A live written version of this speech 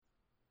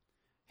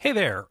Hey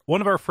there.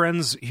 One of our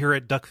friends here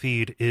at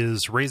Duckfeed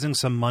is raising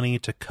some money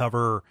to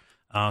cover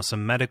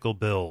some medical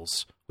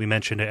bills. We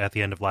mentioned it at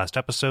the end of last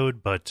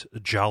episode, but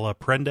Jala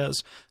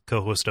Prendes,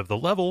 co-host of The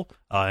Level,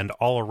 and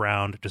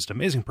all-around just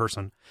amazing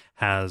person,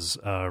 has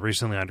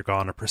recently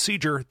undergone a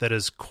procedure that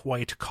is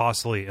quite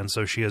costly, and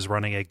so she is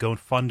running a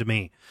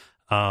GoFundMe.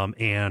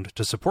 And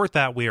to support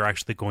that, we are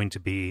actually going to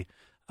be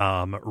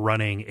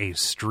running a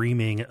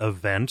streaming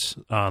event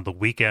the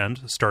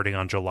weekend, starting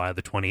on July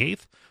the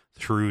 28th,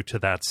 through to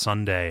that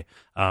Sunday.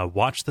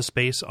 Watch the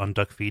space on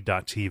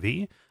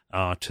duckfeed.tv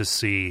to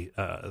see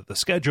the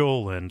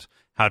schedule and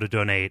how to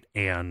donate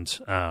and,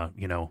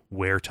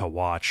 where to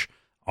watch,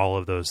 all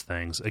of those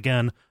things.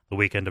 Again, the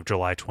weekend of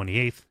July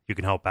 28th, you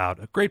can help out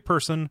a great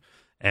person,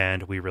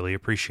 and we really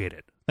appreciate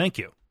it. Thank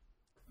you.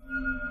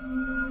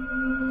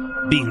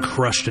 Being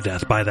crushed to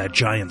death by that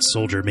giant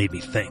soldier made me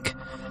think.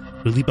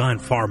 We leave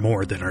behind far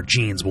more than our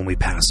genes when we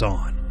pass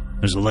on.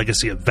 There's a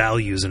legacy of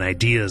values and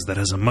ideas that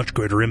has a much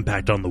greater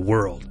impact on the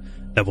world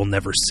that we'll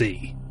never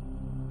see.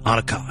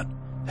 Otacon,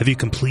 have you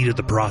completed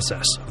the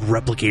process of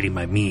replicating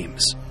my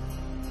memes?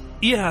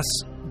 Yes,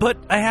 but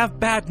I have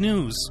bad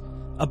news.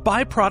 A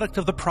byproduct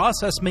of the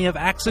process may have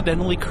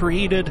accidentally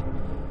created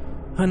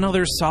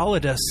another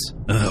Solidus.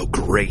 Oh,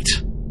 great.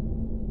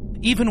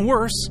 Even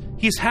worse,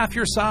 he's half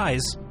your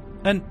size.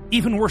 And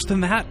even worse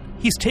than that,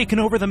 he's taken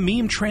over the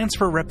meme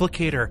transfer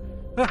replicator.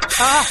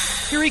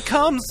 Here he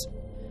comes!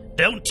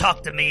 Don't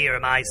talk to me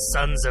or my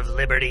Sons of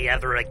Liberty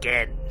ever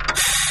again.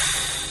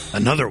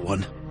 Another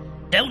one?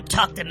 Don't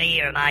talk to me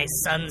or my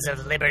Sons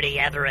of Liberty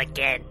ever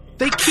again.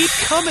 They keep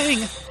coming!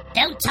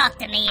 Don't talk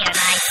to me or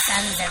my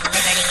Sons of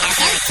Liberty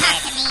ever again. Don't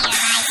talk to me or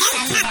my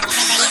Sons of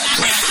Liberty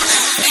ever again.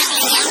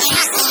 Don't talk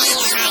to me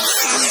or my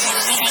Sons of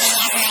Liberty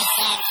ever again.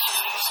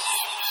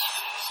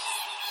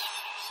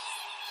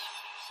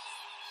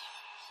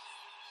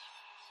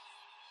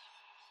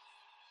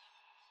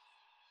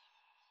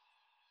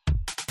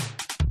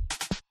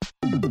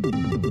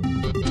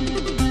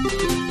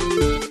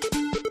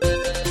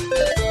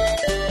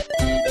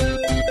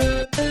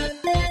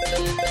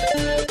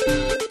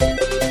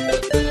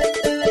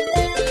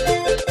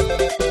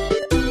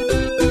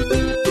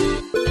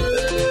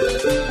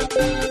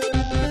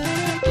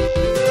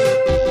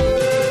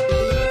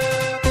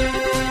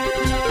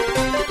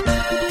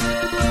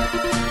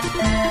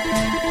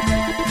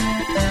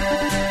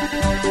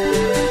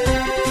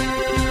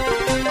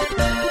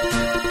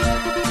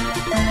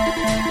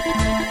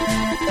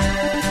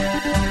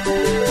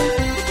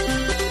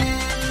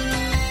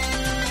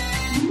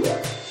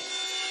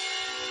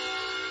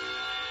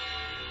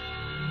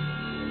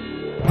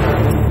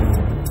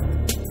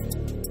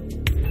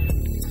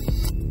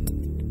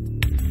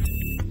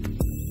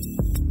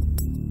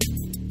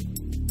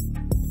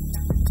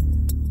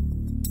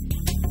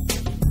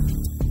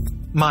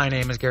 My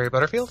name is Gary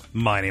Butterfield.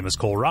 My name is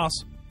Cole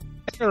Ross.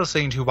 And you're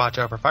listening to Watch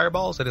Out for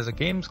Fireballs. It is a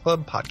Games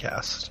Club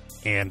podcast.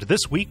 And this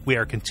week we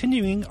are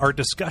continuing our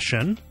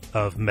discussion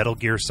of Metal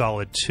Gear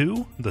Solid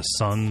 2, The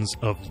Sons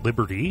of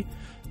Liberty.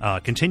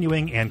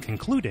 Continuing and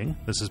concluding,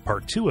 this is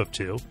part 2 of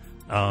 2.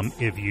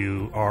 If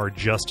you are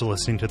just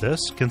listening to this,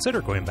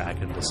 consider going back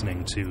and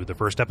listening to the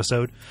first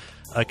episode.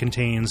 It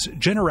contains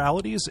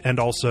generalities and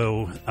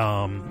also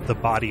the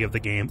body of the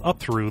game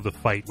up through the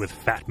fight with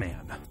Fat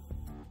Man.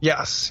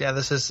 Yes, yeah,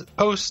 this is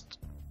post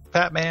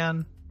Fat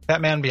Man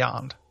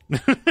Beyond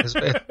is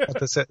what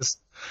this is.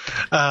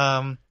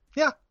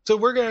 So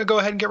we're going to go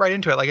ahead and get right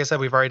into it. Like I said,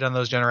 we've already done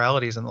those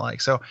generalities and the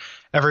like. So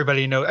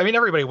everybody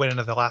went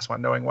into the last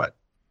one knowing what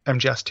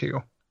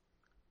MGS2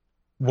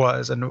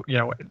 was, and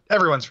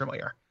everyone's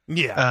familiar.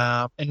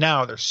 Yeah. And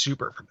now they're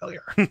super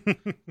familiar.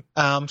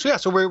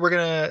 So we're going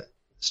to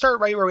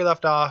start right where we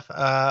left off,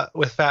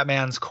 with Fat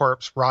Man's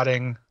corpse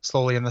rotting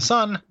slowly in the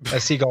sun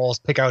as seagulls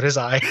pick out his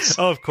eyes.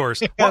 Oh, of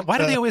course. Why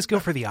do they always go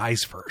for the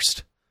eyes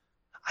first?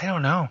 I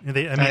don't know.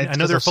 I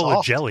know they're full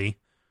of jelly.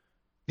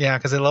 Yeah,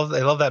 because they love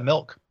that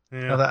milk.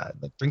 Yeah.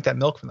 They drink that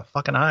milk from the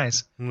fucking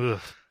eyes. Ugh.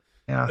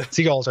 Yeah,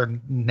 seagulls are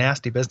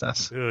nasty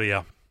business. Oh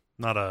yeah,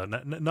 not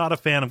a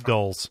fan of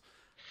gulls.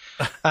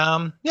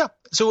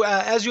 So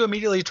as you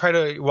immediately try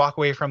to walk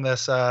away from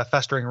this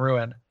festering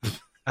ruin,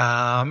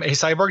 a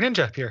cyborg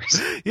ninja appears.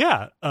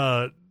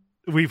 Yeah,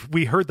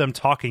 we heard them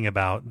talking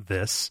about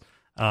this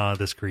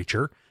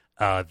creature,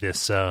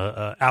 this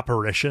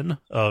apparition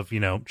of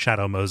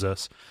Shadow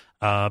Moses.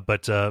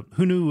 But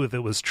who knew if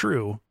it was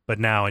true? But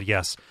now,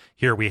 yes,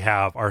 here we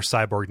have our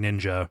cyborg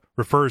ninja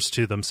refers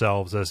to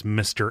themselves as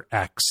Mr.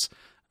 X,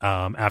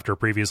 after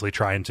previously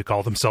trying to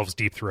call themselves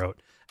Deep Throat.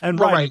 And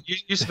right,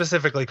 you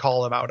specifically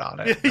call him out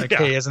on it. Like,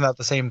 hey, isn't that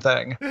the same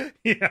thing?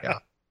 Yeah.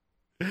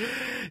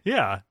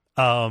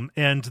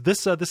 And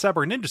this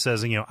cyborg ninja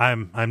says,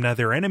 I'm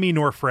neither enemy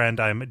nor friend.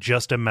 I'm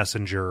just a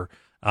messenger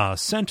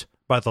sent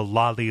by the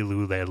Lali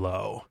Lule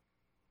Lo.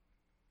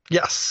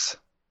 Yes.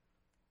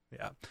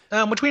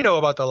 Yeah. Which we know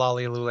about the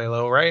Lali Lule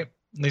Lo, right?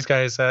 These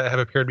guys have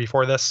appeared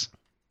before this.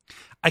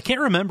 I can't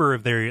remember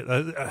if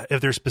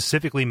they're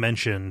specifically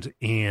mentioned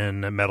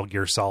in Metal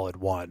Gear Solid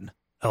 1.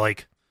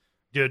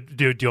 Do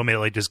you want me to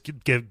like just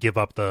give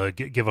up the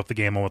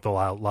game on what the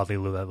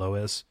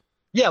Lalilulelo is?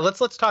 Yeah, let's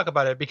talk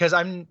about it, because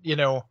I'm,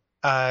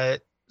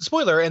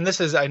 spoiler, and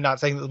this is, I'm not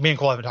saying, me and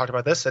Cole haven't talked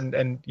about this,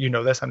 and you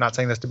know this, I'm not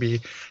saying this to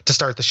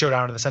start the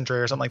showdown of the century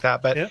or something like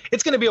that, but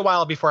it's going to be a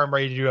while before I'm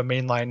ready to do a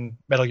mainline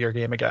Metal Gear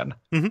game again.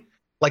 Mm-hmm.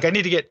 Like, I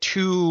need to get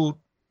 2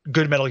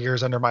 good Metal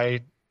Gears under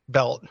my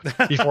belt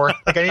before,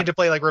 like, I need to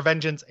play like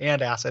Revengeance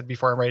and Acid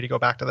before I'm ready to go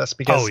back to this,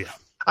 because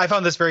I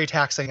found this very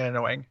taxing and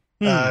annoying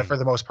for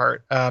the most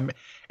part.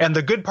 And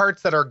the good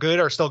parts that are good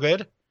are still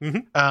good.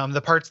 Mm-hmm.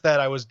 The parts that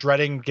I was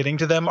dreading getting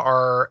to them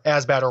are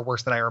as bad or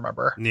worse than I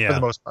remember for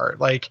the most part.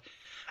 Like,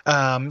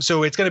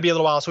 so it's going to be a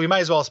little while, so we might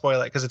as well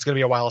spoil it, because it's going to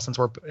be a while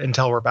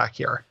until we're back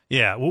here.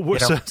 Yeah. Well,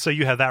 so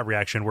you had that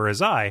reaction,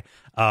 whereas I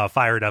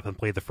fired up and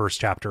played the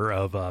first chapter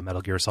of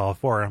Metal Gear Solid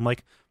 4. I'm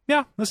like,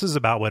 yeah, this is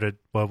about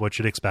what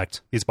you'd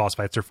expect. These boss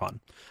fights are fun.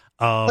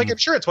 Like, I'm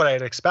sure it's what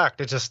I'd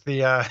expect. It's just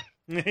the, I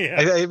mean,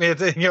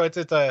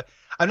 it's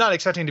I'm not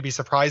expecting to be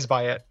surprised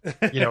by it,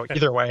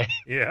 either way.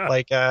 Yeah.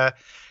 Like,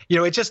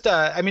 it's just,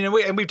 I mean,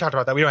 and we've talked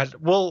about that. We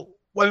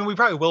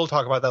probably will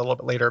talk about that a little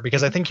bit later,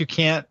 because I think you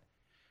can't,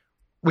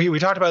 we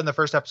talked about it in the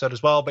first episode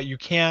as well, but you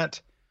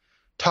can't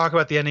talk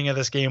about the ending of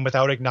this game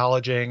without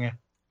acknowledging,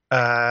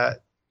 the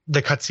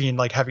cutscene,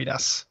 like,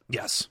 heaviness.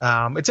 Yes.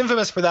 It's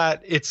infamous for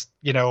that. It's,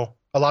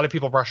 a lot of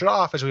people brush it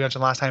off, as we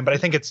mentioned last time, but I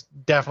think it's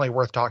definitely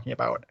worth talking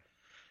about,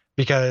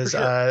 because,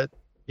 sure.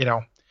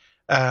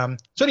 So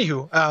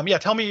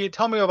anywho, tell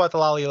me about the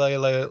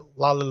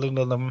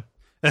Lalilulelo.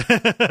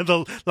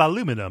 The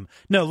Laluminum.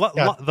 No,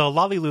 the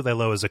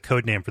Lalilulelo is a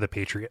code name for the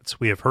Patriots.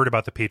 We have heard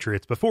about the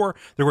Patriots before.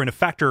 They're going to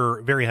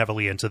factor very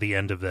heavily into the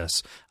end of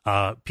this.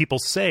 People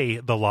say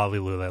the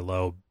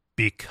Lalilulelo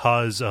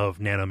because of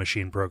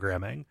nanomachine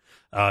programming.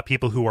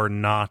 People who are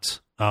not,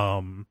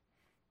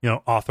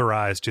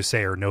 authorized to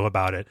say or know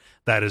about it,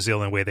 that is the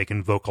only way they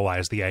can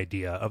vocalize the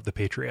idea of the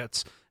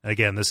Patriots. And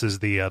again, this is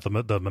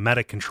the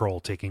mimetic control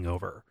taking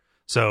over.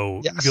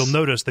 So You'll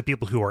notice that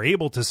people who are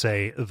able to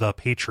say the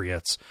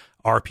Patriots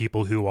are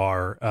people who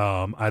are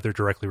either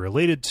directly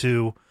related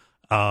to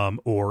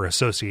or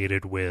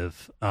associated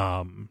with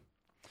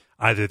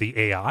either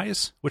the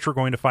AIs, which we're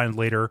going to find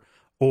later,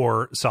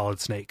 or Solid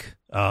Snake,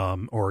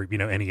 or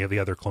any of the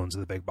other clones of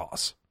the Big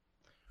Boss.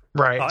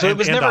 Right. So it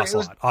was never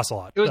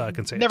Ocelot. It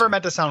was never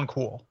meant to sound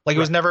cool. Like, it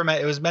was never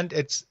meant. It was meant.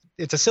 It's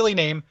a silly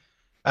name.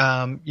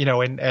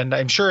 And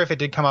I'm sure if it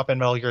did come up in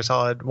Metal Gear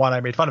Solid 1,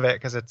 I made fun of it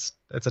because it's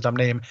a dumb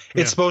name.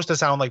 It's supposed to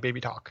sound like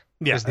baby talk.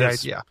 Yeah, is the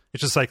idea. It's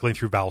just cycling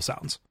through vowel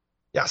sounds.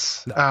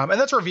 Yes. No. And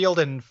that's revealed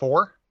in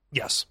 4.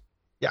 Yes.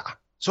 Yeah.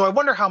 So I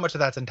wonder how much of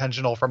that's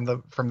intentional from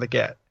the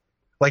get.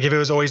 Like, if it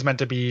was always meant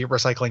to be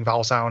recycling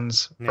vowel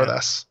sounds for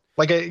this.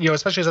 Like,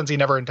 especially since he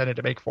never intended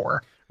to make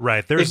 4.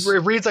 Right.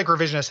 It reads like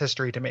revisionist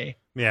history to me.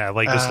 Yeah,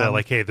 like this.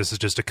 Like, hey, this is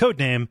just a code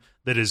name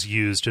that is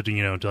used to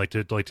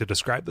to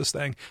describe this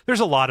thing. There's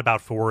a lot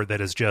about 4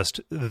 that is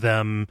just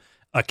them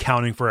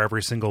accounting for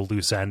every single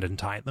loose end and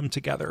tying them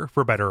together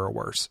for better or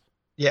worse.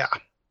 Yeah.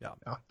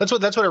 That's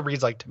what it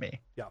reads like to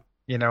me. Yeah.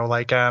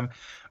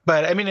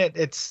 But I mean,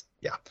 it's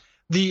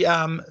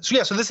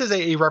So this is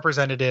a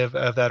representative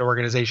of that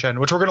organization,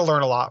 which we're going to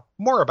learn a lot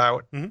more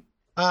about. Mm-hmm.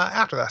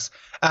 After this,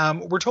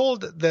 we're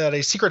told that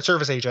a Secret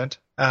Service agent,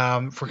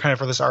 for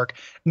this arc,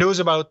 knows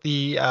about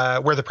the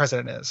where the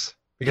president is,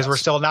 because we're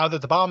still, now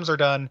that the bombs are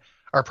done,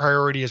 our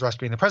priority is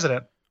rescuing the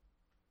president.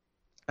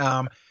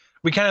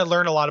 We kind of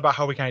learn a lot about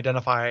how we can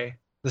identify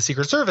the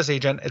Secret Service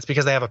agent. It's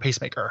because they have a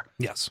pacemaker.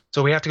 Yes.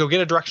 So we have to go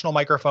get a directional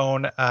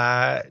microphone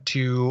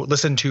to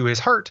listen to his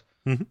heart.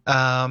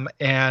 Mm-hmm.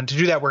 And to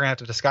do that, we're gonna have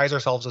to disguise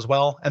ourselves as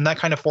well, and that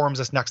kind of forms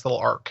this next little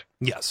arc.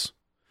 Yes.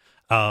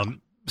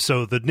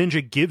 So the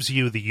ninja gives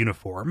you the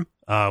uniform,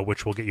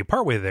 which will get you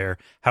partway there.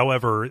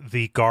 However,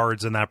 the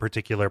guards in that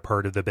particular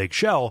part of the big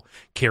shell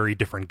carry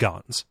different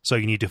guns. So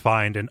you need to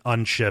find an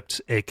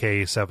unshipped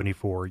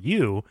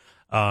AK-74U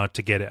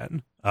to get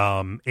in.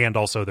 And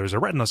also there's a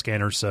retina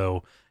scanner.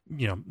 So,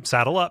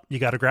 saddle up. You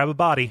got to grab a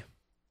body.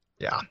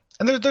 Yeah.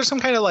 And there's some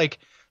kind of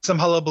some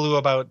hullabaloo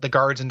about the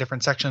guards in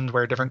different sections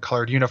wear different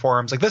colored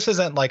uniforms. Like, this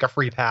isn't like a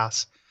free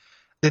pass.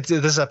 This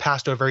is a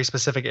pass to a very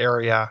specific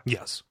area.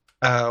 Yes.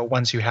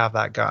 Once you have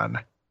that gun,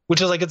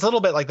 which is it's a little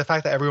bit like the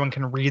fact that everyone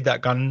can read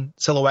that gun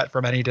silhouette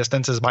from any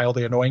distance is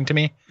mildly annoying to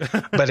me,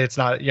 but it's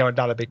not,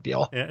 not a big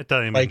deal. Yeah, it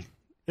doesn't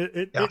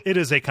it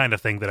is a kind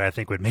of thing that I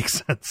think would make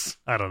sense.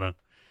 I don't know.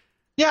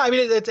 Yeah. I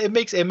mean, it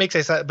makes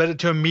a sense, but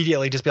to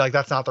immediately just be like,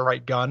 that's not the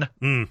right gun.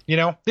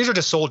 These are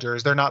just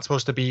soldiers. They're not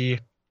supposed to be,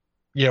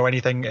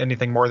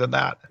 anything more than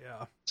that.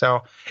 Yeah.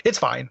 So it's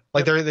fine.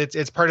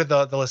 It's part of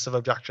the list of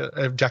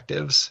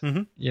objectives,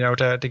 to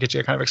get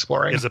you kind of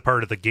exploring. Is a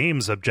part of the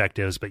game's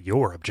objectives, but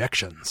your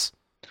objections.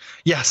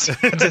 Yes.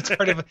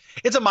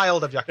 It's a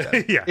mild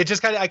objective. Yeah. It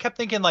just I kept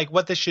thinking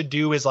what this should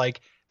do is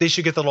they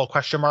should get the little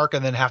question mark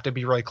and then have to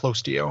be really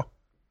close to you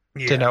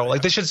to know.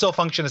 This should still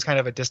function as kind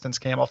of a distance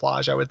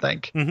camouflage, I would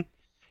think. Mm-hmm.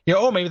 You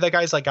know, oh, maybe that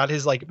guy's like got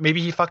his like,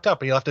 maybe he fucked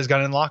up and he left his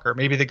gun in the locker.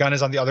 Maybe the gun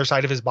is on the other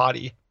side of his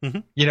body.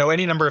 You know,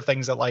 any number of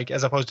things that like,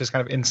 as opposed to just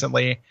kind of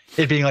instantly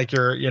it being like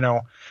you're, you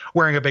know,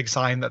 wearing a big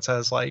sign that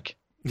says like,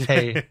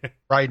 hey,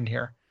 Raiden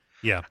here.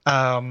 Yeah.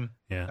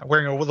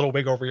 Wearing a little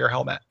wig over your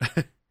helmet.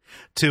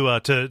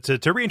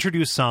 To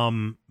reintroduce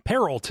some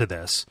peril to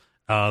this,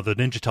 the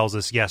ninja tells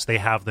us, yes, they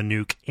have the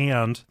nuke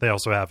and they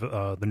also have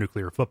the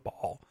nuclear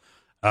football.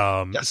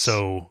 Yes.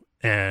 So,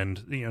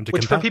 and, you know,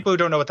 Which for people who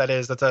don't know what that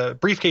is, that's a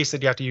briefcase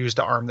that you have to use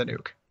to arm the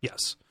nuke.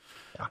 Yes.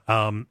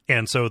 Yeah.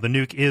 And so the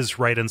nuke is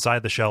right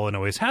inside the shell and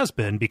always has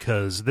been,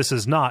 because this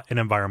is not an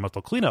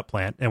environmental cleanup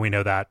plant. And we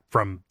know that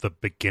from the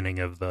beginning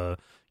of the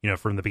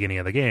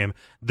game.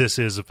 This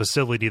is a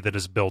facility that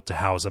is built to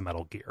house a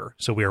Metal Gear.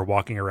 So we are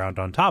walking around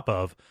on top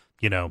of,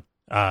 you know,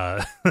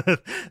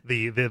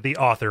 the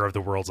author of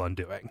the world's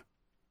undoing.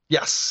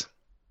 Yes.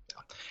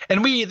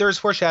 And there's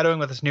foreshadowing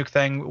with this nuke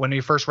thing. When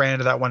we first ran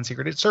into that one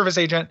Secret Service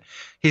agent,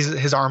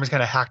 his arm is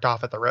kind of hacked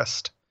off at the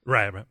wrist.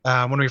 Right.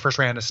 When we first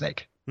ran into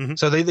Snake.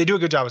 So they do a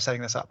good job of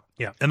setting this up.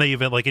 Yeah. And they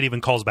even, like, it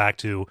even calls back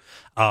to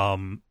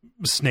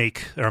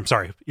Snake, or I'm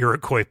sorry,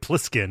 Iroquois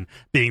Pliskin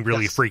being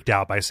really freaked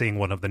out by seeing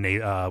one of the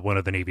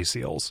Navy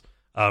SEALs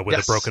with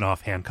a broken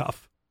off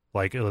handcuff.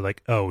 Like,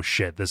 oh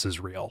shit, this is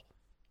real.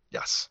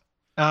 Yes.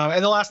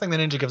 And the last thing the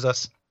ninja gives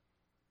us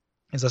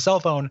is a cell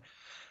phone,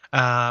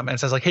 and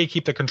says like, hey,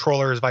 keep the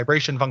controller's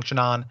vibration function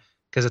on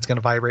because it's going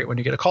to vibrate when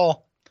you get a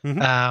call.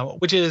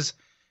 Which is,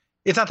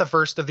 it's not the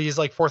first of these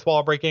like fourth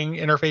wall breaking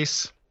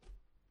interface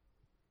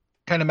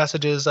kind of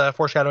messages,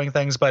 foreshadowing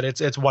things, but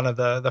it's one of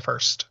the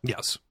first.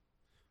 Yes.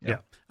 Yeah.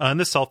 And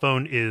this cell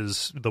phone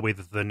is the way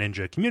that the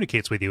ninja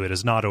communicates with you. It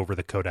is not over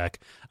the codec,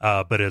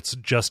 but it's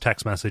just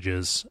text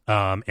messages.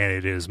 And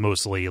it is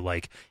mostly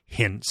like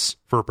hints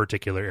for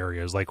particular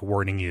areas, like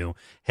warning you,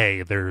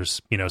 hey,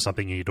 there's, you know,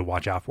 something you need to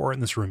watch out for in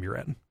this room you're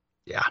in.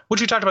 Yeah.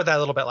 Which we talked about that a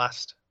little bit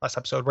last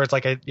episode, where it's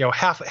like,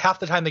 half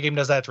the time the game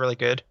does that, it's really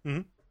good.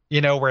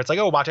 You know, where it's like,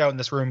 oh, watch out in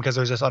this room because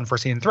there's this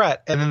unforeseen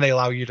threat. And then they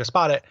allow you to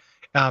spot it.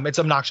 It's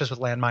obnoxious with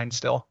landmines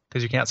still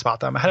because you can't spot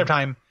them ahead of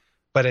time.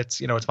 But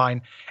it's, you know, it's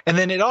fine. And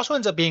then it also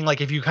ends up being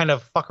like, if you kind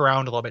of fuck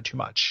around a little bit too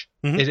much,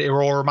 it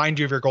will remind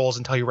you of your goals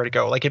and tell you where to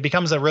go. Like, it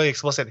becomes a really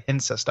explicit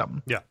hint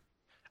system. Yeah.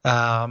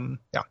 And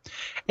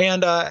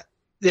then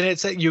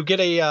it's, you get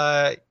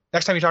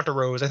next time you talk to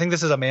Rose, I think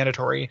this is a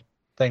mandatory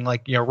thing.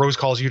 Like, you know, Rose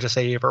calls you to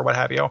save or what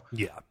have you.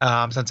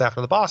 Yeah. Since after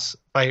the boss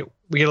fight,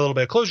 we get a little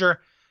bit of closure.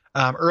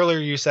 Earlier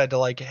you said to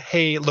like,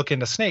 hey, look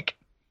into Snake.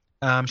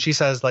 She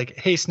says like,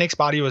 hey, Snake's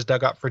body was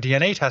dug up for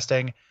DNA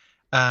testing.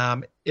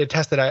 It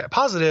tested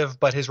positive,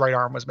 but his right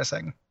arm was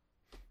missing.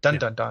 Dun,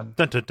 dun, dun.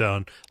 Dun, dun,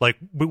 dun. Like,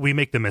 we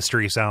make the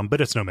mystery sound,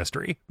 but it's no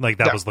mystery. Like,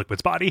 that was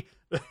Liquid's body.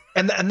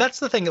 and that's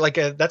the thing. Like,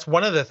 that's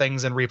one of the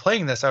things in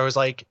replaying this. I was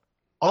like,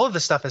 all of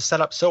this stuff is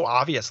set up so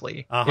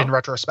obviously in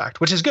retrospect,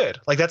 which is good.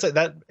 Like,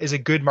 that is a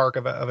good mark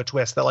of a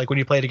twist that, like, when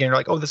you play it again, you're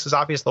like, oh, this is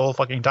obvious the whole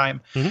fucking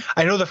time.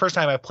 I know the first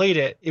time I played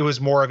it, it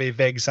was more of a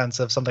vague sense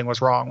of something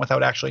was wrong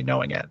without actually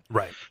knowing it.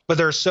 Right. But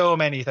there's so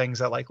many things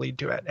that like lead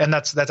to it. And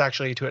that's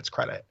actually to its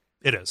credit.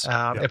 It is.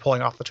 It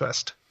pulling off the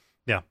twist.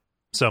 Yeah.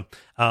 So,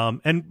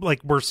 and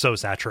like, we're so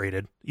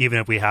saturated, even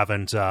if we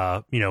haven't,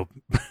 you know,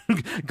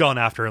 gone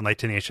after and like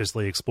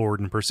tenaciously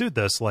explored and pursued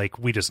this, like,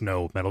 we just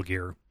know Metal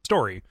Gear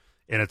story,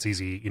 and it's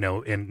easy, you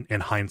know, in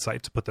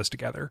hindsight to put this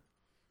together.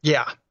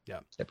 Yeah.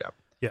 Yep.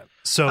 Yeah.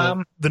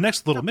 So the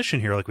next little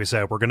mission here, like we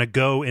said, we're going to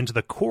go into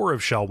the core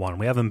of Shell 1.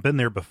 We haven't been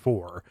there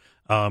before,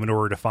 in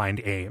order to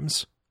find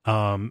Ames.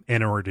 And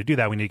in order to do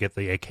that, we need to get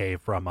the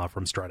AK from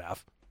Stradav.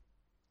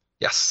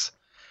 Yes.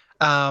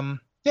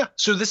 Yeah.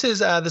 So this is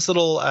this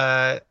little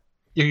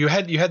you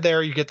head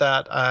there, you get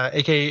that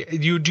AK.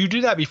 Do you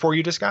do that before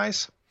you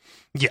disguise?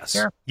 Yes.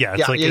 Here? Yeah.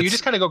 It's you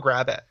just kind of go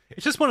grab it.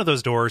 It's just one of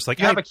those doors. Like,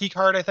 you have a key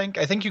card. I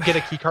think you get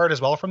a key card as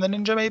well from the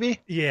ninja. Maybe.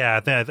 Yeah.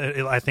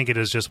 I think it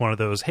is just one of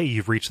those. Hey,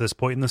 you've reached this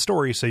point in the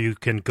story, so you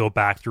can go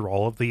back through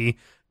all of the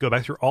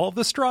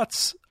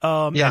struts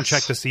and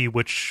check to see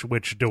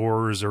which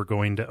doors are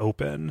going to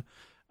open.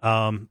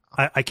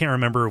 I can't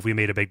remember if we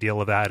made a big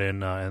deal of that in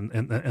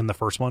the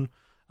first one.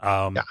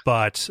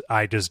 But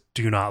I just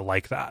do not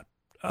like that.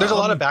 There's a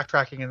lot of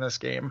backtracking in this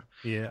game.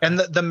 Yeah. And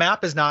the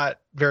map is not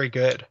very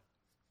good.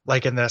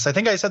 Like in this, I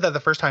think I said that the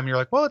first time. You're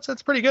like, well,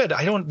 it's pretty good.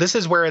 This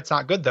is where it's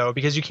not good though,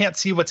 because you can't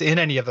see what's in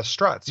any of the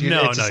struts.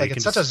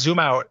 It's such a zoom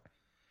out.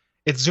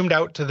 It's zoomed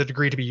out to the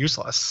degree to be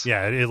useless.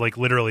 Yeah. It like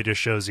literally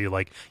just shows you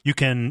like you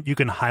can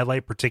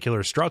highlight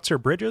particular struts or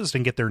bridges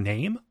and get their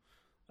name.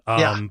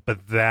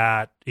 But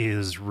that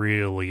is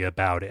really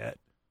about it.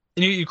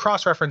 And you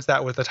cross-reference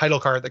that with the title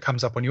card that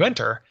comes up when you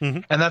enter.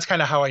 And that's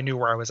kind of how I knew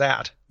where I was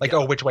at. Like,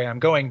 which way I'm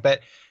going. But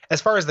as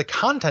far as the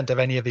content of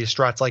any of these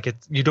struts, like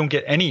you don't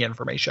get any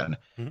information.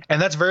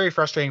 And that's very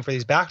frustrating for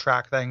these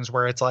backtrack things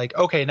where it's like,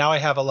 okay, now I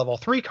have a level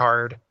 3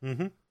 card.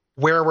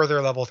 Where were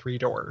their level 3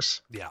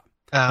 doors? Yeah.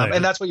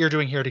 And that's what you're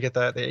doing here to get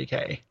the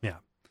AK.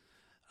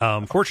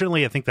 Yeah.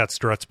 Fortunately, I think that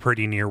strut's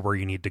pretty near where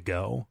you need to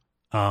go.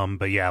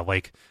 But yeah,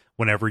 like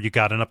whenever you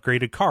got an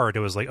upgraded card,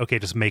 it was like, okay,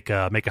 just make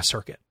a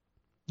circuit.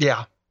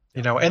 Yeah.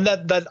 You know, and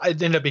that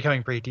ended up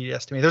becoming pretty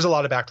tedious to me. There's a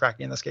lot of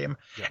backtracking in this game.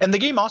 Yeah. And the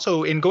game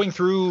also, in going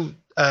through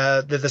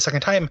the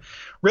second time,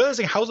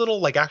 realizing how little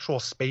like actual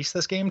space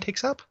this game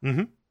takes up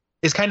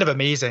is kind of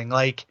amazing.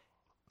 Like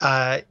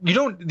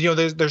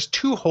there's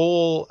 2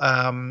 whole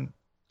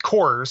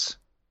cores,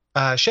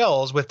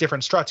 shells with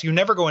different struts. You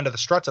never go into the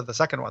struts of the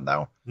second one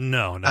though.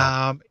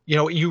 No.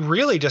 You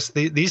really just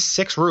these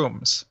 6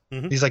 rooms,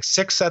 these like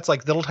 6 sets,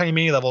 like little tiny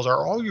mini levels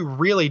are all you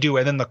really do,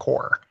 and then the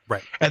core.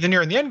 Right. And then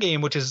you're in the end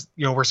game, which is,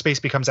 where space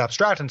becomes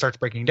abstract and starts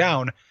breaking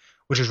down,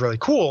 which is really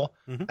cool.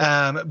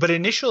 But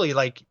initially,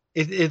 like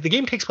the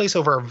game takes place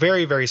over a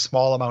very, very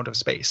small amount of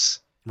space.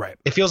 Right.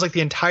 It feels like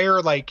the entire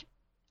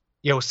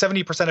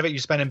 70% of it you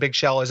spend in Big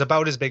Shell is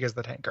about as big as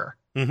the tanker.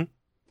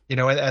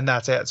 And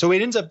that's it. So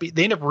they end up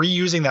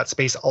reusing that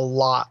space a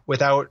lot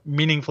without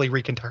meaningfully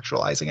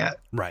recontextualizing it.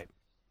 Right.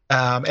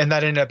 And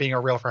that ended up being a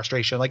real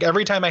frustration. Like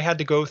every time I had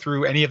to go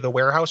through any of the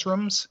warehouse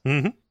rooms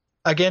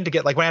again to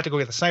get, like when I have to go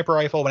get the sniper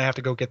rifle, when I have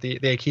to go get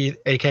the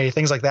AK,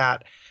 things like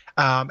that,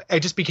 I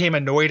just became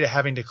annoyed at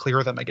having to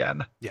clear them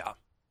again. Yeah.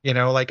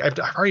 Like I've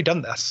already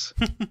done this,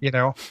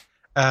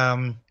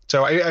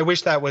 So I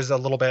wish that was a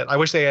little bit, I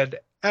wish they had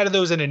added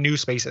those into new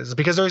spaces,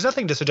 because there's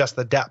nothing to suggest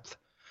the depth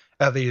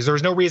of these. There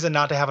was no reason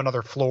not to have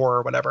another floor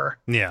or whatever.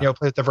 Yeah.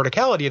 Play with the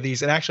verticality of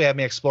these and actually have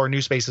me explore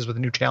new spaces with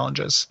new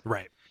challenges.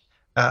 Right.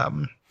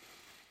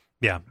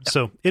 Yeah.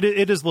 So it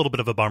is a little bit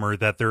of a bummer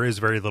that there is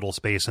very little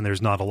space and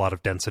there's not a lot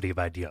of density of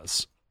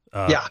ideas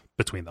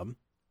between them.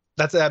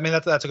 That's a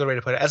good way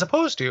to put it. As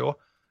opposed to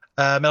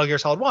Metal Gear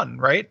Solid 1,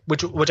 right?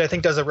 Which I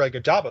think does a really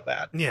good job of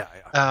that. Yeah.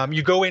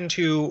 You go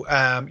into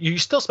you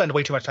still spend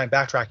way too much time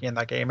backtracking in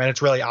that game, and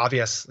it's really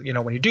obvious,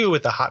 when you do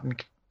with the hot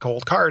and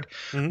cold card.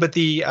 But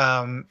the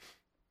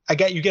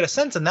you get a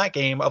sense in that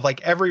game of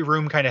like every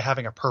room kind of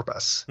having a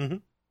purpose.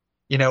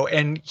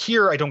 And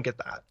here I don't get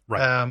that.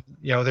 Right.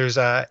 There's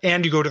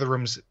and you go to the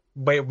rooms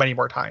many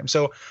more times.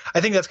 So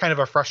I think that's kind of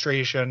a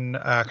frustration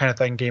kind of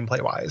thing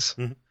gameplay wise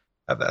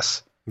of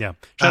this. Yeah.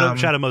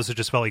 Shadow Moses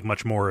just felt like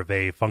much more of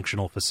a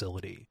functional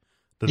facility.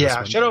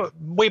 Shadow,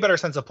 way better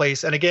sense of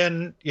place. And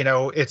again,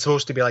 it's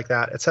supposed to be like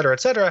that, et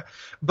cetera,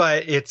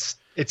 but it's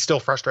still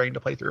frustrating to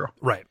play through.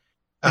 Right.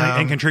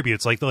 And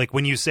contributes like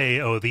when you say,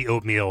 the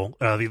oatmeal,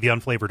 the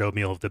unflavored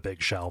oatmeal of the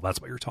Big Shell,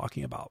 that's what you're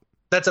talking about.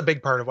 That's a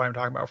big part of what I'm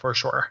talking about for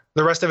sure.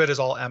 The rest of it is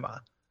all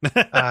Emma.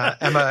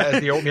 Emma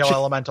is the oatmeal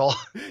elemental.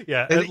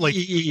 Yeah, like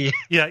EE.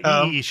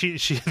 Yeah, EE. She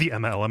the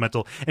Emma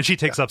elemental, and she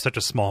takes up such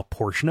a small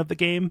portion of the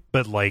game,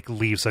 but like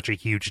leaves such a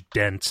huge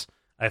dent,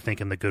 I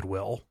think, in the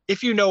goodwill.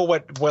 If you know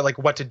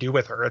what to do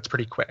with her, it's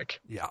pretty quick.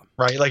 Yeah.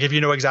 Right. Like if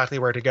you know exactly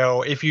where to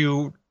go, if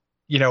you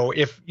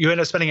end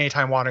up spending any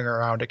time wandering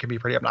around, it can be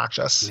pretty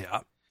obnoxious.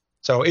 Yeah.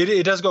 So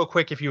it does go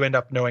quick if you end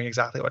up knowing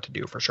exactly what to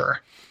do for sure.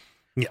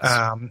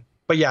 Yes.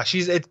 But yeah,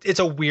 it's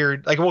a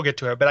weird, like we'll get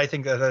to it, but I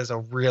think that is a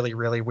really,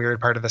 really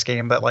weird part of this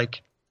game that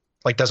like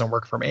doesn't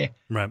work for me.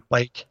 Right.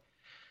 Like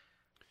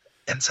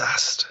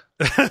incest.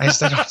 I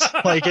just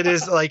don't like it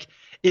is like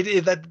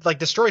it that like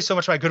destroys so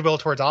much of my goodwill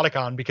towards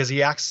Otacon, because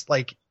he acts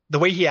like the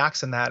way he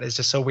acts in that is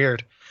just so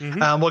weird.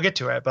 We'll get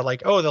to it, but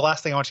like, the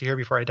last thing I want you to hear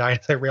before I die is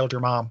I railed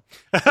your mom.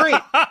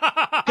 Great.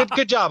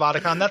 Good job,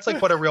 Otacon. That's like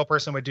what a real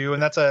person would do.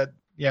 And that's an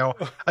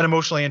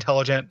emotionally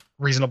intelligent,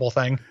 reasonable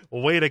thing.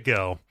 Way to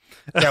go.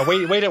 Yeah,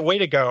 way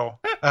to go.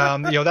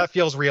 That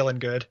feels real and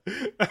good.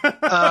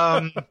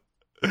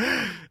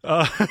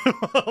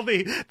 Well,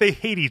 they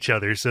hate each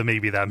other, so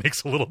maybe that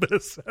makes a little bit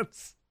of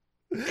sense.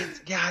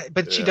 Yeah,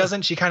 but she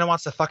doesn't. She kind of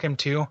wants to fuck him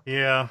too.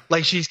 Yeah,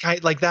 like she's kind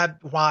of like that.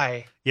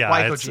 Why? Yeah,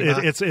 why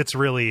it's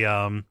really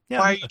Why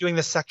are you doing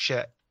this sex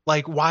shit?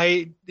 Like,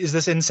 why is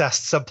this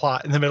incest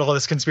subplot in the middle of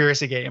this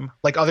conspiracy game?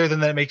 Like, other than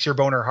that, it makes your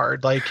boner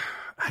hard. Like,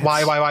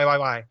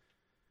 why?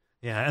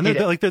 Yeah, and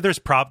there's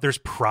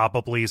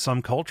probably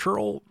some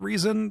cultural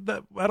reason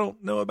that I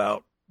don't know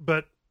about,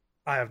 but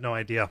I have no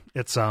idea.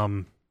 It's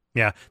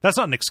that's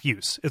not an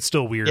excuse. It's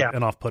still weird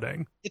and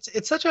off-putting.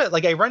 It's such a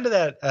I run to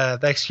that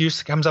the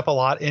excuse comes up a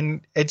lot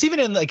it's even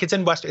in it's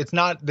in West.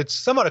 It's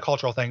somewhat a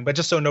cultural thing, but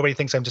just so nobody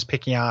thinks I'm just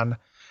picking on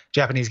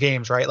Japanese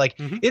games, right? Like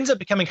it ends up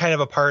becoming kind of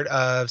a part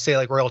of, say,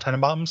 like Royal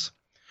Tenenbaums,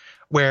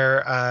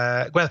 where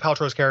Gwyneth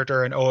Paltrow's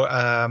character and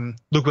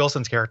Luke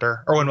Wilson's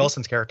character, Owen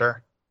Wilson's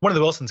character, one of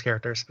the Wilson's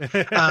characters,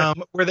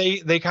 where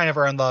they kind of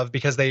are in love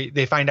because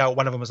they find out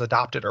one of them was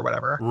adopted or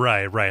whatever.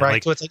 Right.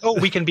 Like, so it's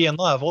like, we can be in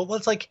love. Well,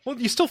 it's like,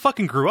 you still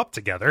fucking grew up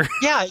together.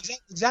 Yeah,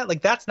 exactly.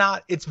 Like that's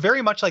not. It's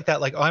very much like that.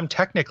 Like, I'm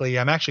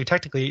actually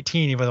technically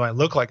 18, even though I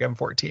look like I'm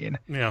 14.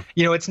 Yeah.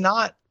 It's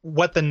not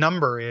what the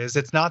number is.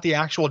 It's not the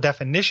actual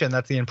definition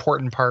that's the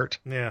important part.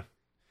 Yeah.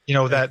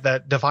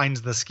 That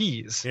defines the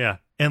skis. Yeah.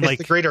 And it's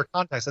the greater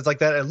context. It's like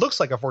that. It looks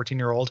like a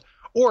 14-year-old.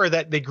 Or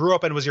that they grew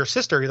up and was your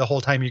sister the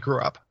whole time you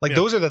grew up. Like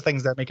those are the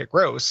things that make it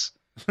gross,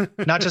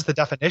 not just the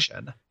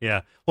definition.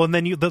 Yeah. Well, and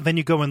then you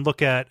go and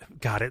look at,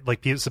 God, it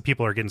like so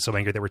people are getting so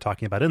angry that we're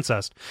talking about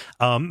incest.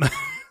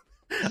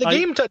 The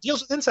game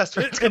deals with incest.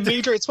 It's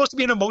supposed to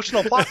be an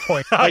emotional plot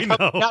point. I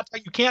know.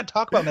 You can't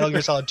talk about Metal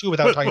Gear Solid 2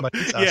 without talking about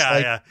incest.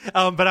 Yeah.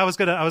 But I was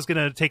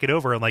gonna take it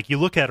over and like you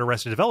look at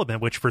Arrested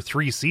Development, which for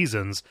 3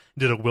 seasons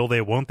did a will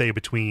they won't they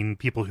between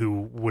people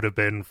who would have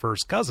been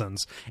first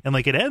cousins, and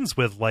like it ends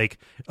with like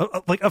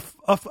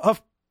a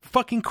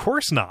fucking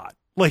course not.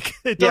 Like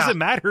it doesn't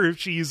matter if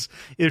she's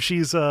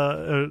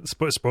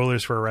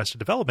spoilers for Arrested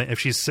Development, if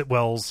she's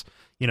Sitwell's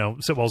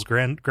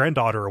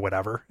granddaughter or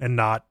whatever, and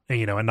not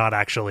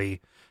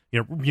actually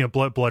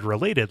blood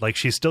related. Like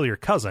she's still your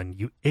cousin,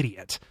 you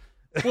idiot.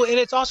 Well, and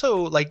it's also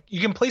like you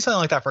can play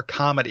something like that for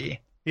comedy.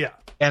 Yeah,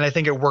 and I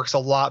think it works a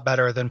lot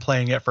better than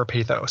playing it for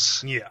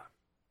pathos. Yeah,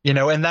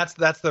 and that's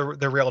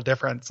the real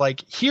difference.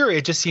 Like here,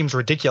 it just seems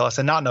ridiculous,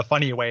 and not in a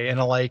funny way, in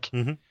a like.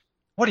 Mm-hmm.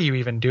 What are you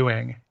even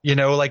doing?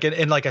 Like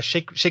in like a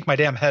shake my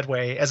damn head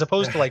way, as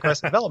opposed to like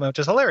Arrested Development, which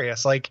is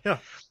hilarious. Like, like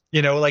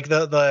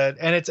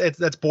and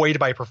it's buoyed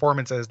by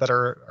performances that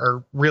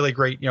are really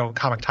great.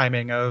 Comic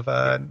timing of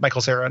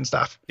Michael Cera and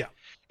stuff. Yeah,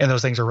 and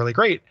those things are really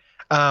great.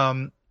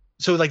 So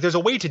like there's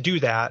a way to do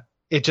that.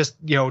 It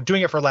just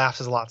doing it for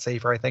laughs is a lot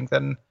safer, I think,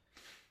 than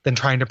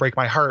trying to break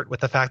my heart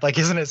with the fact, like,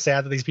 isn't it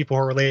sad that these people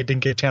who are related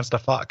didn't get a chance to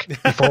fuck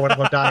before one of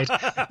them died?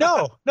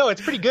 No,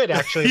 it's pretty good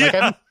actually.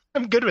 Like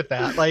I'm good with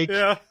that. Like.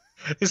 Yeah.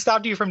 It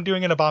stopped you from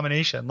doing an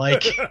abomination.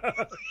 Like,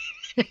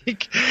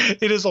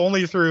 it is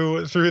only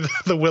through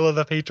the will of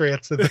the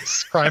Patriots that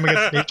this crime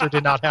against nature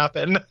did not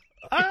happen.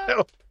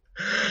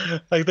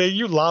 Like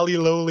you lolly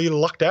lowly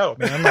lucked out,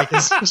 man. Like,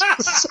 it's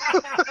just,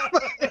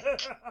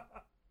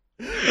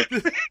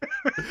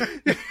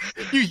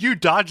 you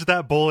dodged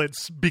that bullet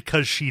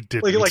because she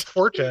didn't. Like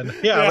Fortune,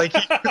 like.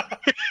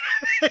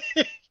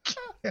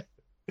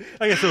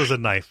 I guess it was a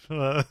knife.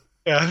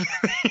 Yeah,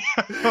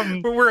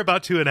 we're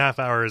about 2.5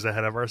 hours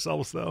ahead of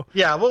ourselves, though.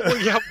 Yeah, we'll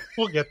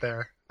get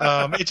there.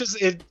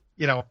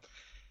 Anywho,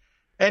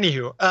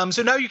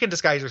 so now you can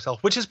disguise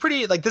yourself, which is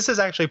pretty. Like, this is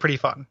actually pretty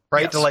fun,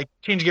 right? Yes. To like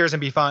change gears and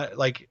be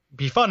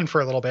fun for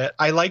a little bit.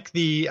 I like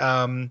the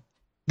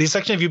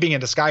section of you being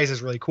in disguise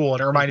is really cool, and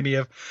it reminded me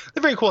of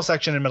the very cool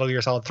section in Metal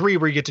Gear Solid 3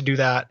 where you get to do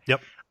that.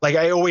 Yep. Like,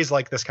 I always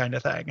like this kind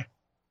of thing.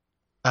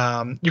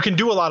 You can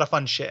do a lot of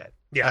fun shit.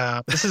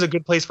 Yeah, this is a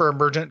good place for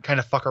emergent kind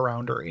of fuck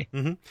aroundery.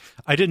 Mm-hmm.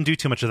 I didn't do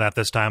too much of that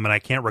this time, and I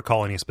can't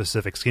recall any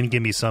specifics. Can you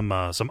give me some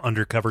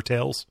undercover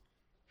tales?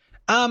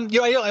 I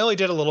only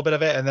did a little bit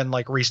of it and then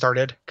like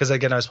restarted because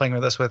again I was playing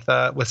with this with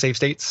save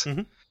states,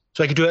 so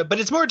I could do it. But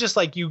it's more just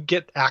like you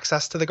get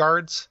access to the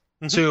guards.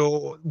 Mm-hmm.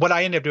 So what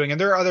I end up doing, and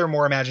there are other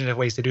more imaginative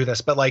ways to do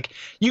this, but like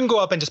you can go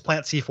up and just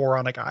plant C4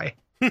 on a guy,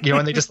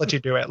 and they just let you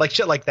do it, like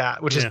shit like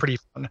that, which is pretty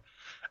fun.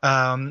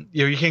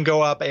 You can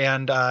go up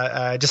and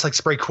just like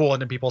spray cool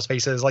into people's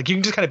faces. Like you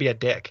can just kind of be a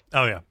dick.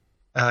 Oh yeah.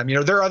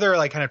 There are other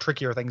like kind of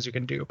trickier things you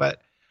can do, but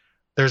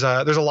there's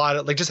a lot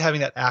of like just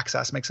having that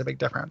access makes a big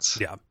difference.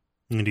 Yeah.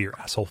 You can do your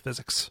asshole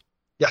physics.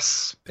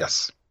 Yes.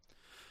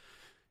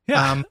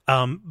 Yeah.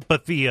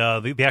 But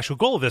the actual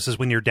goal of this is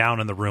when you're down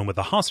in the room with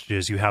the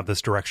hostages, you have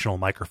this directional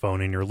microphone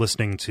and you're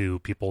listening to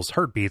people's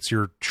heartbeats.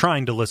 You're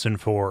trying to listen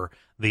for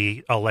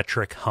the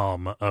electric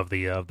hum of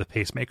the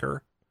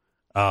pacemaker.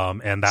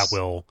 And that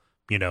will,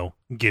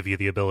 give you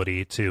the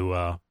ability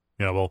to,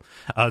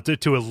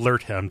 to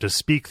alert him to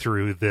speak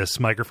through this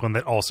microphone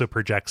that also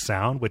projects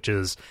sound, which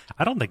is,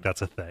 I don't think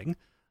that's a thing.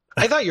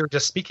 I thought you were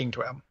just speaking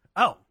to him.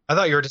 Oh, I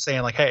thought you were just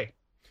saying like, hey.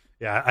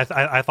 Yeah,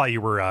 I thought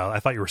you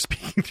were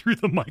speaking through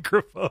the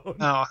microphone.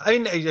 No, I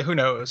mean, who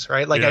knows,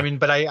 right? Like, yeah.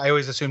 But I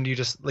always assumed you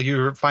just like you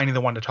were finding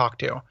the one to talk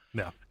to.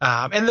 Yeah.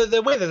 And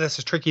the way that this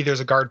is tricky, there's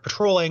a guard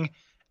patrolling.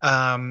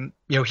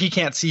 He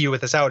can't see you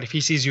with this out. If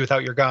he sees you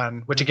without your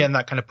gun, which again,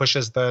 that kind of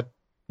pushes the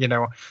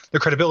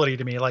credibility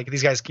to me. Like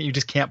these guys, you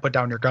just can't put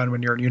down your gun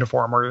when you're in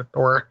uniform or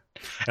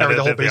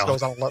the whole base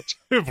goes on alert.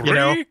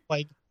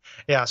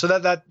 So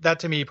that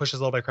to me pushes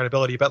a little bit of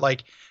credibility. But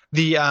like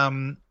the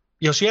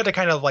so you had to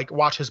kind of like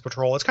watch his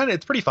patrol. It's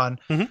pretty fun.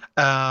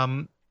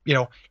 Mm-hmm.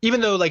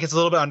 Even though like it's a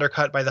little bit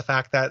undercut by the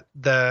fact that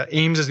the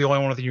Ames is the only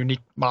one with a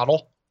unique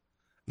model.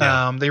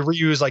 Yeah. They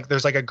reuse like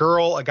there's like a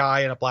girl, a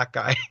guy, and a black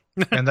guy,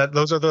 and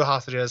those are the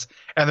hostages.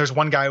 And there's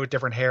one guy with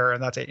different hair,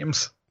 and that's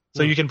Ames.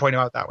 So you can point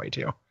him out that way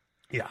too.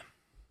 Yeah.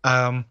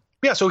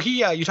 So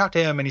he you talk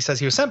to him, and he says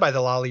he was sent by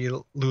the Lali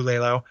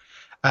Lulelo,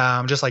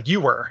 just like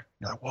you were.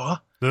 You're like,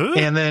 what?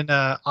 And then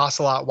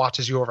Ocelot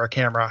watches you over a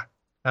camera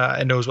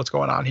and knows what's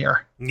going on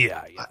here.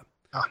 Yeah.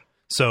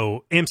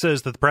 So Ames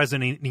says that the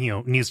president,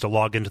 needs to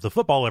log into the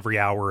football every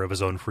hour of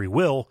his own free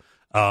will.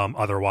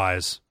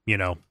 Otherwise,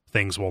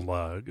 things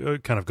will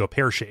kind of go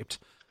pear-shaped.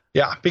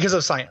 Yeah, because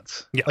of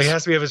science. Yes. Like it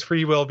has to be of his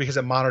free will because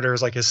it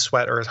monitors like his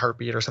sweat or his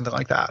heartbeat or something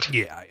like that.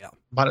 Yeah.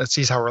 But it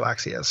sees how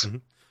relaxed he is. Mm-hmm.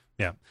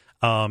 Yeah.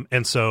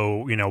 And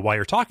so, while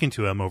you're talking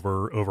to him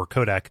over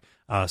codec,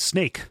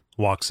 Snake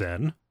walks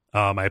in.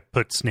 I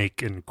put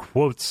Snake in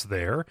quotes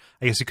there.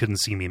 I guess you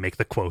couldn't see me make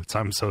the quotes.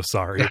 I'm so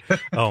sorry.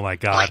 Oh my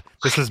God.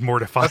 This is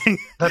mortifying.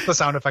 That's the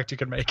sound effect you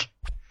can make.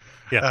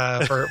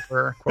 Yeah.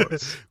 For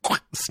quotes.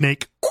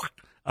 Snake.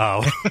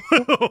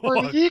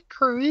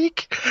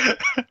 Creak,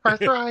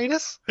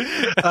 arthritis.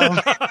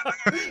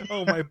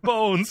 Oh, my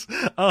bones.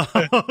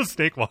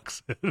 Snake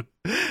walks in.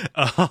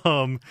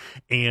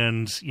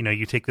 And,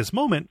 you take this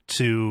moment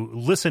to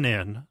listen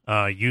in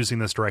using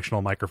this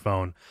directional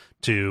microphone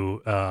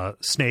to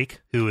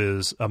Snake, who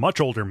is a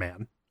much older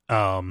man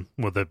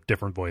with a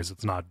different voice.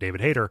 It's not David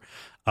Hayter,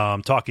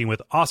 talking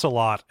with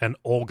Ocelot and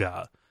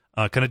Olga,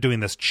 kind of doing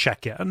this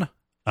check-in.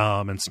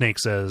 And Snake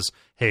says,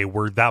 hey,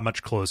 we're that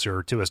much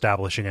closer to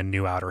establishing a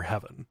new outer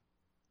heaven.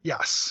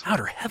 Yes.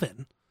 Outer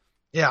heaven?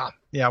 Yeah.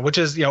 Which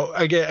is,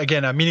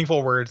 again,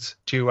 meaningful words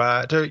to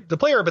the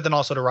player, but then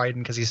also to Raiden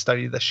because he's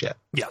studied this shit.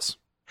 Yes.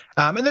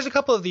 And there's a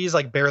couple of these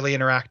like barely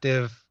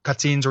interactive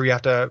cutscenes where you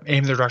have to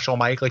aim the directional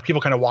mic. Like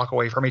people kind of walk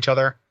away from each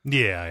other.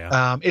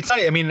 Yeah. It's not,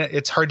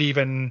 it's hard to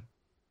even,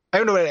 I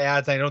don't know what it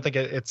adds. I don't think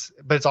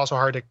but it's also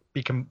hard to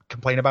be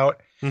complain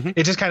about. Mm-hmm.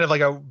 It's just kind of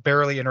like a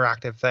barely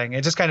interactive thing.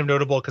 It's just kind of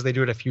notable because they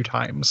do it a few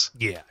times.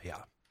 Yeah.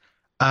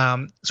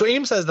 So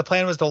AIM says the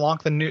plan was to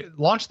launch the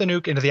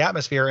nuke into the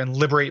atmosphere and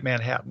liberate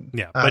Manhattan.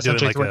 Yeah, by doing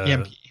like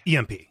an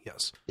EMP.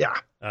 Yes. Yeah.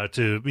 And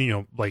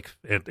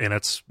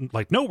it's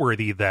like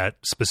noteworthy that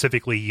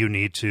specifically you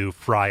need to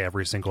fry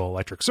every single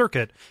electric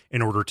circuit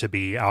in order to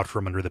be out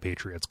from under the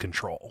Patriots'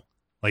 control.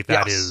 Like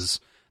that is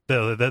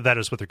that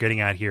is what they're getting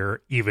at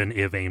here, even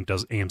if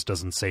Ames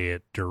doesn't say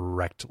it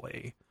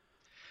directly.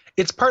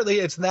 It's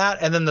that,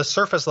 and then the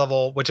surface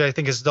level, which I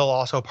think is still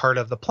also part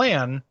of the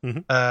plan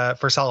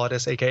for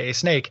Solidus, aka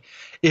Snake,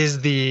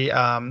 is the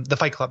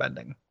Fight Club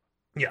ending.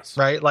 Yes.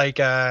 Right, like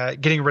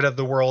getting rid of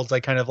the world's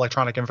like kind of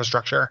electronic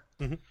infrastructure.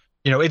 Mm-hmm.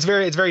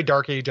 It's very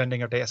Dark Age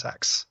ending of Deus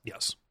Ex.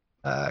 Yes.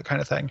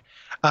 Kind of thing.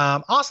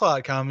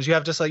 Ocelot comes. You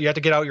have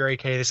to get out your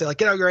AK. They say like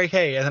get out your AK,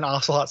 and then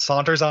Ocelot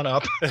saunters on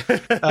up,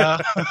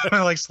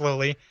 like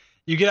slowly.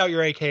 You get out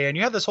your AK and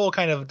you have this whole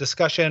kind of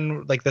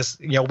discussion like this,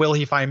 will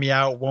he find me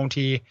out? Won't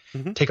he?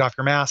 Mm-hmm. Take off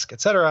your mask,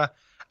 etc.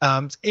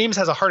 Ames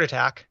has a heart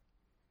attack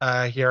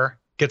here,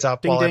 gets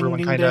up while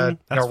everyone kind of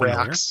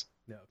reacts.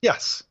 Yeah.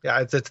 Yes.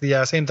 Yeah. It's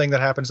the same thing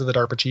that happens to the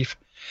DARPA chief.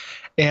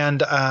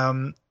 And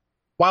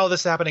while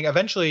this is happening,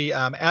 eventually,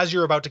 as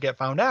you're about to get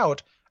found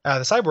out, the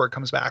cyborg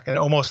comes back and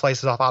almost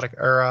slices off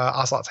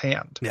Ocelot's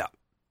hand. Yeah.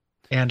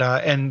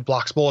 And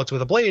blocks bullets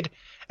with a blade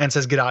and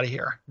says, get out of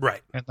here.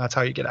 Right. And that's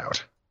how you get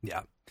out.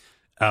 Yeah.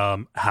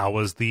 How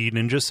was the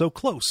ninja so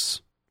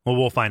close? Well,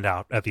 we'll find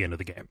out at the end of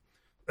the game.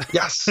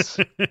 Yes.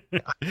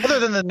 Yeah. Other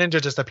than the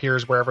ninja just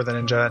appears wherever the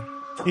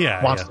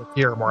ninja wants to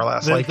appear, more or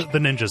less. The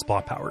ninja's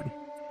plot powered.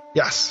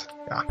 Yes.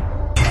 Yeah.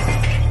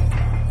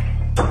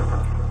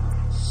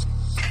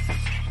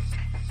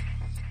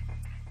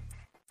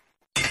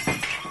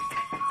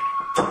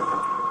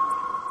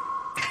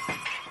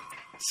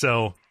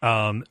 So,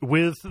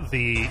 with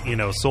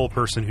the, sole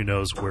person who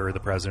knows where the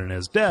president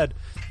is dead,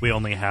 we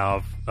only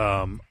have,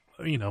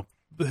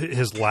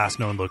 his last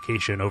known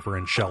location over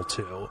in Shell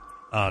 2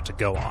 to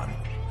go on.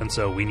 And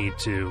so we need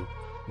to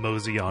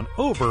mosey on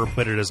over,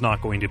 but it is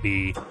not going to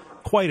be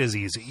quite as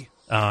easy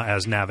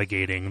as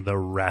navigating the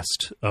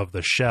rest of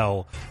the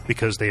shell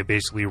because they have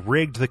basically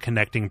rigged the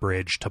connecting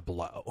bridge to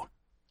blow.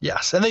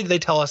 Yes, and they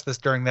tell us this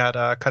during that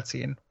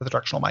cutscene with the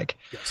directional mic.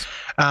 Yes.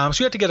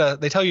 So you have to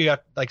get they tell you,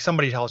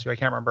 somebody tells you, I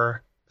can't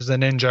remember, is it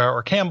Ninja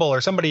or Campbell or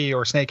somebody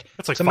or Snake.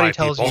 That's like somebody 5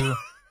 tells people. You.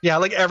 Yeah,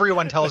 like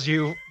everyone tells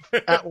you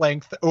at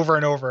length over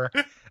and over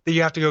that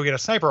you have to go get a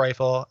sniper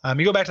rifle.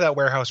 You go back to that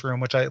warehouse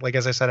room, which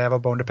as I said, I have a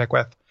bone to pick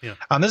with. Yeah.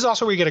 This is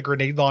also where you get a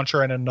grenade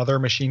launcher and another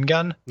machine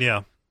gun.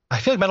 Yeah. I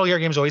feel like Metal Gear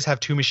games always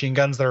have 2 machine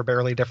guns that are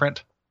barely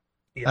different.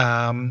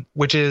 Yeah.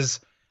 Which is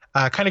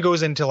kind of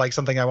goes into like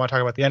something I want to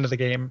talk about at the end of the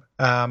game.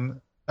 At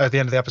the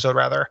end of the episode,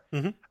 rather,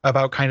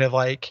 about kind of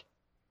like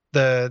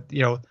the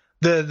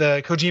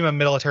Kojima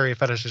military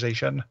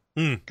fetishization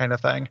kind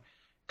of thing.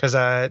 Because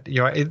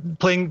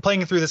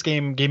playing through this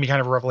game gave me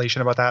kind of a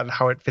revelation about that and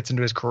how it fits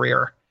into his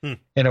career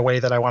in a way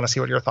that I want to see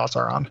what your thoughts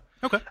are on.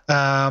 Okay.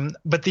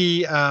 But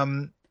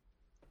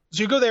so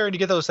you go there and you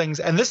get those things,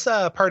 and this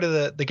part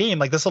of the game,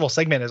 like this little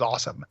segment, is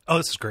awesome. Oh,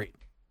 this is great.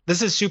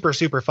 This is super,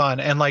 super fun,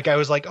 and like I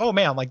was like, oh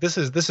man, like this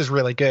is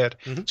really good.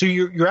 Mm-hmm. So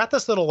you're at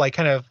this little like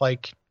kind of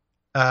like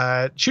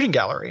shooting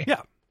gallery.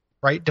 Yeah.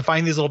 Right. To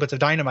find these little bits of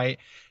dynamite,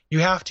 you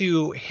have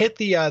to hit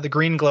the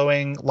green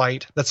glowing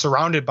light that's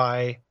surrounded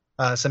by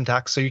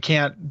Simtex, so you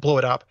can't blow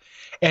it up,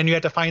 and you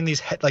have to find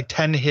these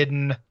 10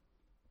 hidden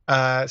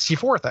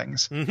C4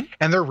 things,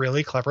 and they're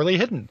really cleverly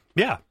hidden.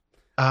 Yeah.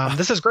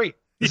 This is great.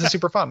 This is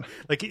super fun.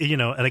 Like,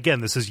 and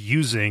again, this is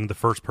using the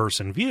first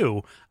person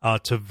view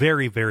to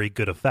very, very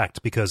good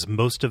effect, because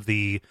most of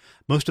the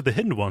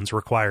hidden ones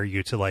require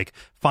you to like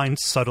find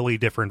subtly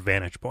different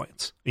vantage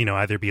points,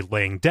 either be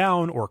laying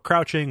down or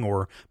crouching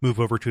or move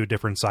over to a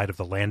different side of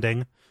the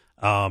landing.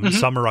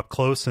 Some are up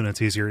close and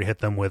it's easier to hit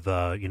them with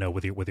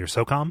with your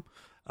SOCOM.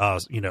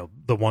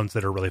 The ones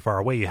that are really far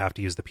away, you have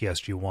to use the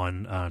PSG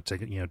one to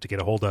get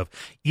a hold of.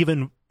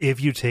 Even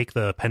if you take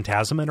the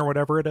Pentasmin or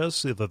whatever it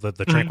is, the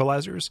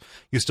tranquilizers,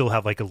 you still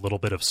have like a little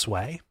bit of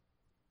sway.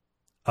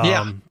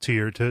 To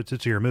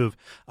your move.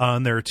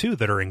 And there are 2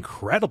 that are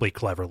incredibly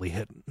cleverly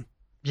hidden.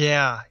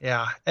 Yeah,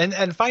 yeah.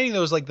 And finding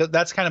those, like,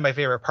 that's kind of my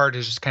favorite part,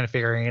 is just kind of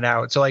figuring it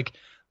out. So, like,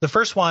 the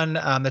first one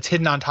that's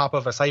hidden on top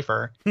of a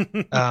cipher,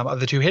 of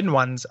the two hidden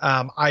ones,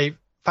 I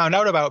found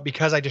out about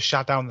because I just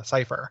shot down the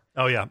cipher.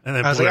 Oh, yeah. And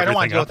then I was like, I don't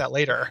want to deal up. with that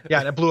later. Yeah,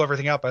 and it blew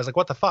everything up. I was like,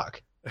 what the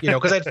fuck?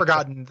 Because I'd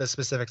forgotten the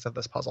specifics of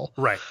this puzzle.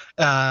 Right.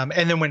 And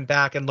then went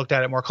back and looked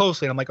at it more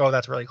closely, and I'm like, oh,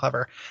 that's really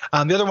clever.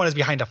 The other one is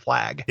behind a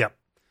flag. Yep.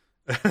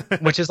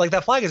 Which is like,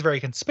 that flag is very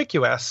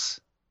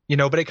conspicuous,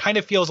 but it kind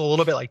of feels a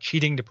little bit like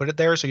cheating to put it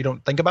there so you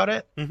don't think about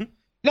it. Mm-hmm.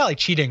 Not like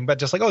cheating, but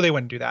just like, oh, they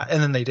wouldn't do that,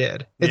 and then they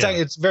did.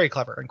 It's very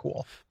clever and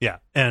cool. Yeah,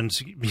 and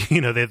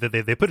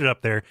they put it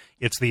up there.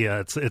 It's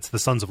the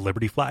Sons of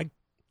Liberty flag.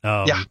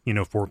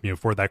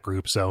 For that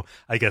group. So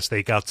I guess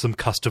they got some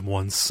custom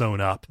ones sewn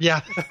up.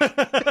 Yeah. They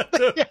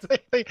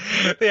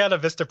had a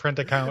Vistaprint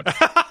account.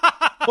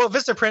 Well,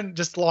 Vistaprint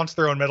just launched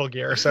their own Metal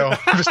Gear, so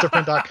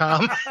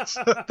Vistaprint.com.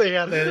 So they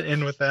had it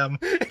in with them.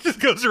 It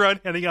just goes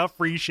around handing out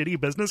free shitty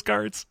business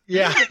cards.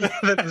 Yeah,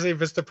 that is a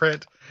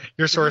Vistaprint,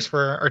 your source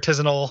for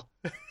artisanal,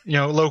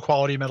 low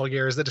quality Metal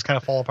Gears that just kind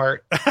of fall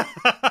apart.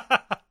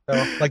 So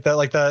like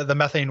the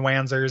methane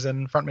Wanzers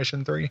in Front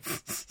Mission 3.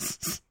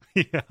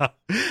 Yeah,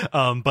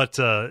 but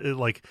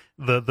like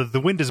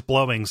the wind is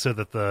blowing so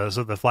that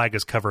the flag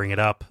is covering it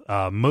up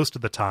most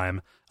of the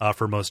time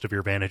for most of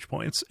your vantage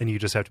points, and you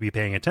just have to be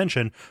paying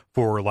attention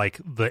for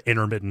like the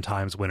intermittent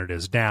times when it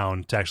is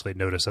down to actually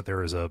notice that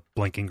there is a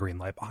blinking green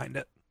light behind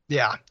it.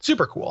 Yeah,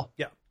 super cool.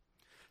 Yeah,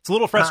 it's a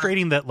little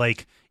frustrating that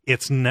like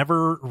it's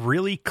never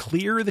really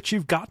clear that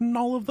you've gotten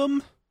all of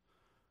them.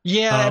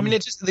 Yeah, I mean,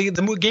 it's just the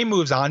game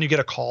moves on. You get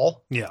a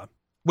call. Yeah.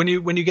 When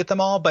you get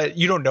them all, but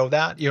you don't know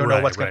that. You don't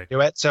know what's going to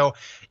do it. So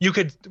you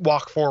could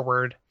walk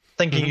forward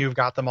thinking you've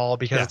got them all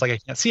because it's like, I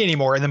can't see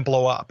anymore, and then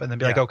blow up and then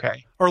be like,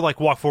 okay. Or like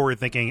walk forward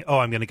thinking, oh,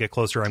 I'm going to get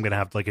closer. I'm going to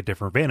have like a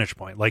different vantage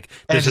point. Like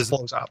this just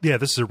blows up. Yeah,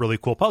 this is a really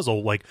cool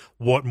puzzle. Like,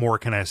 what more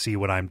can I see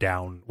when I'm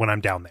down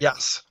there?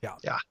 Yes.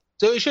 Yeah.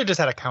 So it should have just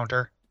had a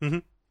counter. Mm-hmm.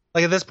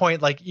 Like at this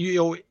point, like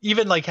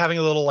even like having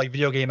a little like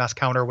video game-esque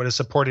counter would have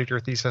supported your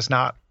thesis,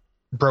 not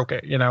broke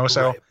it,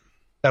 So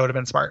that would have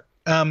been smart.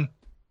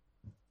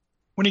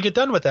 When you get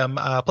done with them,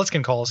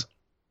 Pliskin calls.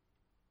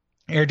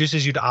 He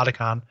introduces you to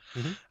Otacon.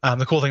 Mm-hmm.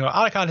 The cool thing about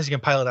Otacon is you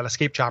can pilot that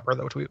escape chopper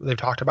that they've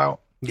talked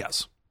about.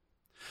 Yes.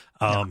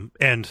 And,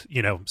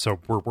 so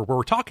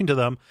we're talking to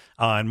them,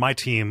 and my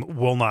team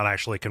will not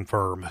actually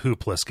confirm who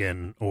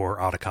Pliskin or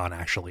Otacon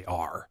actually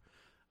are.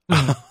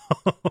 And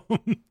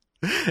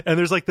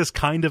there's like this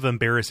kind of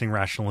embarrassing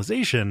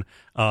rationalization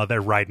that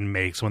Raiden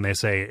makes when they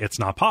say it's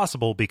not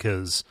possible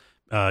because,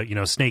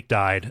 Snake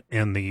died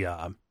in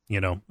the...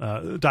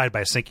 died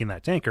by sinking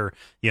that tanker.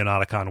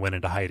 Otacon went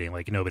into hiding.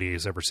 Like,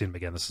 nobody's ever seen him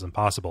again. This is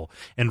impossible.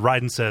 And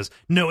Raiden says,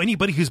 no,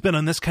 anybody who's been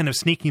on this kind of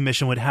sneaky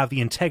mission would have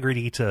the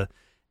integrity to...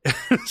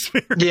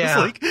 Yeah.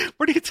 Like,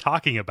 what are you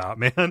talking about,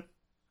 man?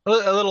 A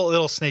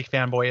little Snake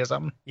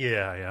fanboyism.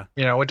 Yeah.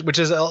 Which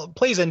is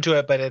plays into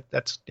it, but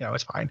it's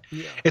fine.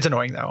 Yeah. It's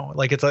annoying though.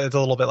 Like it's a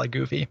little bit like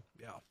goofy.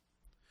 Yeah.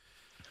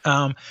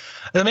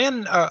 The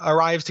man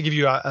arrives to give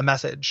you a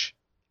message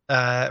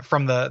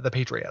from the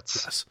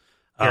Patriots. Yes.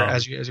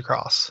 As you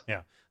cross.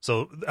 Yeah.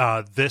 So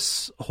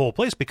this whole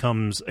place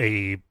becomes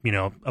a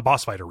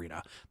boss fight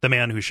arena. The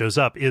man who shows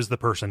up is the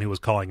person who was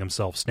calling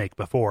himself Snake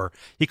before.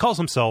 He calls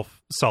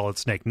himself Solid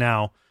Snake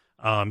now.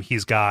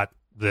 He's got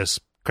this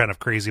kind of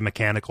crazy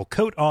mechanical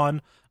coat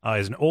on.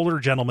 He's an older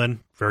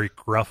gentleman, very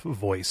gruff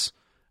voice.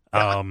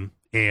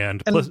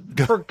 And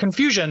for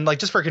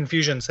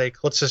confusion's sake,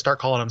 let's just start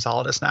calling him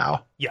Solidus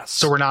now. Yes.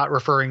 So we're not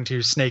referring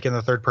to Snake in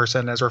the third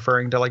person as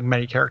referring to like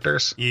many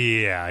characters.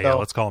 Yeah.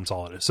 Let's call him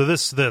Solidus. So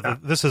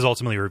this is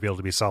ultimately revealed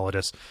to be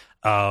Solidus.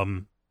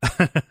 And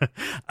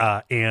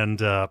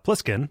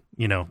Pliskin,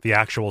 the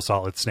actual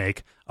Solid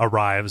Snake,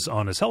 arrives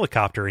on his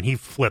helicopter, and he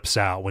flips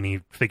out when he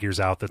figures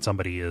out that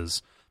somebody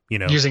is,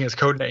 using his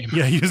code name.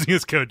 Yeah, using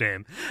his code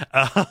name.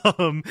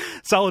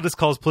 Solidus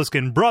calls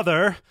Pliskin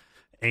brother,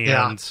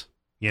 and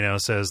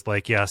says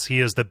like, yes, he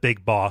is the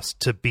big boss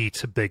to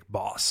beat Big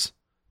Boss.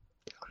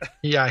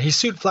 Yeah, he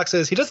suit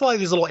flexes. He does a lot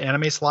of these little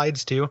anime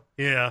slides too.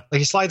 Yeah, like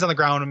he slides on the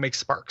ground and makes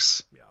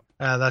sparks.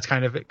 Yeah, that's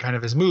kind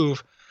of his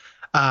move.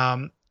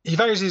 He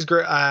fires these.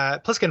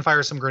 Pliskin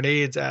fires some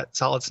grenades at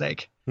Solid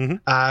Snake,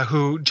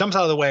 who jumps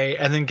out of the way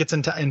and then gets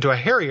into a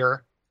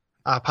Harrier,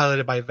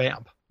 piloted by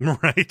Vamp.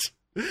 Right.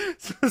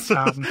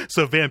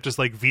 So Vamp just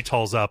like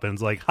VTOLs up and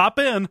is like, hop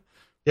in.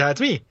 Yeah,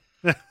 it's me,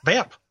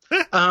 Vamp.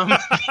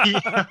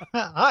 Hi,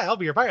 I'll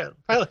be your pilot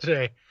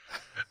today.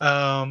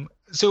 And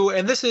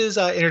this is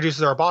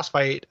introduces our boss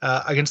fight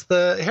against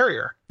the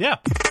Harrier. Yeah.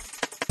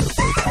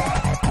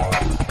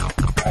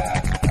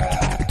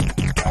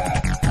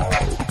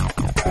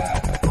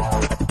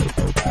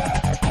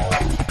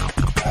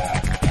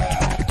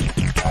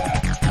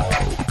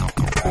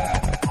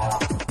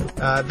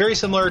 Very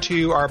similar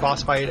to our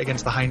boss fight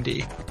against the Hind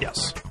D.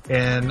 Yes.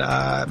 In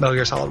Metal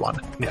Gear Solid 1.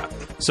 Yeah.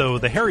 So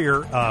the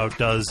Harrier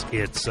does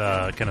its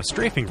kind of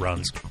strafing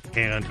runs,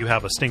 and you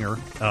have a Stinger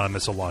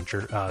missile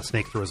launcher.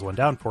 Snake throws one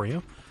down for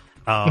you.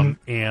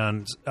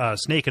 And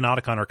Snake and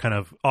Otacon are kind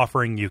of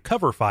offering you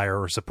cover fire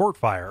or support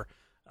fire,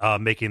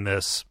 making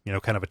this,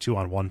 kind of a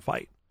 2-on-1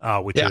 fight,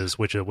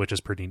 which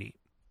is pretty neat.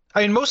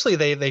 I mean, mostly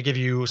they give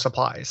you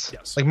supplies.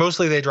 Yes. Like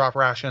mostly they drop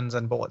rations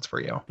and bullets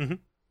for you.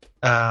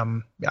 Mm-hmm.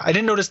 I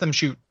didn't notice them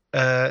shoot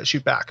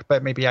back,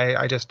 but maybe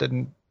I just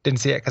didn't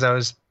see it because I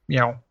was,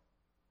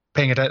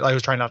 paying attention. I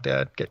was trying not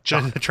to get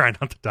shot. Trying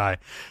not to die.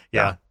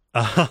 Yeah.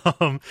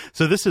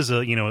 So this is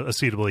a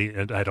suitably,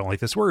 and I don't like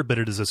this word, but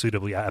it is a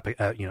suitably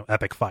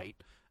epic fight.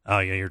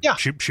 You're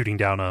shooting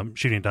down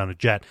a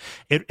jet.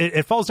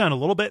 It falls down a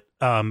little bit,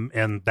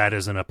 and that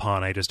isn't a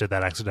pun. I just did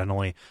that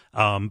accidentally.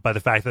 By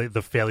the fact that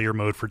the failure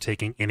mode for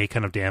taking any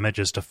kind of damage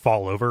is to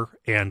fall over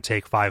and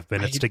take 5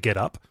 minutes to get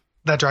up.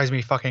 That drives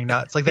me fucking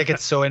nuts. Like that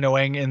gets so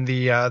annoying in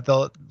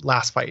the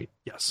last fight.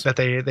 Yes. That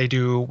they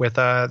do with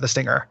the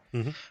Stinger.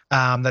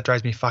 Mm-hmm. That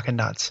drives me fucking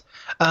nuts.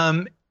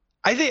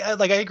 I think,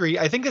 I agree.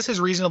 I think this is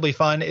reasonably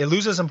fun. It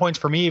loses some points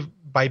for me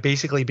by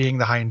basically being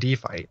the Hind D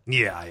fight.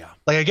 Yeah.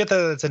 Like I get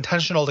that it's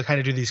intentional to kind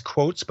of do these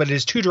quotes, but it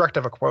is too direct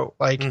of a quote.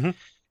 Like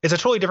it's a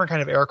totally different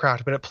kind of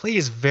aircraft, but it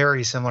plays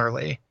very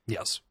similarly.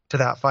 Yes. To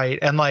that fight,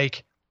 and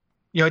like,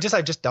 I've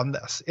just done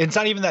this. It's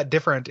not even that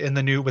different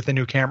with the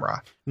new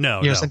camera.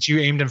 No. Since you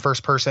aimed in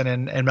first person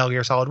in Metal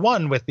Gear Solid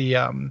 1 with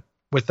the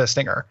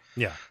Stinger.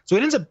 Yeah. So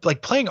it ends up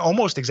like playing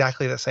almost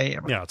exactly the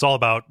same. Yeah. It's all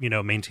about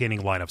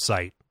maintaining line of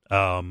sight.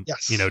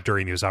 Yes.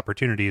 During these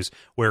opportunities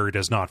where it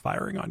is not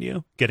firing on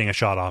you, getting a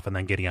shot off and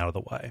then getting out of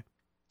the way.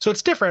 So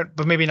it's different,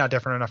 but maybe not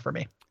different enough for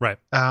me. Right.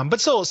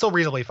 But still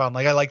reasonably fun.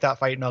 Like I like that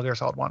fight in Metal Gear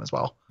Solid 1 as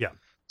well. Yeah.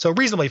 So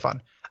reasonably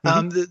fun.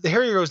 The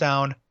Harrier goes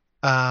down.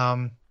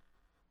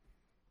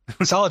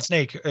 Solid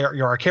Snake,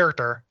 our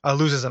character,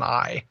 loses an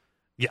eye.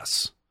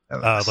 Yes.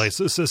 Like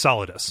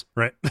Solidus,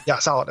 right? Yeah,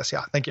 Solidus.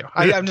 Yeah, thank you.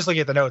 I'm just looking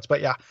at the notes, but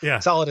yeah.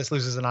 Solidus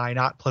loses an eye,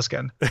 not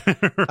Pliskin.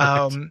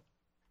 Right.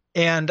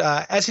 And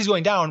as he's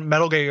going down,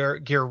 Metal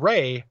Gear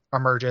Ray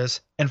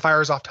emerges and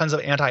fires off tons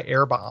of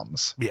anti-air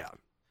bombs. Yeah.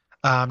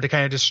 To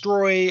kind of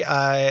destroy,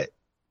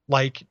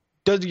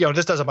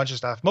 this does a bunch of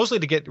stuff, mostly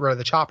to get rid of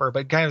the chopper,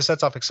 but kind of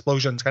sets off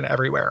explosions kind of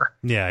everywhere.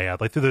 Yeah.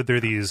 Like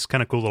they're these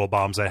kind of cool little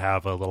bombs that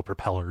have little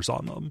propellers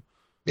on them.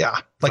 Yeah,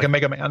 like a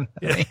Mega Man.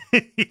 Yeah,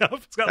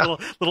 it's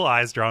got little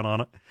eyes drawn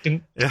on it.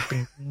 Ding, yeah.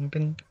 ding,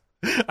 ding.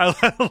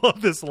 I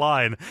love this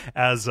line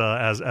as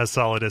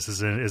Solidus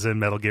is in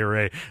Metal Gear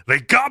Ray. They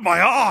got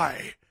my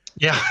eye.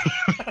 Yeah.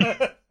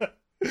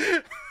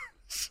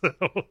 So,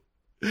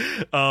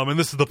 and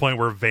this is the point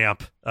where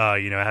Vamp,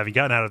 having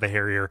gotten out of the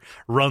Harrier,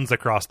 runs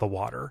across the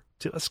water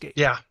to escape.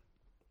 Yeah.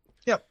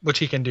 Yep, which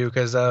he can do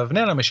because of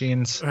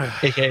nanomachines,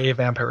 aka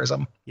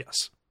vampirism.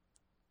 Yes.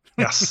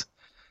 Yes.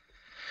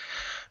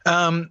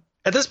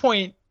 At this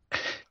point,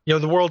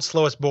 the world's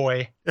slowest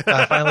boy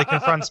finally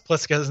confronts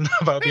Pliskin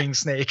about being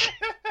Snake.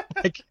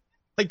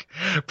 like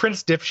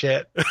Prince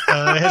Dipshit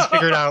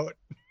has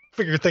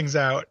figured things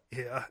out.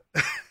 Yeah.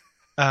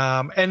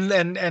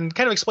 And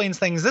kind of explains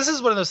things. This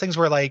is one of those things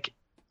where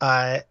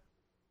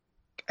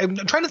I'm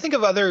trying to think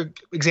of other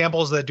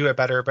examples that do it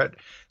better, but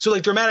so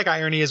dramatic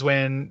irony is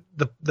when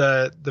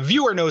the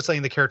viewer knows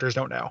something the characters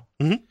don't know.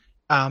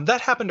 Mm-hmm.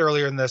 That happened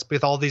earlier in this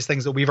with all these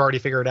things that we've already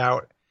figured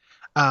out.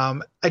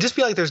 I just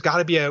feel like there's got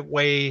to be a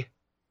way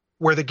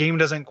where the game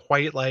doesn't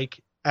quite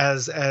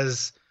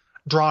as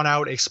drawn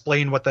out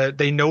explain what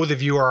they know the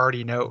viewer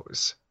already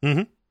knows.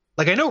 Mm-hmm.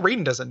 Like I know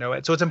Raiden doesn't know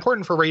it, so it's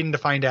important for Raiden to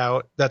find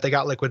out that they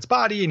got Liquid's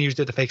body and used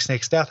it to fake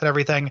Snake's death and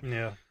everything.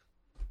 Yeah.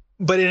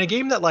 But in a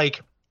game that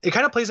it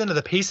kind of plays into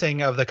the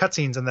pacing of the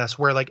cutscenes in this,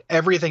 where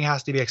everything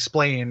has to be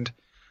explained.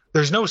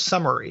 There's no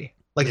summary.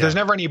 There's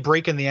never any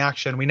break in the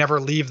action. We never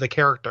leave the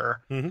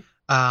character. Mm-hmm.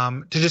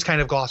 To just kind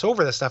of gloss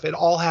over this stuff. It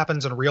all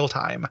happens in real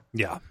time.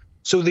 Yeah.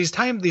 So these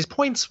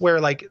points where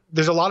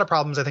there's a lot of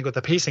problems, I think, with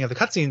the pacing of the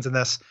cutscenes in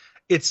this.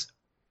 It's,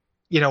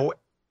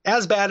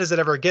 as bad as it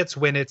ever gets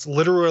when it's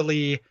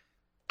literally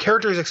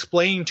characters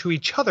explaining to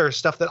each other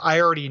stuff that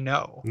I already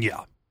know.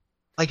 Yeah.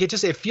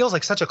 It feels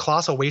like such a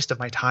colossal waste of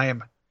my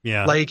time.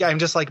 Yeah. I'm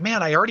just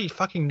man, I already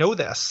fucking know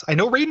this. I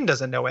know Raiden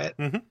doesn't know it,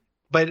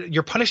 but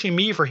you're punishing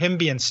me for him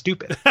being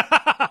stupid.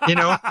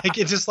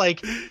 It's just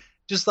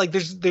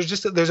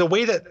there's a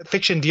way that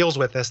fiction deals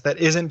with this that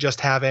isn't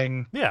just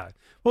having. Yeah.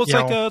 Well,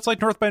 it's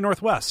like North by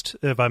Northwest,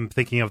 if I'm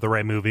thinking of the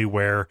right movie,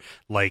 where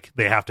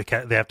they have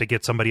to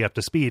get somebody up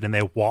to speed and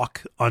they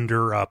walk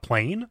under a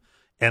plane,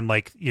 and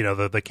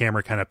the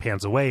camera kind of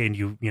pans away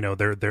and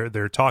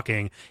they're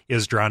talking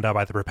is drowned out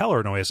by the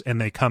propeller noise, and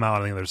they come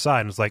out on the other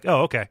side and it's like,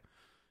 oh, okay.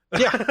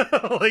 Yeah.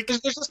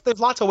 There's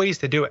lots of ways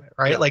to do it,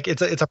 right? Yeah.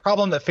 It's a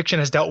problem that fiction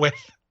has dealt with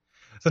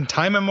since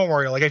time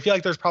immemorial. I feel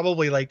like there's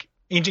probably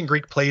ancient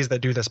Greek plays that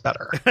do this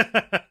better.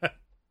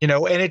 And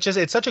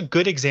it's such a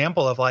good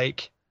example of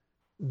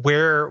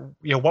where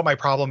what my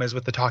problem is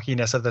with the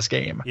talkiness of this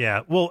game.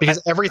 Yeah, well,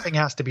 because everything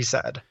has to be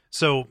said.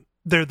 So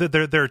there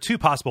are two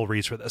possible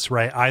reads for this,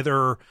 right?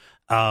 Either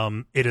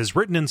it is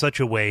written in such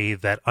a way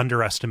that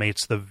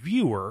underestimates the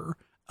viewer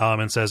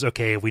and says,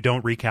 okay, if we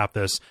don't recap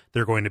this,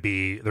 they're going to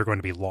be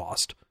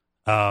lost,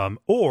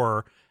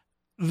 or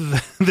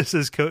this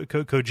is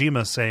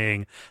Kojima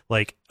saying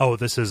like, oh,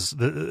 this is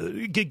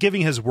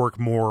giving his work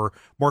more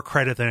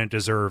credit than it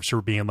deserves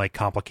for being like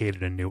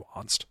complicated and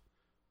nuanced.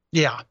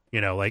 Yeah.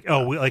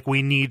 Like,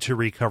 we need to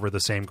recover the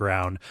same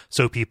ground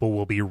so people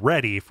will be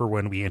ready for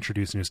when we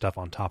introduce new stuff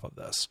on top of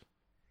this.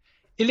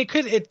 And it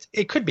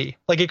could be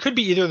like, it could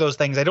be either of those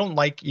things. I don't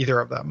like either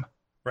of them.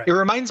 Right. It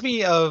reminds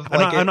me of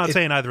I'm not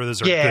saying either of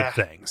those are good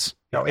things.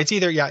 No, it's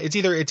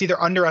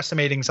either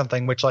underestimating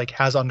something, which like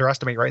has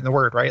underestimate right in the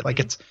word, right? Like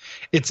it's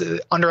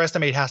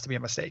underestimate has to be a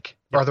mistake,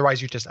 or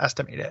otherwise you just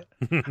estimate it.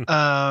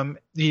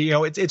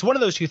 It's one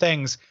of those two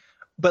things.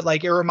 But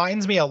like, it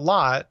reminds me a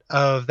lot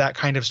of that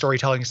kind of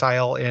storytelling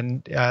style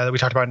in that we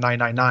talked about in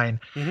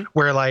 999,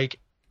 where like,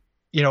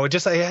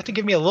 I have to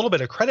give me a little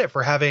bit of credit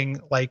for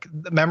having like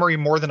memory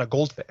more than a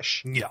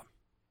goldfish. Yeah.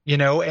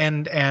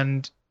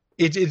 And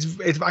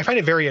it's I find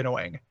it very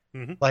annoying.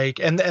 Like,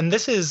 and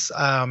this is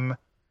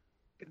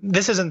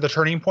this isn't the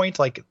turning point.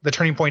 Like the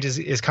turning point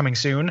is coming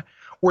soon,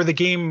 where the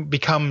game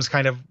becomes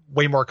kind of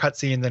way more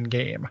cutscene than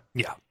game.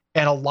 Yeah.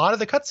 And a lot of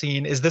the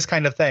cutscene is this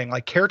kind of thing.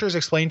 Like characters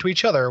explain to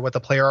each other what the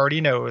player already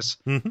knows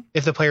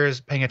if the player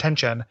is paying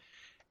attention.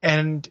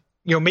 And,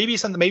 maybe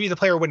the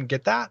player wouldn't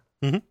get that,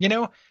 but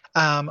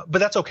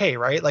that's okay.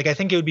 Right. Like, I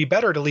think it would be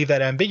better to leave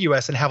that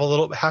ambiguous and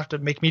have to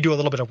make me do a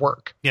little bit of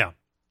work. Yeah.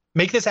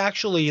 Make this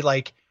actually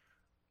like,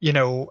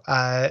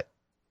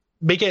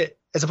 make it,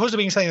 as opposed to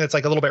being something that's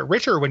like a little bit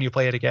richer when you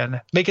play it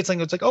again, make it something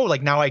that's like, oh,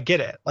 like now I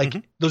get it. Like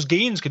those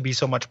gains could be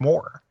so much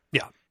more.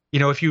 Yeah.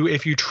 If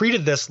you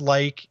treated this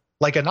like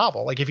a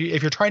novel, like if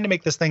you're trying to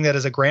make this thing that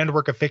is a grand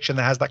work of fiction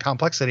that has that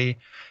complexity,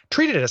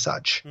 treat it as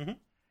such.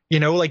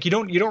 Like you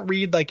don't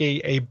read like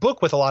a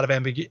book with a lot of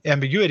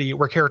ambiguity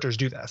where characters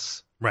do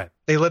this. Right.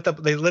 They let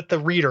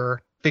the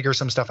reader figure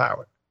some stuff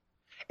out.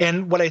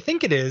 And what I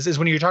think it is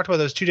when you talked about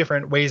those two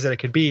different ways that it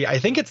could be, I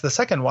think it's the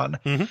second one,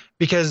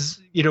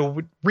 because,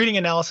 reading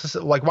analysis,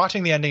 like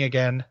watching the ending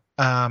again,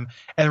 and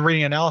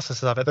reading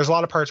analysis of it, there's a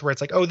lot of parts where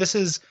it's like, oh, this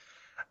is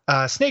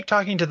Snake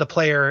talking to the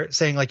player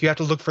saying like, you have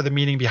to look for the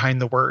meaning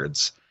behind the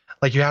words.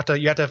 Like you have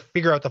to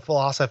figure out the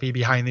philosophy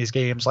behind these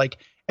games. Like,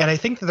 and I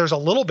think that there's a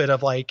little bit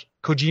of like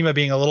Kojima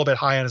being a little bit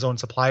high on his own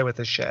supply with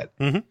this shit.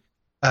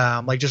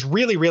 Like just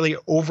really, really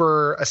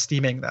over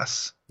esteeming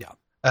this. Yeah.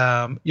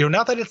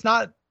 Not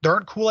that there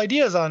aren't cool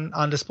ideas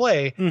on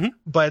display,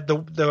 but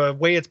the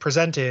way it's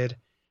presented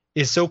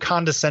is so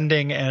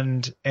condescending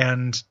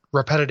and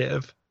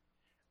repetitive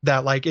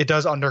that like it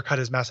does undercut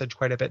his message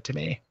quite a bit to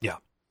me. Yeah.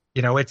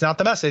 It's not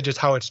the message, it's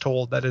how it's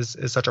told that is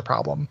such a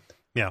problem.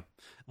 Yeah.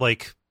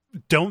 Like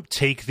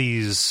make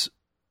these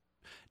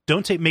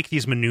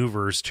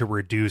maneuvers to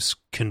reduce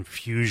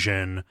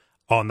confusion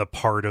on the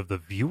part of the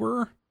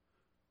viewer.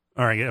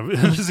 All right,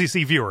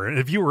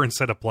 viewer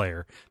instead of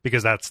player,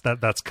 because that's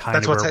kind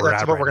of where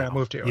we're going to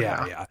move to.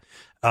 Yeah.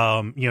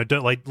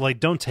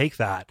 Don't take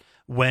that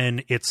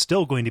when it's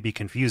still going to be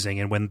confusing,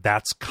 and when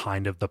that's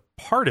kind of the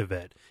part of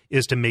it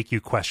is to make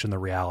you question the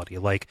reality.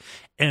 Like,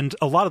 and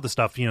a lot of the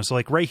stuff, so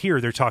like right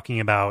here they're talking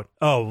about,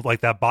 oh,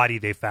 like that body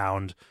they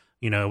found,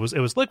 it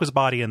was Liquid's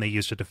body, and they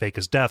used it to fake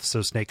his death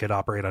so Snake could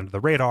operate under the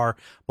radar.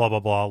 Blah blah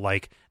blah.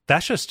 Like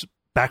that's just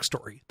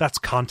backstory. That's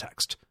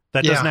context.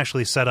 That doesn't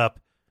actually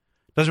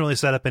doesn't really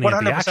set up any 100%.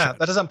 Of the action.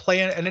 That doesn't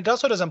play in, and it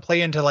also doesn't play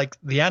into like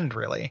the end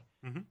really,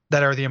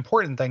 that are the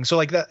important things. So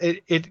like that,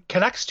 it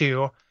connects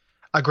to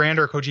a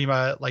grander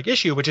Kojima like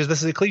issue, which is,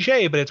 this is a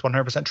cliche, but it's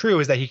 100% true,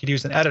 is that he could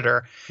use an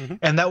editor.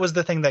 And that was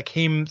the thing that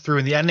came through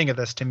in the ending of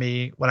this to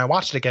me when I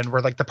watched it again,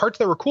 where like the parts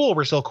that were cool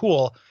were still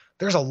cool.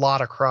 There's a lot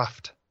of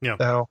cruft. Yeah.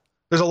 So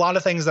there's a lot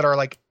of things that are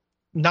like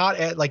not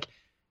at like,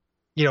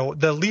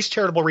 the least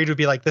charitable read would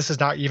be like, this is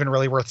not even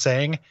really worth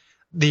saying.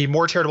 The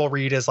more charitable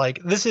read is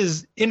like, this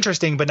is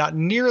interesting, but not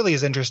nearly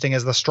as interesting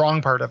as the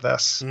strong part of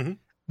this. And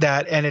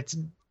it's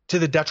to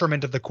the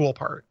detriment of the cool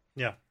part.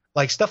 Yeah.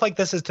 Like stuff like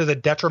this is to the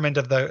detriment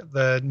of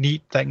the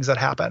neat things that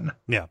happen.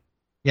 Yeah.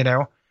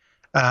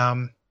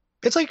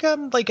 It's like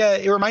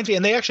it reminds me,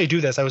 and they actually do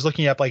this. I was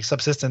looking up like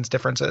subsistence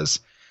differences.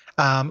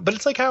 But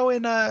it's like how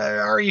in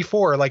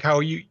RE4, like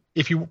how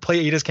if you play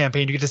Ada's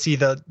campaign, you get to see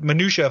the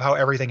minutia of how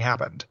everything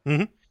happened.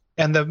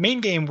 And the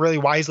main game really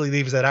wisely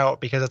leaves it out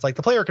because it's like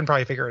the player can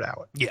probably figure it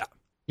out. Yeah.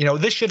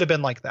 This should have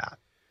been like that.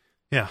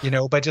 Yeah.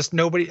 But just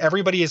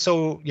everybody is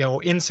so,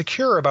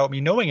 insecure about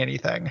me knowing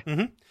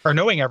anything or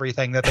knowing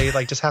everything that they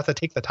like just have to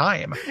take the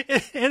time.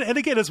 And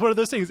again, it's one of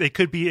those things. It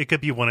could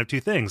be one of two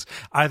things.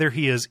 Either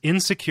he is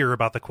insecure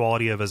about the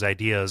quality of his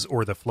ideas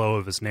or the flow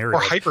of his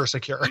narrative. Or hyper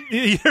secure.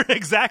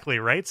 Exactly.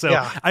 Right.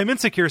 So I'm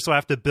insecure. So I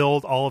have to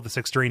build all of this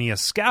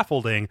extraneous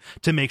scaffolding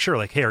to make sure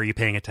like, hey, are you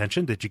paying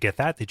attention? Did you get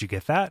that? Did you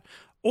get that?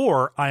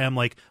 Or I am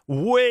like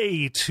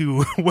way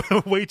too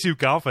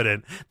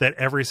confident that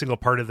every single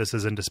part of this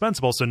is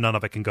indispensable, so none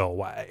of it can go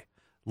away.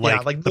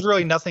 Like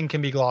literally nothing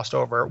can be glossed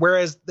over.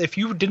 Whereas if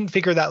you didn't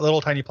figure that little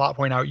tiny plot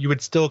point out, you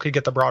would still could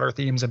get the broader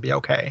themes and be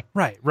okay.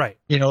 Right.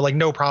 Like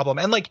no problem.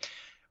 And like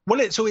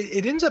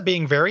it ends up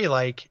being very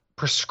like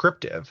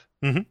prescriptive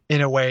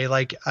in a way.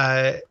 Like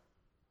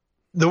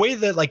the way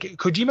that like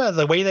Kojima,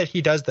 the way that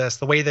he does this,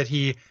 the way that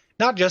he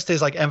not just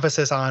his like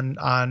emphasis on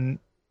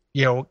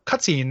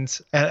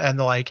cutscenes and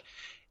the like,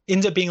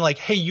 ends up being like,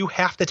 hey, you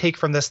have to take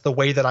from this the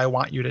way that I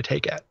want you to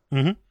take it.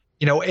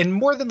 And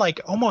more than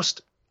like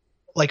almost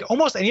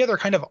any other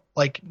kind of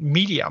like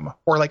medium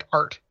or like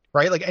art,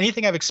 right? Like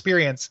anything I've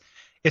experienced,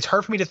 it's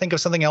hard for me to think of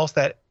something else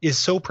that is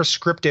so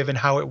prescriptive in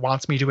how it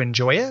wants me to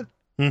enjoy it.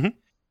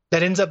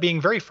 That ends up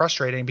being very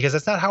frustrating because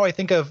it's not how I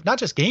think of not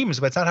just games,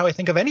 but it's not how I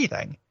think of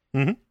anything.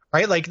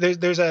 Right? Like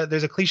there's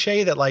a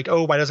cliche that like,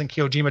 oh, why doesn't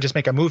Kojima just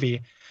make a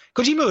movie?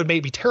 Kojima would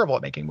be terrible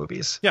at making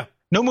movies. Yeah.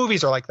 No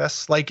movies are like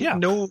this. Like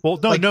no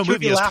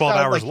movie is 12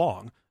 hours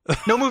long.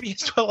 No movie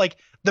is 12. Like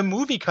the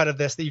movie cut of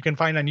this that you can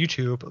find on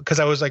YouTube, because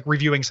I was like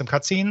reviewing some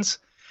cutscenes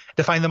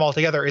to find them all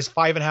together, is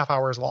 5.5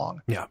 hours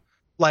long. Yeah.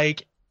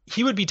 Like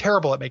he would be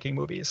terrible at making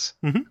movies.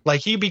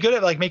 Like he'd be good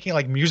at like making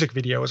like music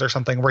videos or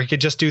something where he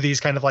could just do these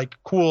kind of like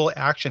cool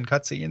action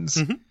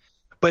cutscenes.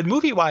 But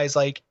movie wise,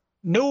 like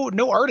no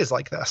art is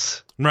like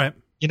this. Right.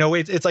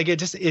 It's like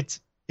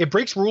it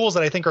breaks rules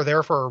that I think are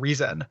there for a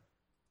reason.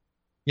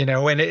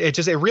 And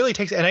it really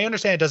takes, and I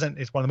understand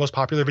it's one of the most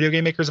popular video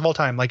game makers of all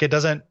time. Like it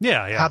doesn't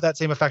have that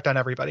same effect on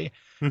everybody.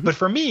 But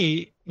for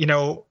me,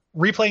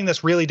 replaying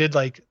this really did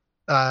like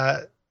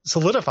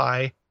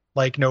solidify,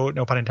 like no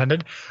pun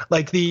intended,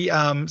 like the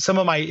some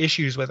of my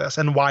issues with this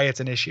and why it's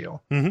an issue.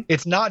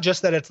 It's not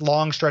just that it's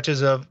long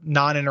stretches of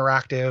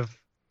non-interactive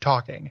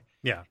talking.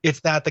 Yeah. It's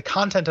that the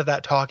content of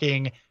that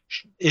talking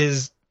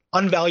is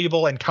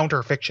unvaluable and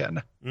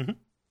counterfiction,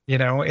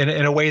 in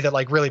a way that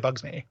like really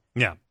bugs me.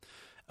 Yeah.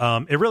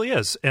 It really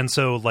is. And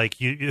so like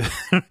you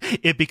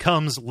it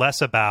becomes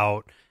less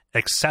about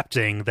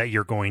accepting that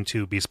you're going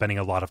to be spending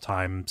a lot of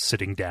time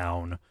sitting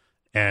down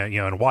and,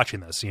 and watching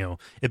this,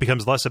 it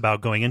becomes less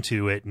about going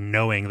into it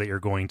knowing that you're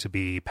going to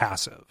be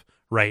passive,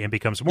 right? And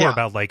becomes more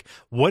about like,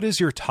 what is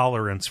your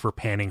tolerance for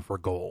panning for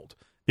gold?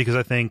 Because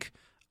I think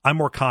I'm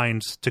more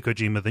kind to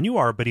Kojima than you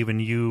are, but even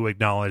you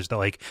acknowledge that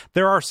like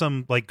there are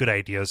some like good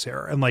ideas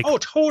here, and like, oh,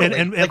 totally.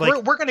 And like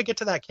we're going to get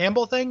to that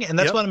Campbell thing, and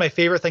that's one of my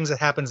favorite things that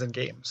happens in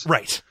games.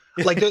 Right.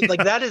 like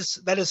that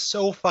is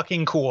so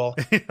fucking cool,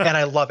 and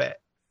I love it.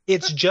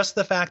 It's just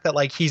the fact that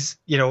like he's,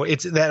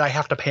 it's that I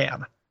have to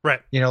pan.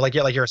 Right. Like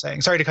you're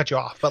saying. Sorry to cut you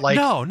off, but like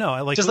no,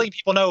 I like just letting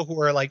people know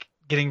who are like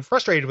getting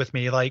frustrated with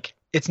me. Like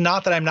it's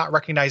not that I'm not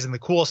recognizing the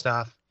cool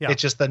stuff. Yeah.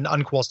 It's just the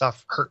uncool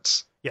stuff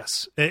hurts.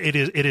 Yes, it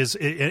is,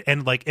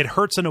 and like it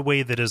hurts in a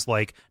way that is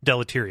like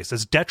deleterious.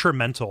 It's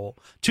detrimental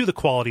to the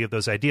quality of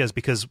those ideas,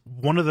 because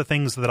one of the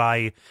things that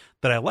I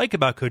like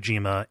about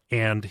Kojima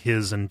and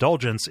his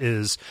indulgence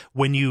is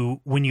when you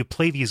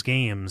play these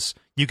games,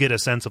 you get a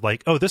sense of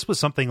like, oh, this was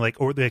something like,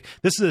 or this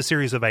is a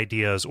series of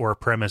ideas or a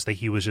premise that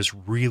he was just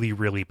really,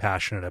 really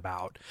passionate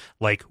about,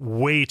 like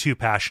way too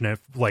passionate.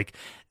 Like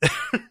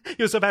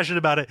he was so passionate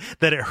about it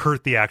that it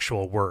hurt the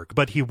actual work,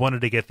 but he wanted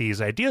to get these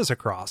ideas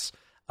across.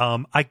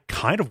 I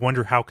kind of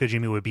wonder how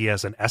Kojima would be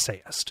as an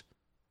essayist.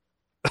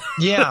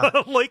 Yeah.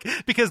 Like,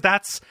 because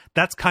that's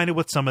kind of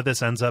what some of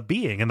this ends up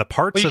being. And the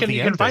parts of the ending.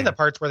 You can find the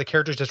parts where the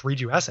characters just read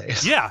you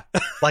essays. Yeah.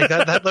 Like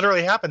that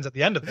literally happens at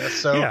the end of this.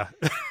 So yeah,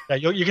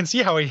 you can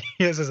see how he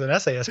is as an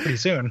essayist pretty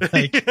soon.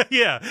 Like,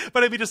 yeah.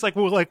 But I mean, just like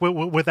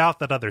without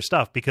that other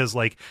stuff, because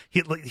like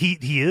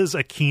he is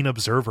a keen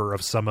observer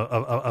of some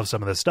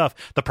of this stuff.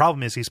 The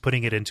problem is he's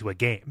putting it into a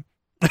game.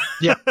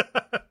 Yeah.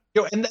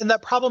 And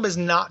that problem is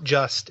not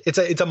just it's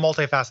a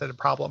multifaceted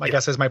problem, I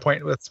guess, is my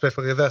point with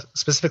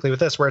specifically with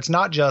this, where it's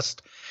not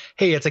just,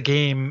 hey, it's a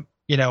game,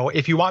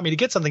 if you want me to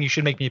get something, you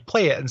should make me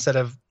play it instead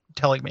of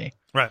telling me.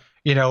 Right.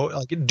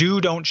 Like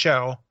do, don't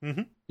show,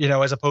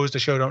 as opposed to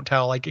show, don't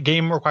tell. Like a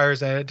game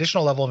requires an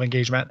additional level of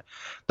engagement.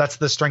 That's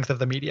the strength of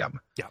the medium.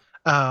 Yeah.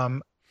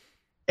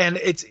 And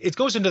it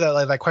goes into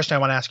that question I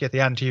want to ask you at the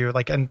end to you,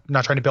 like, and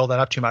not trying to build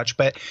that up too much,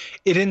 but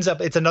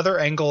it's another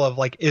angle of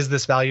like, is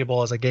this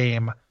valuable as a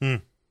game?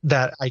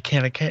 That I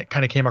kind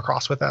of came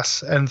across with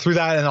this, and through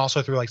that, and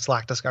also through like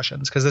Slack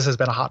discussions, because this has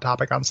been a hot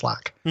topic on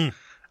Slack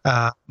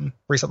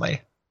recently.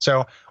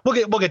 So we'll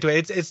get to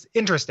it. It's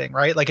interesting,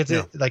 right? Like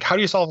like, how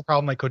do you solve a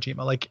problem like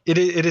Kojima? Like it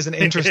is an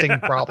interesting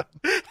problem,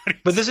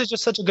 but this is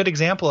just such a good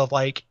example of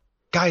like,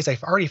 guys, I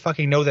already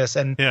fucking know this,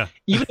 and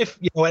even if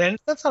and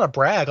that's not a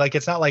brag. Like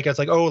it's not like it's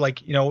like, oh,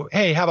 like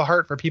hey, have a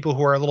heart for people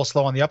who are a little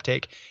slow on the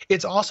uptake.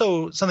 It's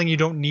also something you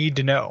don't need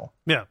to know.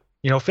 Yeah.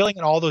 Filling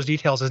in all those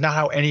details is not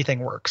how anything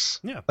works.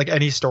 Yeah. Like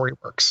any story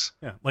works.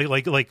 Yeah.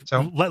 Like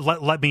so,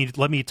 let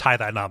me tie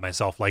that knot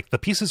myself. Like the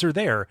pieces are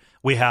there.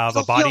 We have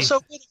a body. Feel so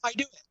good if I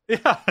do it.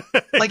 Yeah.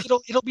 Like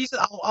it'll be.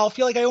 I'll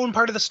feel like I own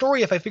part of the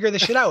story if I figure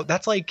this shit out.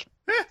 That's like.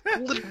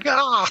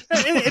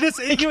 It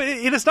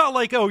is not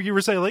like, oh, you were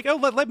saying like, oh,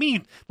 let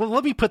me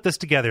put this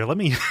together. But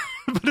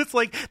it's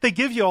like they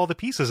give you all the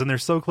pieces and they're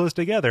so close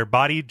together.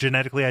 Body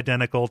genetically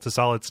identical to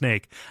Solid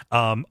Snake.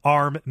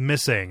 Arm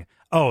missing.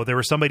 Oh, there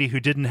was somebody who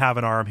didn't have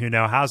an arm who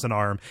now has an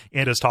arm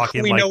and is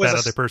talking like that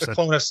other person. A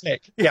clone of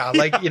Snake. Yeah,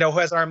 like who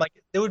has an arm. Like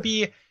it would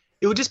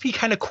just be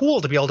kind of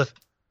cool to be able to,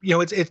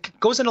 it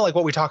goes into like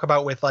what we talk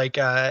about with like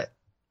in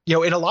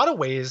a lot of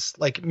ways,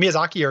 like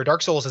Miyazaki or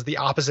Dark Souls is the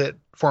opposite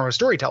form of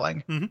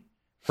storytelling.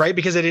 right?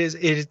 Because it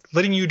is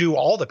letting you do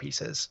all the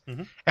pieces.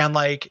 Mhm. And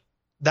like,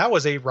 that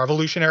was a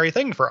revolutionary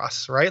thing for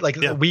us, right? Like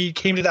we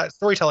came to that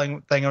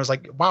storytelling thing and I was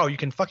like, wow, you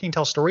can fucking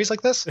tell stories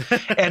like this.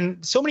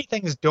 And so many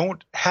things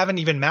haven't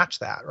even matched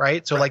that,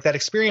 right? So like that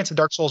experience in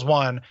Dark Souls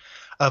 1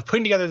 of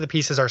putting together the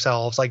pieces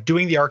ourselves, like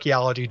doing the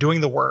archaeology,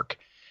 doing the work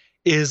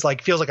feels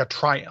like a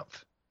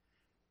triumph.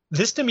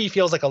 This to me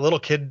feels like a little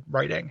kid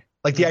writing.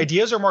 Like the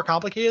ideas are more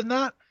complicated than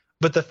that,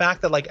 but the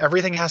fact that like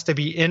everything has to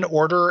be in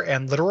order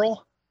and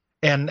literal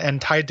and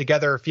tied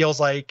together feels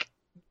like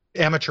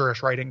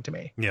amateurish writing to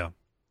me. Yeah.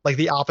 Like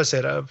the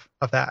opposite of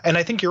that. And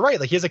I think you're right.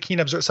 Like he has a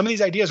keen observer. Some of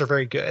these ideas are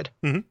very good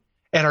and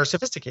are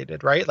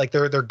sophisticated, right? Like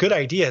they're good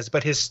ideas,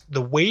 but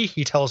the way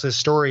he tells his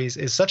stories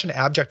is such an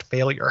abject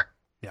failure.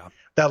 Yeah.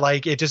 That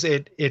like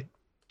it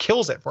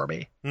kills it for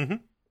me. Mm-hmm.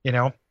 You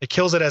know, it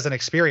kills it as an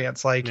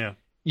experience. Like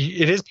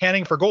it is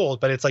panning for gold,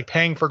 but it's like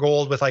paying for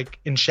gold with like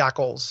in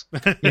shackles,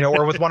 you know,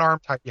 or with one arm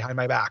tied behind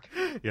my back.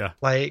 Yeah.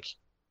 Like,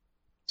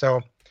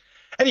 so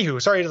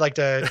anywho, sorry to like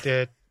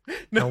to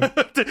no,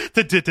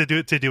 to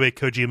do a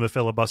Kojima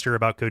filibuster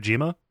about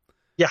Kojima.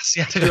 Yes,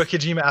 you have to do a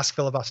Kojima-esque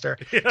filibuster.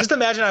 Yeah. Just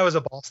imagine I was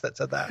a boss that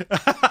said that.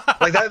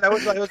 Like that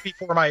was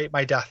before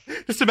my death.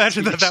 Just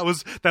imagine that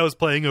was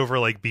playing over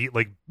like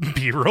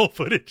B-roll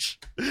footage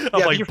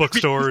of like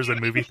bookstores and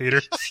movie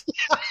theaters.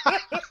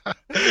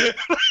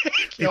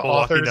 People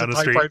walking down the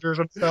street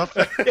and stuff.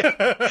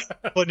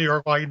 People in New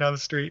York walking down the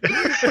street.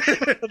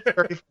 That's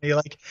very funny.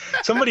 Like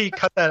somebody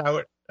cut that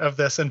out of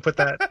this and put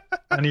that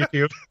on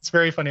YouTube. It's a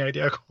very funny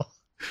idea. Cool.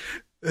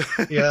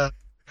 Yeah.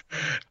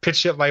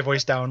 Pitch up my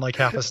voice down like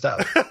half a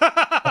step.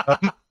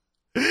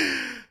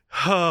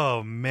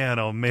 Oh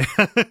man.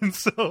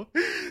 So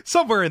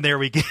somewhere in there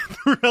we get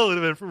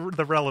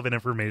the relevant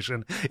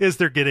information is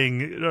they're getting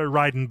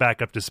Raiden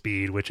back up to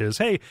speed, which is,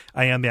 hey,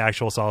 I am the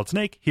actual Solid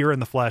Snake here in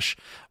the flesh.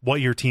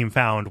 What your team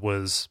found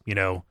was, you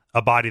know,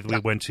 a body that we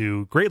went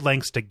to great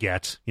lengths to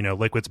get, you know,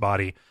 Liquid's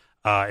body,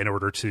 in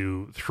order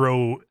to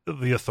throw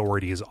the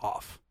authorities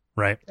off.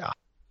 Right. Yeah.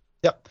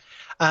 Yep.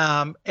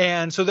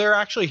 And so they're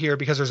actually here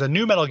because there's a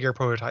new Metal Gear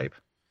prototype.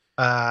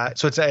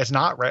 So it's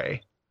not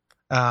Ray.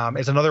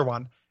 It's another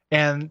one.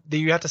 And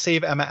you have to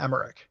save Emma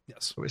Emmerich.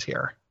 Yes. Who is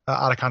here,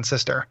 Otacon's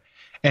sister.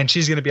 And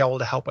she's going to be able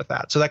to help with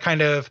that. So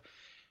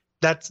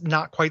that's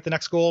not quite the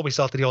next goal. We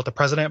still have to deal with the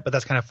president, but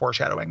that's kind of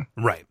foreshadowing.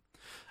 Right.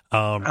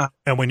 And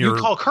when you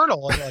call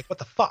Colonel and you're like, what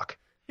the fuck?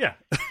 Yeah.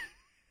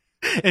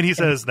 And he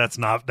says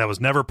that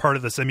was never part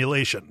of the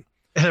simulation.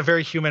 In a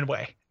very human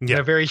way. Yeah.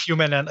 In a very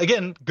human, and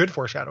again, good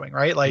foreshadowing,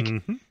 right? Like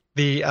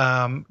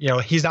the you know,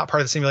 he's not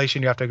part of the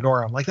simulation, you have to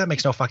ignore him. Like that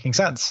makes no fucking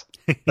sense.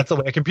 That's the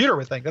way a computer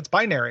would think. That's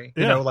binary.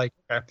 You know, like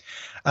okay.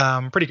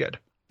 Pretty good.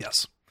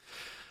 Yes.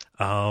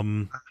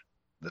 Now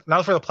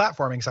for the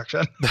platforming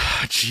section.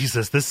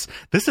 Jesus, this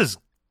is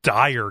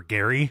dire,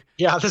 Gary.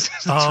 Yeah, this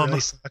really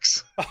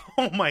sucks.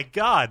 Oh my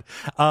god.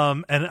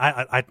 And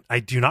I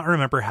do not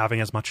remember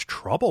having as much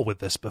trouble with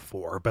this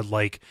before, but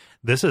like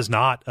this is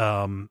not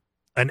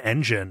an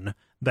engine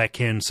that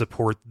can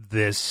support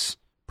this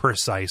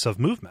precise of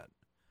movement.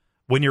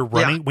 When you're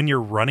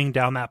running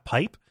down that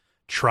pipe,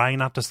 trying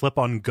not to slip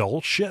on gull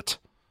shit.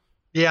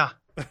 Yeah.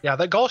 Yeah,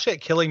 that gull shit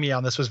killing me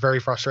on this was very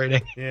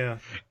frustrating. Yeah.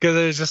 Because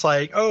it was just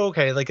like, oh,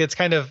 okay, like it's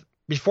kind of,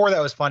 before that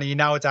was funny,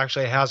 now it's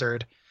actually a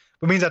hazard.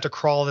 It means I have to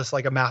crawl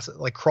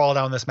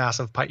down this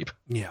massive pipe.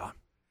 Yeah.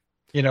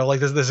 You know, like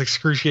this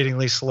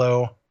excruciatingly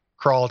slow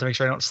crawl to make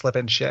sure I don't slip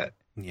in shit.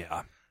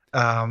 Yeah.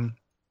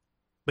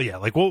 But yeah,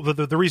 like, well,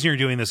 the reason you're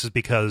doing this is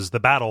because the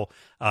battle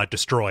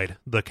destroyed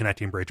the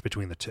connecting bridge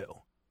between the two.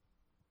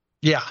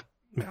 Yeah.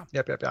 Yeah.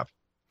 Yep.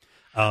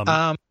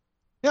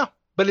 Yeah.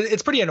 But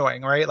it's pretty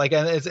annoying, right? Like,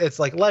 and it's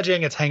like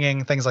ledging, it's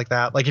hanging, things like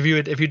that. Like if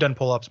you'd done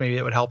pull-ups, maybe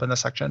it would help in this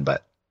section.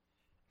 But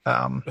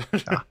yeah.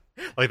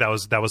 Like that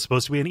was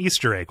supposed to be an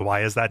Easter egg.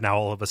 Why is that now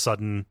all of a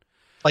sudden?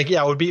 Like,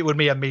 yeah, it would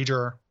be a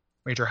major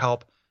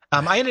help.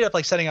 I ended up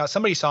like setting out.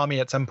 Somebody saw me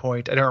at some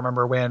point. I don't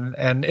remember when,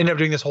 and ended up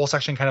doing this whole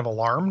section kind of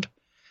alarmed.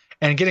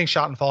 And getting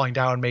shot and falling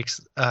down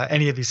makes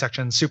any of these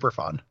sections super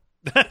fun.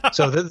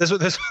 So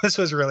this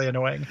was really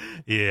annoying.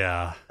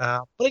 Yeah.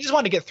 But I just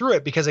wanted to get through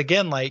it because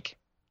again, like,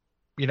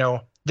 you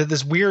know,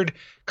 this weird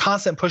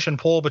constant push and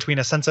pull between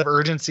a sense of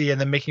urgency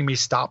and then making me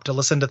stop to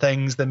listen to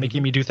things, then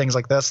making me do things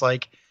like this.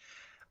 Like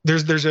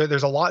there's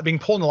a lot being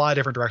pulled in a lot of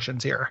different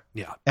directions here.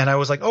 Yeah. And I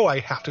was like, oh, I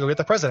have to go get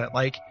the president.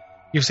 Like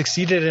you've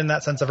succeeded in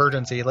that sense of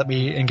urgency. Let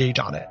me engage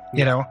on it,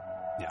 you know?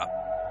 Yeah.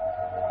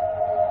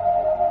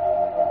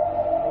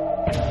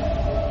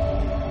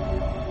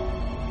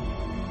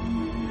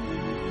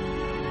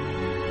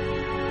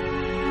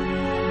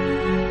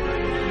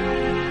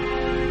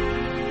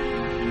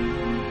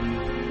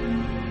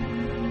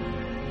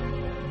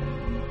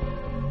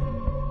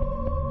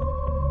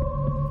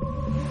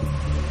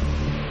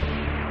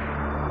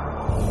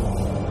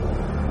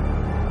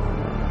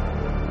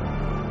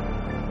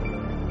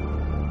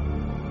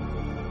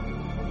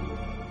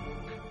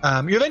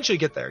 You eventually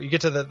get there. You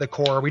get to the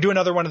core. We do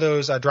another one of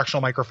those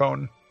directional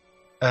microphone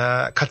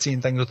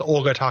cutscene things with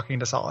Olga talking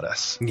to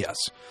Solidus. Yes.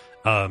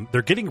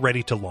 They're getting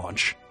ready to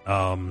launch.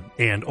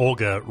 And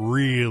Olga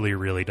really,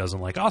 really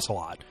doesn't like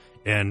Ocelot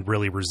and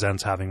really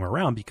resents having him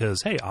around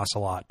because, hey,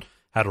 Ocelot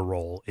had a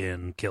role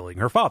in killing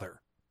her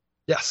father.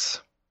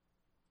 Yes.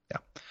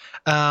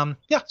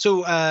 Yeah.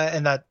 So,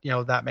 and that,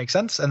 that makes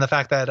sense. And the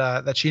fact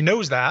that she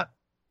knows that,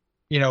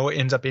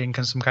 ends up being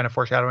some kind of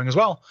foreshadowing as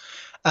well.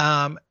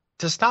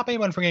 To stop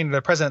anyone from getting to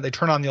the president, they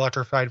turn on the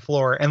electrified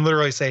floor and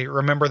literally say,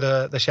 remember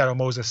the Shadow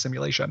Moses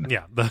simulation.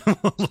 Yeah.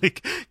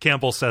 Like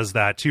Campbell says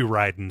that to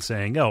Raiden,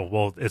 saying, oh,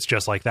 well, it's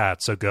just like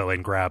that. So go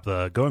and grab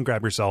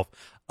yourself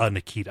a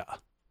Nikita.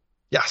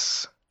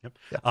 Yes. Yep.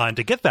 Yeah. And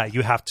to get that,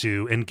 you have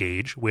to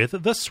engage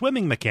with the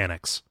swimming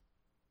mechanics.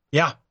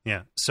 Yeah.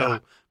 Yeah. So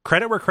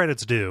credit where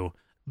credit's due.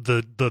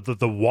 The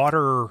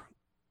water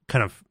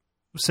kind of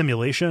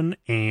simulation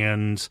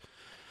and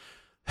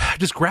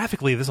just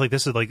graphically,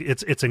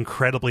 it's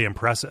incredibly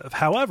impressive.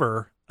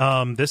 However,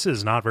 this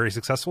is not very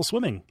successful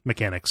swimming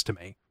mechanics to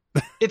me.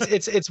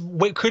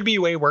 It could be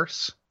way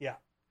worse. Yeah.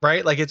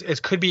 Right. Like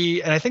it could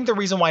be. And I think the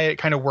reason why it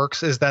kind of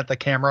works is that the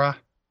camera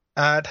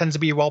tends to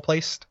be well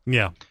placed.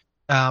 Yeah.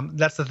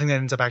 That's the thing that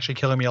ends up actually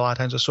killing me a lot of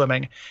times with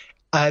swimming.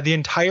 The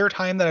entire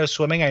time that I was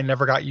swimming, I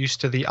never got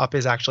used to the up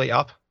is actually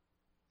up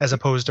as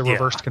opposed to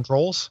reversed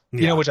controls,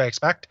 which I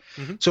expect.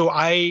 Mm-hmm. So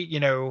I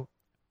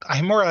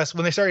more or less,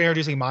 when they started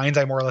introducing mines,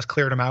 I more or less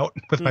cleared them out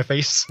with my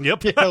face.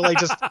 Yep.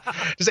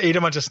 Just ate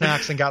a bunch of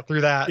snacks and got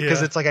through that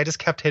because it's like I just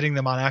kept hitting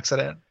them on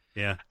accident.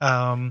 Yeah.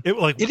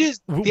 It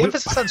is the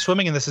emphasis on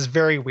swimming in this is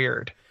very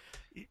weird.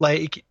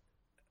 Like,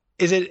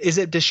 is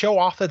it to show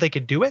off that they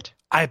could do it?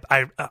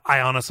 I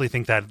honestly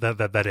think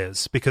that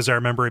is, because I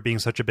remember it being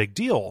such a big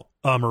deal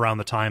around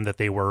the time that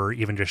they were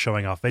even just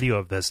showing off video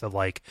of this, that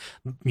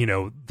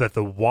that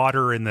the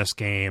water in this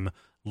game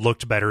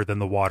looked better than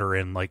the water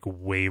in like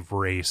Wave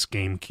Race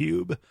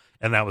GameCube,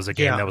 and that was a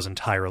game that was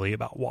entirely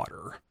about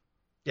water.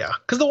 Yeah,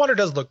 because the water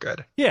does look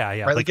good. Yeah.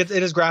 Right? Like it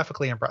is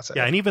graphically impressive.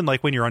 Yeah, and even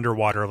like when you're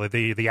underwater, like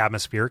the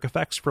atmospheric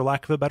effects, for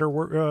lack of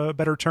a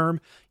better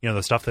term,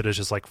 the stuff that is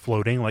just like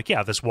floating, like,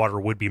 yeah, this water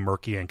would be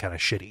murky and kind of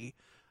shitty,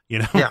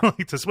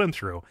 to swim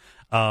through.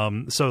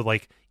 So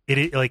like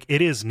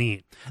it is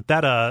neat.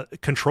 That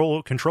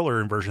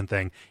controller inversion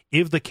thing,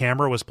 if the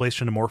camera was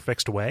placed in a more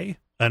fixed way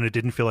and it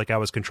didn't feel like I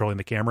was controlling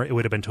the camera, it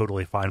would have been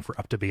totally fine for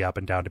up to be up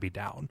and down to be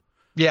down.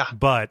 Yeah.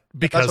 But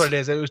because that's what it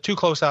is. It was too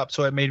close up,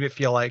 so it made it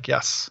feel like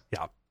yes.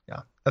 Yeah. Yeah.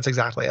 That's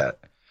exactly it.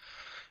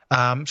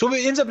 So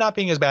it ends up not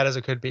being as bad as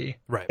it could be.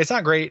 Right. It's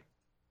not great.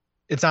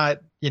 It's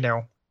not, it's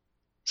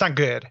not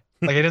good.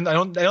 Like I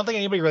don't think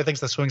anybody really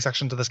thinks the swimming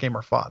sections of this game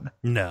are fun.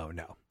 No.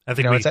 I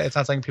think it's not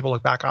something people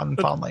look back on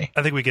fondly.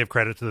 I think we give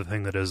credit to the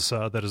thing that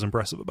is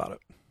impressive about it.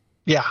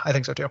 Yeah, I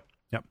think so too.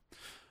 Yep.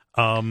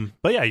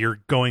 But yeah, you're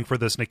going for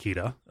this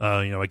Nikita.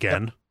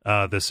 Again,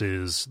 this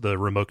is the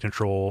remote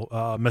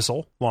control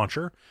missile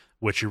launcher,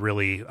 which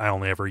I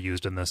only ever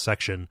used in this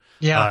section.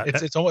 Yeah,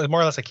 it's more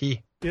or less a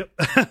key. Yep.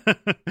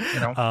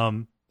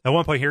 At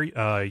one point here,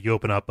 you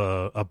open up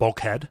a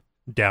bulkhead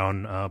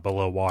down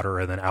below water,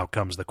 and then out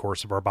comes the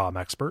Course of our bomb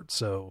expert.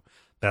 So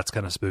that's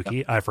kind of spooky.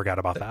 Yep. I forgot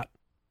about that.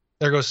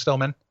 There goes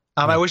Stillman.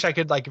 I wish I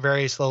could like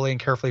very slowly and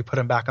carefully put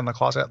him back in the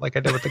closet like I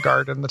did with the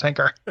guard and the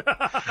tanker.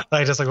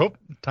 I just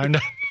time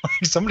to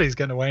somebody's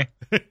getting away.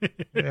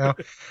 But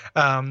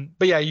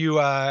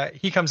yeah,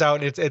 he comes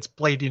out. It's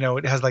played.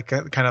 It has like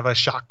a kind of a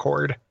shock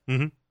chord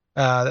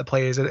that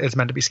plays. It's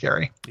meant to be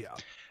scary. Yeah.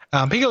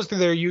 He goes through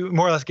there. You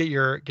more or less get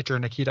your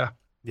Nikita.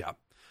 Yeah.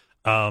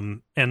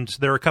 And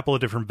there are a couple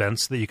of different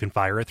vents that you can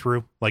fire it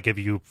through. Like if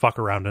you fuck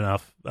around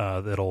enough,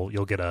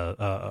 you'll get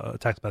a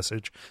text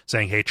message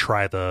saying, "Hey,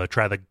 try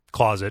the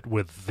closet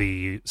with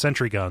the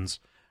sentry guns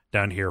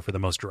down here for the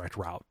most direct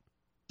route."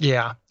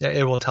 Yeah,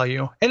 it will tell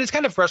you, and it's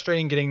kind of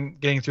frustrating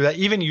getting through that.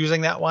 Even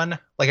using that one,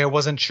 like I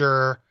wasn't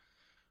sure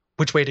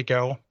which way to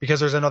go because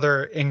there's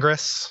another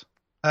ingress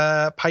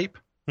pipe,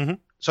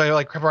 so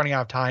I kept running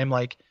out of time.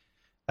 Like,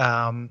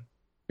 I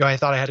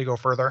thought I had to go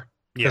further.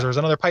 Because there's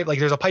another pipe, like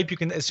there's a pipe you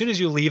can, as soon as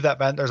you leave that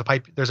vent, there's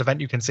a vent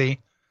you can see.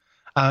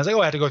 I was like,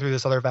 I had to go through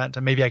this other vent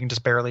and maybe I can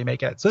just barely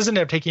make it. So this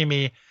ended up taking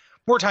me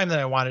more time than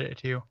I wanted it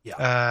to.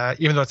 Yeah.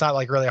 Even though it's not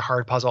like really a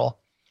hard puzzle.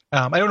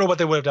 I don't know what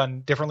they would have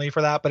done differently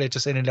for that, but it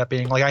just ended up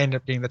being like, I ended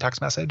up getting the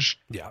text message.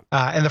 Yeah.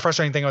 And the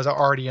frustrating thing was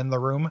already in the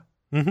room.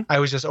 I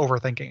was just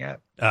overthinking it.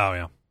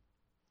 Oh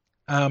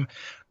yeah.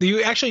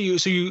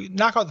 You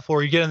knock out the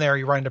floor, you get in there,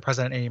 you run into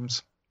President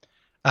Ames.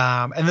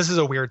 And this is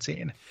a weird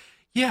scene.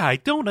 Yeah, I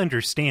don't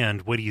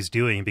understand what he's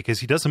doing because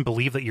he doesn't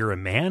believe that you're a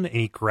man and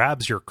he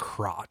grabs your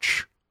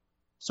crotch.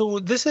 So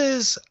this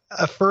is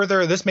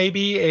this may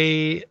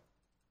be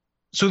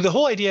so the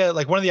whole idea,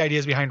 like one of the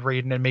ideas behind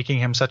Raiden and making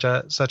him such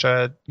a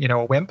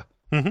a wimp,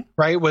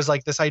 right, was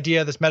like this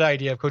meta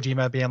idea of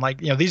Kojima being like,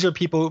 these are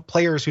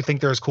players who think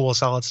they're as cool as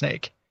Solid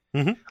Snake.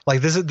 Like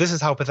this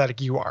is how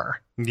pathetic you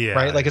are. Yeah.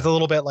 Right. Like it's a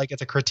little bit like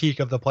it's a critique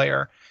of the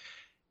player.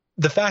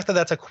 The fact that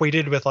that's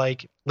equated with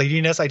like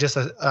ladiness, I just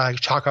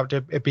chalk up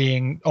to it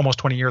being almost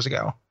 20 years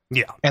ago.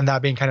 Yeah. And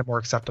that being kind of more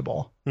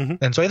acceptable.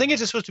 And so I think it's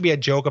just supposed to be a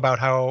joke about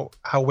how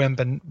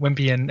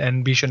wimpy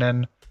and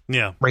Bishan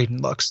Yeah.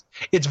 Raiden looks.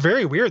 It's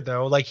very weird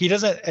though. Like he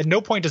doesn't, at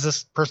no point does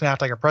this person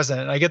act like a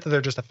president. And I get that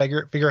they're just a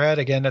figurehead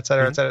again, et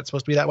cetera, et cetera. It's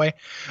supposed to be that way,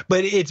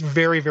 but it's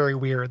very, very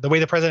weird. The way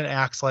the president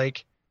acts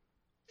like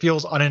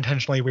feels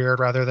unintentionally weird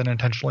rather than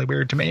intentionally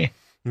weird to me.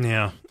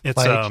 Yeah. It's,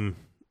 Like-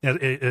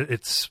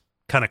 it's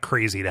kind of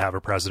crazy to have a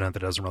president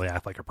that doesn't really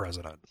act like a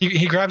president.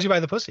 He grabs you by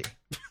the pussy.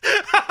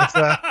 It's,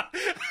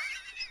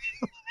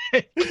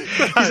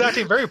 he's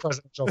acting very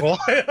presidential.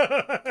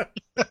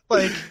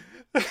 Like,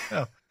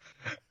 no.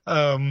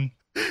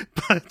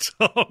 But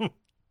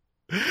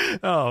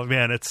oh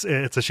man, it's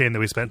a shame that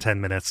we spent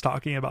 10 minutes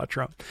talking about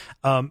Trump.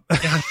 I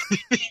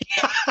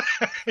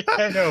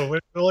know. When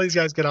all these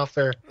guys get off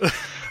their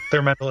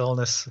mental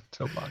illness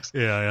soapbox.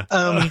 Yeah.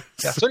 Yeah.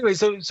 So anyway,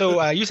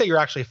 so you say you're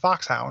actually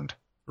Foxhound,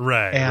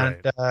 Right. and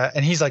right.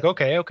 And he's like,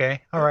 okay, all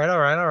right.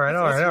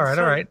 Starting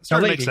to Now,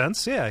 make lady.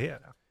 sense.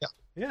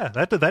 Yeah.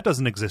 That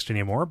doesn't exist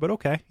anymore, but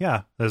okay.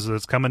 Yeah.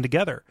 It's coming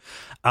together.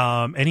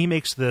 And he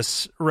makes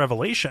this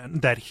revelation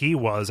that he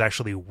was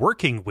actually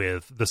working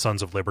with the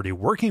Sons of Liberty,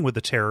 working with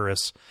the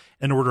terrorists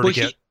in order to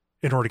get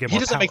more He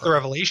doesn't make the power.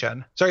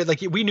 revelation. Sorry,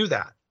 like we knew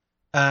that.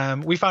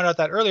 We found out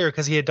that earlier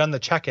because he had done the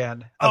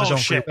check-in of his own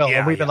free will,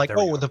 and we've been like, there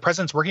we "Oh, go. the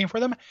president's working for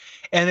them,"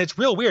 and it's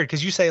real weird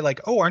because you say like,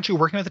 "Oh, aren't you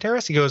working with the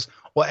terrorists?" He goes,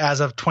 "Well, as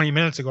of 20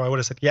 minutes ago, I would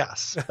have said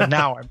yes, but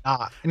now I'm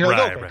not." And you're like,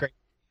 Right, "Okay, right. great.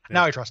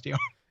 Now I trust you."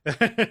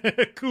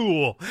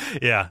 Cool.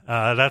 Yeah.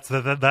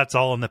 That's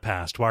all in the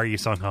past. Why are you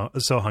so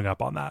hung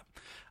up on that?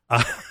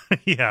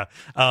 Yeah.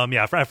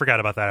 I forgot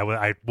about that.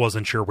 I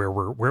wasn't sure where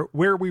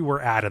we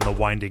were at in the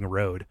winding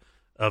road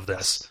of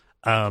this.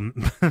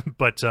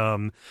 But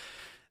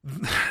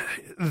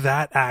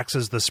that acts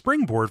as the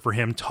springboard for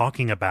him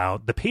talking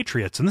about the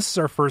Patriots. And this is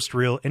our first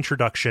real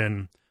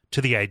introduction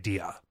to the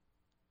idea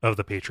of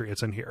the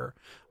Patriots in here,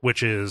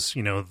 which is,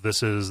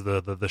 this is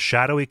the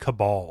shadowy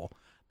cabal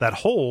that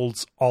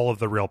holds all of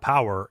the real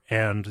power.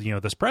 And,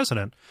 this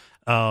president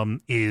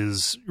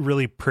is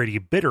really pretty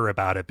bitter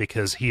about it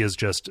because he is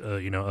just,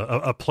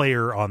 a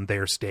player on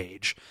their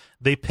stage.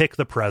 They pick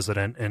the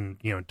president, and,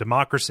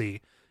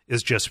 democracy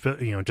is just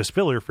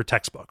filler for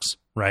textbooks,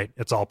 right?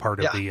 It's all part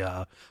of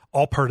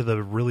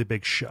the really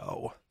big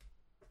show.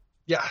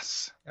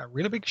 Yes, a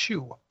really big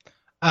shoe.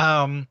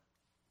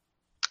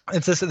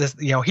 It's this,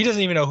 he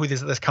doesn't even know who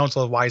this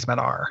Council of Wise Men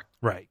are.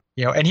 Right.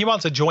 And he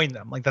wants to join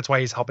them. Like, that's why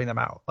he's helping them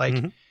out. Like,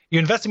 Mhm. You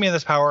invested me in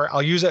this power.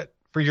 I'll use it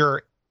for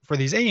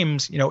these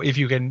aims. If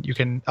you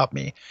can up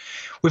me.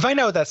 We find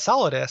out that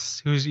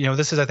Solidus, who's,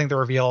 this is, I think, the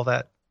reveal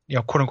that,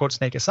 quote unquote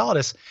Snake is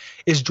Solidus,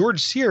 is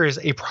George Sears,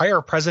 a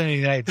prior president of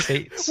the United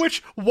States.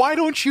 Which, why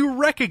don't you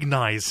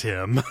recognize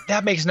him?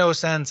 That makes no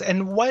sense.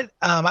 And what,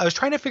 I was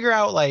trying to figure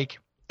out, like,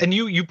 and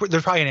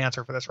there's probably an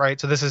answer for this, right?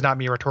 So this is not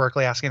me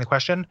rhetorically asking the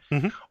question.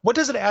 Mhm. What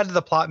does it add to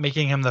the plot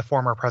making him the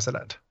former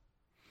president?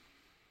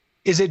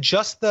 Is it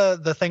just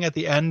the thing at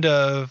the end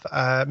of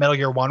Metal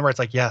Gear 1 where it's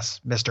like, yes,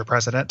 Mr.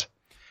 President?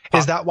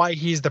 Is that why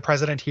he's the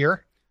president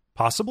here?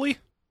 Possibly.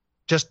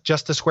 Just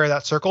to square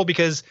that circle?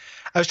 Because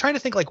I was trying to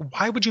think, like,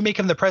 why would you make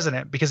him the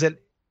president? Because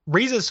it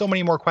raises so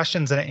many more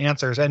questions than it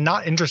answers, and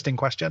not interesting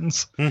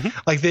questions. Mhm.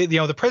 Like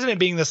the president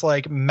being this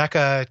like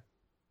mecha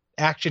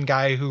action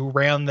guy who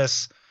ran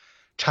this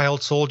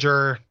child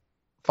soldier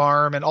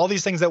farm and all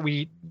these things that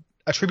we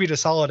attribute to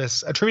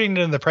Solidus, attributing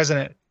to the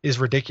president is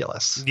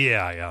ridiculous.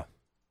 Yeah.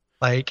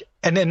 Like,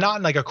 and then not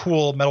in like a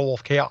cool Metal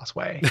Wolf Chaos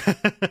way.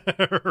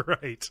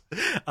 Right.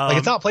 Like,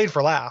 it's not played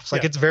for laughs.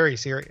 Like, yeah. it's very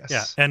serious.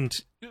 Yeah, and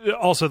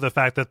also the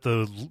fact that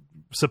the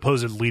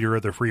supposed leader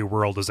of the free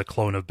world is a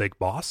clone of Big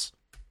Boss.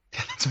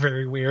 It's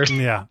very weird.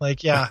 Yeah.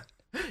 Like, yeah,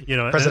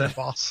 President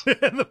Boss.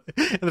 and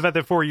the fact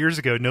that 4 years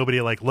ago nobody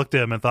looked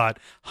at him and thought,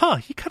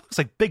 he kind of looks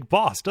like Big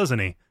Boss, doesn't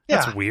he?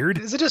 That's Yeah. weird.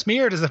 Is it just me,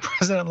 or does the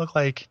president look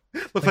like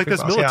Looks like Big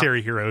this Boss?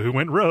 military hero who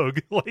went rogue.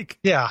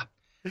 Yeah.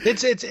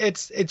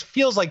 It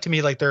feels like to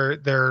me like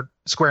they're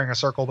squaring a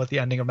circle with the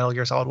ending of Metal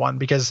Gear Solid 1,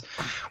 because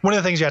one of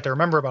the things you have to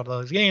remember about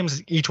those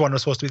games, each one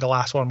was supposed to be the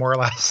last one, more or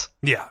less.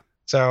 Yeah,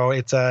 So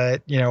it's a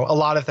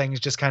lot of things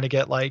just kind of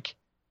get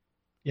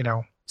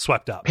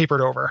swept up.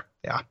 papered over.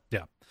 Yeah.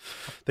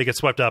 They get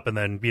swept up and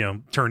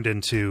then turned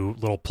into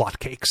little plot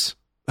cakes.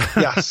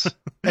 Yes.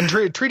 And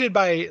treated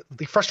by,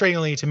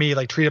 frustratingly to me,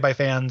 treated by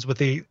fans with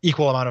the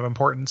equal amount of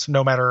importance,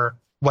 no matter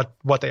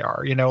what they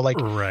are,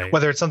 Right.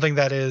 whether it's something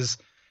that is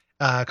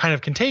kind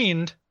of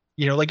contained,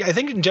 I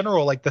think in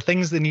general, the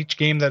things in each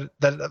game that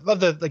of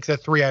the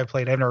three I've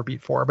played, I've never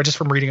beat 4, but just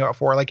from reading about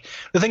 4,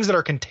 the things that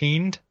are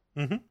contained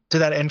Mhm. to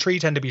that entry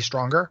tend to be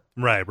stronger.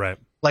 Right.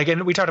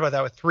 And we talked about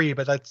that with 3,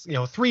 but that's,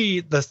 3,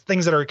 the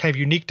things that are kind of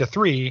unique to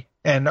 3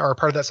 and are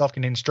part of that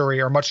self-contained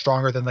story are much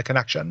stronger than the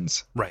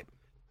connections. Right.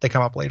 They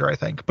come up later, I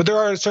think. But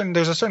there's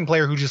a certain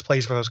player who just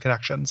plays for those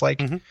connections.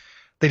 Mhm.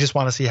 They just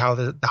want to see how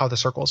the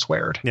circle is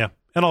squared. Yeah.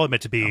 And I'll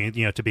admit to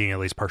being at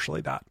least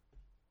partially that.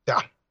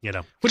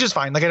 Yeah. Which is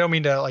fine. I don't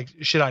mean to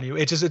shit on you.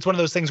 It's one of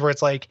those things where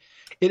it's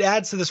it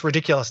adds to this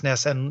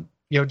ridiculousness and,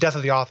 death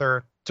of the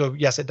author. So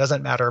yes, it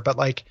doesn't matter, but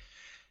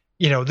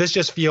this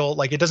just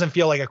it doesn't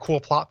feel like a cool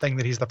plot thing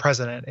that he's the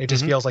president. It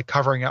just feels like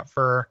covering up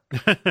for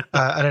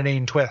an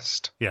inane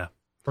twist. Yeah.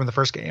 from the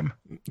first game.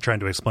 Trying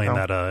to explain Oh.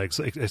 that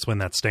explain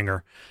that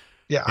stinger.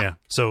 Yeah. Yeah.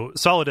 So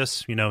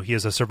Solidus, he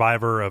is a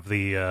survivor of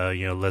the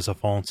Les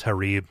Enfants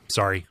Terribles.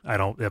 Sorry, I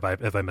don't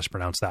if I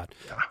mispronounce that.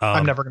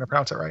 I'm never going to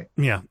pronounce it right.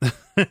 Yeah,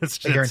 I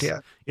guarantee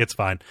it. It's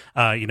fine.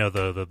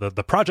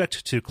 The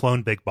project to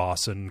clone Big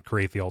Boss and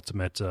create the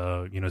ultimate,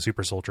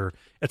 super soldier,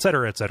 et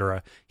cetera, et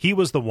cetera. He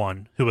was the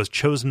one who was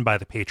chosen by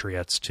the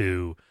Patriots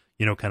to,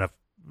 kind of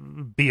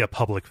be a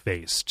public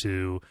face,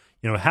 to,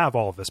 have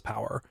all of this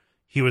power.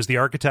 He was the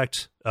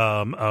architect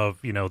of,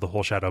 the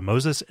whole Shadow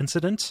Moses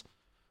incident.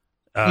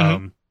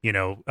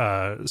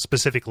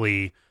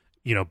 Specifically,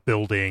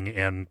 building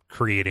and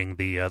creating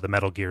the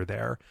Metal Gear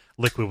there.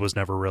 Liquid was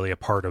never really a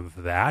part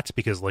of that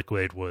because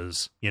Liquid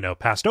was,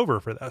 passed over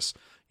for this.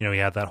 He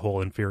had that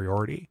whole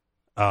inferiority.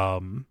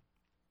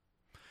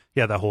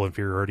 That whole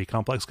inferiority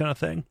complex kind of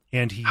thing.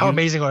 And How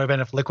amazing would it have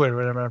been if Liquid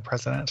would have been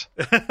president?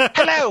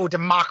 Hello,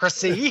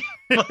 democracy.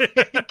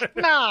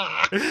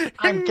 Nah,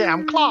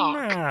 I'm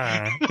Clark.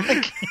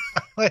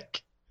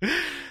 like,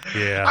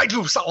 yeah. I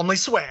do solemnly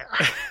swear.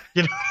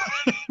 Yeah.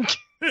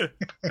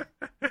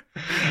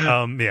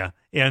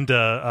 And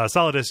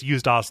Solidus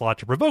used Ocelot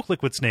to provoke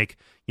Liquid Snake,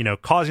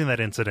 causing that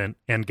incident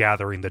and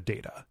gathering the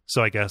data.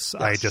 So I guess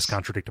I just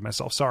contradicted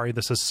myself. Sorry,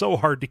 this is so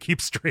hard to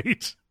keep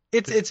straight.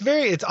 It's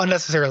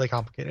unnecessarily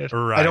complicated.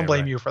 Right, I don't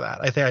blame you for that.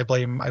 I think I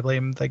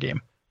blame the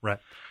game. Right.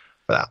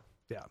 For that.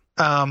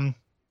 Yeah.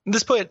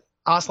 This put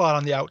Ocelot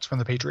on the outs from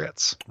the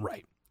Patriots.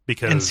 Right.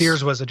 Because And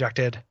Sears was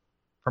ejected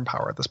from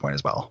power at this point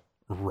as well.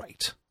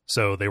 Right.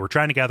 So they were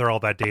trying to gather all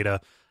that data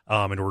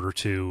in order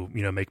to,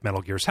 make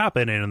Metal Gears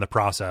happen, and in the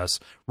process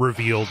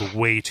revealed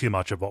way too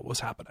much of what was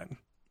happening.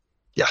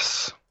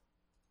 Yes.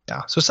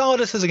 Yeah. So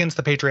Solidus is against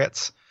the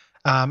Patriots,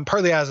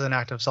 partly as an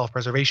act of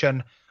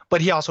self-preservation, but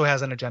he also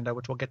has an agenda,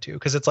 which we'll get to,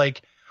 because it's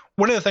like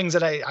one of the things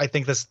that I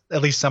think this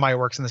at least semi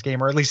works in this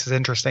game, or at least is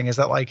interesting, is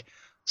that like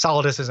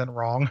Solidus isn't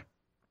wrong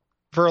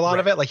for a lot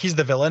of it. Like he's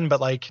the villain, but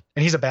like,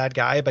 and he's a bad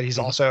guy, but he's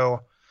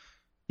also,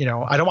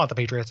 I don't want the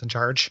Patriots in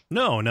charge.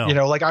 No.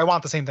 I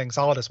want the same thing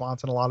Solidus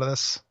wants in a lot of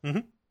this,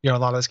 a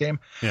lot of this game.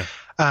 Yeah.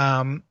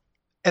 And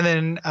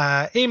then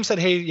AIM said,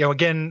 hey,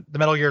 again, the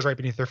Metal Gear is right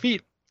beneath their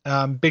feet.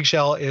 Big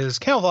Shell is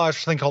camouflage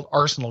for something called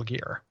Arsenal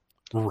Gear.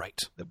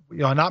 Right.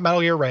 Not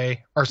Metal Gear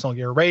Ray, Arsenal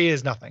Gear. Ray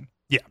is nothing.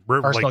 Yeah.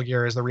 Arsenal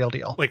Gear is the real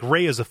deal. Like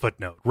Ray is a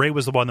footnote. Ray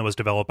was the one that was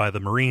developed by the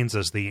Marines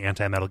as the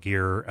anti-Metal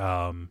Gear,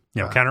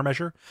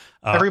 countermeasure.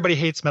 Everybody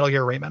hates Metal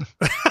Gear Rayman.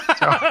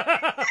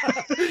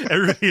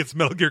 Everybody hates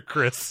Metal Gear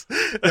Chris.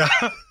 Yeah.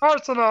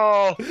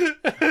 Arsenal.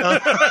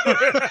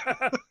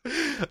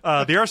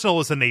 The Arsenal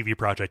was a Navy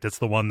project. It's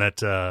the one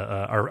that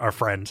our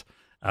friend,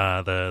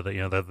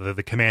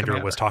 the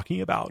commander was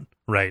talking about,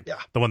 right? Yeah.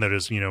 The one that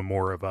is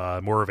more of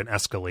an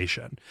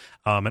escalation.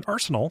 And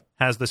Arsenal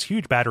has this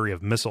huge battery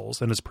of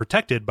missiles and is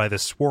protected by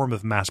this swarm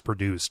of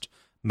mass-produced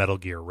Metal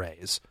Gear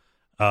Rays.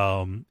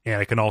 And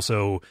it can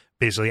also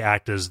basically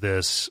act as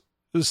this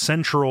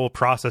central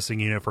processing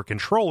unit for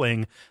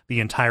controlling the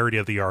entirety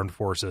of the armed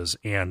forces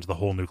and the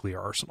whole nuclear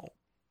arsenal.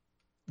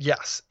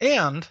 Yes,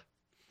 and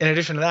in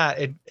addition to that,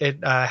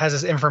 it has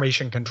this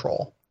information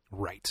control.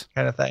 Right.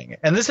 Kind of thing.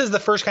 And this is the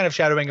first kind of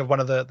shadowing of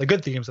one of the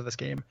good themes of this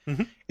game,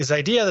 is the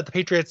idea that the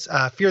Patriots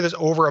fear this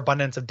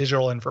overabundance of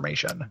digital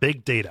information.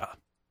 Big data.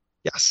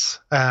 Yes.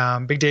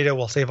 Big data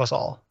will save us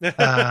all.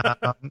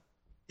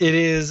 It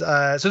is.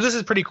 So this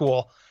is pretty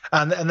cool.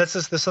 And this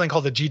is something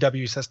called the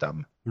GW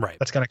system. Right.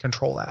 That's going to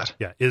control that.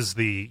 Yeah. Is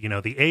the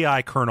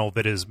AI kernel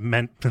that is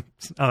meant. Oh,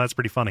 that's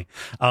pretty funny.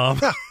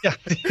 Yeah.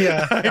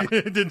 I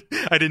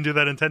didn't do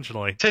that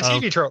intentionally. To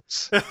TV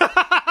tropes.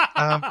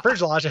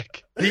 Bridge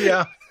logic.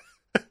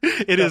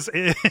 It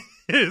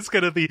is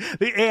kind of the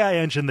AI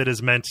engine that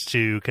is meant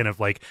to kind of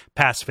like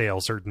pass fail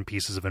certain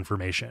pieces of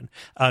information.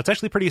 It's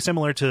actually pretty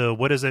similar to,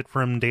 what is it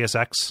from Deus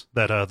Ex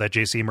that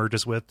JC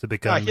merges with to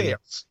become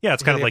Helios. Yeah,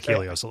 it's kind of like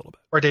Helios a little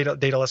bit, or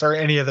Daedalus, or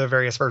any of the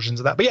various versions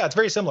of that. But yeah, it's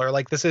very similar.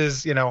 Like this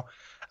is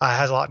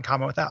has a lot in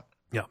common with that.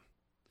 Yeah.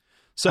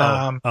 So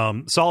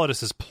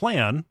Solidus's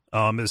plan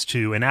is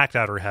to enact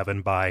Outer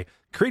Heaven by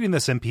creating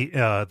this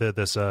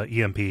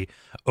EMP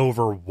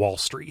over Wall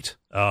Street,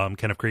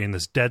 kind of creating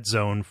this dead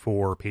zone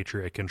for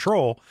Patriot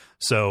control,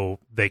 so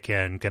they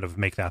can kind of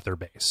make that their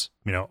base.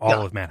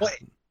 Of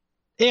Manhattan,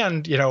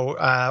 and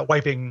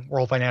wiping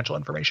world financial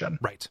information.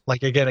 Right.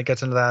 Like again, it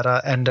gets into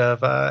that end of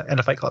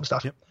Fight Club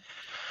stuff. Yep.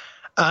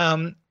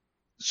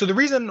 So the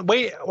reason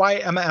why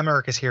Emma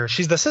Emmerich is here,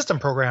 she's the system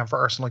program for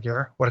Arsenal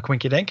Gear. What a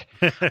quinky dink.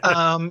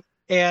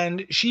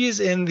 And she's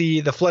in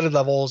the flooded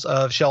levels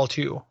of Shell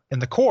 2 in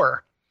the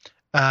core.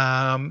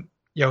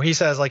 He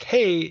says like,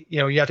 hey,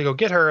 you have to go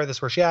get her. This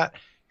is where she at.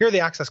 Here are the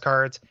access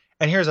cards.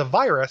 And here's a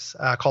virus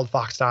called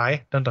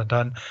FoxDie, dun dun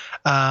dun,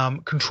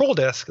 control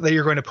disk that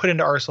you're going to put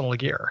into Arsenal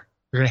Gear.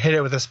 You're going to hit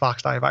it with this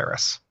FoxDie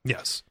virus.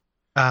 Yes.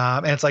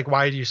 And it's like,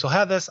 why do you still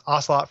have this?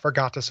 Ocelot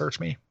forgot to search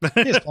me.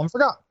 He just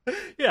forgot.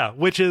 Yeah,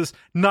 which is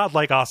not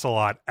like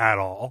Ocelot at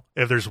all.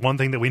 If there's one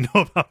thing that we know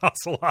about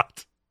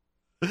Ocelot,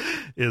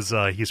 is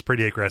he's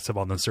pretty aggressive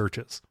on the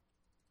searches.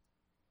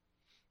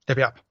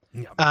 Yep.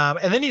 Yeah.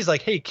 And then he's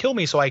like, hey, kill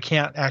me so I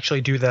can't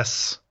actually do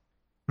this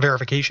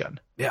verification.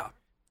 Yeah.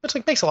 Which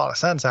like makes a lot of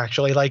sense,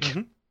 actually. Like,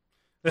 Mhm.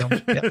 like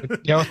Like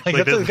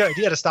that's this- a good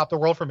idea to stop the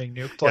world from being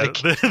nuked. Like,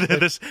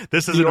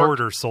 this is New an York-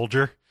 order,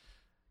 soldier.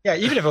 yeah,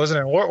 even if it wasn't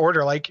an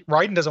order, like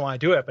Raiden doesn't want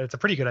to do it, but it's a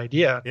pretty good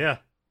idea. Yeah.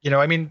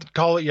 I mean,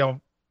 call it,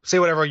 say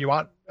whatever you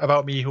want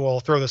about me, who will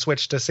throw the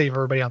switch to save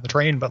everybody on the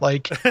train. But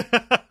like,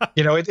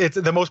 it's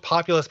the most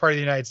populous part of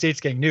the United States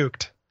getting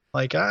nuked.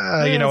 Like, it's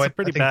I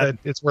pretty think bad.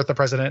 that it's worth the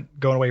president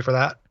going away for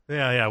that.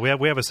 Yeah.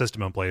 We have a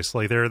system in place.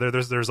 Like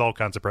there's all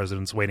kinds of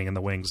presidents waiting in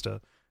the wings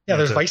to. Yeah,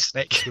 there's to Vice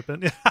Snake. swoop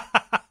in.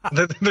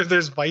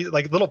 There's Vice,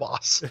 like Little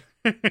Boss.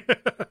 Hey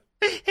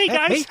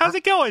guys, Hey, how's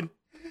it going?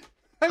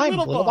 I'm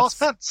Little Boss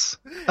Pence.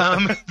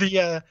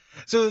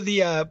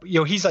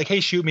 He's like, hey,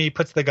 shoot me,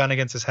 puts the gun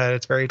against his head.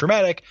 It's very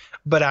dramatic,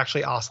 but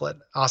actually Ocelot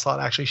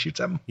actually shoots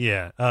him.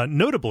 Yeah.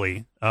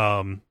 Notably,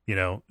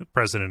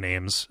 President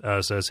Ames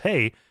says,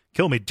 "Hey,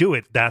 kill me, do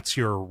it. That's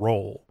your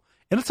role."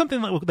 And it's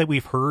something that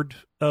we've heard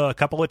a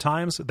couple of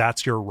times.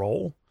 That's your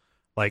role.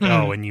 Like,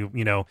 Mhm.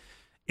 and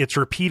it's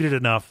repeated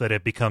enough that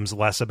it becomes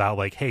less about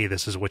like, hey,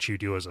 this is what you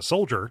do as a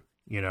soldier,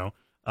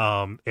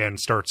 and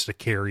starts to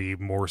carry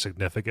more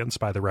significance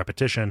by the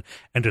repetition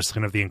and just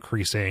kind of the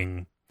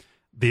increasing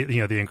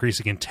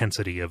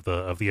intensity of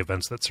the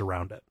events that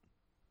surround it.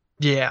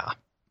 Yeah.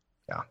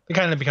 It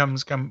kind of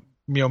becomes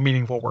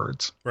meaningful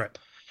words. Right.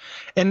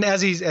 And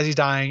as he's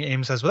dying,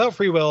 Ames says, without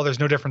free will, there's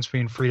no difference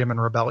between freedom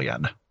and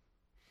rebellion.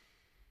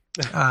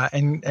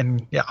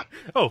 And yeah.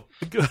 Oh,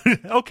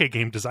 okay,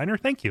 game designer.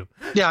 Thank you.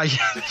 Yeah.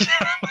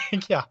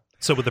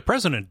 So with the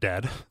president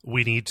dead,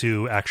 we need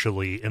to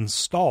actually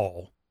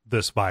install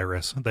this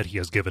virus that he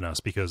has given us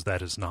because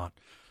that is not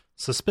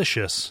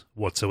suspicious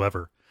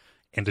whatsoever.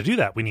 And to do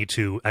that, we need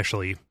to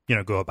actually,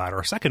 go about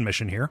our second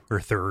mission here, or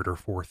third or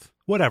fourth,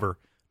 whatever,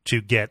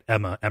 to get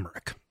Emma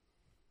Emmerich.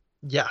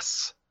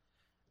 Yes.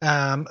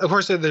 Of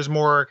course, there's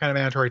more kind of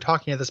mandatory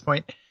talking at this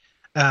point.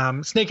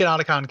 Snake and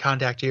Otacon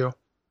contact you.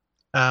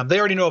 They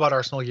already know about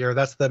Arsenal Gear.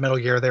 That's the Metal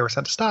Gear they were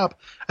sent to stop.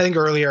 I think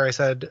earlier I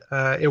said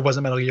it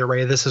wasn't Metal Gear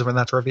Ray. This is when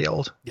that's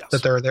revealed, Yes.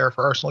 that they're there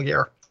for Arsenal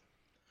Gear.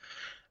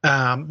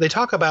 They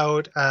talk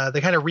about,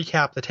 they kind of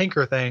recap the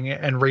tanker thing,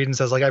 and Raiden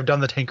says, like, I've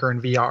done the tanker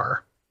in VR.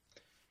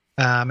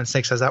 And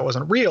Snake says that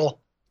wasn't real.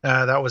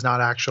 That was not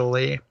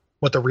actually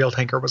what the real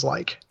tanker was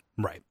like.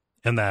 Right.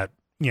 And that,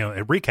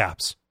 it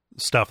recaps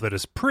stuff that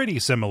is pretty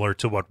similar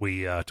to what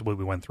we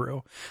went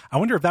through. I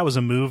wonder if that was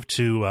a move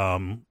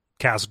to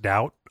cast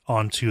doubt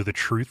onto the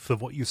truth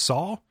of what you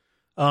saw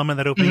in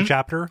that opening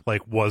chapter.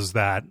 Like, was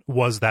that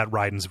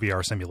Raiden's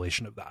VR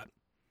simulation of that?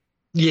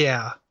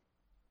 Yeah.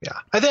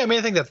 I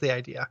think that's the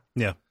idea.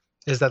 Yeah.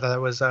 Is that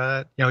was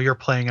you're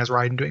playing as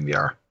Raiden doing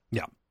VR.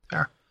 Yeah.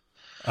 There.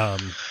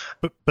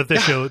 But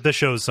this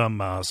shows some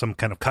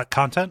kind of cut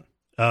content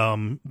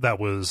that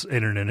was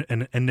in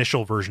an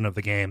initial version of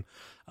the game,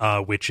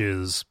 which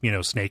is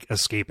Snake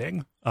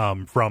escaping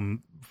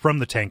from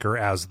the tanker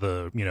as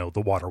the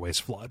the waterways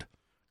flood.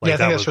 Like, I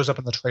think that shows up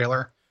in the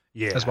trailer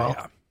as well.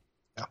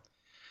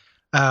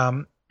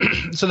 Yeah.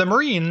 So the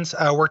Marines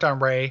worked on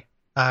Ray,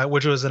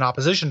 which was in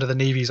opposition to the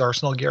Navy's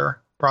Arsenal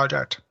Gear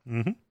project.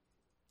 Mm-hmm.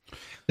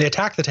 They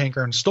attacked the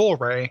tanker and stole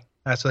Ray,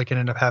 so they can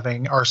end up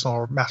having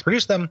Arsenal mass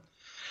produce them.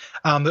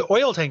 The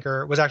oil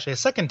tanker was actually a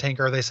second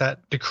tanker they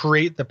set to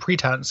create the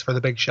pretense for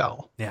the big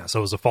shell. Yeah, so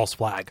it was a false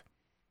flag.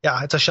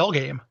 Yeah, it's a shell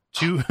game.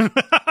 To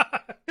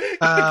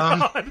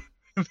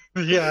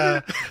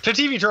Yeah, to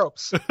TV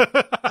tropes.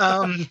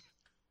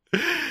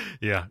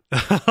 Yeah.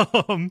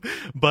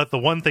 But the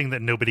one thing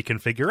that nobody can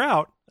figure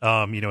out,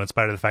 in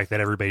spite of the fact that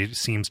everybody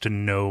seems to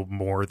know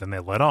more than they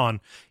let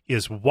on,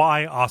 is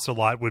why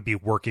Ocelot would be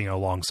working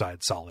alongside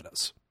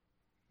Solidus.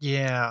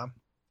 Yeah.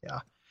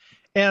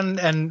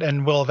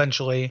 And we'll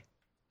eventually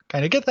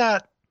kind of get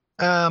that,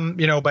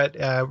 but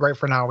right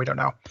for now, we don't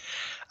know.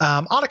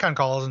 Otacon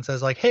calls and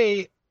says, like,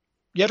 hey,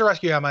 you have to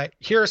rescue Emma.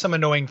 Here are some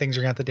annoying things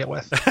you're going to have to deal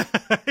with.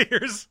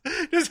 Here's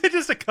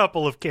just a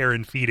couple of care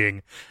and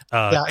feeding.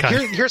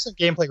 Here's some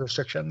gameplay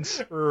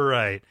restrictions.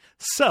 Right.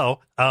 So,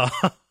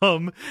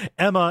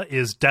 Emma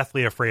is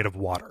deathly afraid of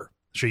water.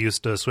 She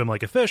used to swim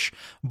like a fish,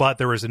 but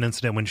there was an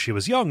incident when she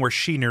was young where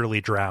she nearly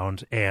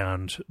drowned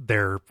and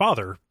their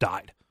father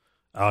died.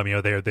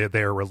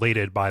 They're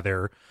related by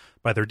their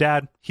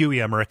dad,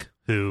 Huey Emmerich,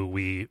 who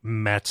we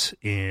met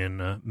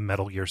in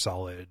Metal Gear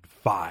Solid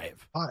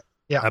 5.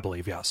 Yeah, I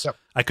believe, yes. Yep.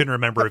 I couldn't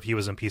remember if he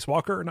was in Peace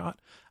Walker or not.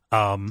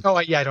 I don't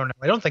know.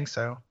 I don't think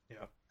so.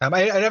 Yeah.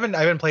 I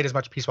haven't played as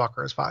much Peace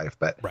Walker as 5,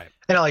 but right.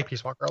 And I like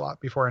Peace Walker a lot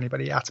before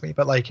anybody asks me,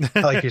 but I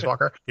like Peace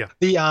Walker. Yeah.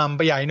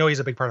 But yeah, I know he's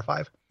a big part of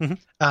 5.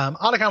 Mm-hmm.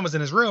 Otacon was in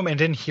his room and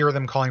didn't hear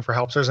them calling for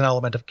help. So there's an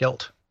element of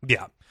guilt.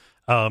 Yeah.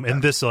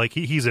 And this,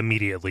 he's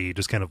immediately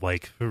just kind of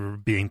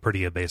being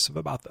pretty evasive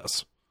about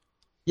this.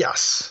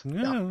 Yes.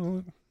 Yeah.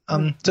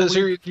 So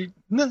you're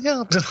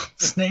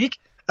Snake.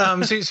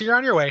 So you're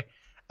on your way.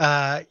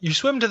 You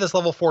swim to this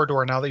level 4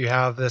 door now that you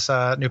have this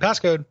new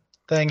passcode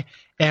thing,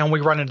 and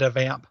we run into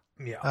Vamp,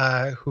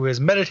 Yeah. who is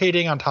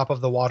meditating on top of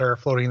the water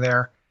floating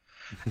there.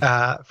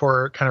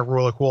 for kind of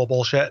rule of cool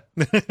bullshit.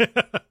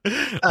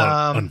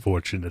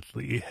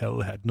 Unfortunately,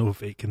 hell had no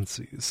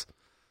vacancies.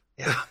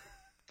 Yeah.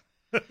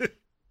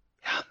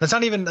 That's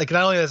not even like,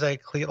 not only is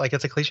it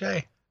it's a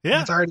cliche.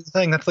 Yeah, it's already a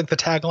thing. That's like the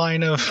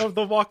tagline of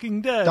The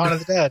Walking Dead. Dawn of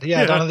the Dead.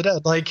 Yeah, Dawn of the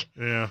Dead. Like,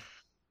 yeah.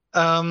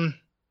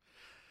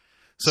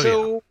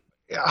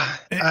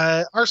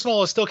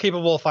 Arsenal is still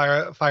capable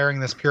of firing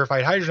this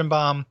purified hydrogen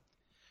bomb.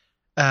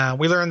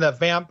 We learned that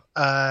Vamp,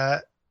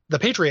 the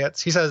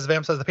Patriots,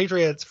 Vamp says the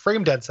Patriots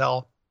framed Dead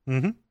Cell,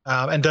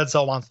 and Dead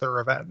Cell wants their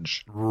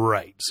revenge.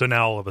 Right. So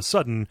now all of a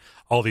sudden,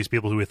 all these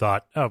people who we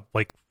thought, oh,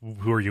 like,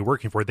 who are you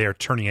working for? They are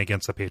turning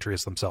against the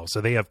Patriots themselves.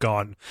 So they have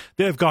gone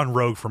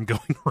rogue from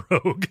going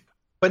rogue.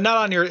 But not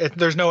on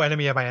there's no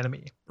enemy of my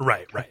enemy.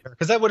 Right.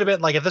 Because that would have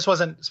been like, if this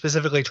wasn't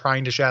specifically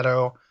trying to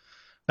shadow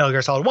Metal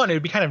Gear Solid 1, it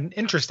would be kind of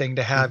interesting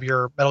to have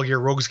your Metal Gear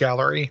Rogues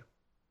Gallery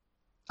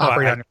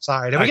operate on your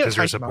side. And we get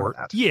a support.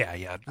 That.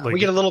 Yeah. We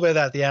get a little bit of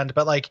that at the end,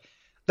 but like,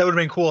 that would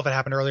have been cool if it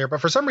happened earlier. But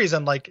for some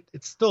reason, like,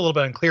 it's still a little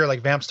bit unclear.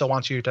 Like, Vamp still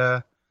wants you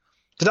to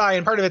die,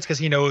 and part of it's because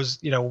he knows,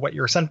 what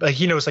you're sent. Like,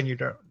 he knows something you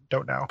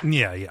don't know.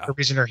 Yeah. The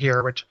reason you're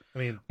here, which I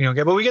mean, we don't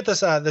get. But we get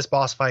this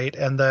boss fight,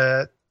 and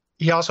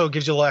he also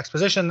gives you a little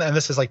exposition, and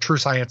this is like true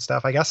science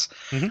stuff, I guess.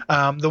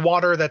 The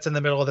water that's in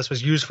the middle of this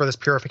was used for this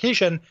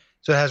purification,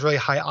 so it has really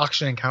high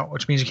oxygen count,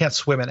 which means you can't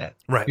swim in it.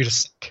 Right. You're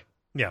just sick.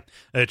 Yeah,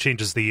 it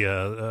changes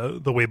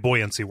the way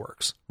buoyancy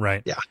works.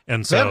 Right. Yeah.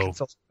 And so, Vamp can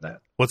still swim in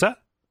it. What's that?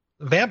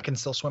 Vamp can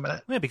still swim in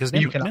it. Yeah, because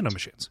you cannot.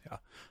 nanomachines. Yeah.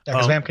 Yeah,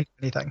 because Vamp can do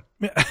anything.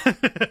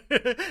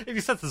 If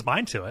he sets his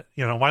mind to it,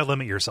 why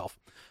limit yourself?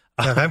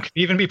 Yeah, Vamp can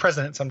even be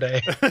president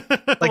someday.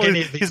 Like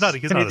any of these, he's not a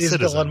these citizen.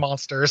 Villain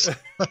monsters.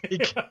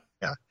 Like,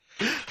 yeah.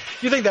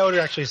 You think that would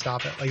actually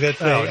stop it? Like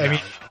that's I mean.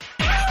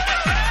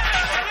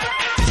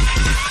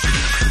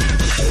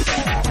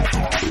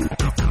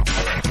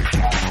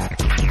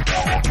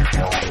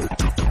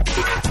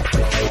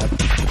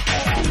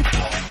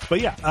 But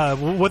yeah,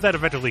 what that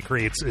effectively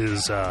creates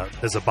is a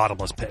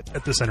bottomless pit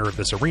at the center of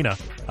this arena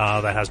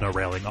that has no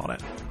railing on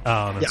it.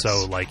 And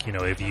so, like,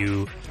 if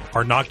you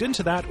are knocked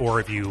into that, or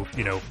if you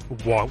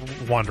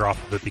wander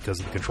off of it because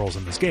of the controls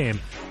in this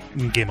game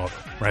over.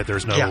 Right?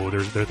 There's no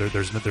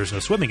there's no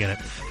swimming in it.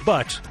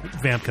 But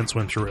Vamp can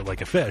swim through it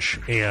like a fish,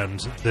 and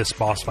this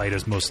boss fight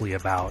is mostly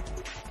about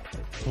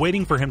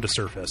waiting for him to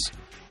surface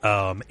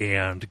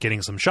and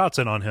getting some shots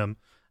in on him.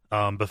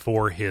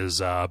 Before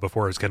his kind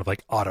of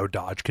like auto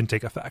dodge can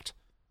take effect.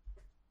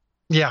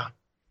 Yeah.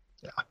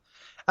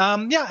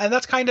 And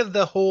that's kind of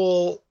the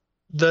whole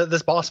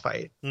this boss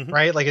fight,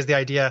 right? Like, is the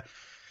idea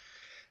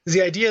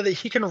that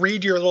he can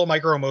read your little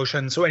micro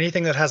emotions, so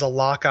anything that has a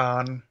lock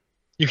on,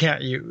 you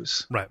can't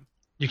use. Right.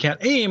 You can't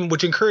aim,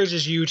 which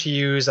encourages you to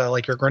use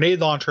like your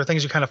grenade launcher,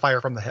 things you kind of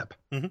fire from the hip.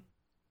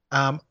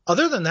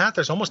 Other than that,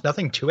 there's almost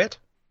nothing to it.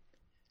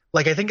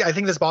 Like, I think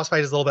this boss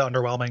fight is a little bit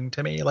underwhelming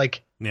to me.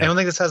 Like, I don't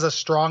think this has a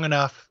strong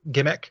enough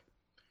gimmick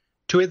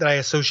to it that I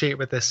associate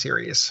with this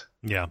series.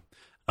 Yeah.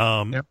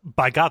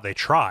 By God, they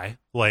try.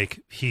 Like,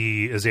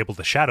 he is able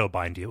to shadow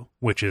bind you,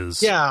 which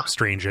is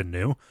strange and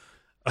new.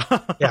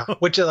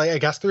 Which I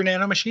guess through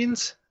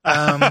nanomachines.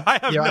 I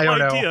have no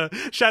idea.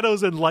 Know.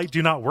 Shadows and light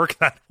do not work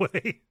that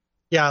way.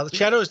 Yeah,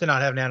 shadows do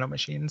not have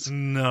nanomachines.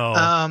 No.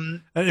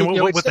 And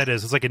what that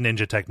is, it's like a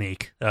ninja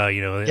technique.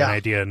 An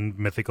idea in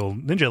mythical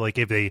ninja. Like,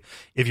 if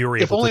you were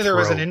able if only to there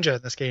was a ninja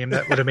in this game,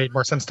 that would have made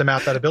more sense to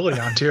map that ability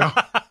onto.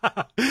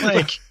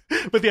 Like,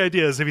 but the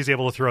idea is, if he's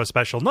able to throw a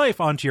special knife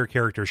onto your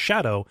character's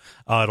shadow,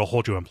 it'll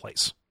hold you in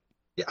place.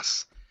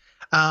 Yes.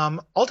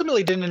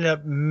 Ultimately, didn't end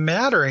up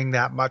mattering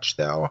that much,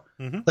 though.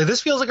 Like,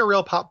 this feels like a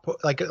real pop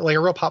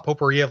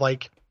potpourri of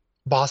like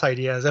boss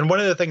ideas. And one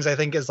of the things I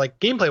think is, like,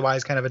 gameplay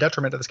wise, kind of a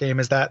detriment to this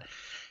game is that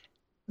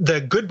the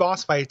good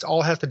boss fights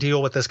all have to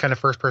deal with this kind of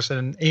first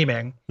person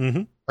aiming,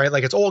 right?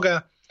 Like, it's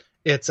Olga,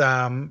 it's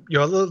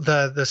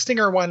the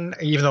Stinger one,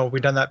 even though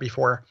we've done that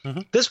before.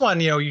 This one,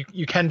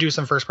 you can do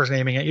some first person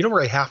aiming. You don't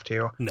really have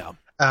to. No.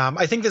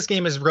 I think this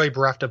game is really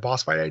bereft of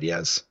boss fight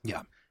ideas.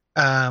 Yeah.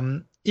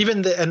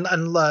 Even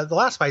the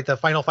last fight, the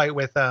final fight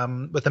with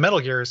the Metal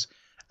Gears,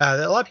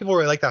 a lot of people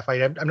really like that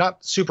fight. I'm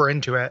not super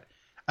into it.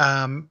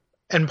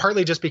 And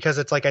partly just because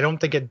it's like, I don't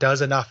think it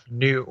does enough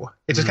new.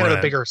 It's just kind of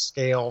a bigger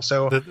scale.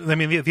 So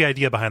the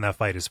idea behind that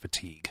fight is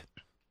fatigue.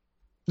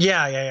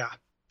 Yeah.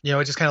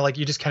 It's just kind of like,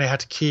 you just kind of have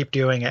to keep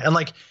doing it. And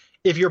like,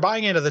 if you're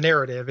buying into the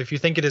narrative, if you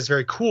think it is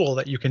very cool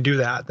that you can do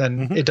that,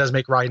 then it does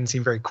make Raiden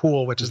seem very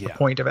cool, which is the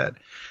point of it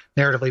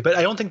narratively. But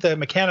I don't think that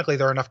mechanically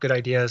there are enough good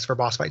ideas for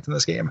boss fights in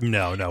this game.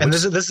 No. And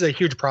this is a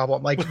huge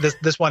problem. Like,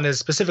 this one is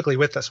specifically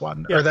with this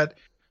one, or that.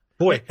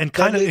 Boy, and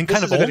kind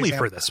of only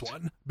for this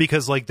one,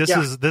 because like this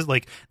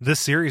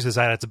series is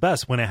at its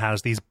best when it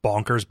has these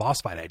bonkers boss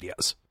fight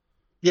ideas.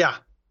 Yeah,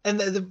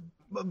 and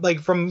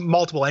like from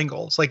multiple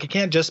angles. Like, it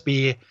can't just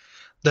be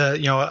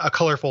a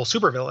colorful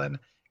supervillain.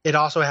 It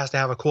also has to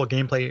have a cool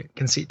gameplay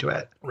conceit to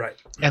it. Right.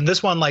 And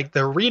this one, like, the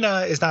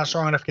arena is not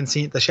strong enough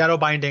conceit. The shadow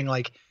binding,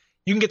 like,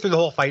 you can get through the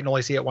whole fight and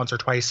only see it once or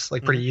twice,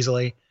 like, pretty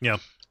easily. Yeah.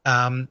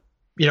 And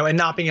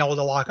not being able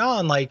to lock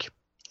on, like,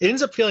 it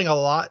ends up feeling a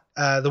lot,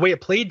 the way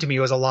it played to me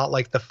was a lot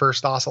like the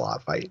first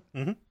Ocelot fight.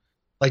 Mm-hmm.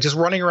 Like just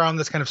running around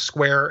this kind of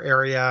square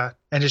area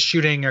and just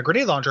shooting a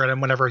grenade launcher at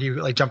him whenever he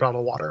like jumped out of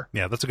the water.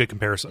 Yeah, that's a good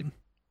comparison.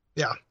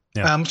 Yeah.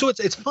 Yeah. So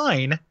it's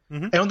fine.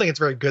 Mm-hmm. I don't think it's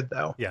very good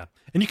though. Yeah.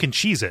 And you can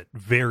cheese it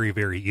very,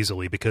 very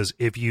easily because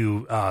if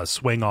you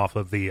swing off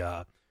of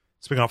the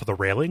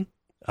railing,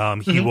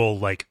 he will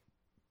like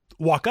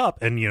walk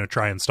up and, you know,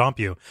 try and stomp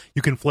you.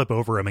 You can flip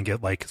over him and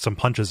get like some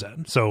punches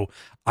in. So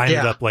I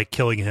ended up like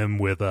killing him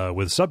with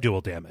subdual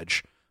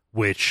damage,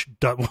 which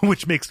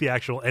makes the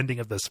actual ending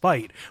of this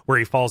fight where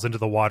he falls into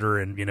the water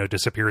and, you know,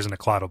 disappears in a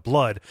cloud of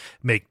blood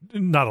make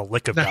not a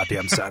lick of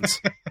goddamn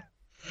sense.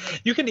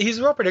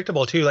 He's real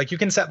predictable too. Like you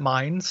can set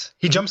mines.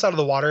 He jumps out of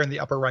the water in the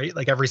upper right,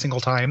 like every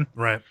single time.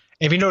 Right. And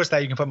if you notice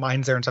that, you can put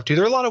mines there and stuff too.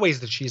 There are a lot of ways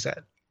to cheese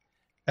it.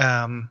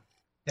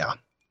 Yeah.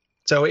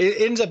 So it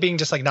ends up being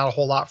just like not a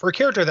whole lot for a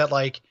character that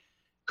like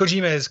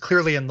Kojima is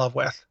clearly in love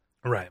with.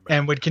 Right.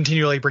 And would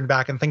continually bring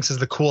back and thinks is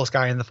the coolest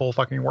guy in the full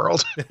fucking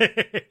world.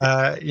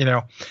 You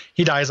know,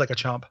 he dies like a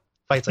chump,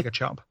 fights like a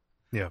chump.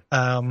 Yeah.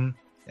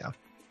 Yeah.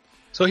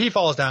 So he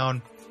falls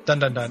down,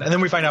 dun. And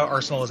then we find out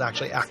Arsenal is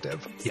actually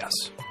active. Yes.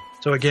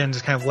 So again,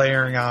 just kind of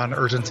layering on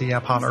urgency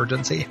upon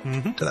urgency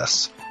to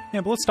this.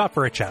 Yeah, but let's stop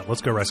for a chat.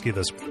 Let's go rescue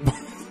this.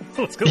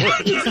 Let's go.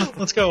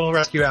 Let's go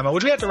rescue Emma,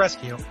 which we have to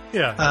rescue.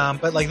 Yeah.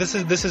 But like this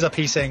is a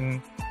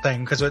pacing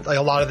thing because like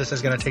a lot of this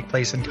is going to take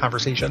place in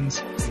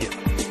conversations. Yeah.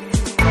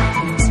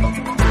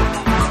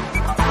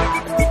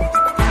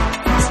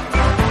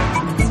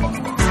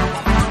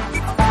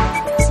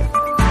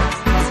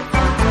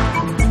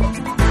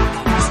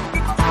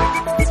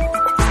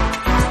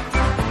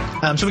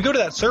 So we go to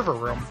that server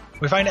room.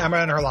 We find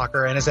Emma in her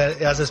locker, and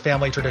as is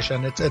family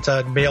tradition, it's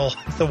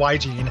the Y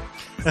gene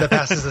that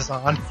passes this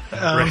on.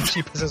 Right.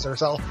 She pisses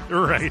herself.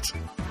 Right.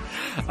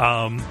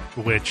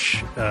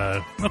 Which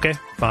okay,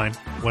 fine,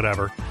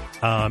 whatever.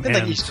 It's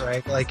like Easter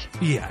egg, like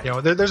yeah, you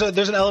know, there's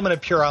an element of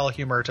puerile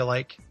humor to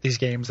like these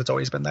games that's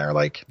always been there.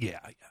 Like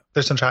yeah.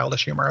 There's some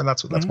childish humor, and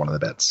that's one of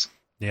the bits.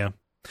 Yeah.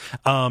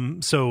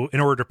 So in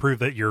order to prove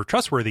that you're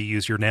trustworthy,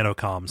 use your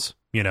nanocoms.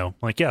 You know,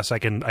 like, yes, I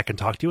can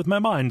talk to you with my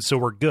mind, so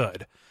we're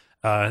good.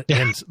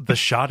 And the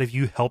shot of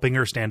you helping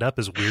her stand up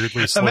is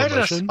weirdly slow Imagine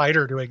motion. a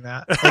spider doing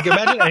that. Like,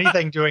 imagine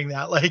anything doing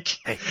that. Like,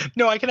 hey.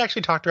 No, I can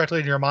actually talk directly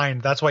in your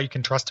mind. That's why you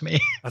can trust me.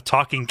 A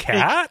talking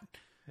cat?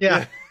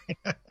 Yeah.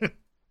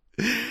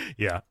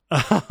 Yeah.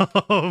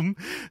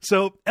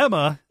 So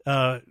Emma,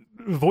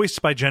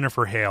 voiced by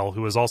Jennifer Hale,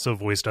 who has also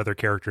voiced other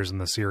characters in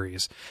the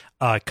series,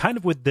 kind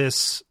of with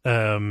this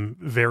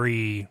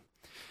very...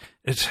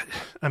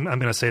 I'm going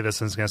to say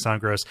this and it's going to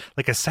sound gross,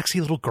 like a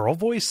sexy little girl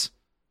voice.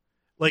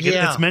 Like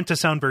it's meant to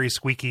sound very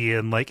squeaky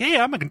and like, hey,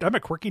 I'm a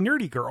quirky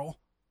nerdy girl.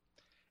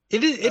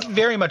 It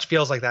very much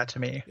feels like that to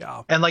me.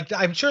 Yeah. And like,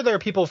 I'm sure there are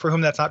people for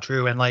whom that's not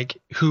true and like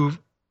who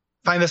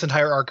find this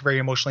entire arc very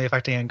emotionally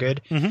affecting and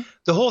good. Mm-hmm.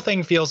 The whole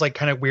thing feels like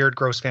kind of weird,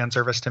 gross fan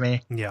service to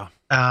me. Yeah.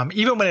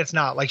 Even when it's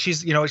not like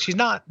she's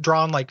not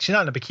drawn, like she's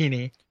not in a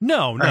bikini.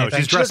 No,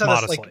 she's dressed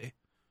modestly.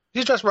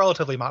 She's dressed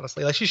relatively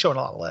modestly. Like she's showing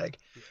a lot of leg,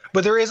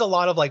 but there is a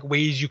lot of like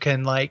ways you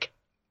can like,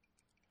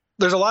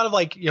 there's a lot of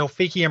like, you know,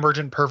 fakey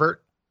emergent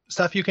pervert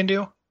stuff you can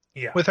do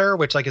with her,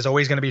 which like is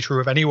always going to be true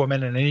of any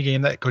woman in any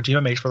game that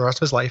Kojima makes for the rest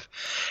of his life.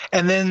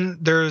 And then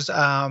there's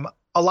a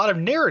lot of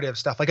narrative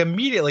stuff. Like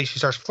immediately she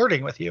starts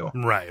flirting with you.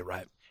 Right.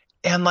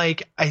 And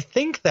like, I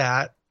think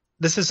that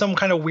this is some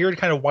kind of weird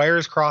kind of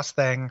wires cross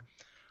thing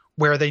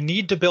where they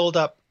need to build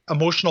up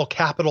emotional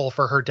capital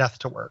for her death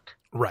to work.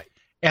 Right.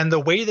 And the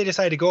way they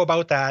decide to go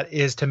about that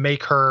is to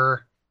make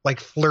her like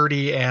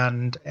flirty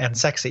and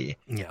sexy.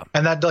 Yeah.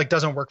 And that like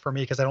doesn't work for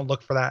me because I don't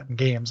look for that in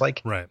games.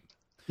 Like, right.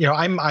 You know,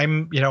 I'm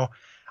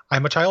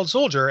a child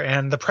soldier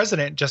and the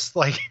president just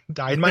like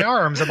died in my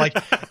arms. And like,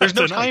 there's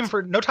no time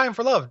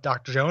for love,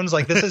 Dr. Jones.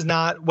 Like, this is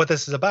not what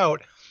this is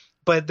about,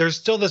 but there's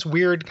still this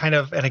weird kind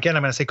of, and again,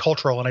 I'm going to say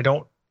cultural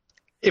and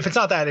if it's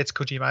not that, it's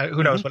Kojima,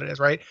 who knows what it is,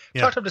 right?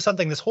 Yeah. Talked up to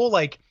something, this whole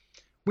like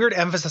weird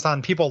emphasis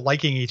on people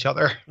liking each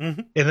other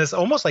in this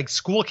almost like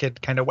school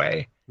kid kind of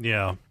way.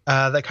 Yeah.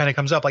 That kind of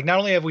comes up. Like, not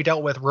only have we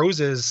dealt with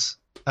Rose's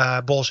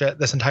bullshit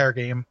this entire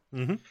game,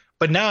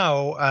 but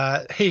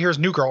now, hey, here's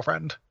new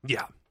girlfriend.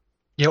 Yeah.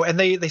 You know, and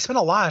they spend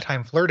a lot of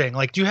time flirting.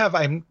 Like,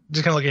 I'm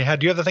just kind of looking ahead.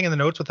 Do you have the thing in the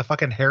notes with the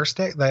fucking hair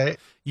stick? I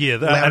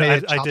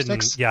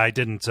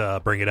didn't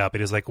bring it up.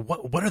 It is like,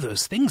 what are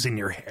those things in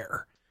your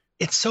hair?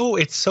 It's so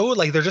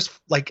like they're just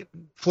like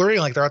flirting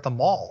like they're at the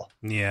mall.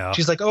 Yeah.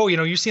 She's like, oh, you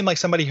know, you seem like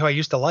somebody who I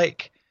used to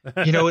like.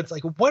 You know, it's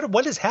like,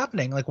 what is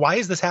happening? Like, why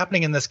is this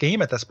happening in this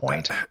game at this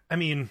point? I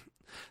mean,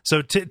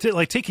 so to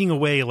like taking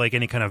away like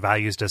any kind of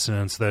values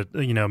dissonance that,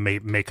 you know,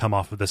 may come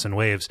off of this in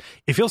waves,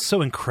 it feels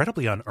so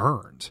incredibly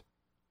unearned.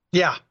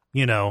 Yeah.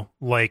 You know,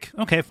 like,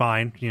 okay,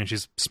 fine. You know,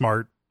 she's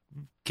smart,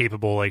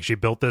 capable. Like, she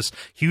built this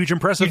huge,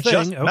 impressive thing.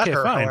 Just met okay,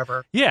 her, fine.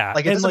 However. Yeah.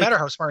 Like, it doesn't matter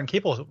how smart and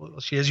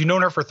capable she is. You've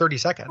known her for 30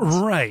 seconds.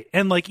 Right.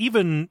 And like,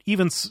 even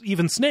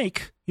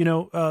Snake, you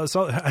know,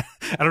 so I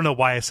don't know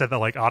why I said that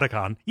like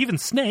Otacon. Even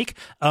Snake.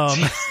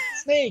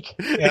 Snake.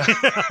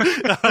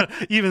 Yeah.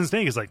 Even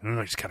Snake is like,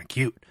 she's kind of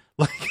cute.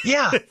 Like,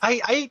 Yeah,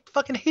 I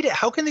fucking hate it.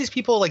 How can these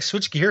people like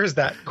switch gears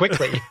that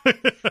quickly?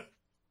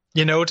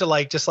 To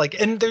like just like,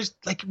 and there's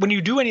like when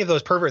you do any of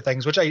those pervert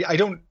things, which I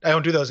don't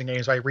do those in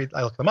games. I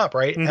look them up,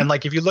 right? Mhm. And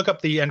like if you look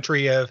up the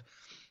entry of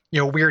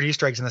weird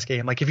Easter eggs in this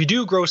game, like if you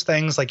do gross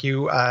things, like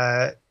you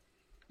look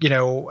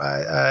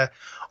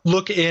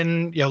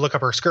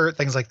up her skirt,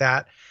 things like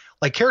that.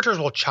 Like characters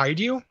will chide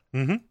you.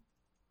 Mhm.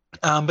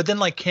 But then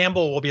like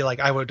Campbell will be like,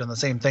 I would have done the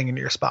same thing in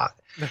your spot.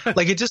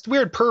 Like it's just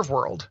weird perv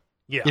world.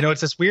 yeah.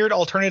 It's this weird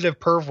alternative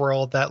perv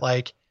world that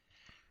like,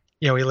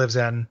 he lives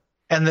in.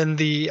 And then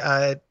the,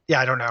 I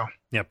don't know.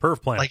 Yeah.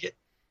 Perv Planet. Like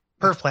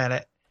perv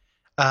planet.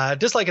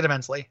 Dislike it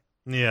immensely,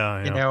 yeah.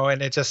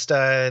 and it just,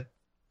 But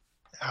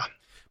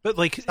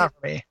like, it's not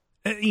for me.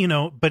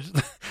 but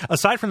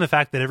aside from the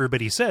fact that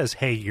everybody says,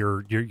 "Hey,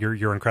 you're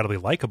incredibly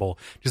likable,"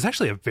 she's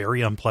actually a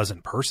very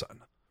unpleasant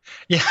person.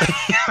 Yeah.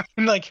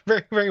 And like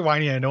very, very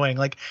whiny and annoying.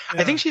 Like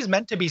Yeah. I think she's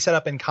meant to be set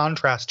up in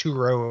contrast to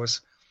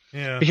Rose.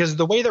 Yeah. Because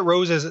the way that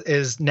Rose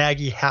is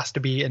naggy has to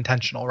be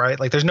intentional, right?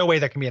 Like there's no way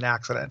that can be an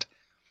accident.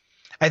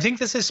 I think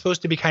this is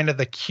supposed to be kind of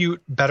the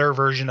cute, better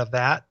version of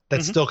that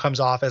Mhm. still comes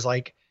off as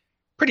like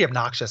pretty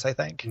obnoxious, I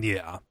think.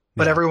 Yeah.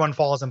 But Yeah. everyone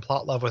falls in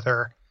plot love with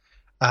her,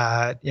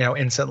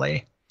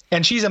 instantly.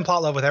 And she's in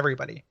plot love with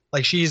everybody.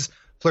 Like she's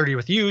flirty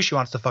with you. She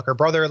wants to fuck her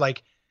brother.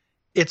 Like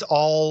it's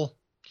all,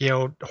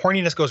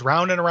 horniness goes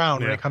round and around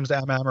when Yeah. it comes to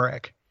Emma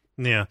Emmerich.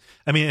 Yeah,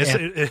 I mean,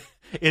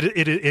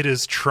 it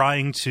is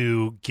trying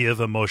to give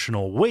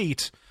emotional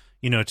weight,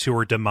 to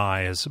her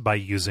demise by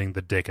using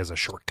the dick as a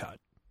shortcut.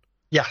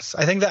 Yes,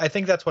 I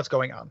think that's what's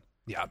going on.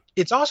 Yeah,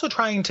 It's also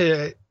trying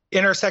to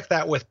intersect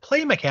that with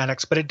play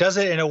mechanics, but it does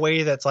it in a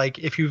way that's like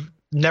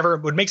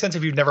would make sense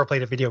if you've never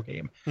played a video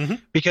game. Mhm.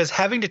 Because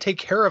having to take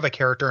care of a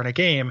character in a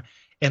game,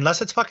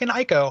 unless it's fucking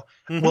Ico,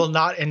 Mhm. will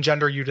not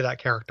engender you to that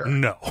character.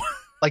 no,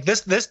 Like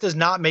this does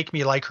not make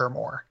me like her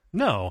more.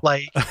 no,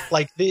 Like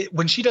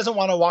when she doesn't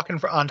want to walk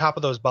on top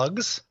of those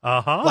bugs,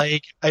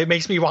 like it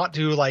makes me want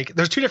to like.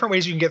 There's two different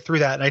ways you can get through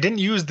that, and I didn't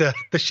use the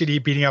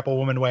shitty beating up a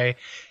woman way.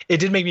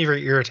 It did make me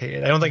very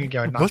irritated. I don't think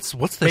what's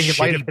the making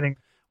light of shitty hitting.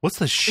 what's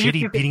the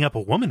shitty beating up a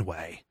woman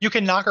way? You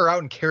can knock her out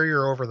and carry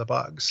her over the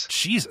bugs.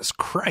 Jesus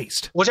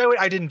Christ! Which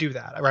I didn't do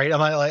that, right?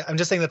 I'm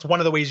just saying that's one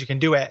of the ways you can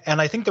do it.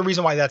 And I think the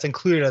reason why that's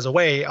included as a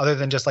way, other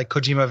than just like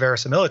Kojima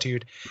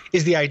verisimilitude,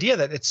 is the idea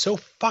that it's so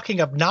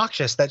fucking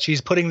obnoxious that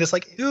she's putting this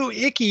like, ooh,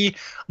 icky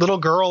little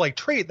girl like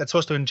trait that's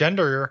supposed to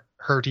engender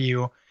her to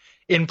you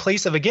in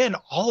place of, again,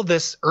 all of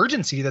this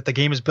urgency that the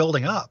game is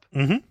building up.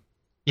 Mm-hmm.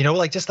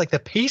 Like just like the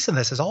pace in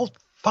this is all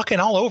fucking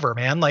all over,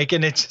 man. Like,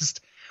 and it's just,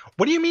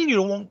 what do you mean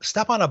you won't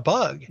step on a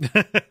bug?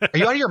 Are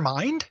you out of your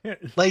mind?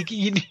 Like,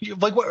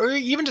 or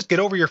even just get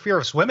over your fear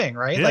of swimming,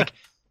 right? Yeah. Like,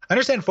 I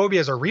understand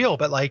phobias are real,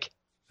 but like,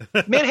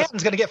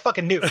 Manhattan's gonna get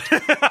fucking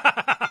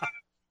nuked.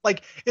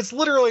 Like, it's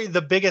literally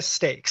the biggest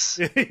stakes.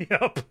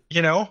 Yep.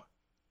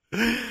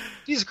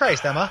 Jesus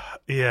Christ, Emma.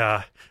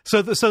 Yeah.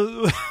 So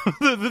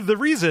the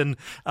reason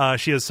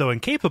she is so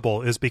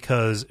incapable is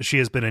because she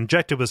has been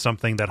injected with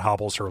something that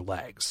hobbles her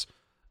legs.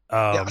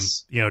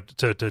 Yes.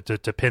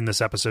 To pin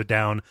this episode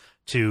down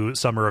to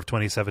summer of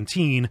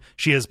 2017,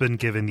 she has been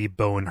given the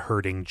bone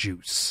hurting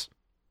juice.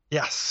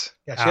 Yes.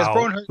 Yeah, she has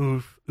bone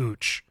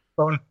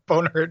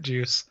hurt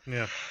juice.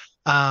 Yeah.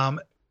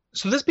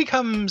 So this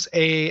becomes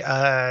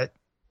and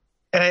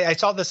I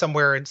saw this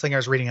somewhere in something I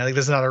was reading. I think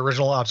this is not an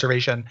original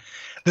observation.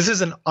 This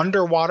is an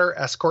underwater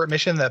escort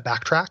mission that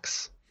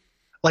backtracks.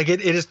 Like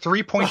it is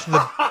 3 points in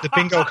the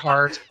bingo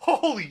card.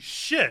 Holy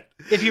shit.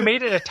 If you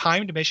made it a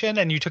timed mission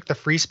and you took the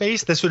free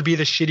space, this would be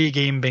the shitty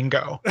game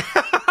bingo.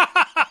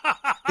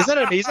 Isn't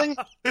that amazing?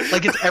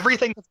 Like it's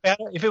everything that's bad.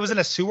 If it was in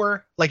a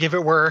sewer, like if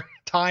it were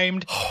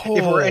timed,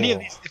 if it were any of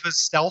these, if it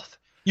was stealth,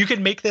 you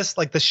could make this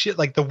like the shit,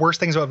 like the worst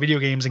things about video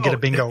games and get a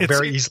bingo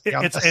very easily.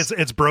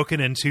 It's broken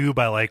into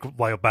by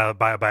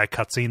by a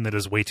cutscene that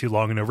is way too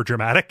long and over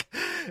dramatic.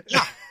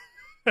 Yeah.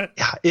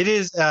 Yeah, it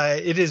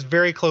is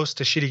very close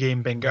to shitty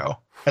game bingo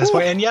at this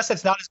point. And yes,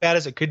 it's not as bad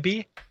as it could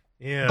be.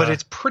 Yeah, but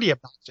it's pretty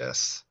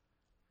obnoxious.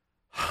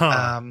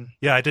 Huh.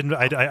 Yeah, I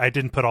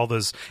didn't put all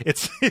those.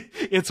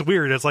 It's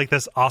weird. It's like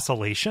this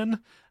oscillation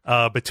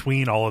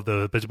between all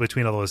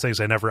those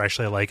things. I never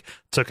actually like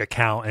took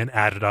account and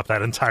added up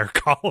that entire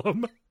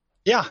column.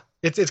 Yeah,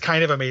 it's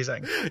kind of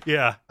amazing.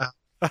 Yeah.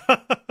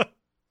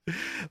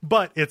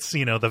 But it's,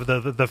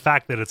 the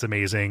fact that it's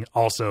amazing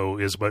also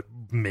is what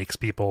makes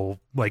people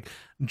like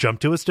jump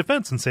to its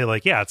defense and say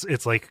like, yeah,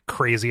 it's like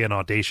crazy and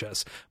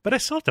audacious, but I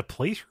still have to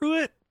play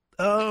through it.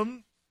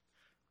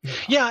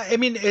 Yeah, I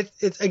mean,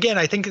 it's again,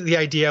 I think the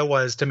idea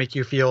was to make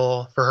you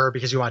feel for her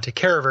because you want to take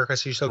care of her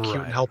because she's so cute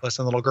and helpless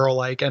and little girl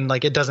like, and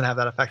like it doesn't have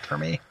that effect for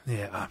me.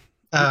 Yeah.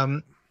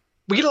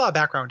 We get a lot of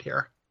background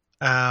here.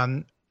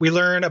 We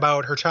learn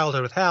about her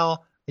childhood with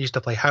Hal. They used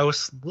to play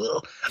house.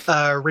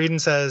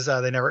 Raiden says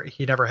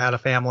he never had a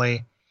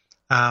family.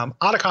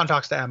 Otacon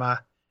talks to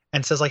Emma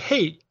and says like,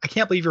 hey, I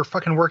can't believe you're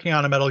fucking working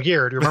on a Metal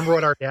Gear. Do you remember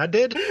what our dad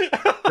did?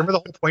 Remember the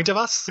whole point of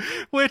us?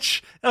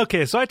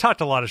 So I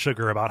talked a lot of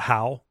sugar about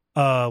how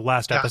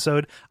last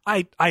episode,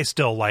 I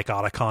still like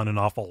Otacon an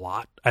awful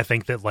lot. I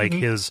think that like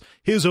his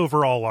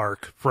overall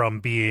arc from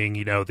being,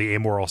 you know, the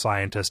amoral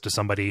scientist to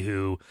somebody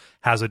who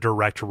has a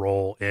direct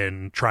role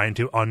in trying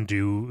to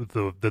undo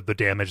the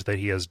damage that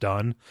he has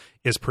done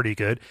is pretty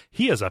good.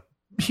 He is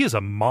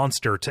a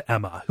monster to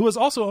Emma, who is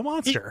also a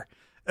monster.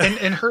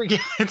 And her, yeah,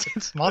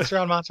 it's monster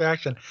on monster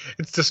action.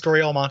 It's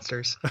destroy all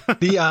monsters.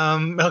 The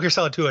Metal Gear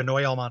Solid 2,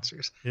 annoy all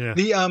monsters. Yeah.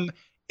 The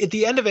at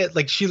the end of it,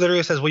 like she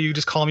literally says, "Will you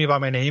just call me by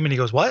my name?" And he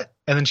goes, "What?"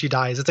 And then she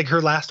dies. It's like her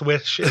last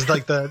wish is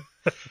like the,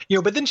 you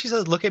know. But then she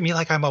says, "Look at me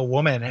like I'm a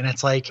woman," and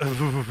it's like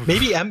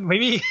maybe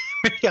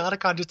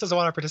Otacon just doesn't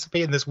want to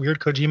participate in this weird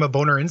Kojima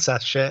boner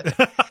incest shit.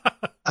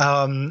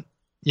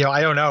 You know,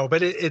 I don't know,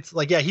 but it's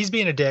like, yeah, he's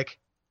being a dick.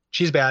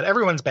 She's bad.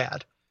 Everyone's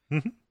bad.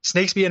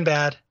 Snake's being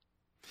bad.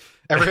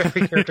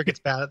 Every character gets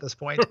bad at this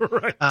point.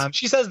 Right.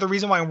 She says the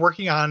reason why I'm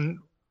working on,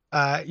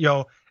 you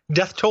know,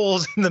 death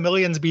tolls in the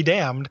millions be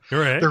damned.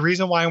 Right. The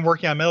reason why I'm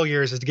working on Metal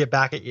Gears is to get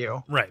back at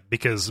you. Right,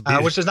 because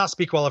which does not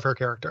speak well of her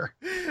character.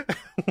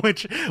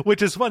 which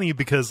is funny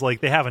because like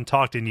they haven't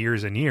talked in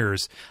years and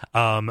years.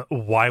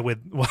 Why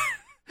would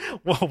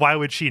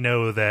she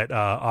know that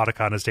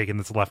Otacon has taken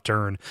this left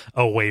turn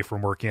away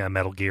from working on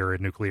Metal Gear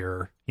and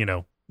nuclear, you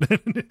know,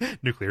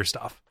 nuclear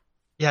stuff?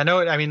 Yeah,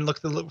 no, I mean, look,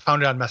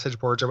 found it on message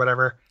boards or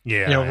whatever.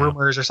 Yeah, you know,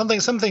 rumors or something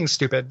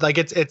stupid. Like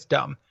it's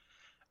dumb.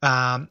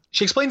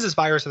 She explains this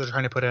virus that they're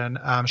trying to put in.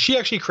 She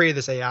actually created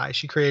this AI.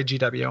 She created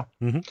GW.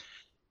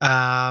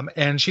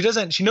 And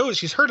she knows,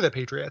 she's heard of the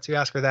Patriots. You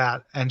ask her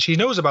that, and she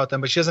knows about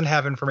them, but she doesn't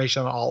have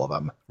information on all of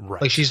them.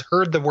 Right. Like she's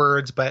heard the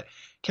words, but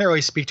can't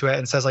really speak to it,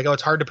 and says like, "Oh,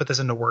 it's hard to put this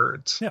into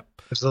words." Yeah.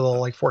 There's a little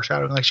like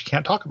foreshadowing, like she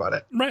can't talk about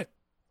it. Right.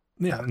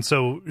 Yeah. And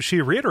so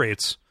she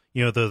reiterates,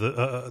 you know,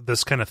 the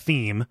this kind of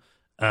theme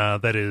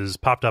that is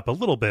popped up a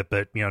little bit,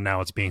 but you know,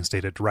 now it's being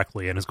stated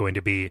directly and is going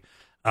to be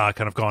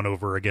kind of gone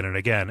over again and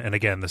again. And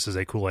again, this is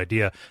a cool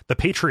idea. The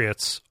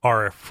Patriots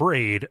are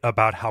afraid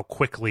about how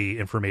quickly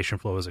information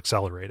flow is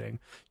accelerating.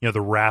 You know,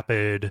 the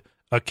rapid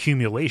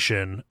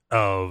accumulation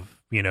of,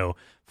 you know,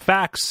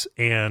 facts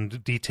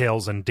and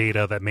details and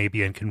data that may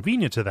be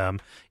inconvenient to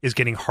them is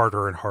getting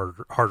harder and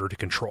harder to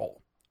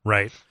control.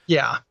 Right.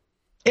 Yeah.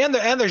 And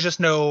there's just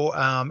no,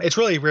 it's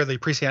really weirdly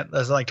prescient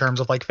as like terms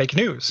of like fake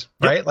news,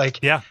 right? Yep. Like,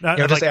 yeah, you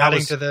know, just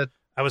adding to the.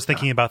 I was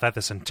thinking about that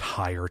this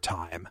entire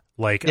time.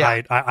 Like,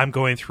 Yeah. I'm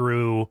going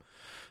through.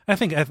 I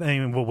think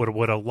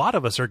what a lot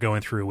of us are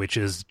going through, which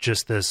is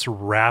just this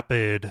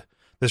rapidly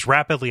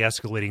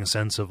escalating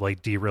sense of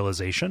like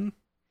derealization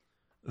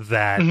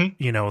that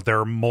you know there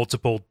are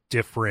multiple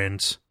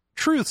different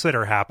truths that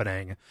are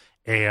happening,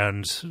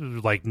 and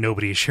like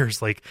nobody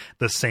shares like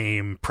the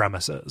same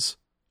premises.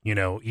 You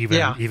know,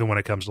 even when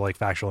it comes to like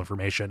factual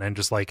information, and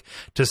just like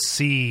to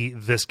see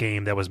this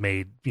game that was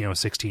made, you know,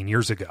 16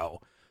 years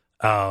ago,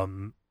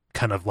 kind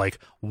of like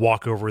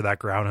walk over that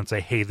ground and say,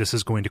 hey, this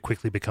is going to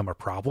quickly become a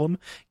problem,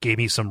 gave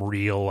me some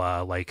real,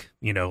 like,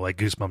 you know, like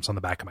goosebumps on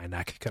the back of my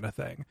neck kind of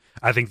thing.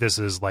 I think this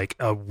is like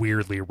a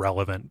weirdly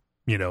relevant,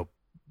 you know,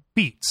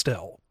 beat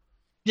still.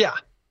 Yeah,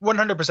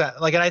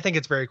 100%. Like, and I think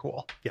it's very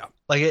cool. Yeah.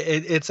 Like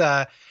it's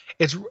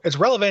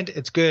relevant.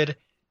 It's good.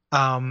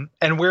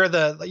 And where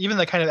even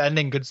the kind of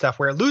ending good stuff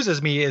where it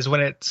loses me is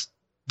when it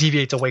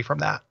deviates away from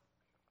that,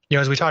 you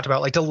know, as we talked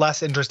about, like to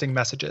less interesting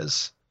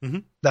messages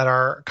that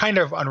are kind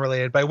of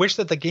unrelated. But I wish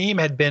that the game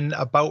had been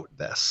about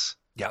this.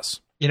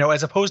 Yes. You know,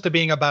 as opposed to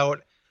being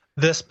about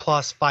this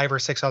plus 5 or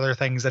 6 other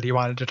things that he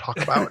wanted to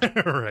talk about.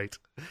 Right.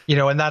 You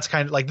know, and that's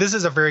kind of like, this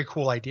is a very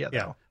cool idea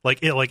though. Like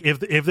if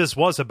this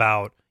was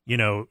about, you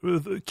know,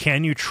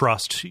 can you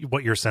trust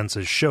what your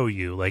senses show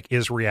you? Like,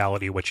 is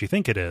reality what you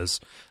think it is?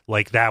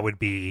 Like, that would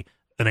be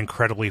an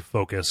incredibly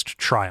focused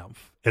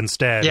triumph.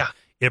 Instead,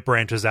 it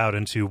branches out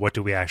into what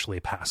do we actually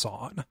pass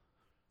on?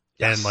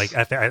 Yes. And like,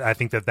 I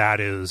think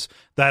that is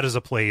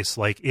a place,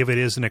 like, if it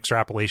is an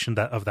extrapolation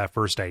of that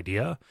first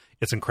idea,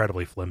 it's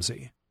incredibly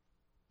flimsy.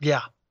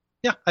 Yeah.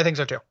 Yeah, I think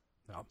so too.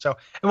 No. So,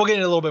 and we'll get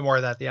into a little bit more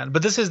of that at the end,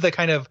 but this is the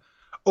kind of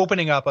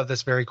opening up of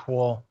this very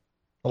cool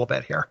little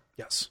bit here.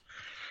 Yes.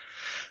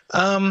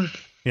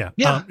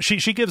 Yeah.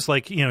 She gives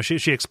like, you know,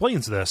 she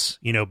explains this,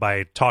 you know,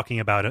 by talking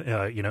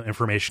about, you know,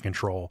 information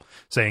control,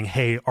 saying,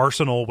 hey,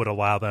 Arsenal would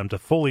allow them to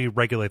fully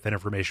regulate that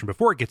information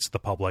before it gets to the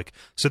public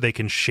so they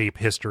can shape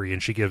history.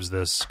 And she gives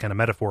this kind of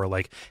metaphor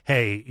like,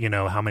 hey, you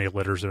know, how many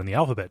letters are in the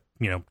alphabet?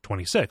 You know,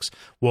 26.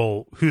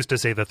 Well, who's to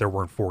say that there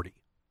weren't 40,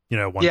 you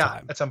know, one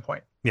time? At some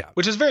point. Yeah.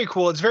 Which is very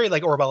cool. It's very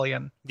like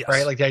Orwellian,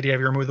 right? Like the idea of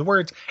you remove the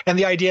words, and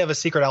the idea of a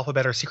secret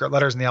alphabet or secret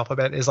letters in the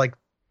alphabet is like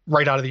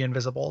right out of the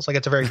Invisibles. Like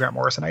it's a very Grant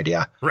Morrison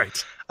idea.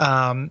 Right.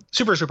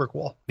 Super, super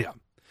cool. Yeah.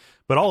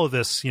 But all of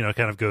this, you know,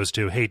 kind of goes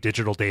to, hey,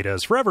 digital data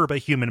is forever, but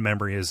human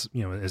memory is,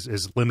 you know,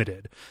 is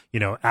limited. You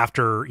know,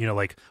 after, you know,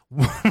 like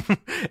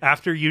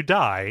after you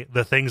die,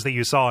 the things that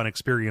you saw and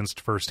experienced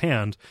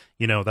firsthand,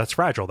 you know, that's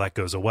fragile. That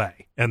goes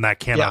away. And that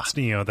cannot,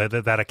 you know,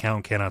 that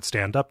account cannot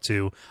stand up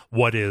to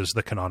what is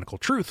the canonical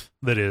truth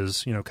that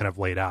is, you know, kind of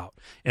laid out.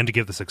 And to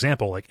give this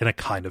example, like in a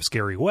kind of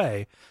scary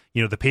way,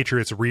 you know, the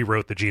Patriots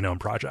rewrote the Genome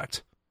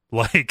Project.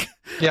 Like,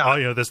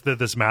 Yeah.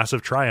 This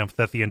massive triumph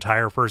that the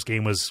entire first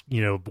game was,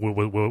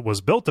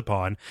 was built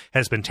upon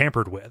has been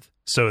tampered with,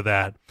 so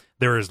that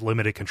there is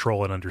limited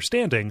control and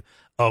understanding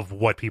of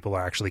what people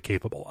are actually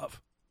capable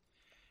of.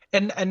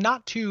 And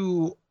not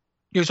to,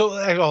 so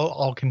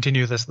I'll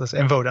continue this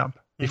info dump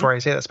before I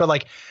say this, but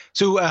like,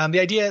 so the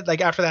idea,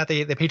 like after that,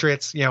 the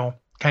Patriots,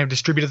 kind of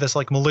distributed this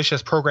like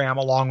malicious program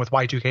along with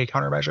Y2K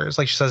countermeasures.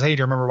 Like she says, hey,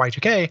 do you remember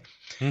Y2K?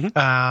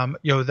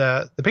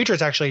 The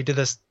Patriots actually did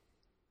this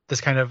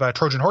kind of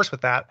Trojan horse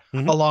with that,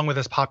 along with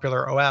this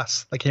popular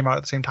OS that came out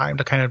at the same time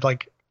to kind of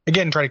like,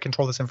 again, try to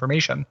control this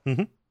information.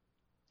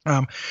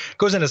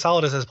 Goes into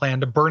Solidus's plan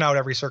to burn out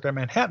every circuit in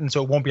Manhattan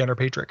so it won't be under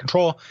Patriot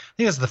control. I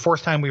think this is the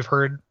fourth time we've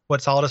heard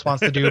what Solidus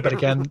wants to do, but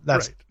again,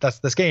 that's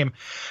this game.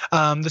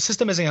 The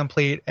system isn't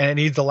complete, and it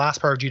needs the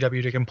last part of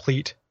GW to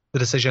complete the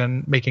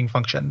decision-making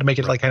function to make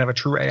it like kind of a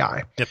true AI.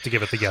 You have to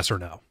give it the yes or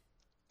no.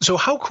 So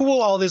how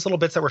cool all these little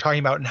bits that we're talking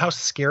about and how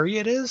scary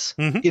it is,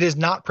 it is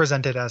not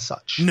presented as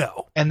such.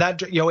 No. And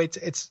that,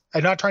 it's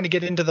I'm not trying to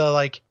get into the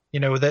like,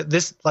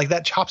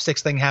 that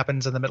chopsticks thing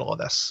happens in the middle of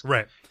this.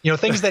 Right.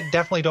 Things that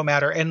definitely don't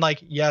matter. And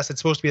like, yes, it's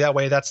supposed to be that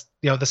way. That's,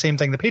 the same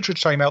thing the Patriots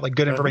talking about, like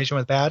good information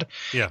with bad.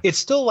 Yeah. It's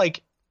still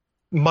like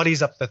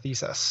muddies up the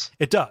thesis.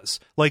 It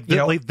does. Like,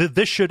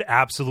 this should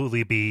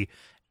absolutely be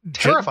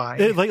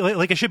terrifying.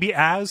 Like it should be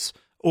as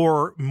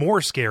or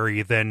more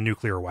scary than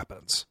nuclear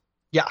weapons.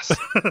 Yes.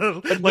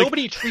 But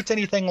nobody treats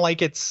anything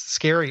like it's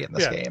scary in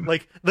this game.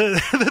 Like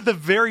the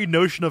very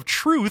notion of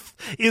truth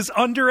is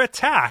under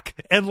attack.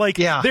 And like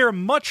they're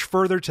much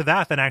further to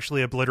that than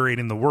actually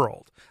obliterating the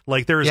world.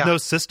 Like there is no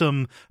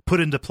system put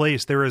into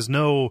place. There is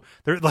no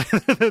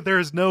there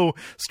is no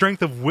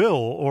strength of will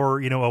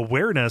or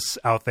awareness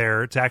out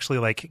there to actually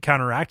like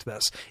counteract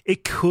this.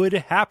 It could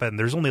happen.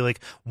 There's only like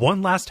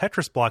one last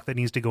Tetris block that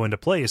needs to go into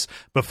place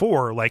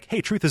before like,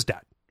 hey, truth is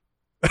dead.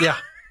 Yeah.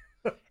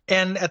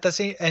 And at the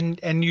same,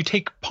 and you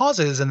take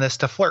pauses in this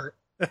to flirt.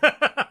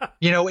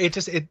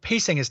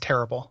 Pacing is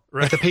terrible.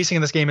 Right. Like the pacing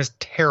in this game is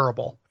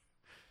terrible.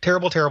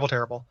 Terrible.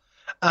 So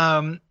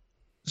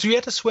you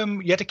have to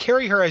swim, you have to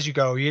carry her as you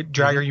go. You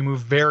drag her, you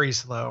move very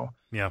slow.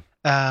 Yeah.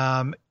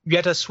 You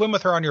have to swim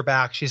with her on your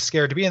back. She's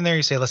scared to be in there.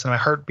 You say, listen, my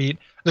heartbeat.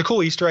 The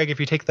cool Easter egg, if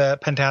you take the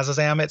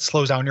Pentazazam, it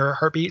slows down your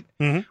heartbeat,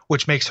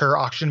 which makes her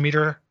oxygen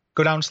meter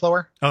go down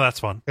slower. Oh,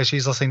 that's fun. Because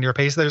she's listening to your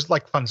pace. There's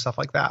like fun stuff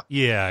like that.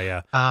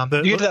 Yeah.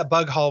 You get to that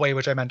bug hallway,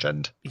 which I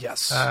mentioned.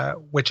 Yes.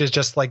 Which is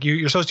just like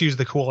you're supposed to use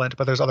the coolant,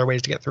 but there's other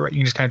ways to get through it. You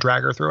can just kind of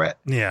drag her through it.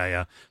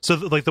 Yeah. So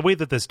like the way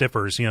that this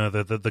differs,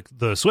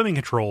 the swimming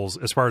controls,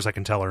 as far as I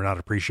can tell, are not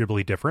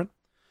appreciably different.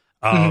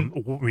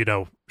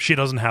 She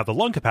doesn't have the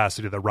lung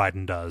capacity that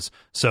Raiden does,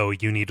 so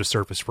you need to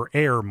surface for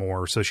air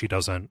more so she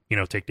doesn't,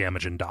 take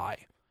damage and die.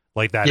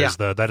 Like that is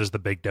the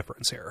big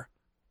difference here.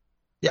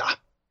 Yeah.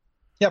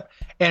 Yep.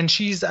 And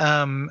she's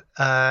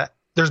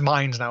there's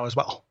mines now as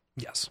well.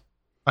 Yes.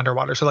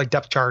 Underwater. So like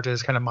depth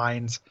charges, kind of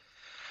mines.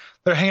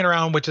 They're hanging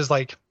around, which is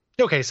like,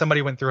 okay,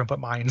 somebody went through and put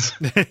mines.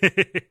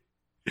 I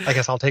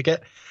guess I'll take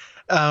it.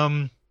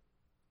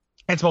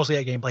 It's mostly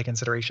a gameplay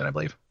consideration, I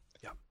believe.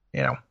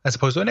 Yeah. As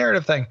opposed to a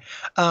narrative thing.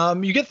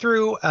 You get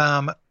through,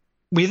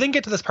 we then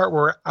get to this part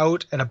where we're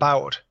out and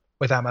about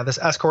with Emma,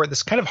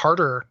 this kind of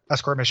harder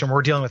escort mission where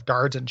we're dealing with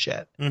guards and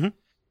shit.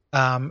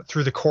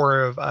 Through the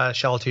core of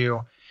Shell 2.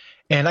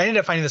 And I ended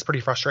up finding this pretty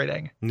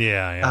frustrating.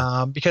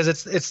 Yeah.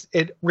 Because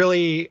it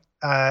really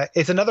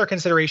it's another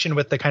consideration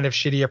with the kind of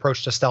shitty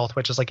approach to stealth,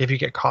 which is like if you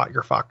get caught,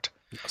 you're fucked.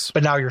 Yes.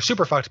 But now you're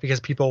super fucked because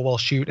people will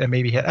shoot and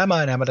maybe hit Emma,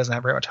 and Emma doesn't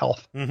have very much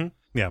health.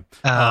 Yeah.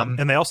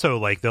 And they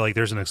also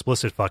there's an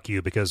explicit fuck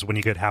you because when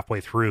you get halfway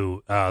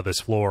through this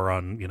floor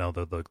on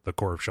the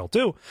core of Shell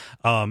 2,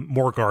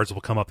 more guards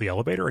will come up the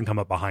elevator and come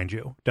up behind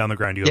you down the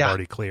ground you have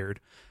already cleared.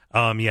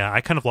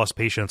 I kind of lost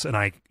patience and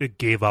I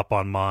gave up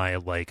on my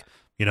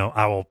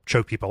I will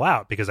choke people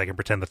out because I can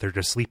pretend that they're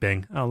just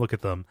sleeping. Oh, look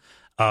at them.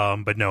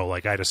 But no, I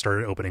just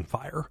started opening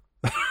fire.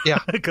 Yeah.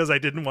 Because I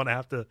didn't want to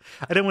have to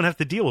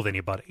deal with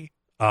anybody.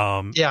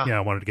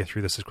 I wanted to get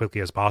through this as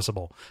quickly as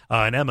possible.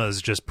 And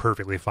Emma's just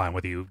perfectly fine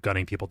with you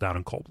gunning people down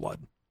in cold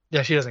blood.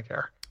 Yeah, she doesn't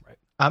care. Right.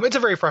 It's a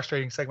very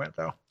frustrating segment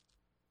though.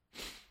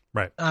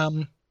 Right.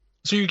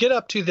 So you get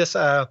up to this,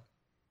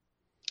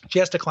 she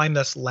has to climb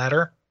this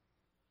ladder.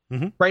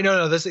 Right.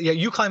 No,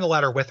 you climb the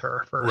ladder with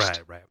her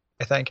first. Right.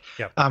 I think.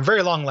 Yep.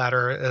 Very long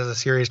ladder is a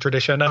serious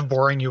tradition of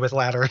boring you with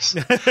ladders.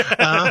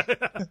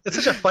 It's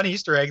such a fun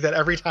Easter egg that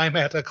every time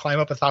I have to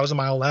climb up a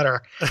 1,000-mile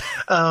ladder.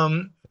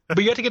 But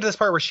you have to get to this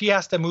part where she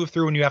has to move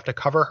through and you have to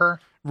cover her.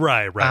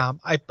 Right.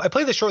 I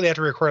played this shortly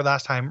after we recorded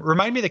last time.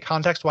 Remind me the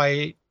context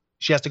why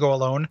she has to go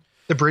alone.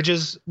 The bridge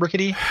is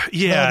rickety.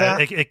 Yeah,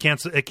 it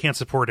can't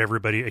support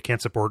everybody. It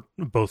can't support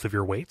both of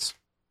your weights.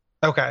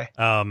 Okay.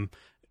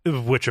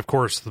 Which of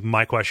course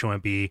my question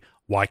would be,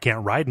 why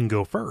can't Raiden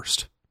go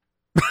first?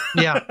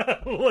 Yeah.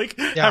 Like,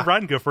 have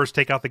Raiden go first,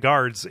 take out the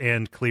guards,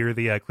 and clear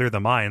the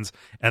mines,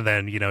 and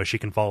then, you know, she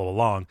can follow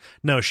along.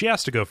 No, she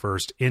has to go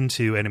first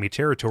into enemy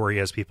territory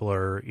as people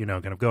are, you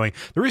know, kind of going.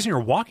 The reason you're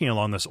walking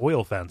along this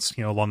oil fence,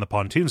 you know, along the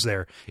pontoons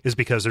there, is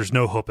because there's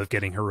no hope of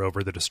getting her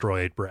over the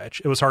destroyed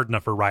bridge. It was hard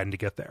enough for Raiden to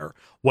get there,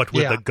 what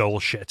with the goal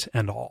shit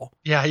and all.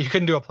 Yeah, you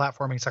couldn't do a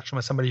platforming section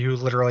with somebody who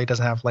literally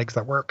doesn't have legs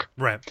that work.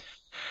 Right.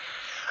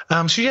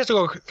 So she has to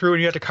go through,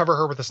 and you have to cover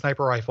her with a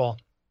sniper rifle.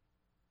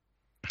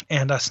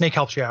 And Snake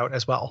helps you out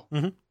as well.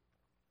 Mm-hmm.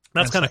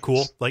 That's kind of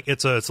cool. Like,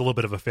 it's a little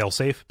bit of a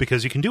failsafe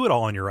because you can do it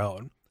all on your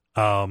own.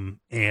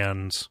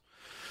 And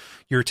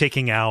you're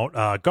taking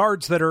out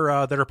guards that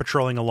are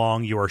patrolling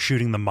along. You are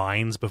shooting the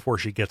mines before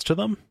she gets to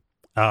them.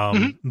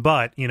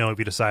 But, you know, if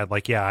you decide,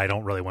 like, yeah, I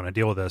don't really want to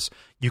deal with this,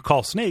 you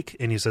call Snake,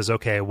 and he says,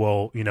 okay,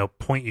 well, you know,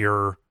 point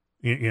your...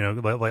 You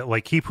know,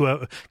 like keep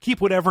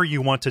whatever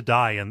you want to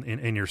die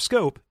in your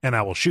scope, and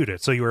I will shoot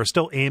it. So you are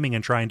still aiming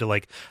and trying to,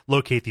 like,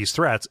 locate these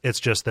threats. It's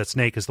just that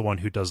Snake is the one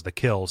who does the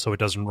kill, so it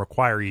doesn't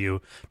require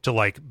you to,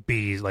 like,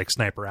 be, like,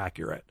 sniper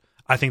accurate.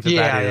 I think that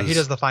that is... he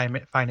does the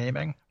fine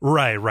aiming.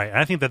 Right. And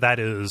I think that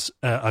is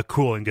a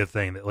cool and good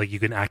thing, that, like, you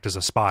can act as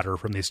a spotter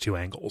from these two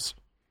angles.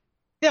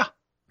 Yeah.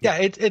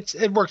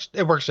 It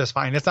works just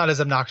fine. It's not as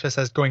obnoxious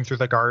as going through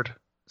the guard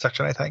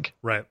section, I think.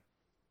 Right.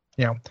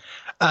 You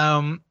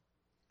know.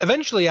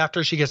 Eventually,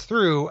 after she gets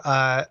through,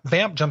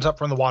 Vamp jumps up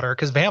from the water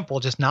because Vamp will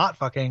just not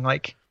fucking,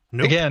 like,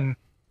 again,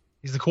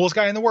 he's the coolest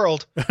guy in the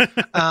world,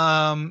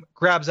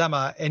 grabs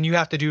Emma, and you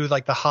have to do,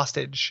 like, the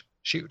hostage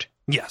shoot.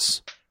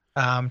 Yes.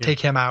 Take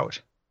him out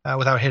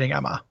without hitting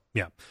Emma.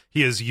 Yeah.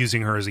 He is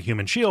using her as a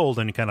human shield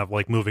and kind of,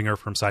 like, moving her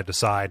from side to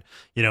side.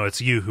 You know, it's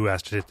you who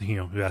has to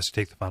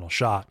take the final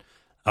shot.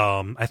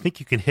 I think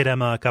you can hit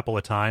Emma a couple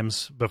of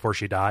times before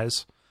she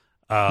dies.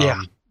 But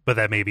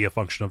that may be a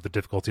function of the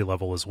difficulty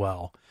level as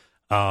well.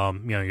 You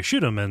know, you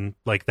shoot him, and,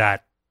 like,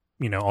 that,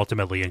 you know,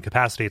 ultimately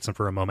incapacitates him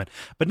for a moment,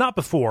 but not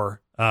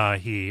before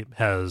he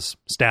has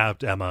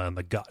stabbed Emma in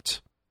the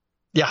gut.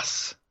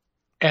 Yes.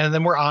 And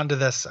then we're on to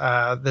this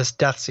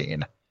death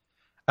scene.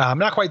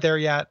 Not quite there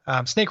yet.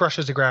 Snake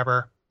rushes to grab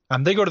her.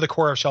 They go to the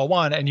core of Shell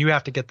 1, and you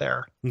have to get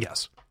there.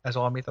 Yes. As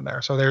well, I'll meet them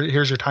there. So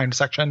here's your timed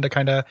section to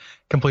kind of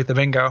complete the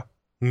bingo.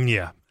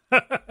 Yeah.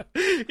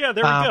 Yeah,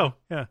 there we go.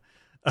 Yeah.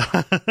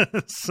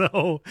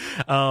 So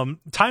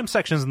time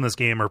sections in this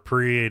game are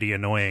pretty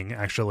annoying,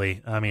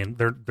 actually. I mean,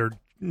 they're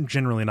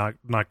generally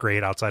not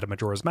great outside of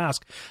Majora's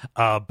Mask,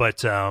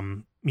 but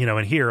you know,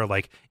 in here,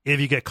 like, if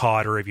you get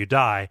caught or if you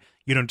die,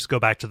 you don't just go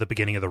back to the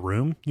beginning of the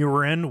room you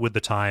were in, with the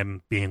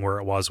time being where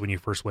it was when you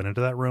first went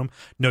into that room.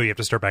 No, you have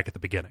to start back at the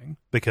beginning,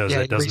 because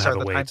it doesn't have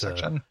a way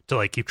to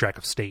like keep track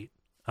of state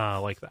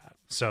like that.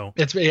 So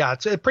it's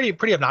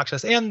pretty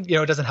obnoxious, and, you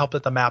know, it doesn't help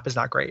that the map is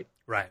not great.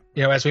 Right.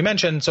 You know, as we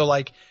mentioned, so,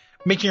 like,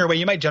 making your way,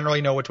 you might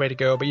generally know which way to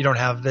go, but you don't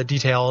have the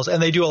details.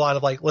 And they do a lot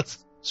of, like,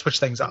 let's switch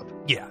things up.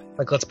 Yeah.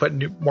 Like, let's put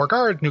new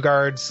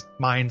guards,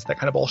 mines, that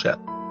kind of bullshit.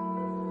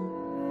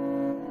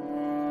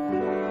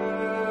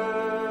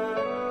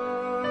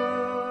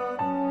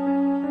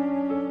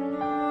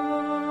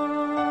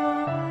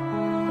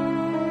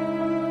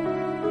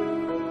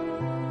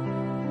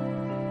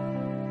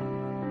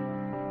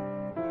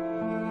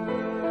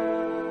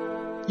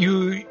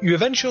 You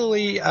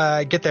eventually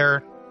get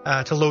there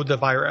to load the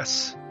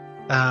virus.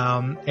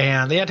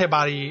 And the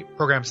antibody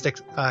program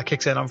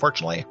kicks in,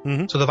 unfortunately.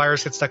 Mm-hmm. So the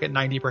virus gets stuck at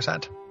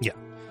 90%. Yeah.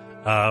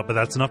 But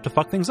that's enough to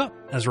fuck things up,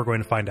 as we're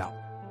going to find out.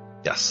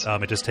 Yes.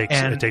 It just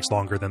takes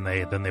longer than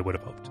they would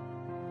have hoped.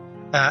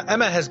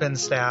 Emma has been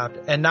stabbed,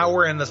 and now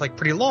we're in this, like,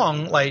 pretty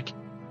long, like,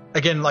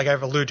 again, like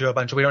I've alluded to a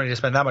bunch, we don't need to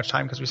spend that much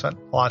time because we spent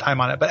a lot of time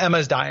on it, but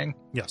Emma's dying.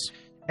 Yes.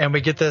 And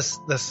we get this,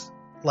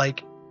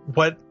 like,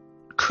 what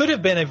could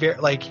have been if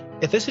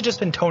this had just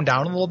been toned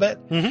down a little bit,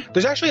 mm-hmm.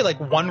 There's actually, like,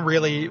 one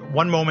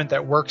moment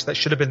that works that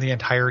should have been the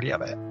entirety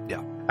of it.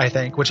 Yeah. I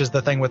think, which is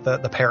the thing with the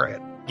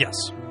parrot. Yes.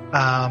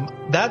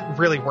 That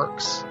really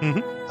works.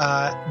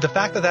 Mm-hmm. The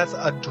fact that that's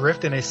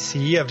adrift in a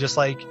sea of just,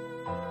 like,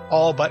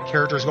 all but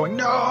characters going,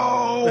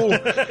 no,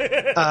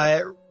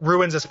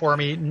 ruins this for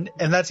me.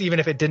 And that's even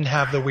if it didn't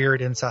have the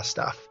weird incest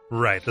stuff.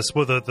 Right.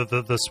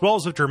 The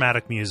swells of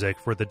dramatic music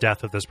for the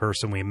death of this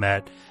person we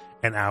met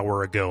an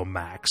hour ago,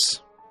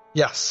 max.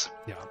 Yes.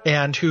 Yeah.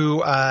 And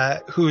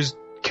whose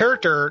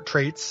character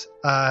traits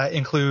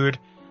include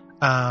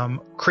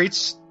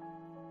creates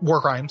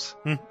war crimes,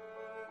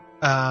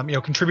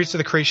 contributes to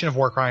the creation of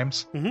war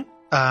crimes,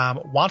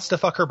 mm-hmm. Wants to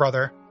fuck her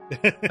brother,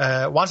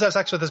 wants to have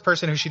sex with this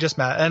person who she just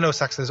met. And I know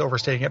sex is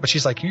overstating it, but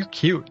she's like, you're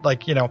cute.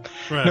 Like, no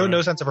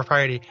sense of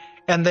propriety.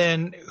 And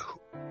then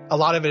a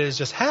lot of it is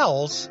just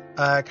Hal's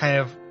kind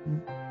of,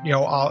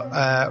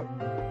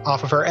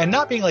 off of her, and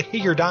not being like, hey,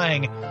 you're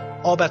dying,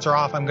 all bets are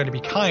off, I'm going to be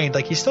kind.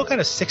 Like, he still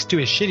kind of sticks to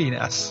his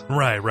shittiness.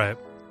 Right.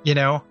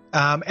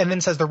 And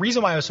then says, the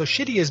reason why I was so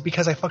shitty is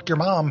because I fucked your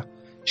mom.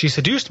 She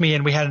seduced me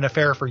and we had an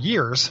affair for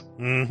years.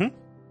 Mm-hmm.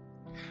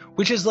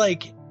 Which is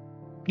like,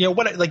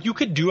 you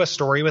could do a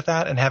story with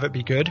that and have it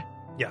be good.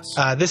 Yes.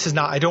 This is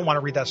not, I don't want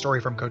to read that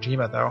story from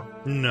Kojima, though.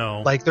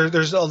 No. Like,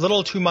 there's a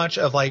little too much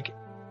of, like,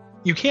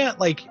 you can't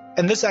like,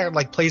 and this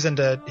like plays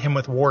into him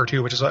with war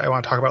too, which is what I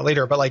want to talk about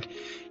later. But like,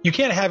 you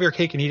can't have your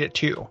cake and eat it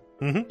too.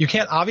 Mhm. You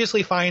can't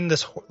obviously find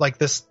this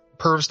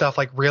perv stuff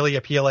like really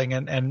appealing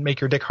and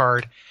make your dick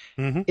hard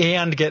Mhm.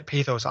 and get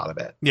pathos out of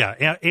it.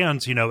 Yeah,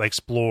 and you know,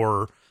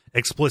 explore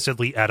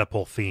explicitly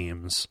Oedipal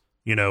themes,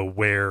 you know,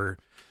 where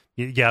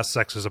yes,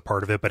 sex is a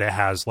part of it, but it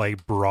has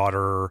like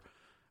broader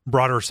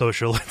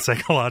social and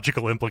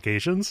psychological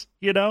implications,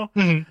 you know?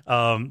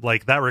 Mhm.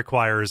 Like that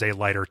requires a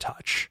lighter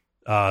touch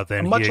than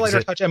A much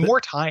lighter touch and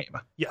more time.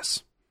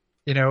 Yes.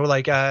 You know,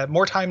 like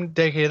more time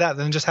dedicated to that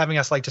than just having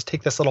us like just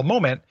take this little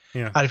moment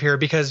Yeah. out of here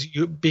because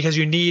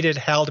you needed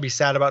Hal to be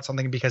sad about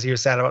something because he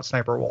was sad about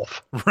Sniper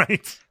Wolf.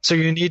 Right. So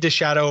you need to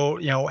shadow,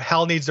 you know,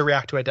 Hal needs to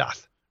react to a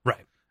death.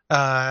 Right.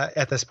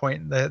 At this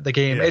point in the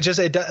game, Yeah. it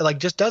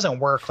just doesn't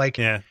work. Like,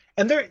 Yeah.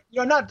 and there, you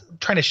know, I'm not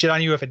trying to shit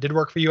on you if it did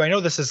work for you. I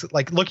know this is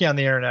like looking on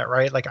the internet,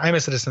 right? Like I'm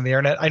a citizen of the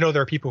internet. I know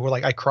there are people who are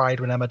like, I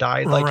cried when Emma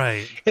died. Like,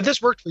 Right. if this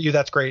worked for you,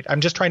 that's great.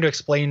 I'm just trying to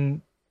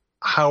explain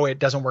how it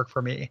doesn't work for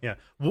me. Yeah.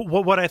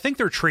 What I think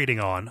they're trading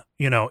on,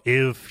 you know,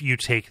 if you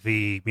take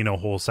the, you know,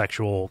 whole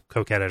sexual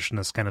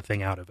coquettishness kind of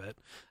thing out of it,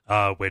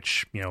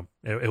 which, you know,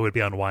 it would be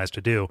unwise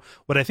to do.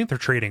 What I think they're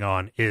trading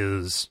on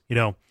is, you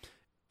know,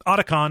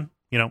 Otacon,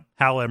 you know,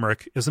 Hal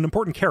Emmerich is an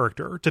important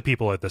character to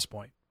people at this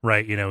point,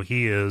 right? You know,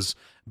 he is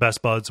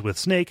best buds with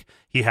Snake.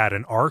 He had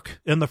an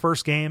arc in the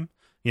first game.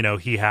 You know,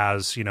 he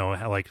has, you know,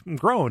 like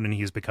grown and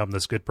he's become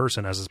this good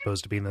person as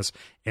opposed to being this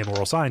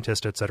immoral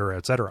scientist, et cetera,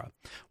 et cetera.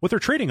 What they're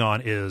trading on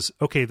is,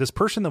 okay, this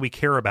person that we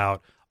care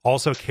about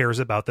also cares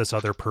about this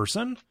other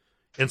person.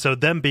 And so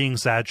them being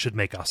sad should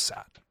make us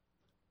sad.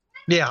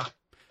 Yeah.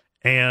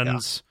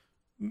 And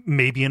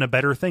maybe in a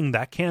better thing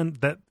that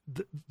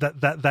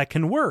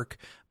can work,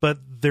 but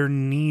there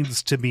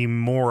needs to be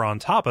more on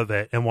top of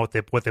it. And what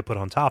they put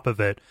on top of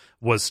it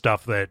was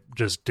stuff that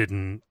just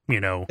didn't, you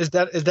know, Is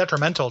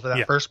detrimental to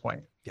that first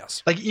point.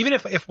 yes. Like even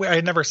if I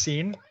had never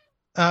seen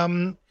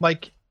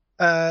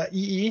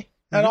EE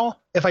at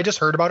all, if I just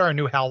heard about her and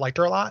knew Hal liked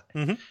her a lot,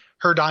 Mhm.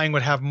 her dying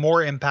would have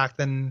more impact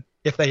than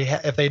if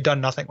they'd done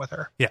nothing with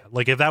her. Yeah,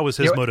 like if that was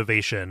his You know-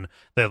 motivation,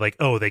 that like,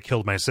 oh, they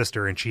killed my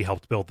sister and she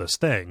helped build this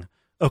thing.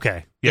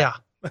 Okay, Yeah.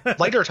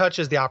 Lighter touch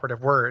is the operative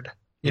word.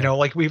 You know,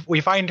 like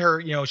we find her,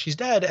 you know, she's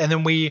dead, and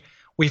then we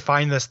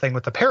find this thing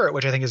with the parrot,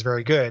 which I think is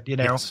very good. You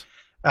know,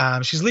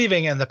 Yes. she's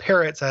leaving, and the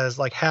parrot says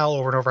like Hal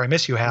over and over, "I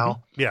miss you,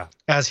 Hal," Yeah,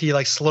 as he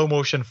like slow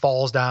motion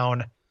falls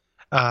down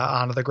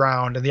onto the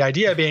ground. And the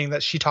idea being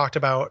that she talked to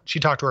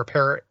her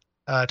parrot,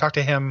 talked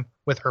to him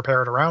with her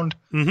parrot around.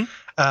 Mhm.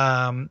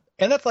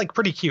 And that's like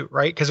pretty cute,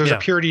 right? Because there's Yeah. a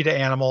purity to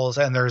animals,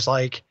 and there's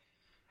like,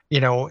 you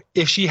know,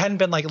 if she hadn't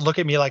been like, look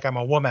at me like I'm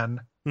a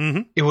woman,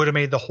 Mhm. it would have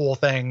made the whole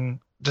thing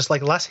just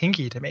like less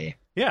hinky to me.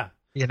 yeah.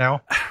 You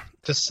know,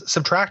 just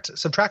subtract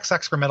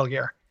sex from Metal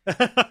Gear.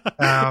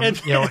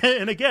 And, you know,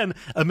 and again,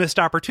 a missed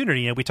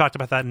opportunity. And we talked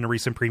about that in a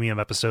recent premium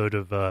episode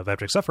of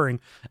Abject Suffering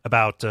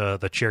about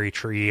the Cherry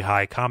Tree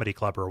High Comedy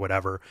Club or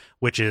whatever,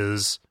 which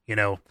is, you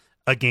know,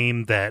 a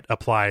game that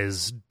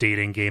applies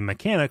dating game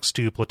mechanics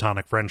to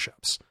platonic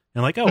friendships.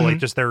 And like, oh, like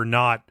just there are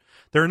not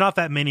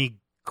that many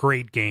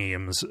great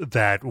games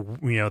that, you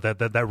know,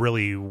 that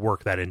really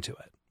work that into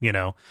it, you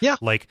know? Yeah.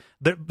 Like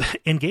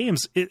in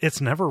games,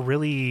 it's never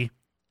really,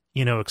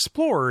 you know,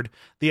 explored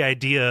the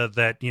idea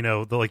that, you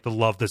know, the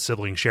love that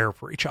siblings share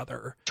for each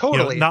other.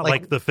 Totally. You know, not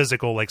Like- like the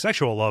physical, like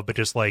sexual love, but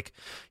just like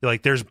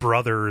there's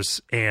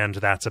brothers and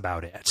that's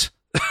about it.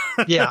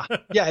 yeah,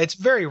 it's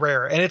very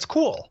rare and it's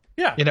cool.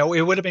 Yeah. You know,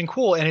 it would have been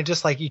cool, and it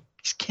just like you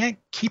just can't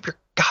keep your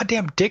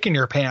goddamn dick in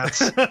your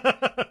pants.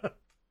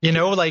 You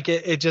know, like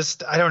it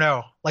just, I don't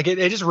know, like it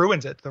just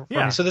ruins it for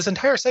Yeah. me. So this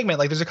entire segment,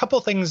 like there's a couple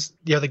of things,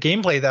 you know, the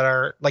gameplay that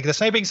are like the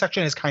sniping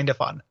section is kind of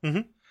fun,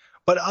 Mhm.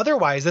 but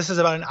otherwise this is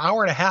about an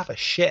hour and a half of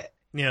shit.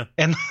 Yeah.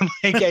 And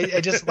like,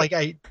 I just like,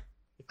 I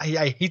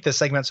hate this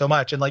segment so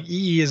much. And like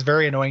EE is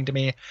very annoying to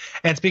me.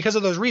 And it's because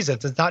of those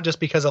reasons. It's not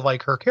just because of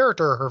like her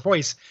character or her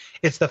voice.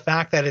 It's the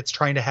fact that it's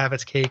trying to have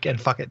its cake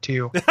and fuck it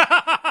too.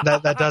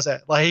 that does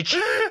it. Like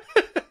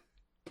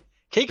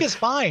cake is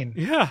fine.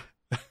 Yeah.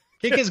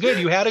 Cake is good.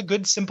 You had a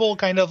good, simple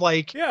kind of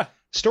like Yeah.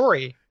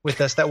 story with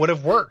this that would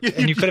have worked,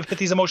 and you could have hit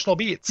these emotional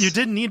beats. You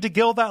didn't need to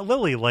gill that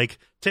lily,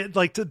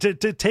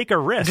 to take a You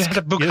risk. didn't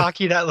have to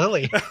bukkake that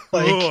lily.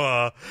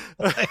 Like,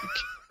 Ugh.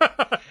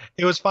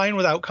 it was fine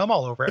with cum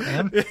all over it,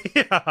 man.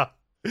 Yeah.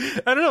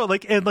 I don't know,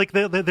 like, and like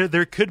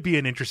there could be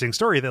an interesting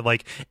story that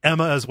like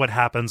Emma is what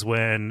happens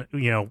when,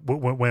 you know,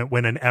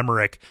 when an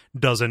Emmerich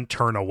doesn't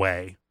turn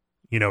away,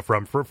 you know,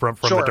 from Sure.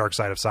 the dark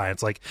side of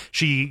science. Like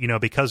she, you know,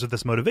 because of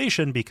this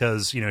motivation,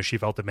 because, you know, she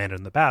felt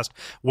abandoned in the past,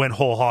 went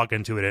whole hog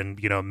into it and,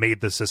 you know,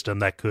 made the system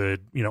that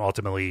could, you know,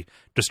 ultimately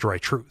destroy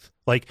truth.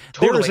 Like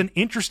Totally. there's an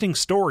interesting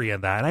story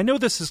in that. And I know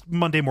this is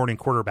Monday morning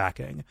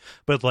quarterbacking,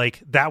 but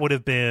like that would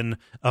have been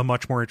a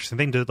much more interesting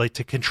thing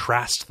to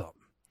contrast them.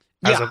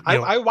 Yeah,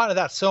 I wanted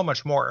that so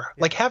much more.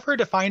 Like have her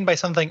defined by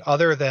something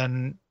other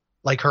than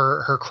like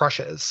her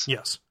crushes.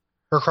 Yes.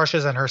 Her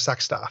crushes and her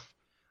sex stuff.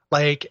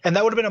 Like, and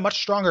that would have been a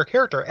much stronger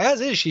character. As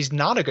is, she's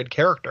not a good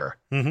character.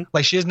 Mhm.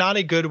 Like, she is not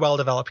a good,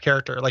 well-developed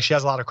character. Like, she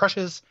has a lot of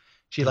crushes.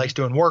 She likes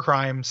doing war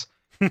crimes.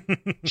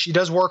 She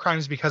does war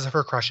crimes because of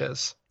her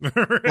crushes.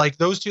 Like,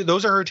 those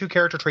are her two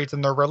character traits,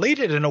 and they're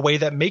related in a way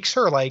that makes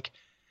her, like,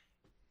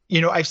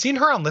 you know, I've seen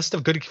her on list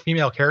of good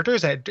female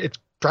characters, and it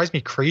drives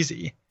me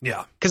crazy.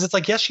 Yeah. Because it's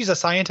like, yes, she's a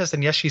scientist,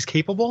 and yes, she's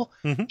capable.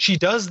 Mhm. She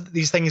does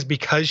these things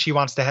because she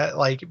wants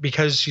to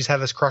because she's had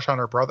this crush on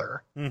her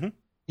brother. Mhm.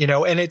 You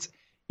know, and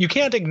you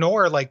can't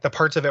ignore like the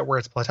parts of it where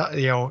it's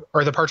you know,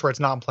 or the parts where it's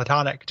not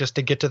platonic, just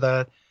to get to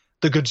the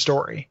good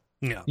story.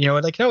 Yeah. You know,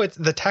 like, no, it's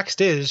the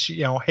text is,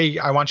 you know, hey,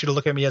 I want you to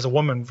look at me as a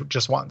woman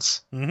just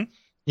once. Mhm.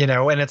 You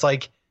know, and it's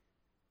like,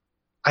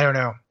 I don't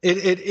know,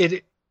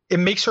 it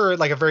makes her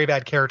like a very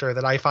bad character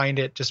that I find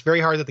it just very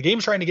hard that the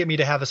game's trying to get me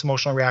to have this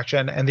emotional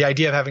reaction, and the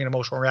idea of having an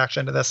emotional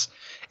reaction to this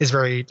is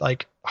very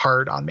like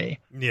hard on me.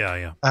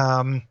 Yeah.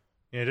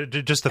 Yeah.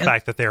 Just the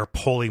fact that they're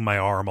pulling my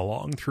arm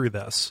along through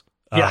this.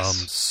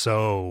 Yes.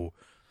 So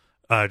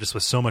just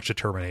with so much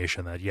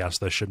determination that yes,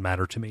 this should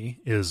matter to me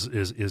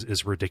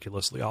is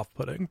ridiculously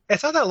off-putting.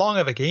 It's not that long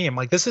of a game.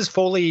 Like, this is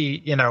fully,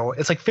 you know,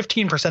 it's like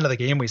 15% of the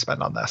game we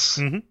spend on this.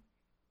 Mhm.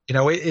 You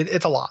know,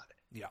 it's a lot.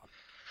 Yeah.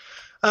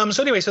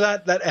 So anyway, so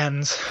that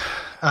ends.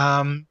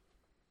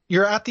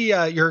 You're at the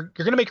you're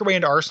going to make your way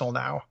into Arsenal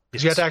now,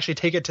 because you have to actually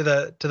take it to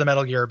the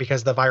Metal Gear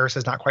because the virus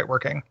is not quite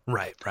working.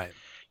 Right.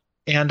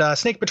 And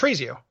Snake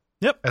betrays you.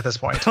 Yep. At this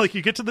point. Like,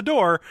 you get to the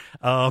door.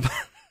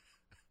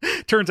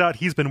 Turns out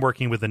he's been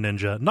working with the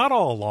ninja not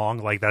all along.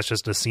 Like, that's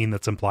just a scene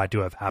that's implied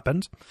to have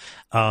happened.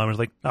 It's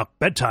like, oh,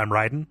 bedtime,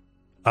 Raiden.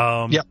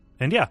 Yep.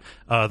 And yeah,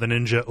 the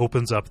ninja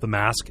opens up the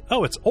mask.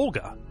 Oh, it's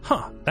Olga.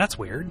 Huh. That's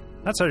weird.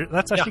 That's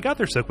how she got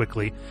there so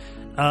quickly.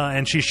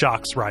 And she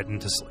shocks Raiden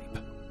to sleep.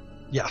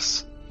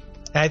 Yes.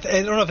 And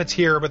I don't know if it's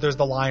here, but there's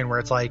the line where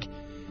it's like,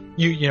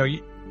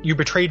 you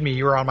betrayed me.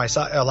 You were on my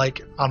side,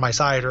 on my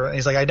side. Or and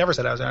he's like, I never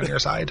said I was on your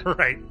side.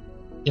 Right.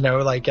 You know,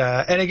 like,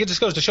 and it just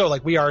goes to show,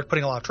 like, we are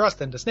putting a lot of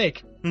trust into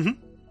Snake. Mm-hmm.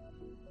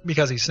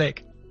 Because he's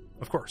Snake.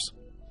 Of course.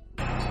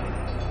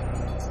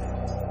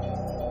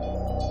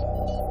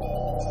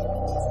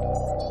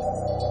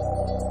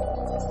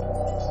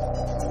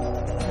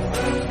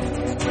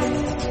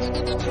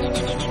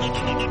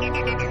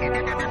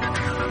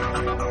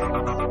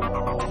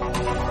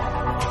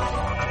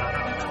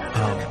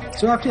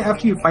 So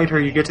after you fight her,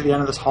 you get to the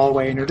end of this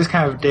hallway, and you're just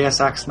kind of Deus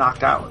Ex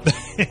knocked out.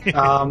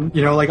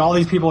 You know, like all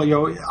these people, you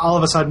know, all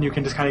of a sudden you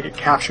can just kind of get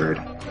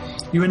captured.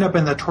 You end up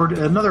in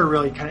another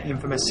really kind of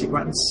infamous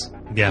sequence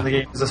in the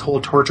game, is this whole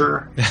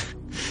torture.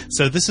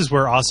 So this is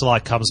where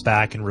Ocelot comes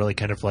back and really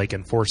kind of like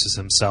enforces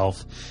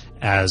himself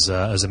as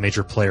a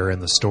major player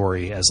in the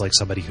story, as like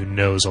somebody who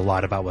knows a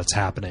lot about what's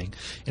happening,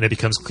 and it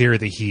becomes clear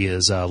that he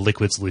is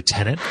Liquid's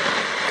lieutenant.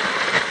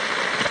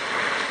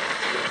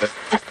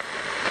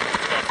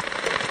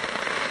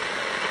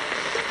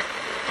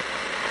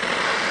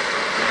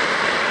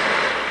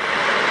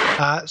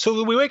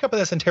 So we wake up in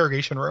this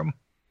interrogation room.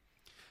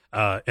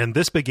 And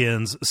this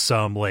begins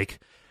some like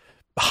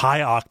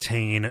high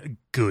octane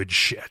good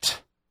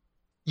shit.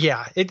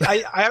 Yeah,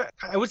 I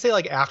would say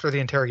like after the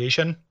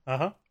interrogation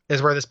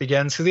is where this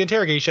begins. Because the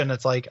interrogation,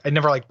 it's like I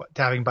never like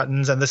tapping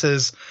buttons, and this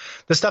is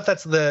the stuff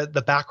that's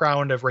the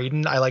background of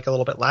Raiden. I like a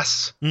little bit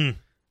less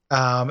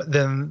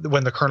than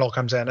when the Colonel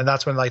comes in, and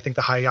that's when I think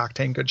the high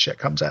octane good shit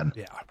comes in.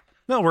 Yeah.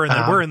 No, we're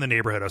in the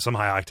neighborhood of some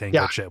high octane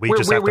good shit. We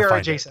just have to find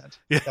adjacent.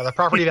 It. Yeah, the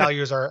property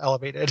values are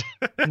elevated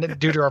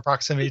due to our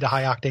proximity to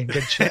high octane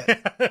good shit.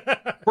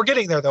 We're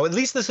getting there though. At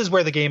least this is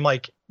where the game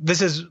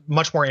this is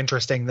much more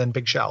interesting than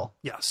Big Shell.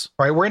 Yes.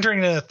 Right. We're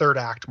entering in the third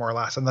act more or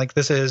less, and like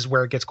this is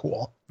where it gets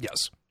cool.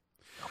 Yes.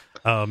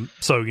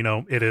 So, you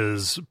know, it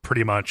is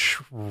pretty much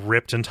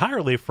ripped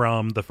entirely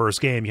from the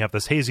first game. You have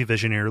this hazy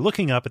vision, and you're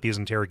looking up at these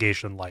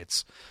interrogation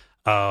lights.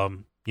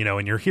 You know,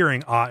 and you're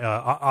hearing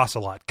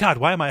Ocelot. God,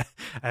 why am I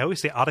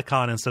always say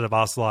Otacon instead of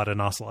Ocelot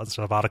and Ocelot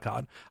instead of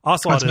Otacon.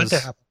 Ocelot is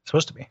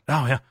supposed to be.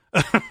 Oh yeah.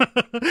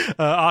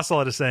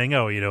 Ocelot is saying,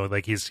 oh, you know,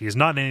 like he's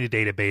not in any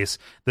database.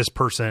 This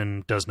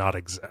person does not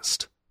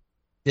exist.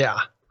 Yeah.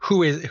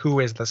 Who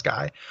is this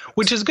guy?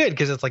 Which is good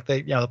because it's like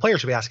the player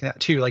should be asking that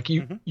too. Like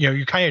you know,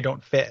 you kind of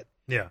don't fit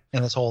in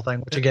this whole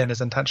thing, which again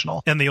is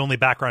intentional. And the only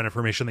background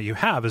information that you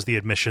have is the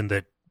admission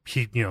that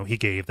he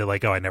gave that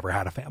like, oh, I never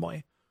had a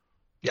family.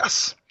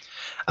 Yes.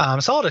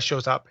 Solidus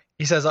shows up.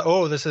 He says,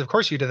 "Oh, this is of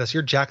course you did this.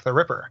 You're Jack the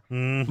Ripper,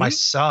 my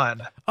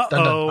son."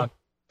 Dun, dun,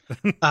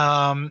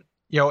 dun.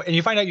 You know, and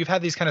you find out you've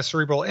had these kind of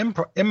cerebral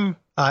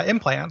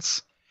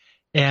implants,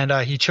 and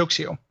he chokes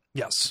you.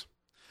 Yes.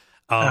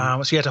 So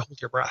you have to hold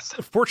your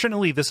breath.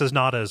 Fortunately, this is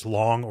not as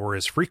long or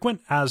as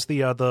frequent as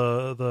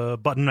the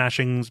button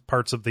mashing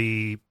parts of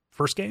the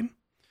first game.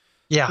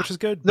 Yeah, which is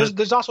good.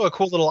 There's also a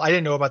cool little. I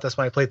didn't know about this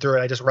when I played through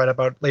it. I just read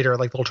about later,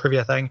 like little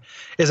trivia thing,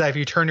 is that if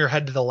you turn your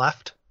head to the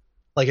left,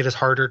 like it is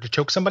harder to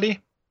choke somebody.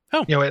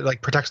 Oh, you know, it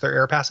like protects their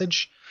air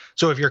passage.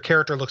 So if your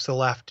character looks to the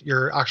left,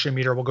 your oxygen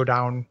meter will go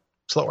down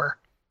slower.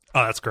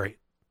 Oh, that's great.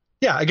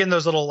 yeah, again,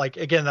 those little, like,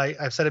 again,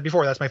 I've said it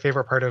before, that's my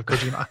favorite part of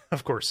Kojima.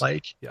 Of course.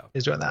 Like, Yeah.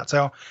 is doing that.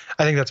 So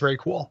I think that's very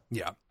cool.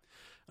 Yeah.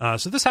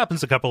 So this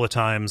happens a couple of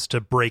times to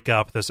break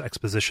up this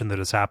exposition that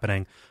is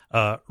happening.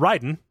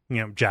 Raiden,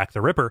 Jack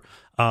the Ripper,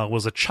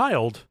 was a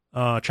child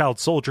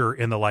soldier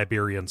in the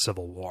Liberian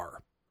Civil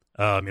War.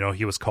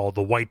 He was called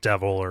the White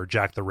Devil or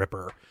Jack the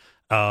Ripper.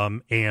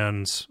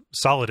 And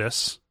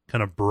Solidus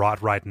kind of brought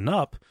Raiden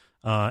up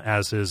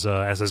as his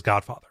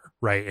godfather,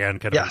 right? And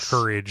kind of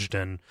encouraged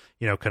and,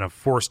 kind of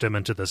forced him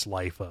into this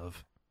life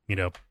of,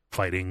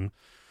 fighting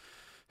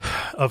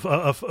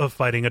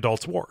fighting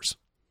adults' wars.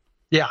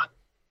 Yeah.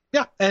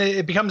 Yeah. And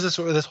it becomes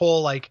this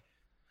whole, like,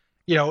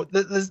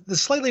 the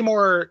slightly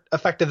more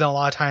effective than a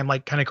lot of time,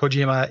 like, kind of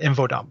Kojima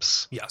info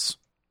dumps. Yes.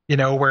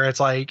 Where it's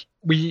like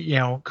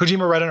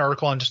Kojima read an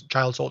article on just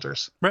child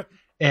soldiers. Right.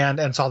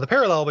 And saw the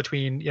parallel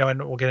between,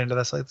 and we'll get into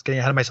this, it's getting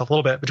ahead of myself a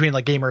little bit, between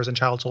like gamers and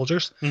child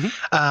soldiers,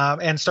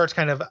 and starts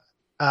kind of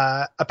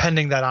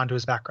appending that onto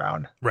his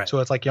background. Right. So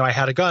it's like, I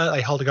held a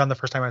gun the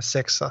first time I was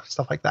 6,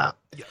 stuff like that.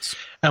 Yes.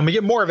 And we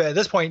get more of it at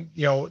this point.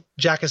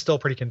 Jack is still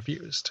pretty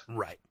confused.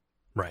 Right.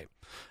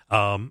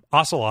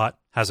 Ocelot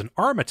has an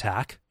arm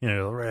attack,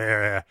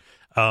 magic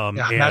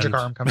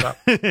arm comes up.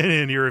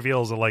 And he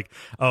reveals that, like,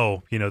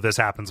 this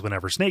happens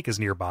whenever Snake is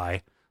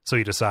nearby. So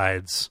he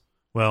decides,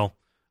 well,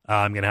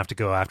 I'm going to have to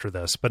go after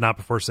this, but not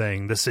before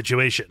saying, this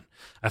situation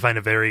I find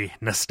it very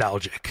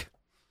nostalgic.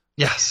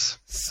 Yes.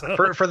 So.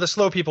 For the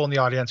slow people in the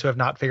audience who have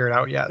not figured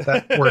out yet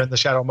that we're in the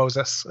Shadow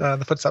Moses,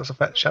 the footsteps of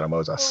Shadow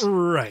Moses.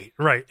 Right.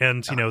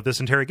 And, this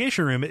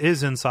interrogation room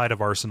is inside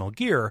of Arsenal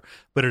Gear,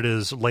 but it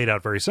is laid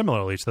out very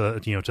similarly to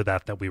the, to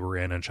that we were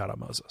in Shadow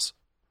Moses.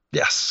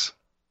 Yes.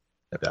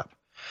 Yep.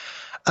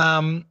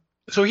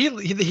 So he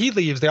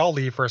leaves. They all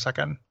leave for a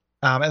second.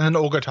 And then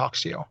Olga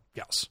talks to you.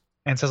 Yes.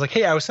 And says, like,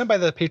 hey, I was sent by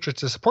the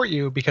Patriots to support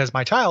you because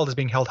my child is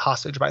being held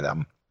hostage by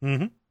them.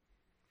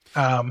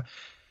 Mm-hmm.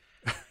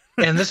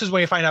 And this is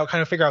when you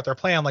figure out their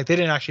plan. Like, they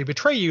didn't actually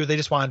betray you. They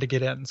just wanted to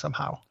get in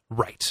somehow.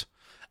 Right.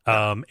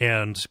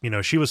 And,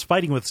 she was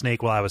fighting with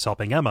Snake while I was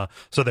helping Emma.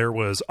 So there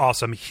was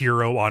awesome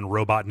hero on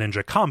robot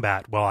ninja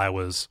combat while I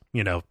was,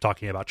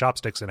 talking about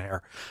chopsticks and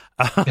hair.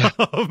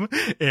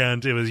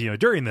 And it was,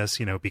 during this,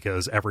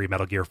 because every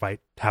Metal Gear fight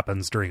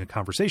happens during a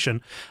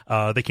conversation,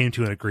 they came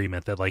to an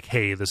agreement that, like,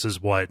 hey, this is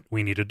what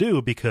we need to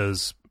do,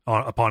 because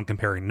upon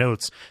comparing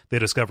notes, they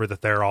discovered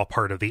that they're all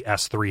part of the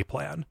S3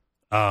 plan,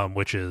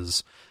 which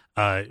is,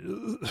 we're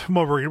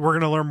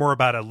going to learn more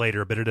about it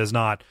later, but it is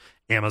not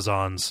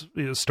Amazon's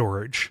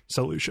storage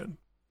solution.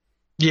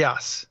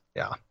 Yes.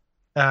 Yeah.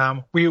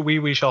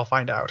 We shall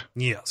find out.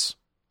 Yes.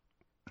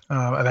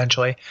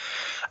 Eventually.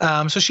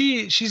 So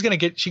she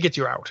gets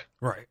you out.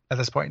 Right. At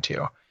this point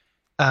too.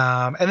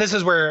 And this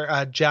is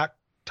where Jack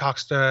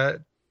talks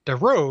to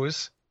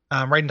Rose.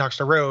 Raiden talks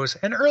to Rose.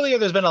 And earlier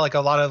there's been a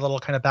lot of little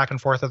kind of back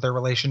and forth of their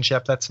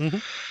relationship that's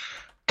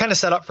kind of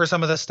set up for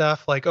some of this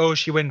stuff. Like, oh,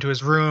 she went into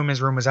his room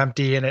was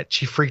empty, and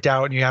she freaked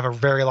out, and you have a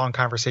very long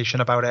conversation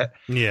about it.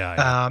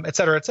 Yeah. Et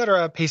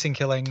cetera, pacing,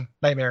 killing,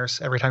 nightmares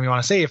every time you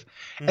want to save.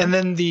 And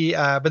then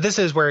but this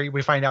is where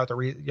we find out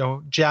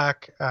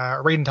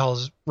Raiden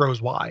tells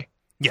Rose why.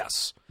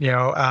 Yes.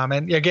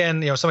 And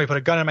again, somebody put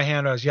a gun in my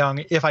hand when I was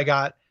young. If I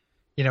got,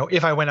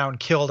 if I went out and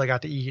killed, I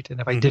got to eat.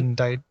 And if I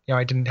didn't, I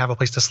didn't have a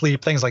place to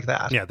sleep, things like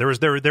that. Yeah. There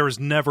was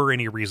never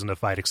any reason to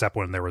fight except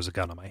when there was a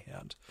gun in my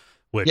hand.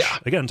 Which,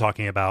 again,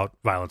 talking about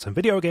violence in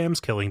video games,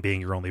 killing being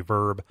your only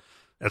verb,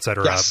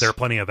 etc. Yes. There are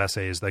plenty of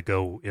essays that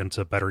go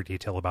into better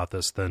detail about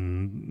this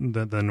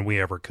than we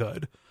ever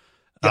could.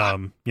 Yeah.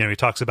 He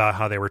talks about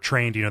how they were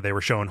trained, they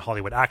were shown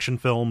Hollywood action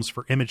films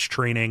for image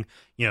training,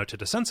 to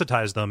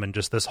desensitize them, and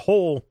just this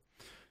whole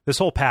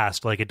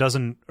past, like, it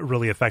doesn't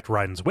really affect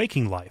Raiden's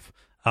waking life.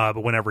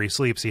 But whenever he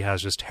sleeps, he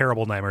has just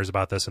terrible nightmares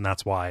about this, and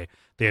that's why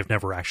they have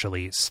never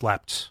actually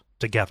slept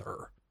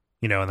together.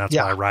 And that's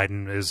why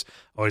Raiden has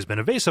always been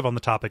evasive on the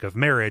topic of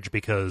marriage,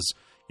 because,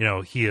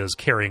 he is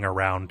carrying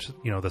around,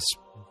 this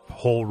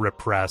whole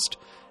repressed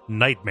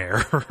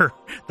nightmare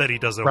that he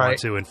doesn't want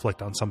to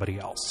inflict on somebody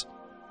else.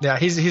 Yeah,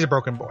 he's a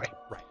broken boy.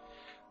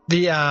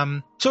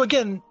 Right. So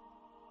again,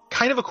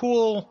 kind of a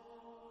cool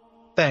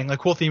thing, like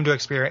cool theme to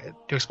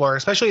explore,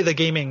 especially the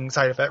gaming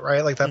side of it,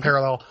 right? Like that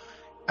parallel.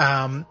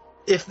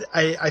 If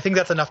I think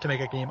that's enough to make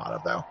a game out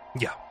of, though.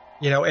 Yeah.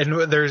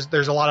 And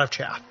there's a lot of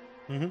chaff.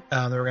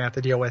 That we're gonna have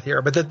to deal with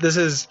here, but this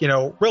is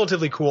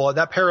relatively cool.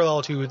 That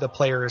parallel to the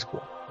player is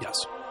cool.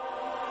 Yes.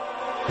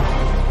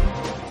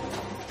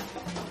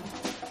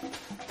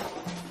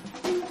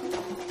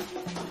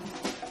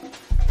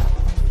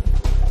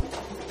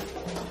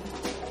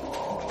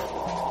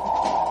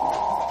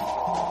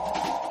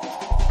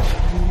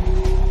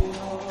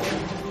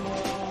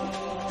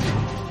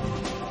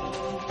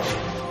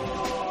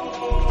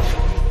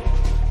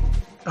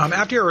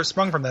 After you're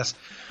sprung from this,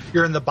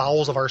 you're in the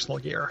bowels of Arsenal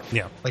Gear.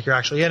 Yeah. Like, you're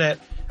actually in it,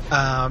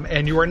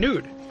 and you are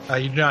nude.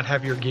 You do not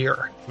have your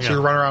gear. So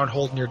you run around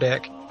holding your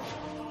dick.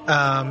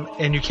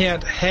 And you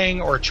can't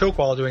hang or choke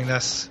while doing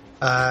this,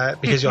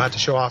 because you'll have to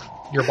show off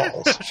your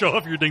balls. Show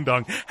off your ding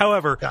dong.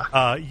 However,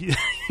 Yeah.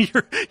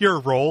 your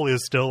roll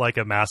is still like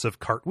a massive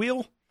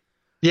cartwheel.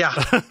 Yeah,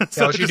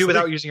 So which you just do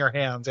without like- using your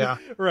hands. Yeah,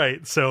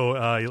 Right. So,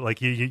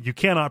 like you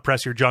cannot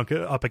press your junk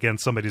up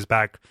against somebody's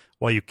back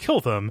while you kill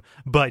them,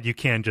 but you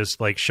can just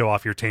like show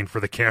off your taint for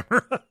the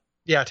camera.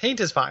 yeah. Taint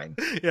is fine.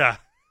 Yeah.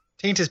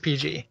 Taint is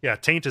PG. Yeah.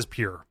 Taint is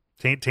pure.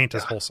 Taint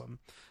is wholesome.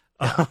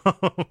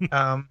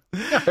 Yeah,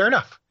 fair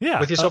enough. Yeah.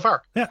 with you so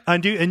far. Yeah,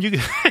 and you and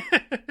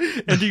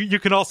you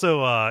can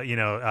also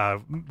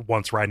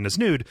once riding as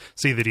nude,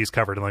 see that he's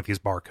covered in like these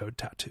barcode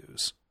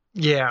tattoos.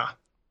 Yeah,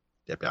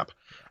 yep.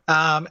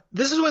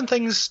 This is when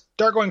things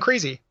start going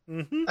crazy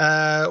with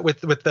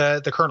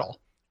the Colonel.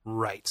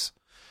 Right.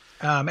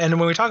 And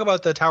when we talk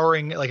about the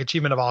towering like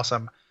achievement of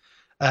awesome,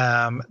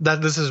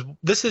 that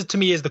this is to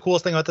me is the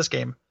coolest thing about this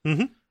game.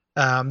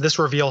 This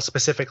reveal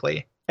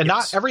specifically, and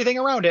Yes. not everything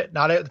around it.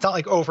 It's not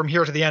like, oh, from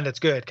here to the end it's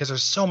good, because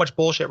there's so much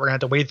bullshit we're gonna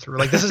have to wade through.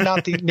 Like, this is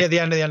not near the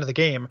end of the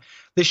game.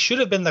 This should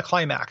have been the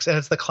climax, and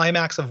it's the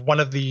climax of one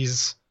of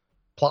these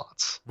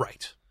plots.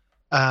 Right.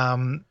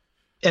 And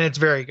it's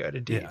very good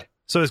indeed. Yeah.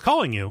 So he's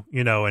calling you,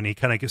 and he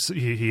kind of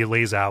he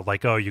lays out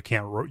like, oh, you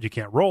can't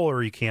roll,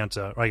 or you can't.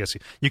 I guess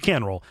you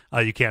can roll.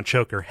 You can't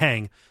choke or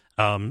hang.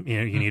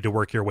 You need to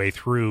work your way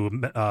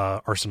through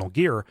arsenal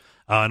gear,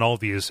 and all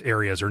of these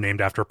areas are named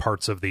after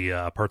parts of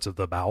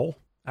the bowel.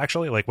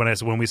 Actually, like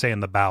when we say in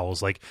the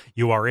bowels, like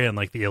you are in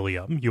like the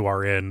ileum, you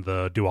are in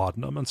the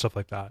duodenum and stuff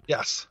like that.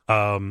 Yes.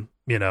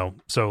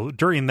 So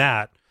during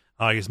that,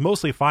 he's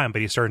mostly fine, but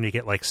he's starting to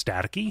get like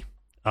staticky,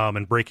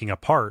 and breaking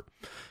apart.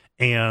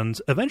 And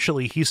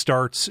eventually he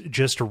starts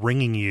just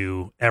ringing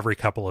you every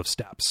couple of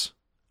steps.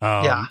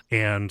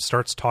 And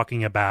starts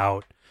talking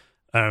about,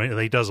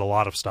 he does a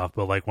lot of stuff,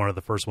 but like one of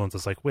the first ones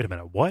is like, wait a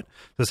minute, what?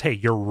 Says, hey,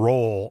 your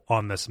role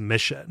on this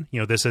mission,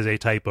 this is a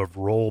type of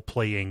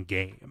role-playing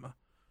game.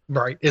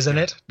 Right, isn't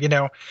it?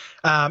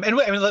 And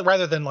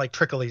rather than like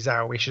trickle these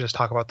out, we should just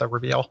talk about the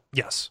reveal.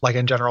 Yes. Like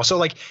in general. So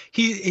like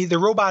the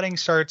roboting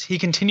starts, he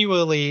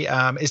continually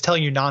is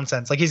telling you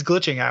nonsense, like he's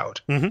glitching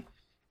out.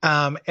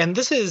 And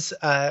this is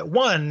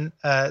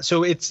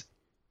so it's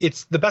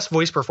the best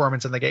voice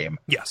performance in the game.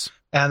 Yes.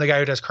 And the guy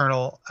who does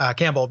Colonel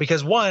Campbell,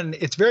 because one,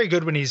 it's very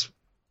good when he's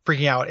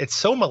freaking out. It's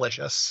so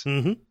malicious.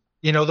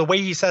 The way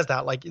he says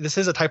that, like, this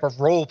is a type of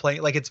role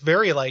playing, like it's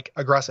very like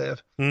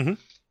aggressive.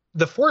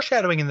 The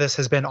foreshadowing in this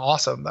has been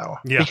awesome though,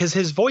 because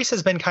his voice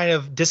has been kind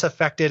of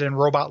disaffected and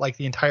robot like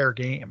the entire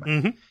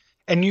game.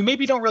 And you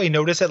maybe don't really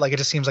notice it. Like, it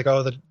just seems like,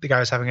 oh, the guy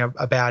was having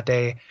a bad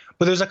day,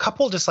 but there's a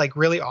couple just like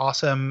really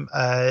awesome,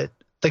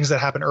 things that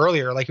happened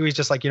earlier. Like, he was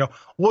just like,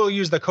 we'll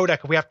use the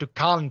codec if we have to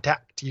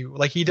contact you.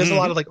 Like, he does a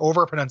lot of like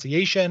over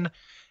pronunciation.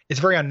 It's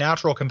very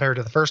unnatural compared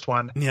to the first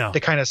one to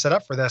kind of set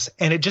up for this.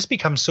 And it just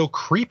becomes so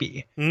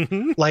creepy.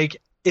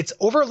 Like, it's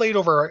overlaid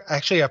over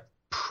actually a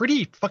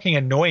pretty fucking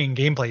annoying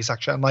gameplay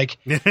section. Like,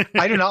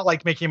 I do not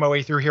like making my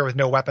way through here with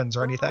no weapons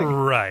or anything.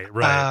 Right.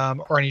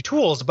 Or any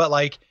tools, but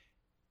like,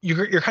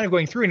 you're kind of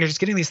going through and you're just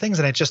getting these things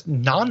and it's just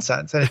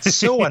nonsense. And it's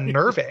so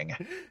unnerving.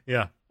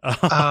 Yeah.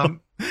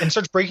 And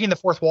starts breaking the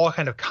fourth wall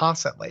kind of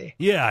constantly.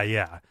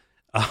 Yeah.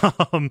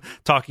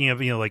 Talking of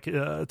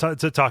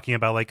talking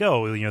about like,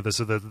 oh, this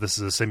is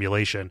a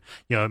simulation.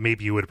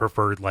 Maybe you would have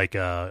preferred like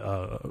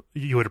a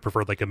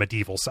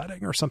medieval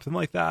setting or something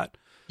like that.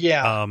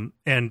 Yeah.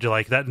 And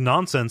like that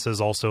nonsense is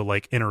also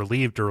like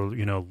interleaved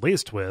or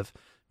laced with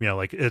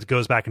like it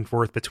goes back and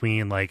forth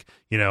between like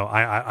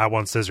I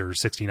want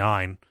scissors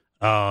 69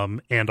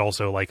 and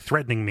also like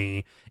threatening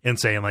me and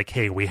saying like,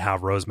 hey, we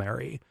have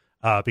Rosemary.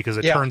 Because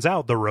it turns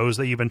out the Rose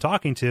that you've been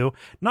talking to,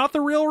 not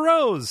the real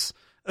Rose.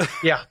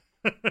 Yeah.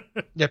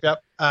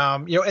 Yep.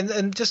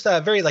 And just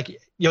very like,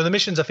 the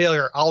mission's a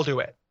failure. I'll do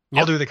it.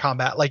 I'll do the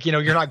combat. Like,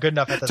 you're not good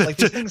enough at this. Like,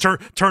 these things,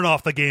 turn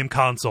off the game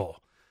console.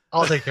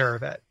 I'll take care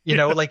of it.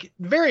 Like,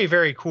 very,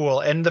 very cool.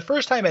 And the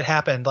first time it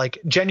happened, like,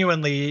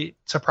 genuinely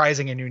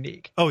surprising and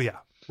unique. Oh yeah.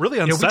 Really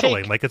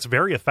unsettling. Like, it's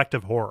very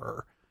effective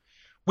horror.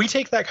 We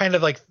take that kind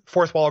of like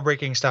fourth wall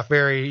breaking stuff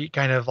very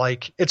kind of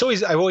like,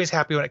 I'm always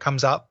happy when it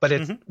comes up, but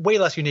it's way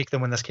less unique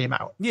than when this came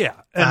out. Yeah.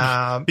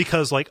 And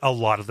because like a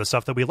lot of the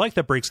stuff that we like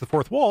that breaks the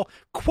fourth wall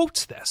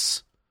quotes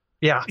this.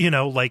 Yeah.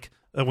 Like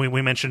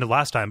we mentioned it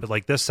last time, but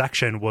like this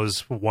section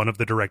was one of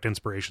the direct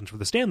inspirations for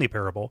the Stanley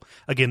Parable,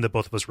 again, that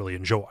both of us really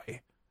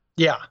enjoy.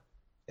 Yeah.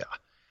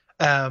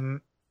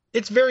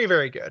 It's very,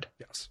 very good.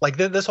 Yes. Like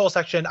this whole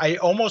section, I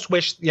almost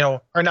wish,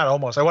 or not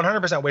almost, I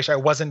 100% wish I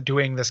wasn't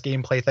doing this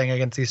gameplay thing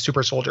against these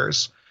super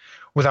soldiers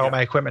without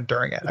my equipment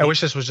during it. I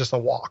wish this was just a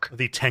walk.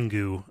 The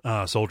Tengu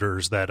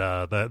soldiers that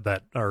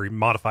are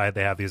modified,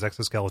 they have these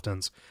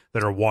exoskeletons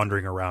that are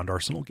wandering around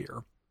arsenal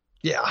gear.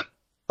 Yeah.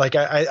 Like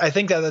I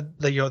think that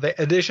the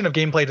addition of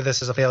gameplay to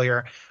this is a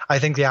failure. I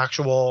think the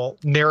actual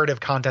narrative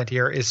content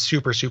here is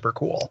super, super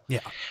cool. Yeah.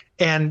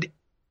 And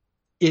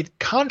it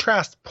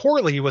contrasts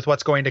poorly with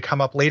what's going to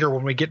come up later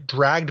when we get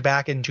dragged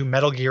back into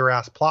Metal Gear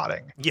ass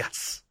plotting.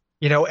 Yes.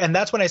 And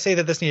that's when I say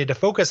that this needed to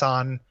focus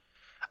on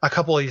a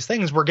couple of these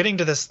things. We're getting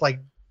to this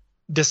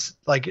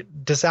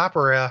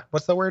diaspora.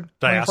 What's the word?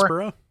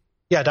 Diaspora?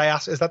 Yeah,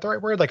 is that the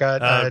right word? Like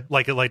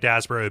like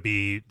diaspora would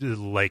be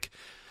like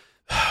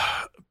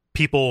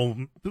people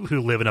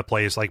who live in a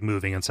place, like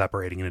moving and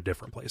separating into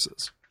different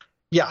places.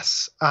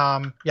 Yes.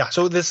 Yeah.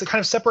 So this kind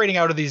of separating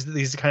out of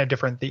these kind of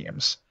different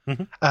themes.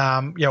 Mm-hmm.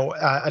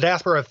 A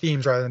diaspora of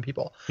themes rather than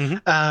people.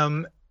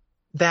 Mm-hmm.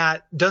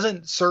 That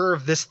doesn't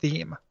serve this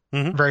theme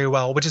mm-hmm. very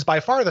well, which is by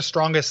far the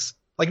strongest.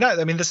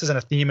 This isn't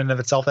a theme in and of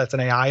itself. That's an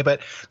AI,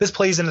 but this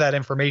plays into that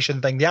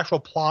information thing, the actual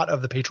plot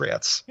of the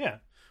Patriots. Yeah.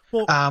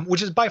 Well,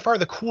 which is by far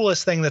the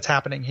coolest thing that's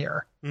happening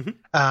here.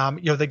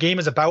 Mm-hmm. The game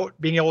is about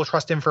being able to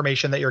trust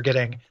information that you're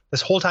getting.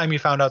 This whole time you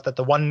found out that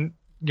the one,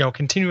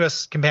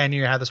 continuous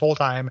companion you had this whole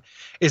time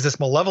is this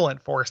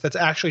malevolent force that's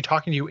actually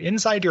talking to you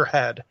inside your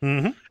head.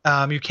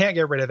 Mm-hmm. You can't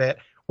get rid of it.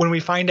 When we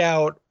find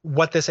out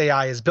what this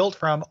AI is built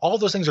from, all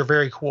those things are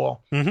very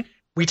cool. Mm-hmm.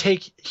 We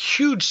take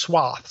huge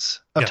swaths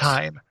of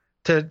time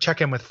to check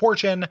in with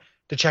Fortune,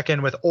 to check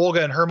in with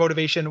Olga and her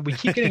motivation. We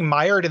keep getting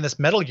mired in this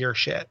Metal Gear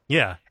shit.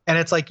 Yeah. And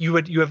it's like you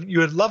had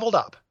leveled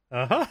up,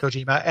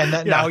 Kojima, and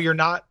that now you're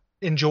not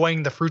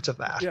enjoying the fruits of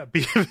that. Yeah,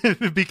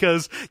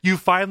 because you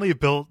finally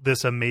built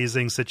this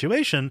amazing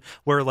situation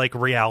where like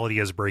reality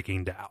is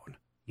breaking down.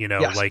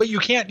 Yes, but you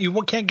can't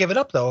give it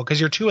up though, because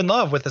you're too in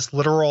love with this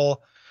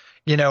literal,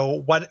 who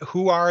employs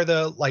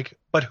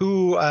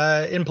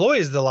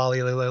the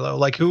Lolly-Lilo?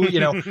 Like who,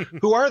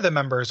 who are the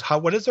members?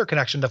 what is their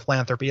connection to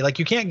philanthropy? Like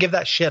you can't give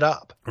that shit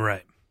up.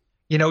 Right.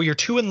 You're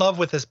too in love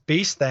with this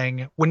base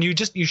thing when you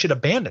should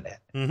abandon it.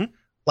 Mm-hmm.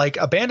 Like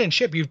abandon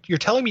ship. You're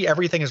telling me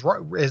everything is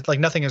like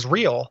nothing is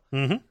real.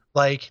 Mm-hmm.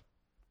 Like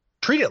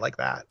treat it like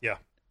that. Yeah.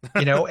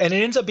 And it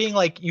ends up being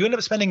like you end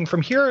up spending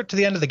from here to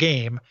the end of the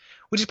game,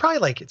 which is probably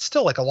like, it's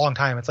still like a long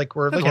time. It's like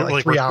we're looking at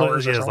like 3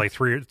 hours. Yeah, it's like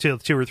 2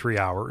 or 3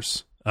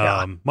 hours.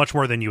 Much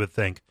more than you would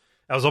think.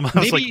 I was almost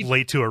like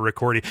late to a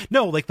recording.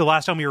 No, like the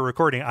last time we were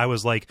recording, I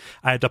was like,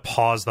 I had to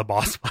pause the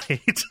boss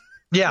fight.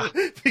 Yeah.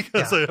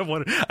 Because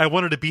I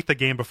wanted to beat the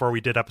game before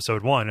we did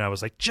episode 1. And I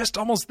was like, just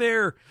almost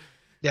there.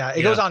 Yeah,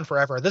 it goes on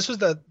forever. This was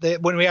the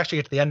when we actually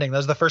get to the ending, that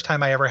was the first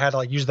time I ever had to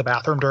like use the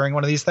bathroom during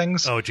one of these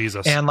things. Oh,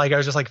 Jesus. And like I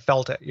was just like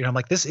felt it. I'm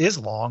like, this is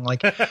long.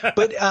 Like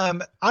but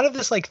out of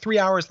this like 3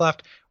 hours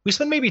left, we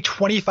spend maybe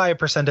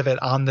 25% of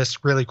it on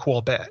this really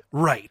cool bit.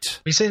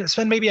 Right. We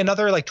spend maybe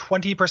another like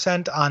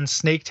 20% on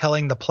Snake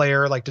telling the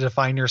player like to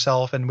define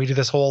yourself, and we do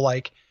this whole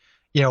like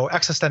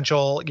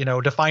existential,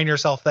 define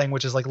yourself thing,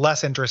 which is like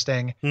less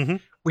interesting. Mm-hmm.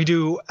 We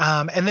do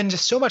and then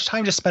just so much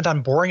time just spent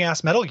on boring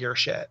ass Metal Gear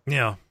shit.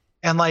 Yeah.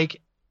 And like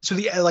so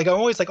I'm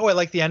always like, oh, I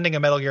like the ending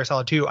of Metal Gear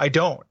Solid 2. I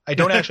don't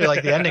actually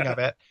like the ending of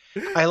it.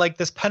 I like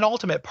this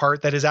penultimate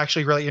part that is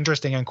actually really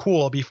interesting and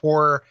cool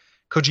before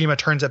Kojima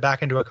turns it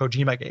back into a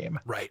Kojima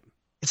game. Right.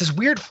 It's this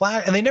weird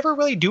flat, and they never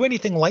really do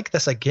anything like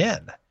this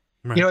again.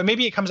 Right. And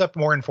maybe it comes up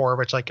more in 4,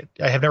 which like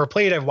I have never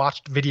played. I've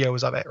watched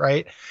videos of it.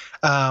 Right.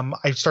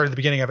 I started the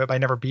beginning of it, but I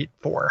never beat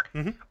 4.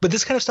 Mm-hmm. But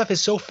this kind of stuff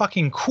is so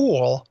fucking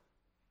cool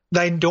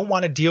that I don't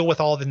want to deal with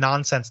all the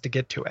nonsense to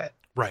get to it.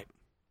 Right.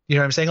 You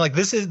know what I'm saying? Like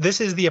this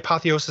is the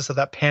apotheosis of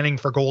that panning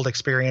for gold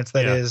experience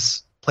that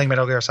is playing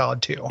Metal Gear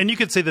Solid 2. And you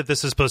could say that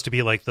this is supposed to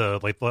be like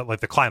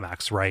the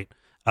climax, right?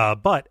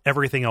 But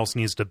everything else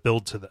needs to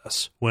build to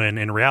this, when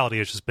in reality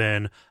it's just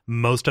been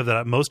most of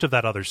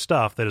that other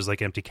stuff that is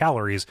like empty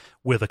calories,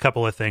 with a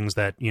couple of things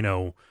that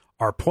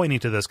are pointing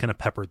to this kind of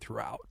peppered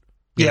throughout.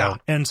 You know?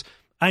 And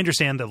I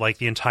understand that like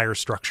the entire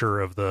structure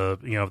of the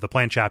the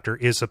plan chapter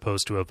is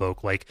supposed to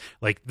evoke like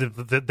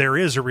there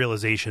is a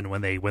realization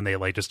when they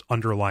like just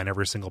underline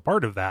every single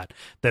part of that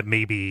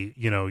maybe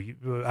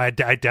I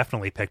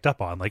definitely picked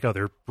up on, like, oh,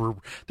 they're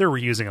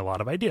reusing a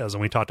lot of ideas,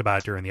 and we talked about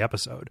it during the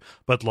episode.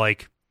 But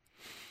like,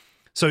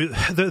 so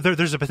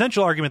there's a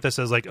potential argument that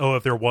says like, oh,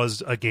 if there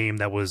was a game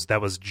that was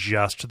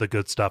just the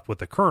good stuff with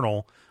the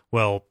kernel,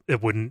 well,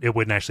 it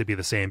wouldn't actually be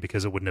the same,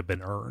 because it wouldn't have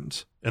been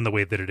earned in the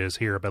way that it is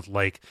here. But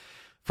like,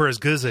 for as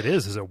good as it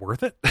is it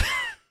worth it?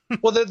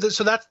 Well,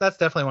 so that's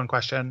definitely one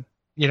question,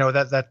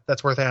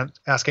 that's worth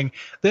asking.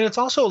 Then it's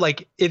also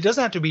like, it doesn't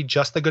have to be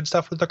just the good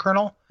stuff with the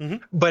kernel, mm-hmm.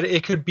 but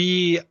it could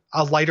be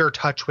a lighter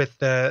touch with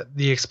the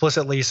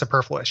explicitly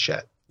superfluous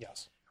shit.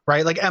 Yes.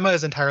 Right. Like Emma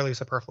is entirely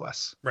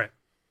superfluous. Right.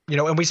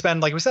 And we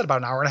spend, like we said, about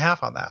an hour and a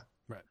half on that.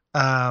 Right.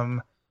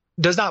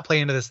 Does not play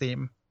into this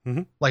theme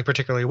mm-hmm. like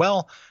particularly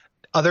well,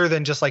 other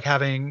than just like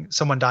having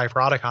someone die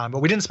for Otacon.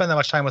 But we didn't spend that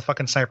much time with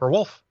fucking Sniper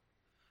Wolf.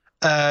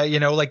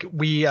 Like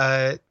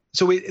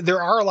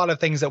there are a lot of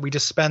things that we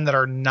just spend that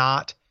are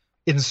not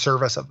in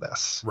service of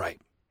this. Right.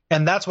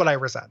 And that's what I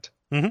resent.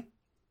 Mm-hmm.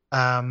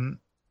 And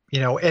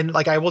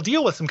like, I will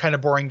deal with some kind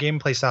of boring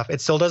gameplay stuff. It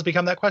still does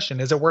become that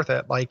question. Is it worth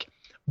it? Like,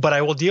 but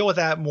I will deal with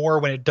that more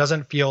when it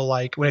doesn't feel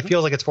like, when it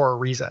feels like it's for a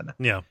reason.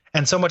 Yeah.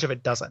 And so much of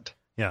it doesn't.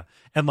 Yeah.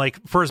 And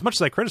like, for as much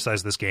as I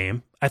criticize this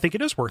game, I think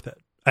it is worth it.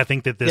 I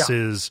think that this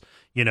is,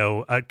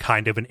 a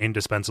kind of an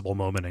indispensable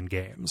moment in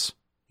games,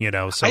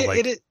 so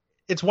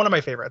it's one of my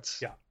favorites.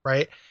 Yeah.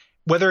 Right.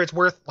 Whether it's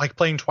worth like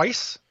playing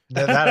twice,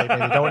 that I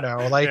maybe don't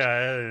know. Like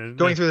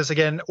going through this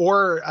again,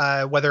 or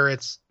whether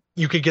it's,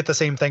 you could get the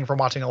same thing from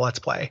watching a Let's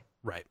Play.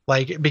 Right.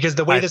 Like, because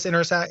the way this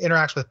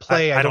interacts with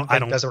play, I don't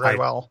think does it very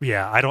well.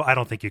 Yeah, I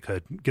don't think you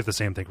could get the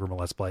same thing from a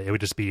Let's Play. It would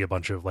just be a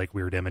bunch of like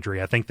weird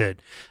imagery. I think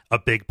that a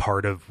big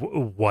part of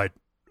what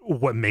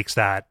makes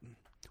that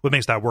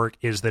work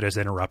is that it's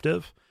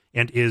interruptive,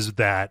 and is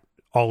that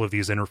all of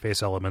these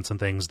interface elements and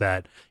things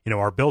that, you know,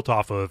 are built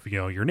off of, you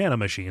know, your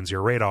nanomachines,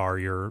 your radar,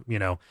 your, you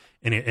know,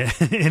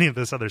 any of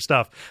this other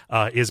stuff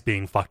is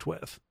being fucked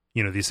with.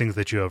 You know, these things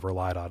that you have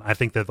relied on. I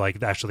think that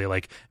like actually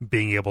like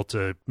being able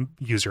to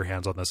use your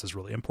hands on this is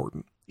really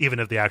important. Even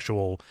if the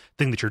actual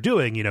thing that you're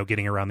doing, you know,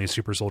 getting around these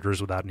super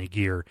soldiers without any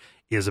gear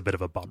is a bit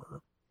of a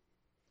bummer.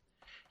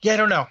 Yeah, I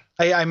don't know.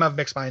 I'm of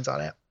mixed minds on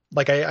it.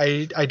 Like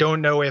I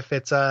don't know if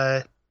it's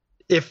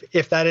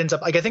if that ends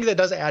up, like, I think that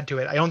does add to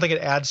it. I don't think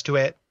it adds to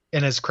it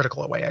in as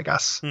critical a way, I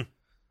guess.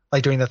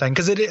 Like doing the thing,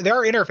 because there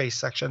are interface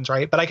sections,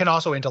 right? But I can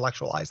also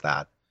intellectualize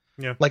that.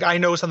 Yeah. Like I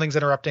know something's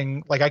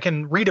interrupting, like I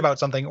can read about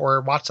something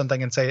or watch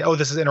something and say, oh,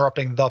 this is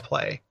interrupting the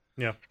play.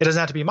 Yeah. It doesn't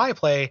have to be my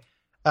play,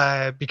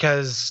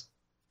 because,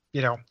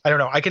 you know, I don't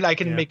know. I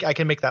can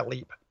make that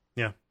leap.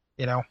 Yeah.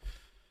 You know?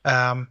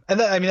 And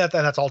then, I mean,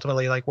 that's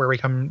ultimately like where we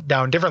come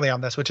down differently on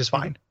this, which is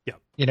fine. Yeah.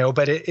 You know,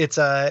 but it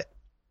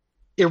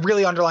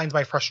really underlines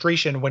my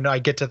frustration when I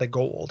get to the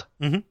gold,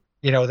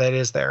 you know, that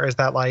is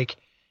that like,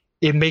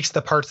 it makes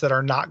the parts that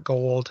are not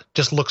gold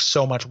just look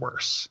so much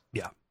worse.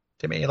 Yeah.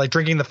 To me, like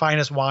drinking the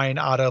finest wine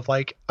out of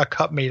like a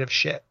cup made of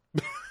shit.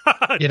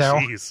 You know,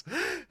 Jeez.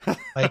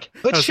 Like,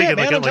 but shit,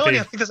 man, I'm telling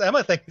you, I think this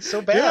Emma thing is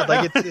so bad. Yeah.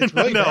 Like it's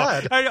really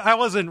bad. I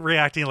wasn't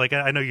reacting like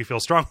I know you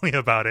feel strongly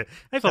about it.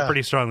 I felt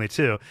pretty strongly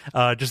too.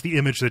 Just the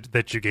image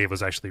that you gave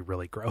was actually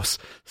really gross.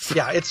 So.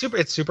 Yeah, it's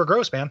super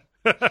gross, man.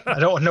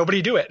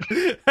 Nobody do it.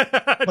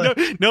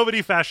 Like,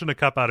 nobody fashion a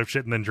cup out of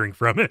shit and then drink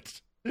from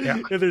it.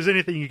 Yeah. If there's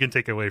anything you can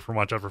take away from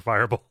Watch Out for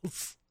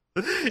Fireballs.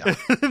 Yeah.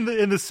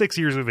 in the 6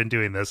 years we've been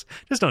doing this,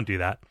 just don't do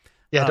that.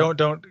 Yeah,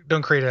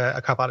 don't create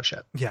a cup out of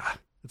shit. Yeah,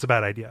 it's a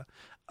bad idea.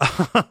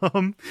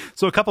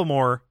 So a couple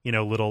more, you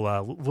know,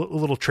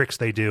 little tricks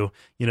they do.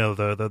 You know,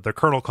 the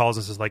colonel calls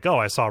and says like, "Oh,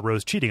 I saw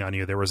Rose cheating on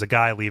you. There was a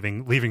guy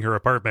leaving her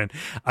apartment.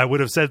 I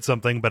would have said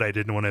something, but I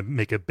didn't want to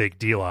make a big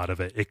deal out of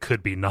it. It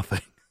could be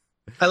nothing."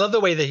 I love the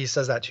way that he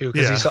says that too,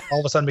 because he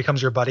all of a sudden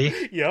becomes your buddy.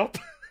 Yep.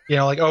 You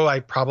know, like, oh,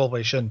 I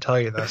probably shouldn't tell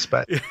you this,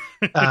 but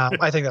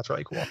I think that's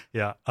really cool.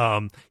 Yeah.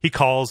 He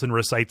calls and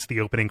recites the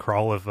opening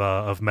crawl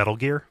of Metal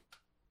Gear.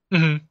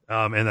 And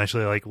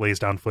actually like lays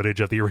down footage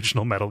of the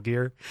original Metal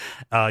Gear.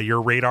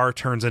 Your radar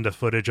turns into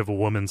footage of a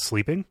woman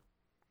sleeping.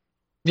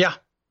 Yeah.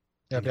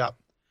 Yep.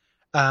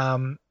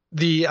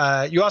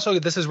 You also,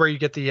 this is where you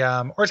get the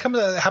or it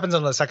happens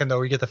in the second though,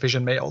 where you get the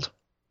fission mailed.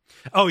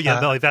 Oh yeah,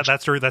 like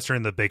that's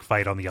during the big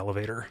fight on the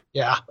elevator.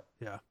 Yeah.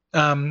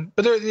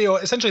 But they're, you know,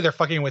 essentially they're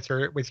fucking with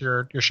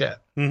your shit.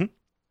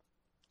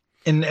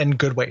 In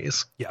good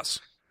ways. Yes.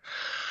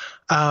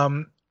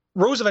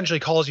 Rose eventually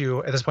calls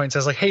you at this point and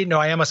says like, "Hey, no,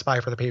 I am a spy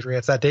for the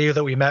Patriots." That day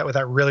that we met with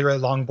that really, really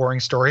long,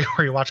 boring story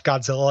where you watched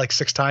Godzilla like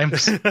 6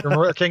 times.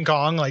 Remember King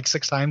Kong like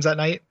 6 times that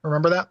night?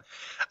 Remember that?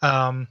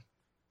 I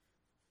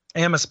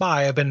am a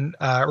spy. I've been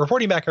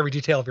reporting back every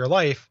detail of your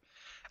life.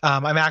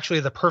 I'm actually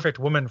the perfect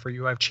woman for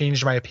you. I've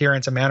changed my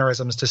appearance and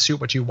mannerisms to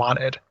suit what you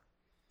wanted.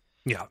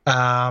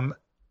 Yeah.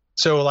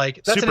 So like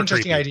that's super an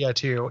interesting creepy idea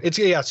too.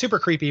 It's super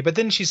creepy. But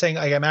then she's saying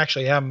like,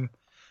 I'm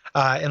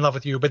in love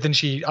with you. But then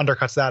she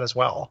undercuts that as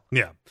well.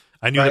 Yeah.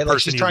 I knew the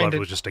person you loved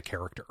was just a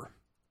character.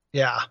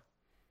 Yeah.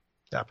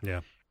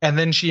 And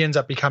then she ends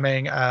up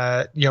becoming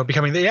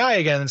the AI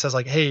again and says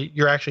like, "Hey,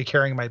 you're actually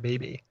carrying my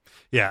baby."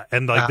 Yeah,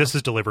 and like this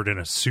is delivered in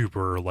a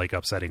super like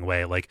upsetting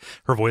way. Like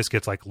her voice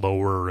gets like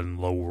lower and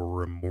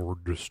lower and more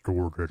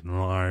distorted. And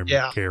I'm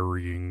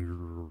carrying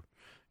your...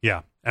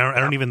 Yeah,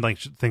 I don't even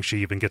think she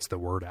even gets the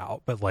word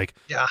out, but like,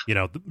 you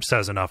know,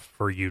 says enough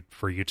for you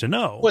to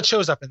know. Well, it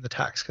shows up in the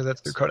text because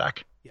it's through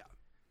Kodak. Yeah.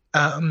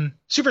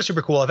 Super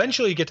cool.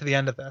 Eventually, you get to the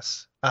end of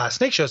this.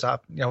 Snake shows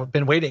up. You know,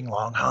 been waiting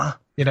long, huh?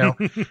 You know,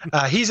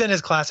 he's in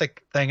his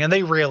classic thing, and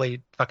they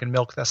really fucking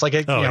milk this. Like,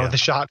 the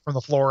shot from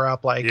the floor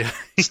up, like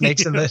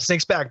snakes in the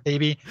snake's back,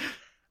 baby.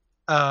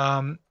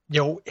 You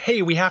know,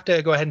 hey, we have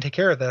to go ahead and take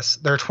care of this.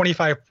 There are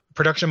 25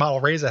 production model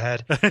rays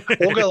ahead.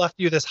 Olga left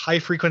you this high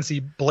frequency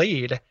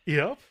blade.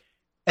 Yep.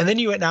 And then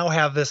you now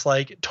have this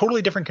like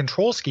totally different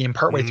control scheme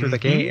partway through the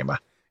game.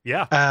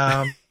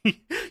 Yeah.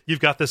 You've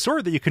got the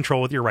sword that you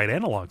control with your right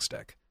analog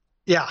stick.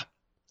 Yeah.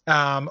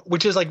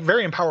 Which is like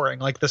very empowering.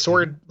 Like the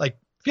sword like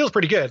feels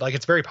pretty good. Like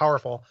it's very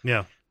powerful.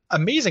 Yeah.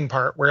 Amazing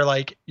part where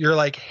like you're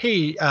like, hey,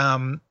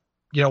 you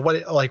know, what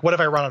if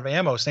I run out of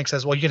ammo? Snake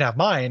says, well, you can have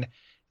mine.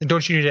 And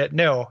don't you need it?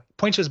 No.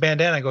 Points to his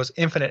bandana and goes,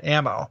 infinite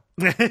ammo.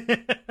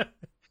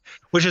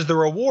 Which is the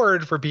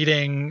reward for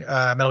beating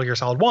Metal Gear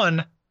Solid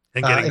 1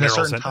 and getting in a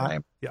certain ending.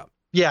 time.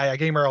 Yeah,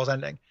 getting Meryl's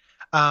ending.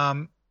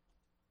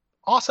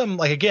 Awesome,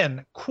 like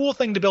again, cool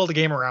thing to build a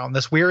game around.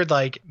 This weird,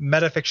 like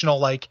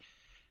metafictional, like,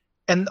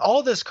 and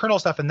all this kernel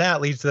stuff in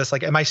that leads to this,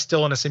 like, am I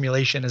still in a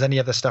simulation? Is any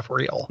of this stuff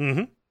real?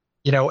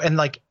 You know, and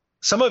like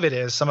some of it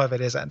is, some of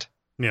it isn't.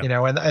 Yeah. You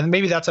know, and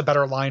maybe that's a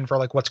better line for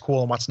like what's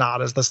cool and what's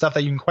not. Is the stuff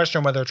that you can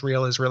question whether it's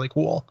real is really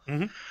cool.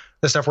 Mm-hmm.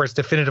 The stuff where it's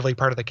definitively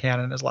part of the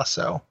canon is less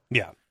so.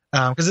 Yeah.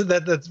 Because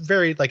that's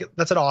very like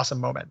that's an awesome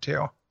moment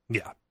too.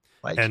 Yeah.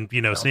 Like, And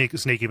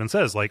Snake even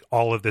says like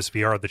all of this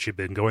VR that you've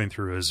been going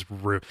through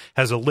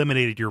has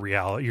eliminated your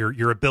reality,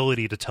 your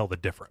ability to tell the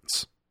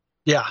difference.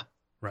 Yeah,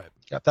 Right.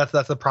 yeah.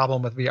 That's the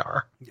problem with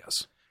VR.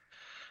 Yes.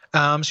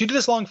 So you do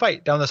this long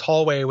fight down this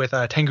hallway with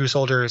Tengu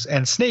soldiers,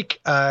 and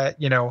Snake,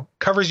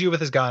 covers you with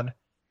his gun.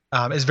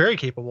 Is very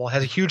capable,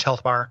 has a huge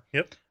health bar.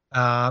 Yep.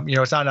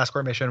 It's not an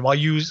escort mission. While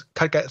you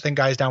cut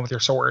guys down with your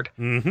sword,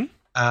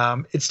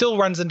 Mm-hmm. it still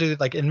runs into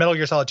like in Metal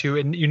Gear Solid 2,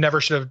 and you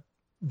never should have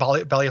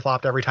belly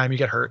flopped every time you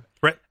get hurt.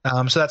 Right.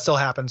 So that still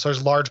happens. So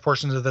there's large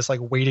portions of this like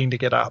waiting to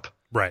get up.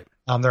 Right.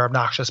 They're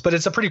obnoxious, but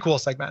it's a pretty cool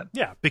segment.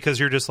 Yeah, because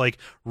you're just like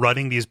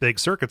running these big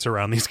circuits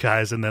around these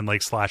guys and then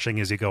like slashing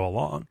as you go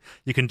along.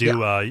 You can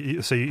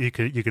do so you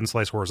can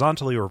slice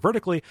horizontally or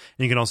vertically,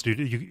 and you can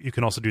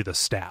also do the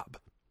stab.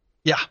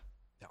 Yeah.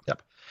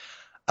 Yep.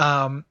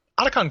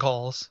 Otacon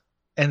calls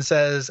and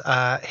says,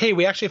 hey,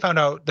 we actually found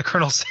out the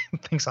Colonel's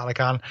thanks,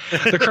 Otacon.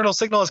 The Colonel's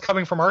signal is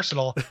coming from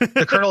Arsenal.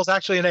 The Colonel is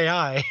actually an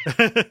AI.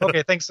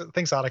 Okay, thanks,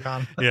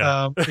 Otacon.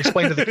 Yeah.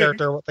 Explain to the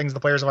character what things the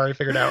players have already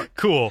figured out.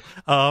 Cool.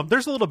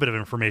 There's a little bit of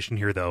information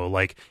here, though.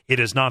 Like, it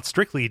is not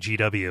strictly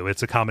GW.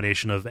 It's a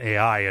combination of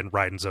AI and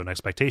Raiden's own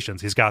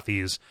expectations. He's got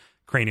these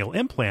cranial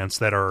implants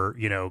that are,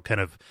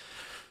 kind of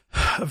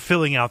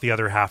filling out the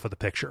other half of the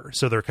picture.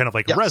 So they're kind of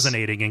like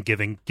resonating and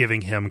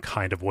giving him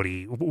kind of what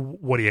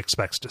he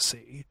expects to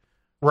see.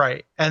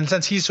 Right. And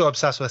since he's so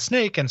obsessed with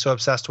Snake and so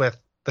obsessed with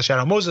the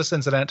Shadow Moses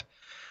incident,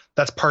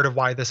 that's part of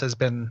why this has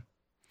been,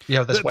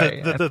 this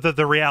way.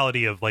 The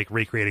reality of like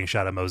recreating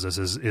Shadow Moses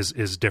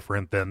is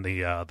different than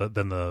the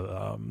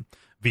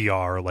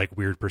VR like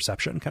weird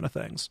perception kind of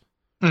things.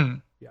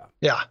 Mm.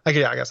 Yeah. I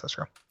guess that's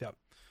true. Yeah.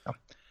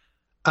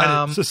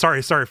 So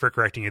sorry for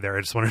correcting you there.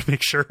 I just wanted to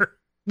make sure.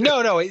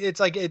 No.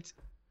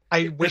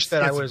 I wish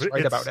that I was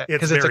right about it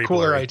because it's a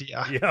cooler blurry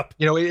idea. Yep.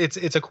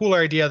 It's a cooler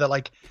idea that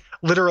like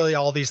literally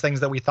all these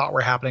things that we thought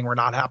were happening were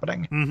not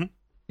happening.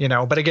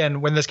 Mm-hmm. But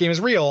again, when this game is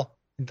real,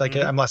 like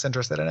I'm less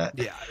interested in it.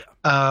 Yeah.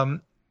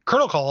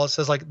 Colonel calls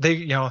says like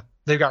they've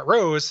got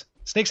Rose.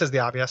 Snake says the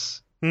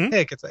obvious. Mm-hmm.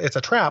 Nick, it's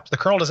a trap. The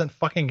Colonel doesn't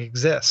fucking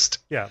exist.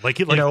 Yeah,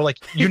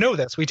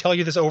 this. We tell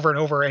you this over and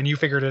over, and you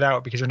figured it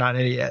out because you're not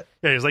an idiot.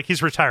 Yeah,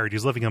 he's retired.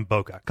 He's living in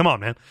Boca. Come on,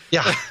 man.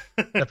 Yeah.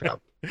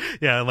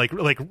 Yeah, like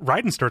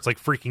Raiden starts like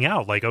freaking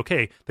out. Like,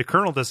 okay, the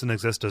Colonel doesn't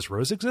exist. Does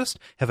Rose exist?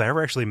 Have I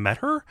ever actually met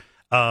her?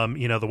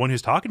 The one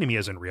who's talking to me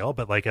isn't real,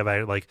 but like, have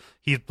I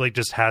he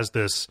just has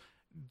this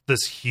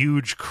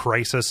huge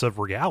crisis of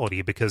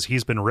reality because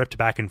he's been ripped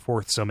back and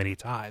forth so many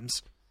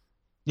times.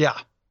 Yeah.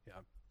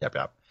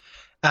 Yep.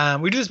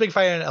 We do this big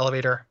fight in an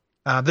elevator.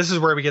 This is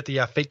where we get the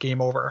fake game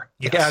over.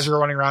 Like, as you're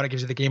running around, it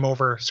gives you the game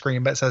over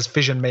screen, but it says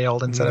fission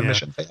mailed instead of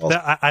mission failed.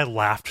 I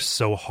laughed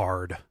so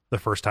hard the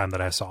first time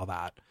that I saw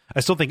that. I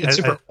still think it's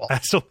super cool. I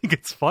still think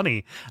it's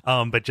funny.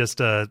 But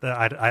just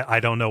I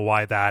don't know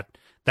why that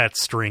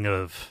string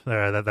of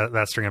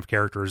that string of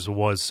characters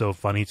was so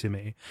funny to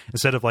me.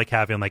 Instead of like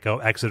having like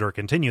exit or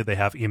continue, they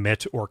have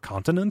emit or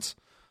continent.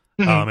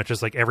 Mm-hmm. It's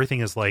just like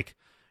everything is like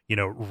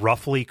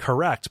roughly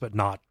correct, but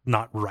not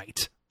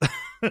right.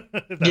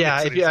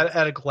 If you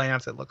at a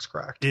glance it looks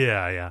correct.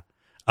 Yeah.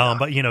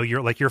 But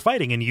you're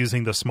fighting and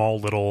using the small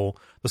little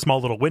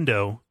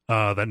window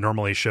that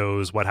normally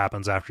shows what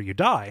happens after you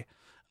die.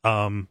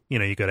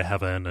 You go to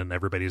heaven and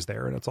everybody's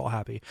there and it's all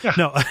happy. Yeah.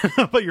 No,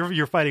 but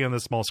you're fighting on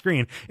this small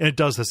screen, and it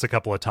does this a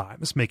couple of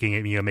times, making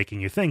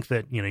you think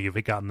that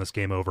you've gotten this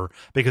game over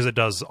because it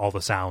does all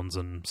the sounds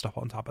and stuff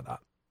on top of that.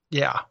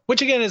 Yeah,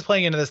 which again is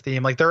playing into this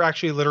theme. Like they're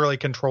actually literally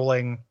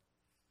controlling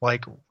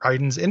like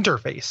Raiden's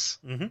interface.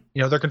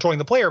 Mm-hmm. They're controlling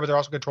the player, but they're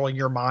also controlling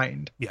your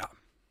mind. Yeah.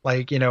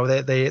 Like,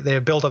 they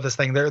have built up this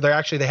thing. They have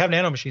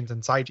nanomachines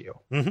inside you.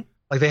 Mm-hmm.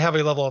 Like they have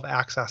a level of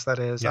access that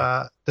is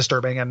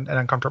disturbing and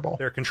uncomfortable.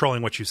 They're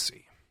controlling what you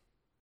see.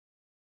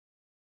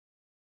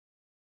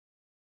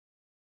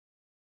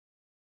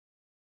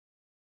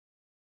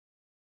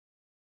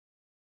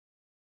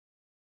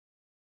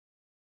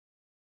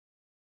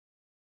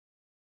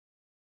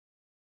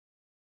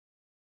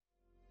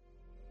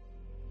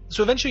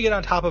 So eventually you get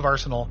on top of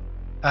Arsenal.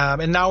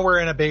 And now we're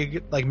in a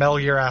big like Metal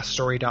Gear ass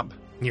story dump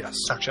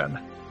section.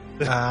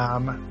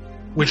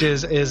 Which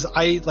is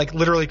I like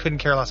literally couldn't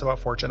care less about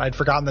Fortune. I'd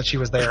forgotten that she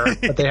was there,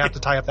 but they have to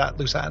tie up that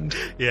loose end.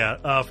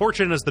 Yeah,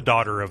 Fortune is the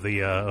daughter of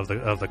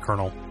the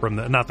colonel from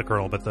not the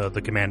colonel, but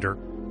the commander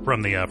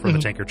from the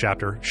tanker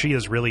chapter. She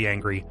is really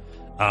angry,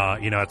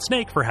 at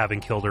Snake for having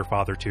killed her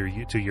father 2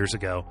 years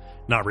ago,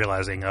 not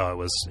realizing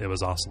it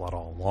was Ocelot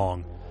all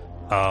along,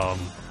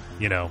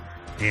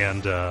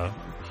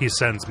 and he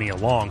sends me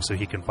along so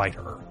he can fight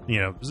her.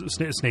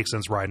 Snake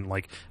sends Raiden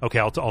like, okay,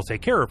 I'll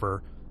take care of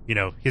her.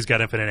 He's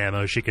got infinite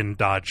ammo. She can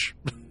dodge.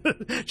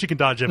 She can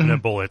dodge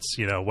infinite bullets.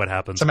 What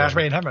happens? It's a match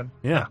made in heaven.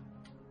 Yeah.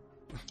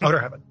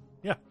 Outer heaven.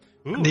 Yeah.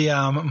 Ooh.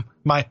 The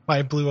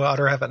my blue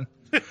outer heaven.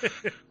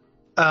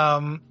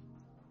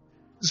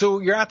 So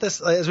you're at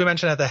this, as we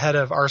mentioned, at the head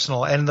of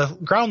Arsenal, and the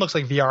ground looks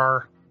like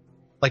VR,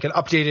 like an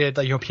updated,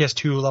 like,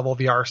 PS2 level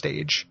VR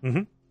stage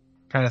kind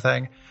of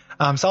thing.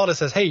 Solidus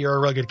says, "Hey, you're a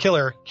really good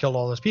killer. Killed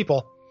all those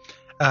people."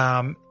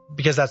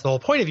 Because that's the whole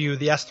point of you.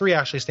 The S3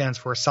 actually stands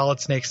for Solid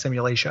Snake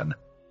Simulation,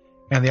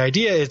 and the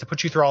idea is to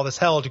put you through all this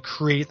hell to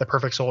create the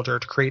perfect soldier,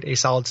 to create a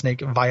Solid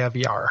Snake via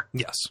VR.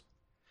 Yes.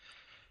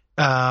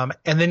 And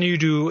then you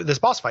do this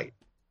boss fight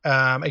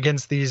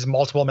against these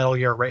multiple Metal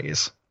Gear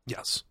Rays.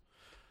 Yes.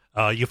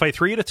 You fight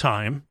 3 at a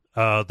time.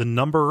 The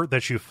number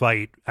that you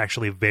fight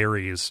actually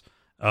varies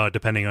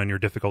depending on your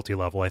difficulty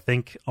level. I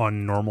think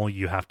on normal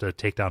you have to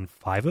take down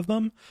 5 of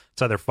them.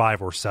 It's either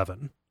 5 or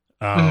 7.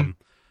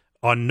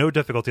 On no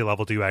difficulty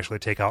level do you actually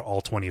take out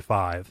all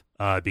 25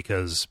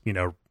 because,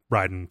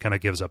 Raiden kind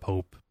of gives up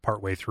hope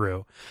partway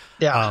through.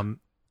 Yeah.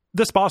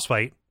 This boss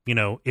fight,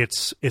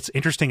 it's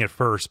interesting at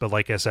first, but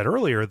like I said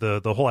earlier,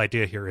 the whole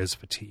idea here is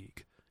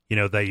fatigue.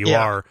 That you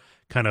are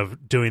kind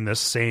of doing this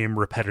same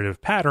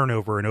repetitive pattern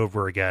over and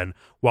over again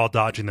while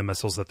dodging the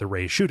missiles that the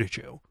Rays shoot at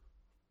you.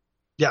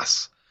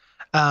 Yes.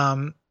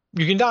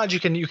 You can dodge, you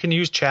can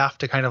use chaff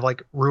to kind of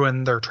like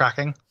ruin their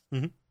tracking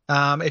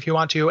if you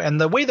want to. And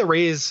the way the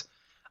Rays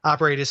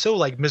operate is so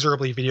like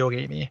miserably video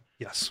gamey.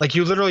 Yes. Like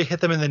you literally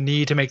hit them in the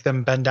knee to make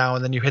them bend down,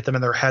 and then you hit them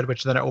in their head,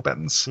 which then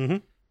opens.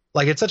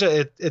 Like it's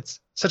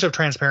such a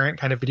transparent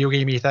kind of video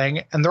gamey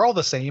thing, and they're all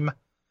the same.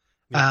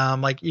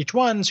 Like each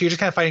one, so you're just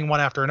kind of fighting one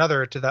after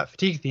another to that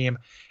fatigue theme.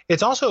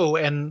 It's also,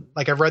 and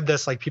like I've read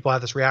this, like people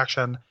have this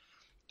reaction,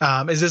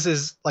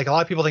 is like a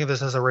lot of people think of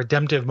this as a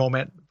redemptive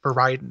moment for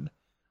Raiden.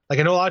 Like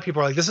I know a lot of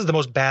people are like, this is the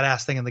most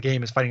badass thing in the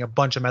game, is fighting a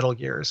bunch of Metal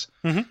Gears.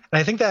 And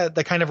I think that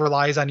kind of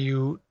relies on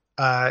you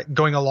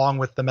going along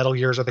with the Metal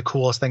Gears are the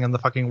coolest thing in the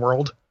fucking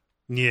world.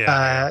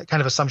 Kind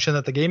of assumption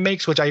that the game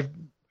makes, which I've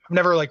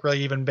never like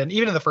really even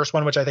in the first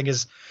one, which I think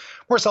is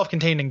more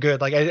self-contained and good.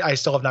 Like I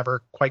still have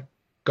never quite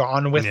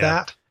gone with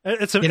that.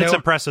 It's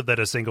impressive that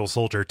a single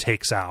soldier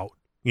takes out,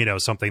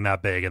 something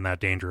that big and that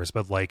dangerous,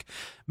 but like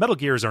Metal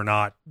Gears are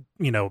not,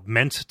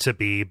 meant to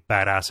be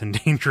badass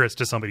and dangerous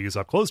to somebody who's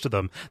up close to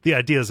them. The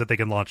idea is that they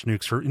can launch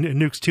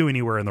nukes to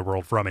anywhere in the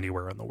world from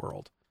anywhere in the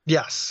world.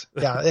 Yes.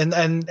 Yeah.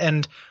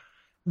 And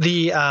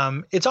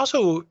the, it's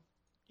also,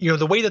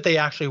 the way that they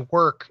actually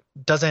work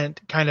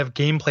doesn't kind of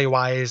gameplay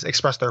wise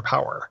express their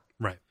power.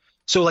 Right.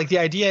 So like the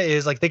idea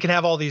is like they can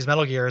have all these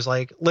Metal Gears.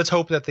 Like let's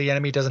hope that the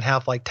enemy doesn't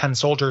have like 10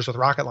 soldiers with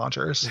rocket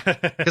launchers,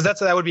 because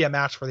that would be a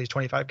match for these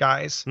 25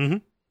 guys.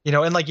 And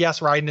like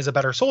yes, Raiden is a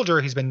better soldier.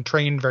 He's been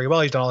trained very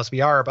well. He's done all this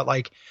VR, but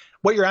like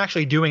what you're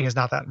actually doing is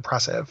not that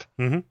impressive.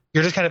 You're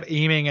just kind of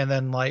aiming and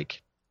then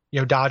like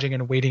dodging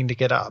and waiting to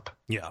get up.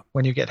 Yeah.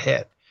 When you get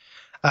hit,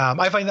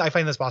 I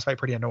find this boss fight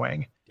pretty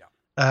annoying. Yeah.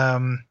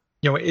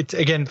 It's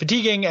again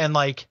fatiguing and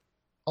like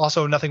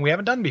also nothing we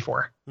haven't done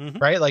before,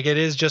 right? Like it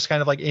is just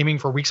kind of like aiming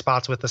for weak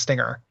spots with the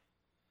stinger,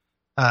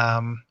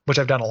 which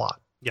I've done a lot.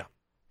 Yeah.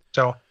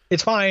 So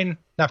it's fine,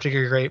 not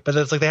particularly great, but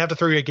it's like they have to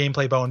throw you a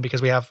gameplay bone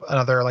because we have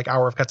another like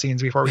hour of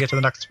cutscenes before we get to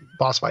the next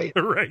boss fight.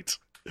 Right.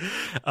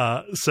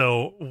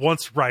 So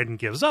once Raiden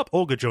gives up,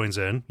 Olga joins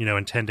in,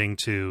 intending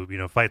to,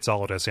 fight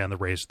Solidus and the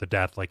Rays to the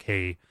death. Like,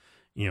 hey,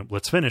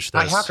 let's finish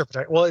this. I have to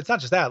protect. Well, it's not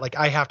just that. Like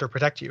I have to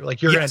protect you.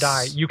 Like you're going to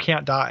die. You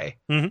can't die.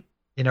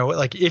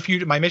 Like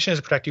my mission is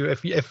to protect you.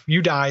 If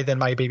you die, then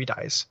my baby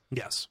dies.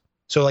 Yes.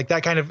 So like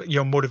that kind of,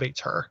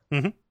 motivates her.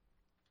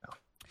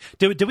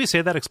 Did we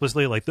say that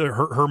explicitly? Like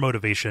her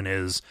motivation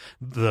is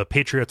the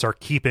Patriots are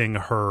keeping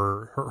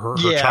her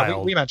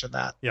child. We mentioned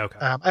that. Yeah. Okay.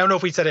 I don't know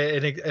if we said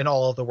it in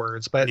all of the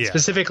words, but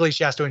specifically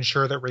she has to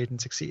ensure that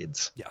Raiden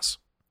succeeds. Yes.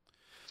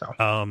 So,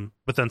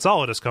 but then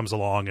Solidus comes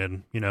along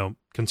and,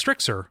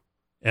 constricts her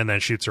and then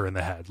shoots her in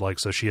the head. Like,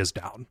 so she is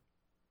down.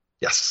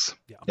 Yes.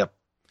 Yeah. Yep.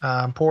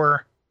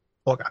 Poor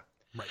Olga.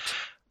 Right.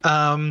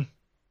 So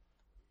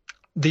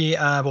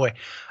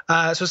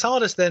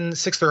Solidus then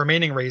sicks the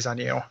remaining Rays on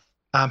you.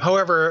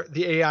 However,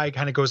 the AI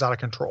kind of goes out of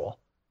control.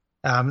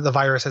 The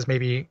virus has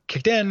maybe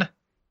kicked in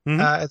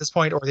at this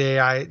point, or the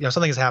AI,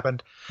 something has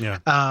happened. Yeah.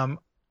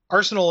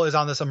 Arsenal is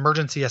on this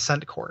emergency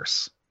ascent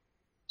course.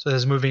 So it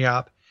is moving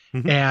up,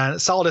 and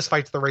Solidus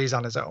fights the Rays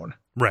on his own.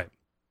 Right.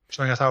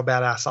 Showing us how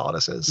badass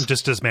Solidus is.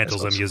 Just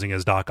dismantles him using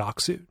his Doc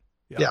Ock suit.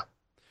 Yeah.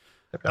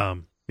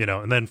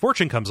 And then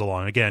Fortune comes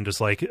along again, just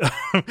like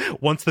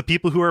once the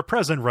people who are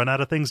present run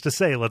out of things to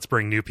say, let's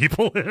bring new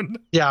people in.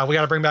 Yeah, we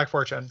got to bring back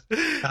Fortune.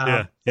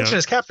 Fortune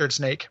has captured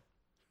Snake.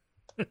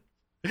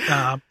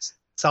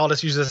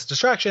 Solidus uses this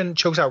distraction,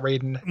 chokes out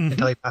Raiden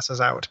until he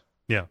passes out.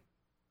 Yeah.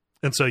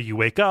 And so you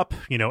wake up,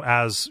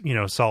 as,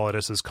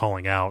 Solidus is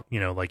calling out,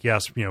 like,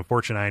 yes,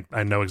 Fortune,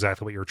 I know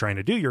exactly what you're trying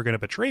to do. You're going to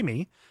betray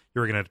me.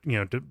 You're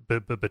going to,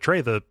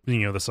 betray the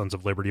Sons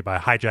of Liberty by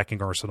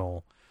hijacking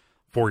Arsenal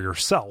for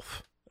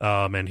yourself.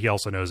 And he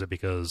also knows it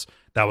because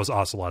that was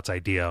Ocelot's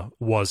idea,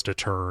 was to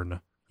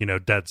turn,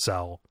 Dead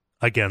Cell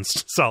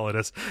against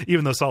Solidus,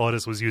 even though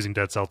Solidus was using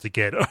Dead Cell to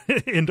get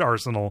into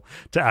Arsenal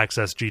to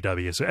access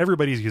GW. So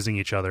everybody's using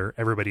each other.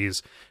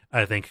 Everybody's,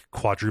 I think,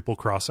 quadruple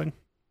crossing.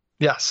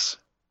 Yes.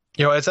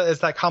 it's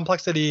that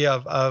complexity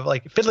of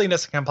like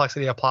fiddliness and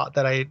complexity of plot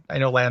that I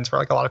know lands for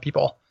like a lot of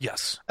people.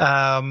 Yes.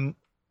 Double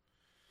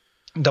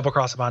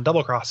cross upon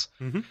double cross.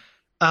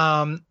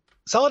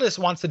 Solidus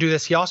wants to do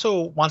this. He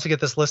also wants to get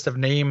this list of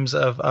names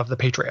of the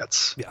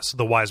Patriots. Yes,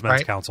 the Wise Men's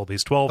Right. Council. The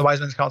Wise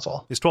Men's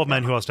Council. These 12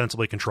 men who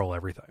ostensibly control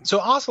everything. So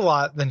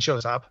Ocelot then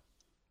shows up,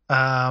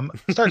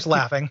 starts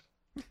laughing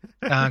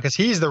because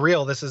he's the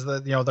real. This is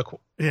the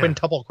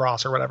quintuple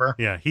cross or whatever.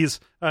 Yeah, he's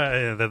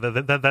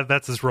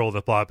that's his role in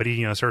the plot. But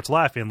he starts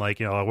laughing like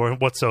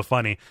what's so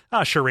funny?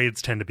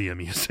 Charades tend to be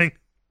amusing.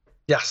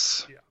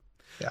 Yes.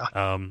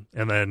 And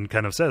then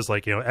kind of says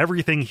like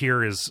everything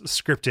here is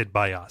scripted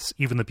by us,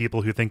 even the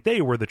people who think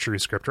they were the true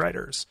script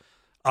writers.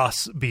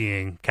 Us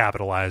being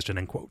capitalized and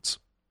in quotes.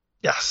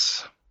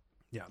 Yes.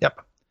 Yeah. Yep.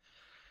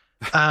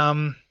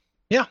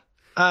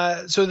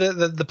 So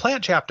the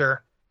plant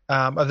chapter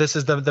of this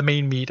is the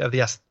main meat of the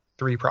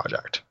S3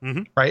 project,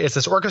 right? It's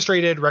this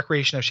orchestrated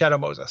recreation of Shadow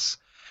Moses.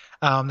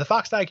 The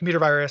FoxDie computer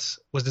virus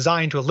was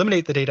designed to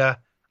eliminate the data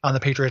on the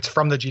Patriots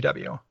from the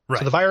GW. Right.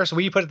 So the virus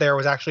we put there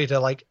was actually to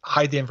like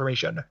hide the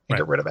information and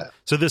get rid of it.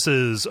 So this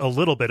is a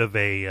little bit of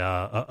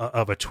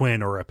a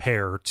twin or a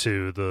pair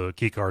to the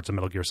key cards of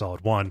Metal Gear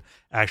Solid 1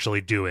 actually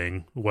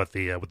doing what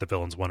the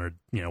villains wanted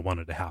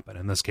to happen.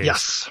 In this case,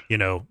 Yes.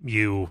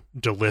 You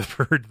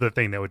delivered the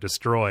thing that would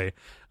destroy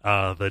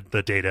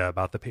the data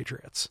about the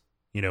Patriots,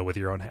 with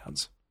your own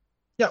hands.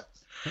 Yep.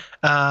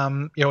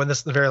 In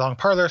the very long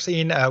parlor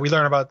scene, we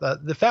learn about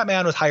the Fat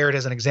Man was hired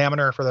as an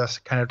examiner for this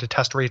kind of to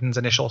test Raiden's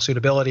initial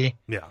suitability.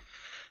 Yeah.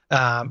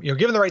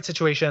 Given the right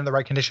situation, the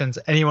right conditions,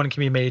 anyone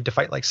can be made to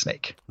fight like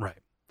Snake. Right.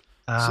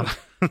 Um,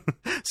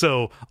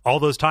 So all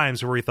those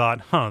times where we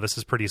thought, this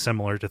is pretty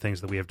similar to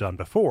things that we have done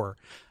before.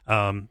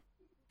 In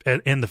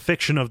the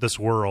fiction of this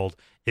world,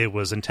 it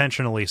was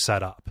intentionally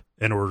set up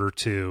in order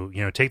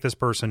to, take this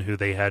person who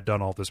they had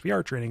done all this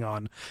VR training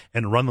on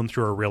and run them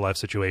through a real life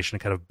situation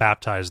and kind of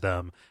baptize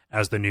them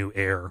as the new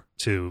heir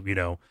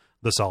to,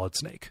 the Solid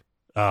Snake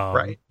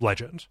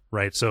legend.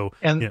 Right. So,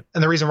 and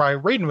the reason why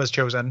Raiden was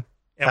chosen.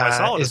 And why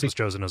Solidus was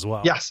chosen as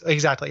well. Yes,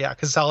 exactly. Yeah.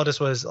 Because Solidus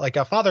was like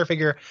a father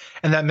figure,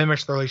 and that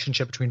mimics the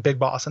relationship between Big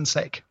Boss and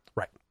Snake.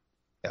 Right.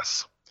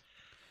 Yes.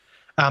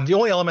 The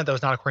only element that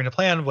was not according to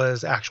plan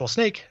was actual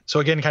Snake. So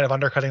again, kind of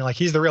undercutting, like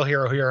he's the real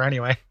hero here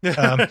anyway.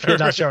 If he had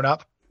not shown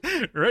up,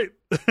 right.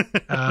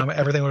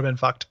 Everything would have been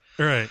fucked.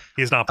 Right.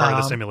 He's not part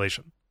of the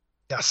simulation.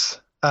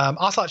 Yes.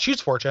 Ocelot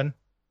shoots Fortune.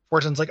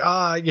 Fortune's like,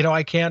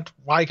 I can't.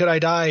 Why could I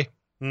die?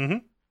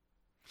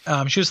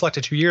 Mm-hmm. She was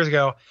selected 2 years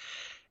ago,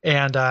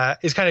 and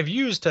is kind of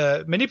used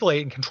to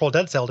manipulate and control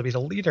Dead Cell to be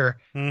the leader.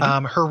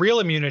 Mm-hmm. Her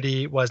real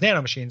immunity was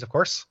nanomachines, of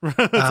course.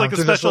 It's like a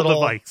special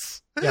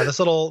device. Yeah, this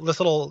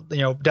little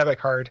debit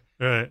card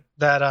right.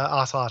 that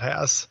Ocelot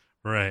has.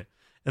 Right.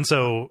 And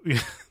so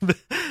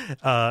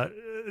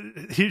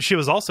she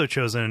was also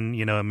chosen,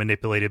 and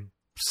manipulated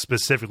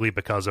specifically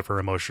because of her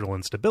emotional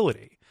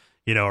instability,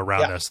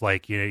 around this.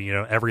 Like,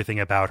 everything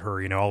about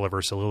her, all of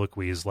her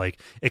soliloquies, like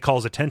it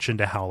calls attention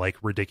to how like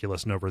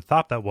ridiculous and over the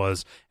top that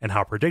was and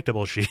how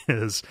predictable she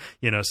is,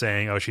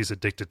 saying, oh, she's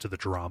addicted to the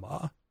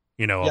drama,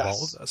 of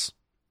all of this.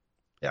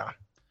 Yeah.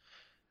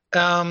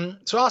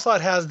 So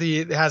Ocelot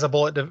has a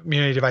bullet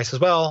immunity device as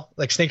well.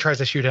 Like Snake tries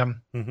to shoot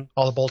him,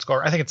 all the bullets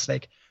go. I think it's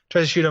Snake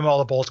tries to shoot him, all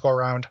the bullets go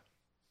around.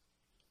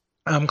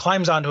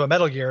 Climbs onto a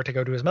Metal Gear to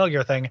go do his Metal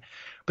Gear thing,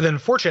 but then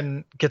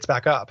Fortune gets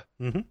back up,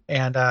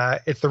 and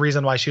it's the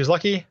reason why she was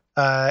lucky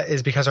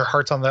is because her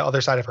heart's on the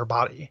other side of her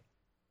body.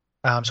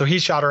 So he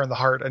shot her in the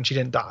heart and she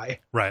didn't die.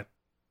 Right.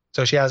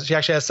 So she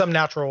actually has some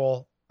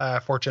natural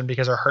fortune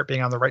because her heart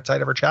being on the right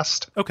side of her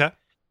chest. Okay.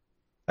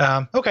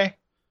 Okay.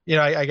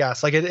 I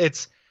guess like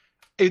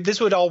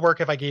this would all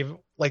work if I gave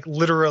like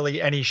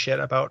literally any shit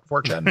about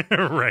Fortune.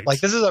 Right.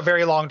 Like this is a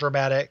very long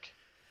dramatic,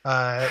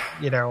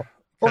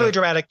 overly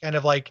dramatic kind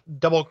of like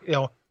double,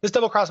 this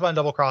double cross upon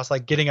double cross,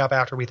 like getting up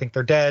after we think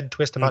they're dead,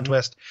 twist upon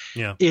twist,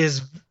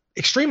 is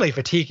extremely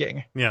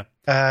fatiguing. Yeah.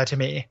 To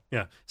me.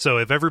 Yeah. So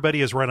if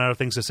everybody has run out of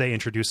things to say,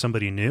 introduce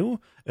somebody new.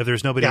 If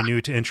there's nobody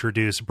new to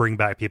introduce, bring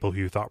back people who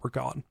you thought were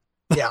gone.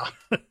 Yeah.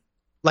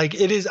 Like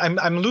it is,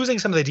 I'm losing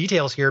some of the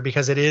details here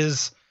because it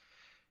is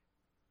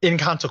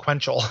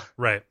inconsequential.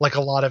 Right. Like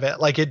a lot of it.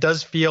 Like it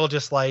does feel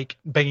just like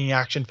banging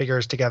action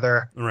figures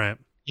together. Right.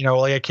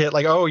 Like a kid,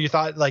 like, oh, you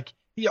thought like,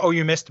 oh,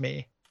 you missed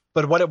me.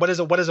 But what is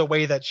a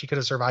way that she could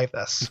have survived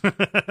this?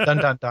 Dun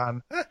dun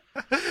dun. No,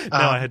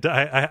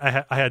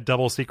 I had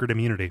double secret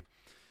immunity.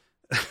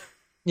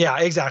 Yeah,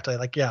 exactly.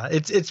 Like, yeah,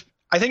 it's.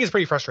 I think it's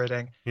pretty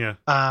frustrating.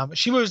 Yeah.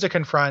 She moves to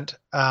confront.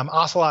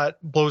 Ocelot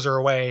blows her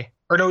away.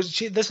 Or no,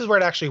 this is where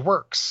it actually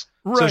works.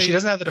 Right. So she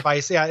doesn't have the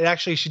device. Yeah, it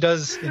actually she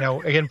does.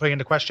 Again, putting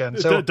into question.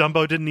 So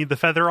Dumbo didn't need the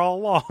feather all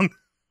along.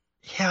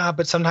 Yeah,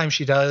 but sometimes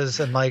she does,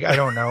 and like I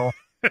don't know.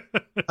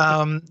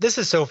 This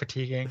is so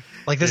fatiguing.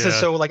 Like this is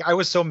so like I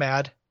was so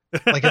mad.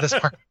 Like at this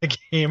part of the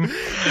game.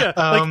 Yeah,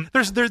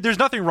 like there's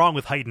nothing wrong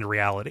with heightened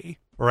reality,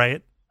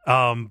 right?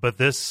 But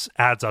this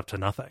adds up to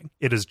nothing.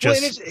 It is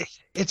just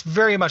it's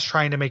very much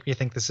trying to make me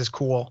think this is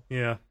cool.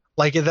 Yeah.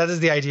 Like that is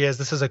the idea. Is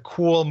this is a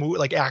cool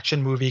like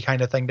action movie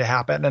kind of thing to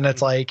happen, and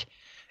it's like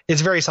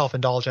it's very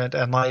self-indulgent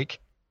and like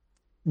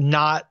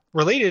not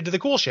related to the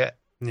cool shit.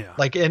 Yeah.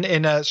 Like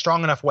in a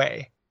strong enough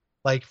way.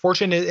 Like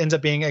Fortune ends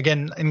up being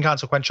again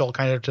inconsequential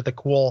kind of to the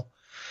cool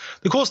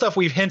stuff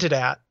we've hinted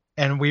at,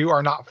 and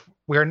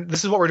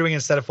this is what we're doing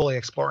instead of fully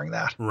exploring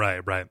that.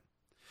 Right.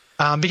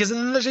 Because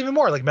then there's even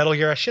more like Metal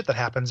Gear shit that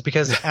happens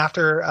because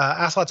after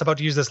Ocelot's about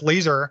to use this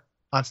laser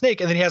on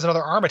Snake, and then he has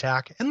another arm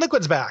attack, and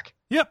Liquid's back.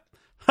 Yep.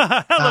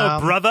 Hello,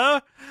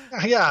 brother.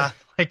 Yeah.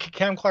 Like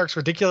Cam Clark's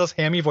ridiculous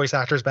hammy voice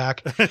actor's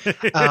back.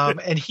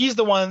 And he's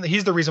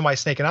the reason why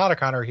Snake and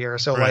Otacon are here.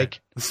 So Right.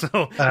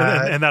 like,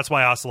 and that's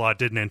why Ocelot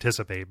didn't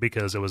anticipate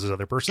because it was his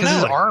other because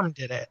personality. his arm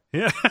did it.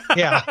 Yeah.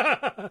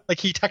 Yeah. Like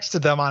he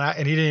texted them on it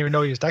and he didn't even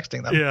know he was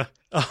texting them. Yeah.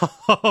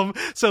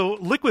 So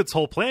Liquid's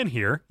whole plan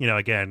here,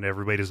 again,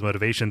 everybody's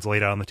motivations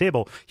laid out on the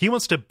table. He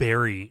wants to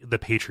bury the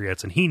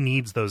Patriots, and he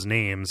needs those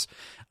names.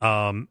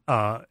 In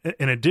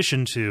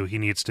addition to, he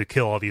needs to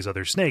kill all these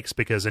other snakes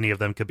because any of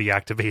them could be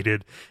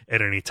activated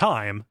at any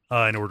time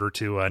in order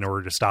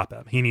to stop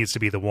him. He needs to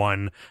be the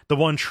one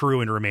true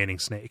and remaining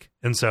snake.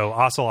 And so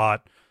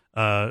Ocelot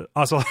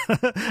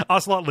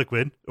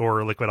Liquid,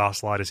 or Liquid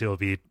Ocelot as he'll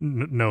be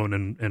known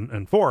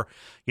in 4,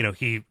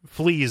 he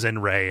flees in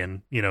Ray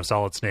and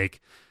Solid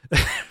Snake,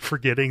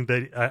 forgetting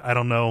that I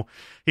don't know,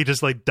 he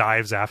just like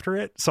dives after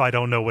it, so I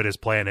don't know what his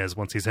plan is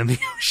once he's in the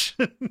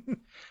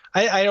ocean.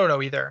 I don't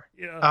know either.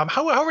 Yeah.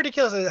 How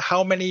ridiculous is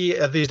how many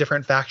of these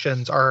different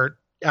factions are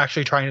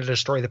actually trying to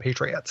destroy the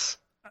Patriots?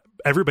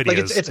 Everybody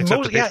is. It's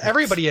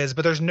everybody is,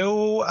 but there's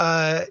no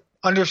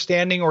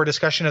understanding or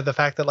discussion of the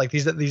fact that like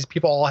these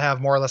people all have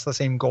more or less the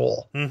same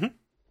goal. Mm-hmm.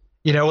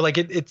 Like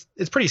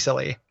it's pretty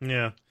silly.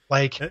 Yeah.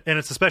 Like, and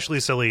it's especially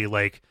silly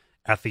like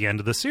at the end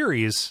of the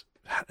series.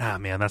 Ah,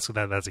 man, that's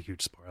a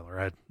huge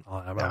spoiler.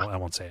 I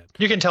won't say it.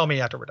 You can tell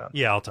me after we're done.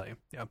 Yeah, I'll tell you.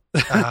 Yeah.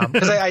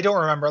 Because I don't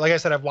remember. Like I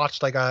said, I've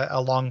watched like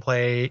a long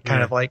play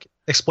kind of like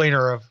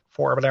explainer of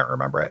 4, but I don't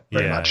remember it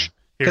very much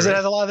because it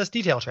has a lot of this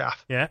detail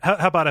chaff. Yeah.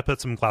 How about I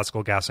put some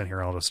classical gas in here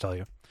and I'll just tell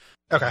you.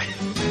 Okay.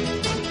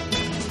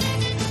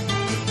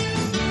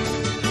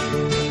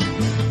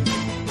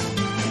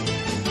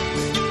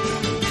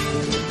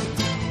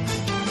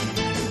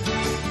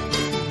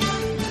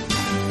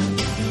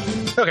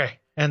 Okay,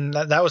 and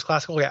that was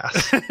classical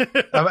gas.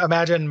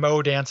 Imagine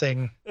Mo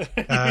dancing.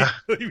 Yeah.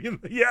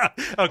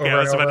 Okay, I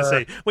was about to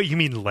say, wait, you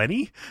mean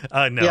Lenny?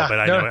 No, Yeah, but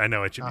I know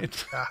what you mean.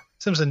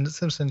 Simpson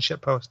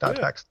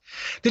shitpost.txt.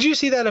 Did you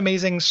see that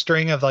amazing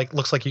string of like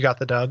looks like you got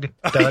the dud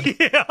Yeah.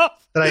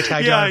 that I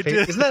tagged Yeah, on I Facebook?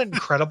 did. Isn't that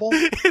incredible?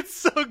 It's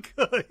so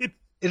good.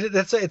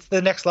 It's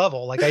the next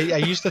level. Like I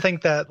used to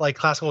think that like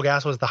classical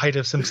gas was the height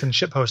of Simpson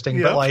shitposting,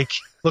 Yep. but like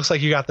looks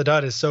like you got the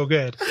dud is so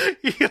good.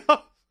 Yeah.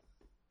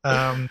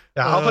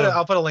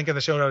 I'll put a link in the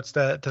show notes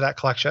to that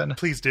collection.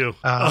 Please do.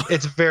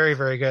 It's very,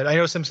 very good. I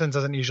know Simpsons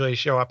doesn't usually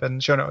show up in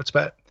show notes,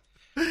 but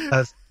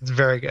it's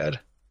very good.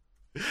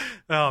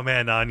 Oh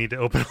man, now I need to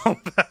open all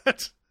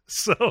that.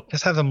 So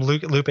Just have them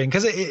looping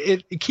because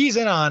it keys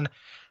in on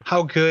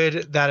how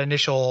good that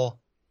initial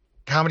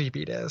comedy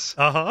beat is.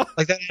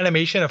 Like that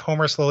animation of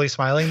Homer slowly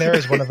smiling there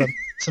is one of the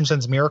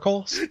Simpsons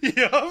miracles.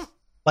 Yeah.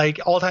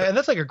 Like all time, and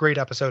that's like a great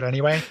episode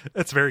anyway.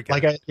 It's very good.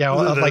 Like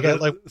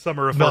like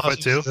Summer of Milhouse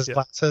 4'2". uses his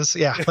glasses.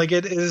 Yeah, like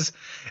it's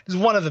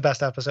one of the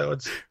best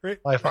episodes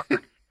Right. by far.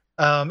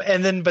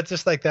 And then, but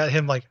just like that,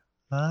 him like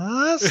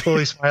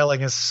slowly smiling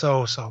is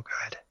so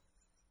good.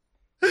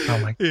 Oh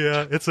my!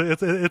 Yeah, it's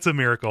a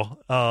miracle.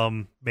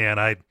 Man,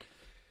 I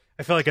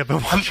feel like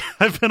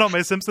I've been on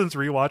my Simpsons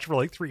rewatch for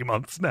like 3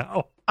 months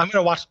now. I'm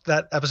gonna watch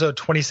that episode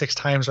 26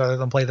 times rather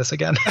than play this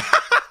again.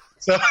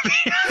 So.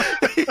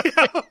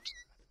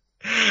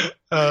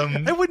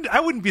 I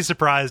wouldn't be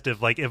surprised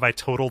if I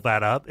totaled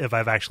that up if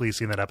I've actually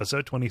seen that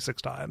episode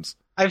 26 times.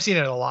 I've seen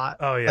it a lot.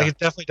 Oh yeah, like it's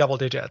definitely double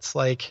digits.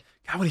 Like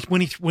God,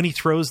 when he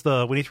throws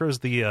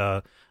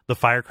the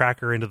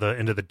firecracker into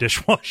the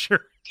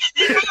dishwasher,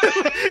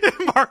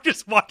 Mark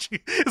is washing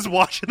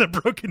the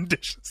broken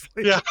dishes.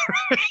 Yeah,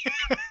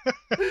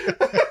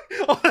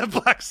 all that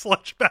black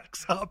sludge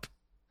backs up.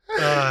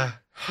 Oh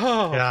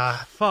yeah,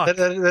 fuck! It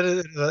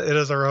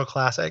is a real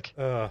classic.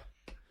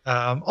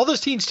 All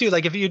those teens too.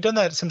 Like if you had done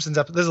that Simpsons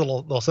episode, this is a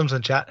little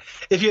Simpson chat.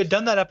 If you had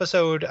done that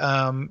episode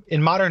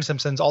in modern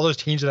Simpsons, all those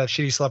teens would have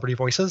shitty celebrity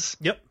voices.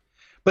 Yep.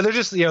 But they're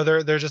just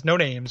they're just no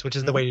names, which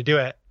is the way to do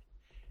it.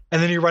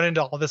 And then you run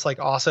into all this like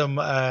awesome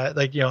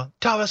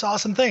tell us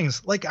awesome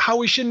things like how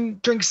we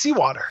shouldn't drink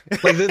seawater.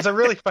 Like it's a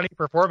really funny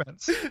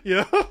performance.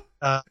 Yeah.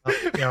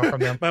 From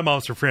them. My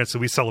mom's from France, so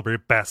we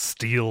celebrate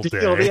Bastille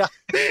Day. Yeah.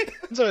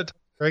 So it's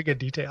very good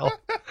detail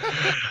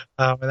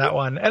in that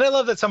one. And I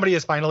love that somebody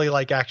is finally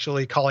like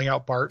actually calling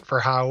out Bart for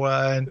how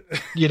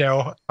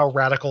how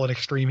radical and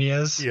extreme he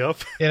is. Yep.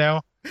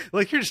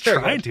 Like you're just Very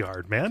trying good. too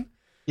hard, man.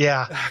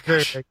 Yeah.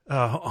 Very big.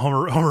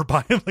 Homer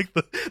buying like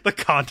the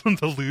condom,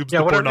 the lubes,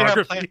 the whatever you have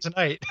pornography. planned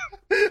tonight,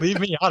 leave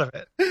me out of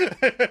it.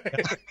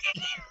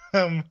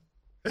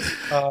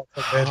 So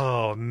good.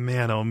 Oh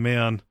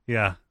man,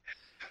 yeah.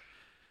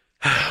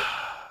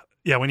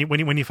 Yeah, when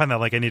you find that,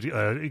 like, I need to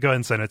go ahead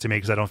and send it to me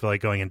because I don't feel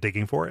like going and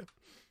digging for it.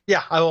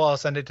 Yeah, I'll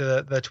send it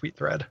to the tweet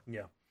thread.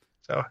 Yeah.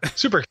 So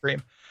super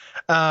extreme.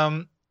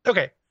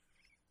 Okay.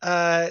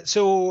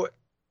 So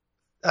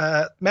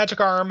Magic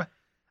Arm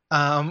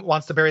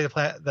wants to bury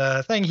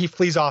the thing. He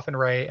flees off in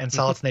Ray, and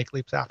Solid Snake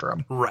leaps after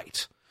him.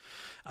 Right.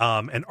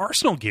 And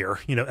Arsenal Gear,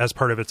 as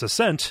part of its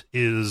ascent,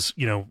 is,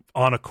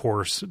 on a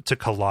course to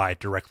collide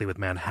directly with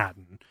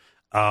Manhattan.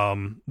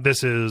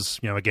 This is,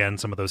 again,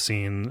 some of those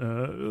scenes,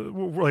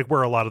 like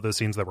where a lot of those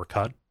scenes that were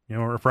cut,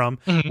 are from.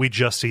 Mm-hmm. We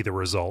just see the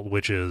result,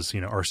 which is,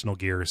 Arsenal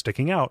Gear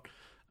sticking out,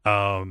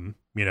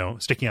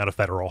 sticking out of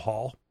Federal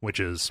Hall, which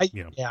is,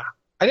 Yeah.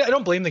 I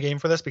don't blame the game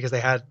for this because they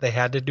had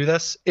to do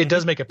this. It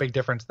does make a big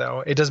difference,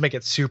 though. It does make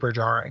it super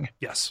jarring.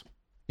 Yes.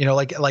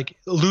 Like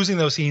losing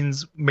those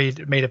scenes made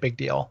a big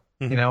deal.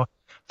 Mm-hmm.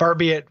 Far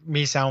be it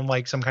me sound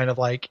like some kind of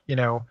like,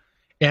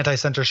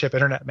 anti-censorship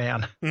internet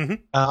man.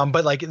 Mm-hmm.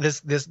 But like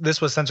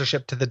this was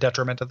censorship to the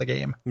detriment of the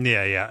game.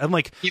 Yeah. And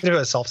like, even if it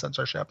was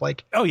self-censorship,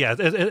 like, oh yeah,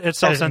 it's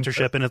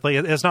self-censorship, and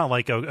it's not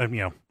like,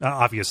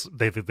 obvious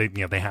they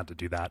had to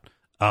do that.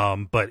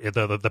 But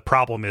the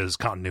problem is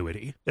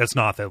continuity. It's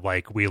not that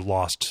like we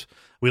lost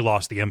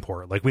the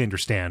import. Like we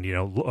understand,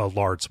 a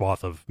large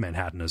swath of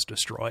Manhattan is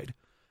destroyed.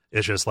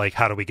 It's just like,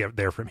 how do we get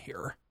there from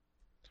here?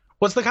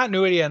 What's the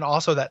continuity and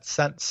also that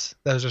sense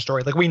that was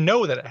destroyed? Like we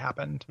know that it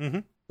happened. Mm-hmm.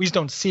 We just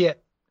don't see it.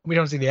 We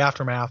don't see the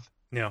aftermath.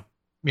 Yeah.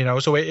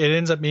 So it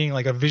ends up being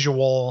like a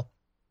visual.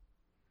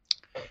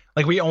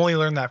 Like we only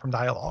learn that from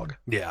dialogue.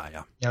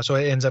 Yeah. So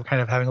it ends up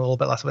kind of having a little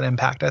bit less of an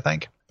impact, I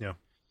think. Yeah.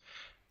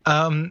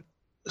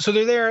 So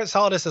they're there.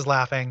 Solidus is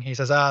laughing. He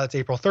says, it's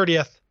April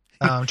 30th,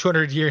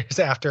 200 years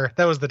after.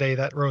 That was the day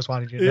that Rose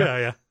wanted you to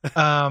know.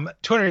 Yeah.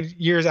 200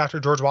 years after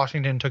George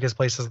Washington took his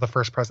place as the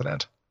first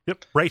president.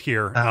 Yep. Right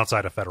here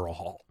outside of Federal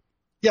Hall.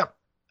 Yep.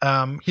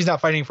 He's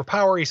not fighting for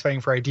power. He's fighting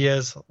for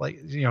ideas like,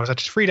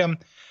 such as freedom.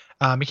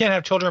 He can't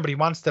have children, but he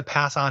wants to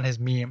pass on his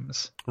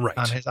memes.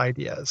 Right. His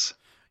ideas.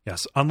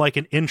 Yes. Unlike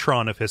an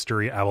intron of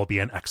history, I will be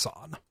an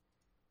exon.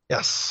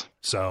 Yes.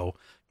 So,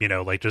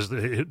 like just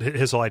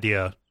his whole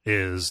idea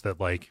is that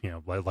like,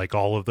 like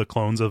all of the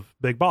clones of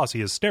Big Boss,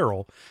 he is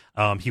sterile.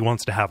 He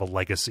wants to have a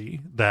legacy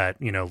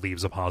that,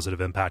 leaves a positive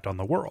impact on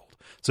the world.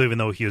 So even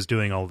though he is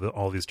doing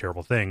all these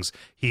terrible things,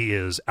 he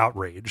is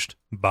outraged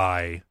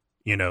by,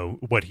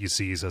 what he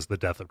sees as the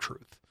death of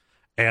truth.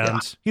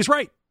 And he's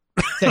right.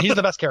 Yeah, he's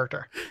the best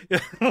character.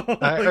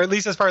 Or at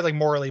least as far as like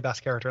morally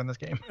best character in this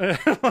game.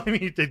 I mean,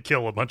 he did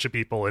kill a bunch of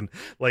people and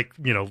like,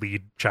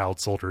 lead child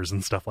soldiers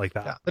and stuff like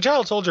that. Yeah, the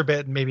child soldier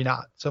bit, maybe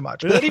not so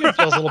much, but that even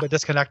feels a little bit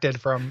disconnected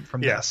from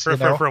this.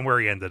 From where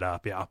he ended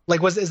up. Yeah.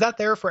 Like, is that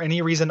there for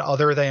any reason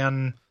other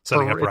than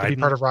setting for up it to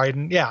be part of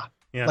Raiden? Yeah.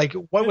 Like,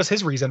 what was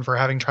his reason for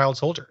having child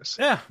soldiers?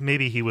 Yeah,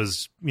 maybe he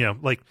was,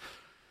 like,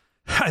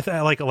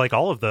 like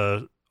all of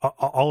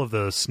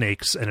the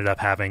snakes ended up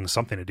having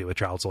something to do with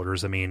child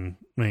soldiers. I mean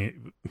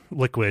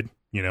Liquid,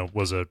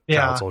 was a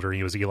child soldier.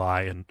 He was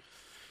Eli, and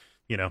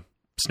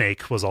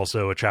Snake was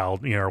also a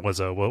child, was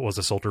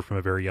a soldier from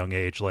a very young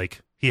age.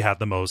 Like he had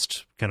the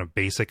most kind of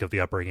basic of the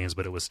upbringings,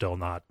 but it was still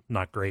not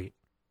great.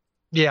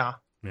 Yeah.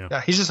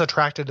 He's just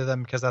attracted to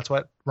them because that's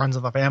what runs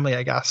in the family,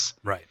 I guess.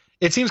 Right.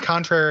 It seems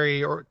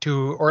contrary or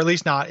at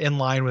least not in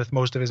line with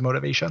most of his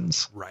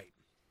motivations. Right.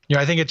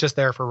 I think it's just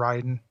there for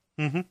Raiden.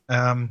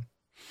 Mm-hmm.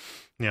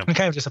 And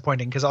kind of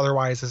disappointing because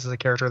otherwise this is a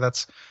character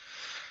that's,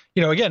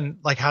 again,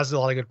 like has a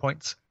lot of good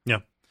points. Yeah.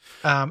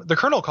 The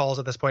Colonel calls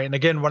at this point, and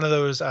again, one of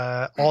those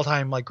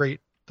all-time like great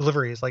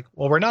deliveries. Like,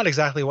 well, we're not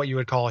exactly what you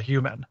would call a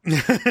human.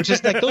 Which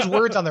is like those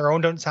words on their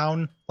own don't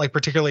sound like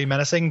particularly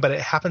menacing, but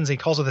it happens. He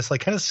calls with this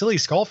like kind of silly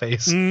skull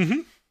face.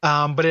 Mm-hmm.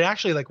 But it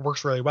actually like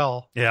works really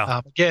well.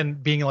 Yeah. Again,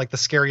 being like the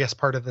scariest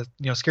part of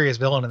the scariest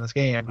villain in this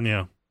game.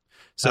 Yeah.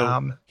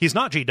 So he's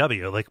not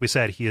GW, like we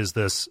said. He is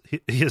this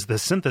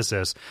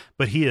synthesis,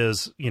 but he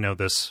is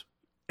this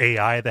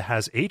AI that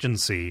has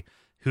agency,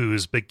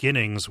 whose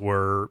beginnings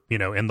were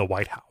in the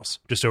White House,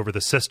 just over the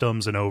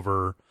systems and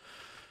over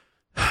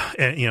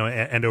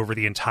and over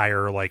the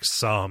entire like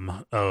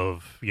sum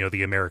of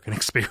the American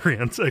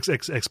experience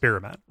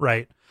experiment,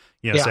 right?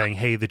 Saying,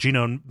 hey, the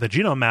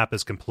genome map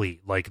is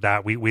complete, like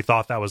that. We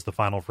thought that was the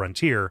final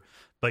frontier,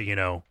 but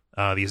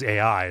these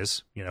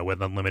AIs,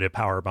 with unlimited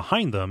power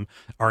behind them,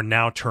 are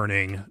now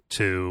turning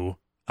to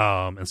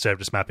instead of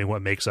just mapping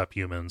what makes up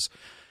humans,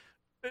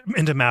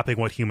 into mapping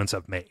what humans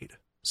have made.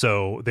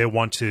 So they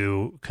want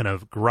to kind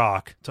of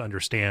grok to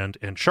understand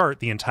and chart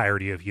the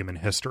entirety of human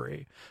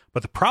history.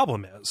 But the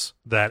problem is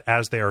that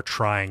as they are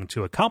trying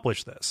to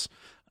accomplish this,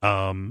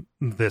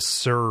 this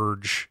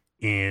surge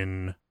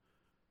in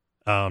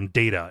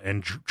data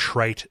and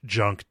trite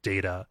junk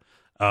data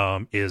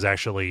is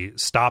actually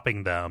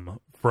stopping them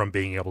from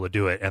being able to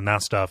do it. And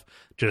that stuff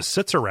just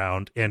sits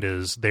around and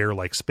is there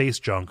like space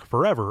junk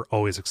forever,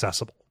 always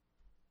accessible.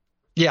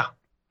 Yeah.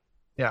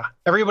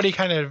 Everybody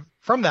kind of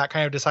from that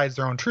kind of decides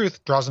their own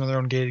truth, draws them to their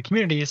own gated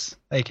communities,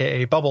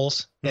 aka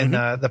bubbles, in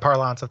the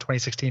parlance of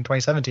 2016,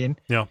 2017.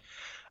 Yeah.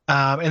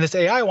 And this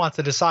AI wants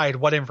to decide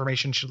what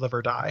information should live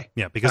or die.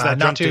 Yeah, because that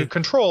not to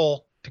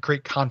control to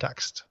create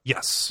context.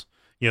 Yes.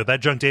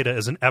 That junk data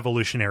is an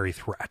evolutionary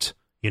threat.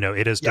 It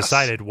has Yes.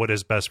 decided what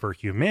is best for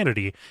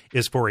humanity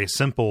is for a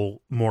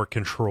simple, more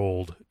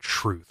controlled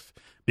truth.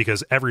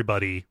 Because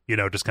everybody,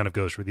 just kind of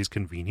goes for these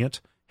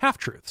convenient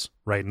half-truths,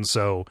 right? And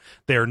so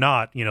they're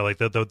not, like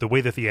the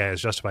way that the AI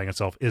is justifying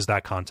itself is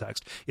that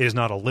context. It is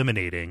not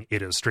eliminating.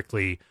 It is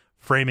strictly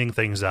framing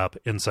things up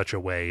in such a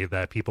way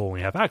that people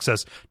only have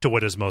access to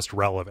what is most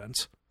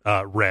relevant,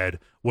 read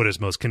what is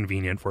most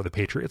convenient for the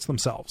Patriots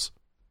themselves.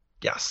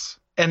 Yes.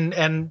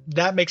 And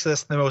that makes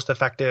this the most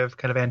effective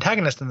kind of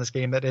antagonist in this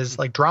game that is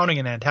like drowning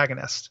an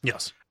antagonist.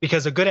 Yes.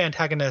 Because a good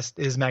antagonist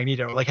is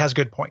Magneto, like has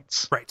good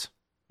points. Right.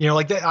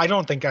 I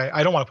don't think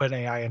I don't want to put an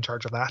AI in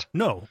charge of that.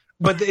 No.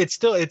 But it's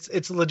still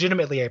it's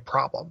legitimately a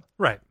problem.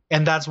 Right.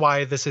 And that's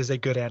why this is a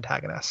good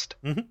antagonist.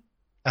 Mhm.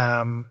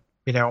 And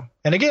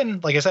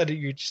again, like I said,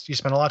 you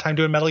spend a lot of time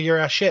doing Metal Gear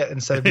ass shit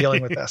instead of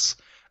dealing with this,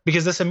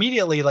 because this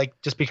immediately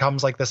like just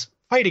becomes like this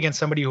fight against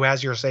somebody who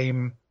has your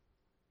same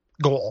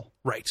goal.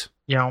 Right.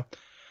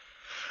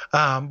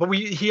 But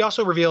he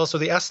also reveals, so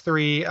the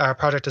S3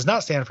 project does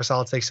not stand for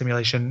solid state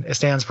simulation. It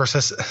stands for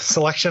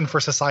Selection for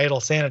Societal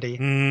Sanity,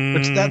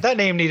 which that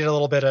name needed a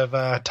little bit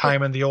of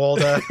time in the old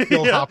Yeah.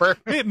 hopper.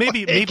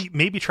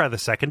 Maybe try the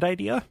second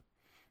idea.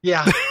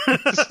 Yeah,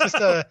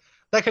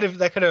 that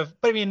could have.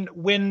 But I mean,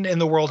 when in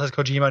the world has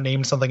Kojima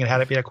named something and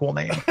had it be a cool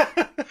name?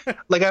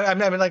 Like I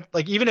mean,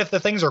 like even if the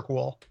things are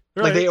cool,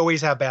 Right. like they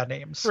always have bad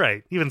names.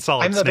 Right. Even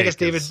Solid I'm the Snake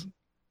biggest is- David.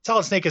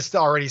 Solid Snake is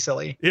already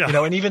silly. Yeah.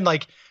 And even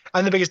like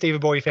I'm the biggest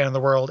David Bowie fan in the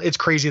world. It's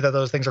crazy that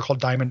those things are called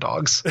Diamond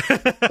Dogs.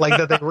 Like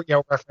that they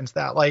reference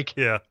that. Like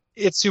Yeah.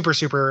 it's super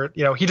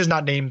he does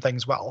not name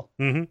things well.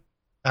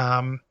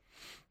 Mm-hmm.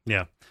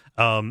 Yeah.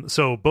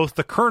 So both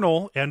the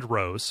Colonel and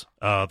Rose,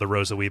 the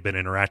Rose that we've been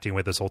interacting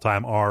with this whole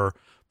time, are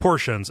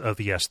portions of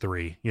the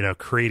S3,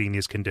 creating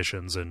these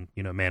conditions and,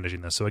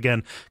 managing this. So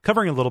again,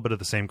 covering a little bit of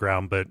the same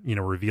ground, but,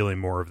 revealing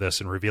more of this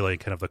and revealing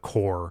kind of the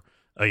core,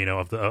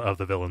 of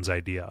the villain's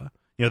idea.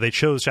 They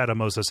chose Shadow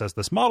Moses as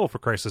this model for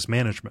crisis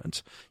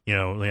management.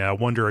 I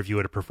wonder if you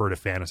would have preferred a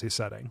fantasy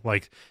setting,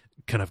 like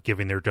kind of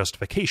giving their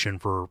justification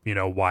for,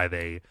 why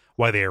they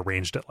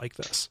arranged it like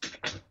this.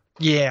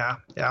 Yeah.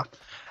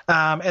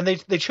 And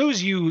they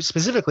chose you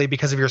specifically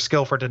because of your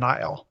skill for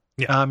denial.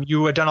 Yeah.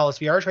 You had done all this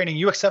VR training.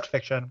 You accept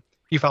fiction.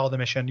 You follow the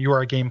mission. You are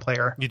a game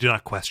player. You do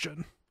not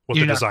question what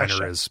You the do not designer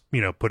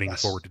question. is, putting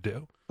Yes. forward to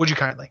do. Would you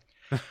kindly?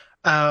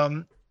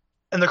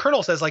 And the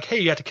Colonel says, like, hey,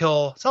 you have to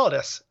kill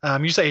Solidus.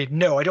 You say,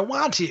 no, I don't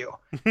want to.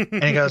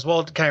 And he goes,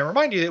 well, can I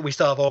remind you that we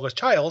still have Olga's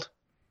child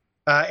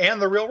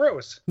and the real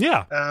Rose?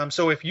 Yeah.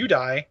 So if you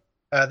die,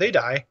 they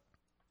die,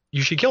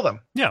 you should kill them.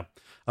 Yeah.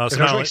 So There's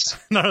no not only, choice.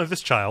 not only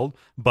this child,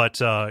 but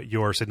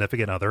your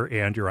significant other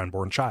and your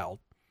unborn child.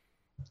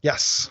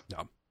 Yes.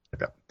 Yeah.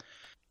 Okay.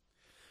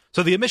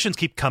 So the omissions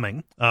keep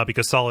coming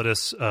because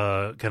Solidus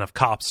kind of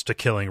cops to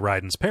killing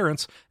Raiden's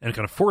parents and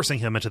kind of forcing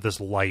him into this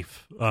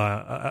life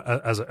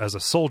as a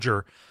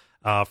soldier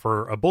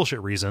for a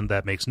bullshit reason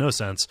that makes no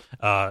sense,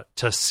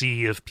 to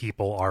see if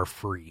people are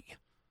free.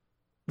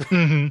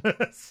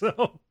 Mhm.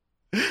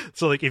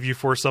 So like if you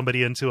force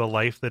somebody into a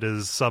life that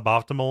is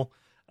suboptimal,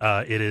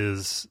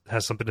 has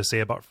something to say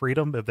about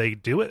freedom if they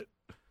do it.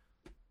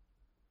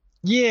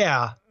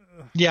 Yeah.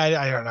 I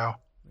don't know.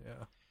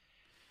 Yeah.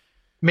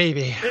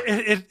 Maybe.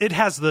 It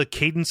has the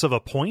cadence of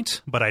a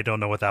point, but I don't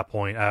know what that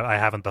point. I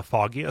haven't the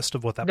foggiest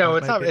of what that. No, point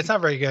it's might not. be. It's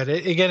not very good.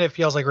 It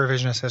feels like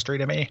revisionist history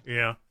to me.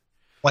 Yeah.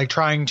 Like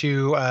trying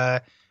to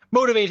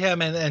motivate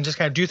him and just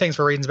kind of do things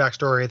for Raiden's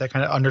backstory that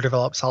kind of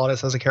underdeveloped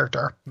Solidus as a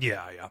character.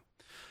 Yeah.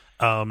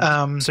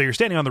 So you're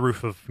standing on the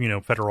roof of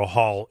Federal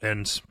Hall,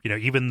 and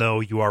even though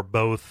you are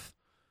both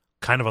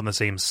kind of on the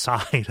same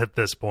side at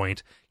this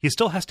point, he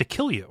still has to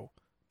kill you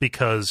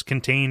because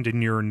contained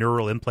in your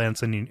neural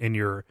implants and in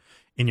your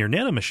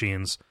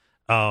nanomachines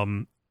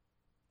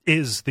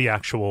is the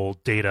actual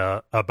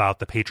data about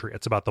the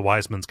Patriots, about the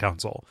Wiseman's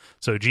Council.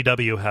 So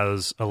GW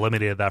has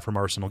eliminated that from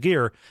Arsenal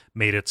Gear,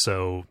 made it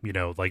so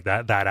like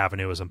that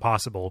avenue is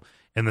impossible,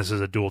 and this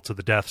is a duel to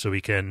the death. So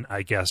we can,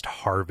 I guess,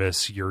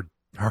 harvest your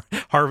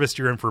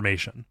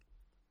information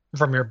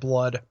From your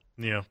blood.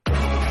 Yeah.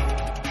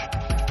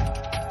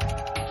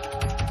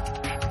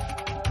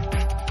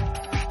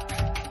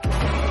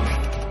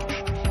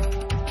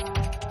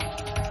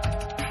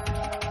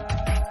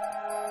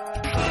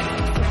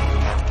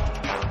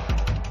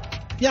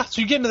 Yeah,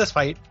 so you get into this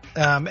fight,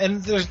 and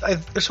there's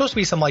supposed to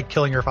be some like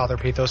killing your father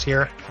pathos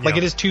here. Like Yeah.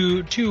 it is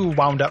too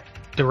wound up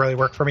to really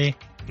work for me.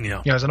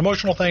 Yeah. It's an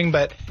emotional thing,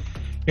 but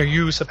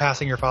you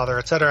surpassing your father,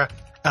 etc.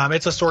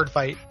 It's a sword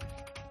fight,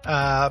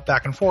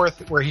 back and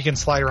forth where he can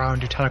slide around,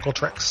 do tentacle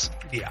tricks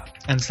Yeah.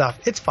 and stuff.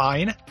 It's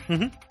fine.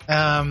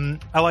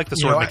 I like the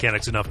sword I-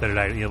 mechanics enough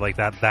that like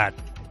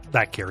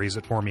that carries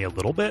it for me a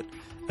little bit.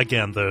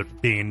 Again, the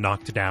being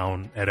knocked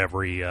down at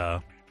every piece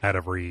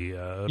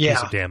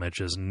Yeah. of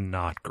damage is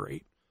not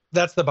great.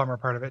 That's the bummer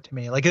part of it to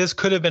me. Like this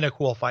could have been a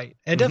cool fight.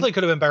 It definitely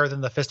could have been better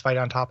than the fist fight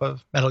on top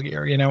of Metal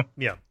Gear.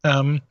 Yeah.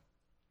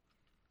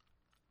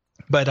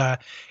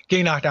 But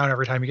getting knocked down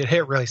every time you get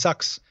hit really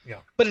sucks. Yeah.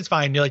 But it's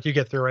fine. You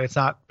get through it. It's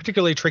not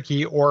particularly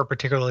tricky or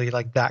particularly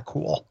like that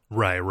cool.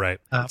 Right.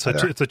 It's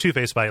a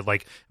two-faced fight.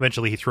 Like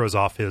eventually he throws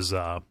off his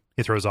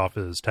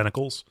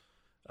tentacles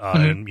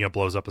and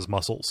blows up his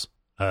muscles.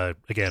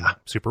 Again,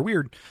 super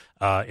weird.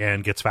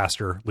 And gets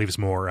faster, leaves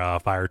more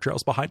fire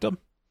trails behind him.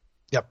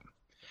 Yep.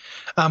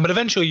 But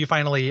eventually you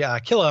finally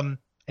kill him,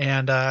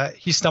 and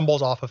he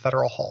stumbles off a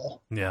federal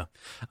hall. Yeah.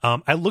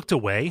 I looked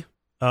away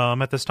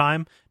at this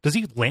time. Does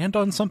he land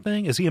on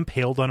something? Is he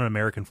impaled on an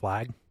American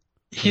flag?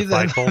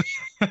 Flagpole?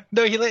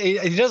 No,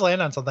 he does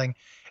land on something.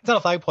 It's not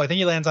a flagpole. I think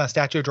he lands on a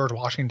statue of George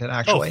Washington,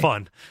 actually. Oh,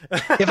 fun.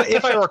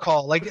 if I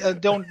recall,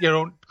 like,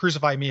 don't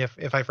crucify me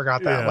if I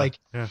forgot that.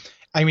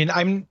 I mean,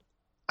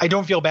 I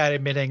don't feel bad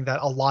admitting that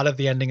a lot of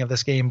the ending of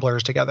this game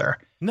blurs together.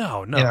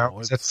 No.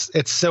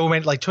 It's so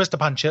many, like, twist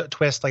upon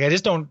twist. Like, I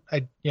just don't,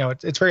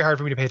 it's very hard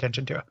for me to pay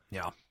attention to.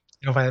 Yeah. I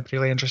don't find it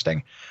particularly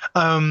interesting.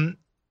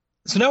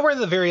 So now we're in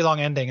the very long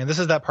ending, and this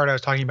is that part I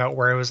was talking about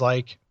where it was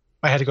like,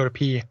 I had to go to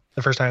pee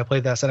the first time I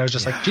played this, and I was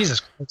just like, Jesus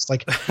Christ,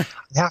 like, I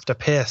have to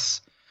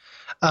piss.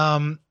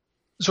 So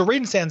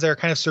Raiden stands there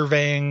kind of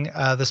surveying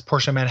this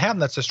portion of Manhattan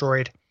that's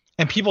destroyed,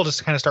 and people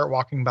just kind of start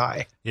walking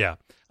by. Yeah.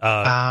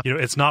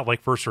 It's not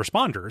like first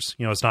responders.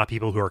 It's not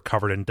people who are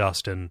covered in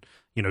dust and,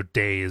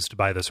 dazed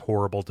by this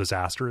horrible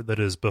disaster that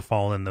has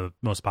befallen the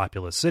most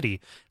populous city.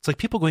 It's like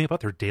people going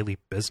about their daily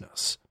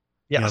business.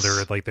 Yes.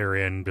 They're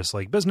in just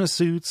like business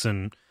suits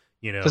and,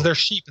 because they're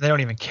sheep and they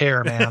don't even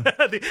care, man.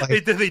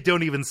 they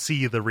don't even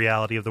see the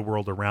reality of the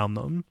world around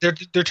them. They're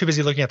too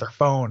busy looking at their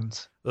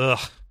phones. Ugh.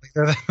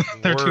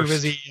 They're too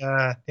busy.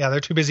 They're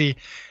too busy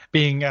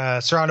being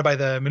surrounded by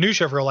the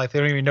minutia of real life. They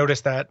don't even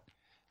notice that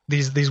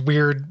these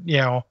weird,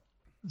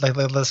 like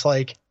this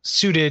like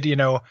suited,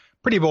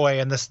 pretty boy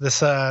and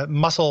this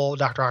muscle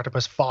Dr.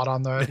 Octopus fought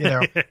on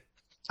the,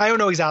 I don't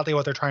know exactly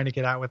what they're trying to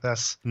get at with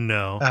this.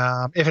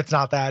 No. If it's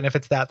not that, and if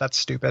it's that, that's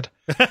stupid.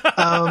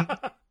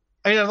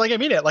 I mean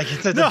it. Like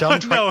it's a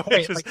dumb point.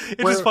 It's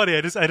just funny.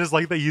 I just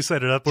like that you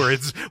set it up where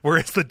it's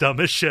the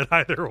dumbest shit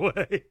either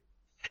way.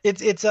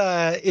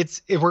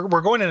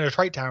 We're going into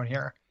Trite Town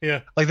here.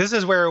 Yeah. Like this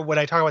is where when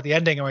I talk about the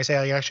ending and I say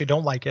I actually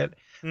don't like it.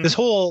 This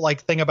whole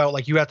like thing about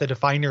like you have to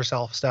define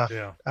yourself stuff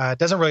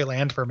doesn't really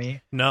land for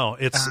me. No,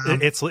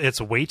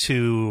 it's way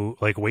too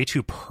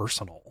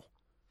personal.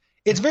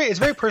 It's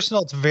very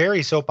personal. It's very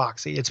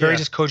soapboxy. It's very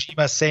just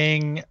Kojima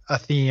saying a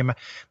theme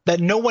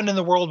that no one in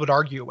the world would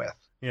argue with.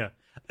 Yeah.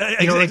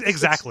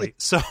 Exactly.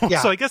 So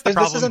I guess the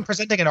problem, this isn't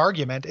presenting an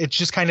argument. It's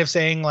just kind of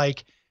saying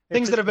like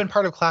things that have been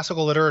part of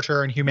classical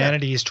literature and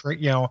humanities,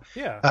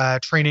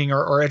 training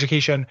or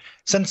education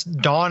since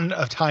dawn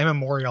of time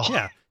immemorial.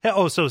 Yeah.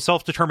 Oh, so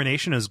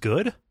self-determination is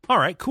good? All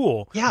right,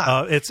 cool.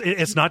 Yeah.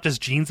 It's not just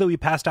genes that we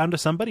pass down to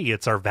somebody.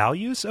 It's our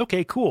values.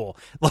 Okay, cool.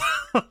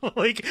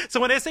 Like,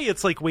 so when I say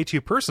it's like way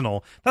too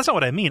personal, that's not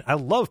what I mean. I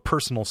love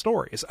personal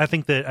stories. I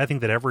think that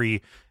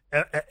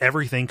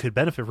everything could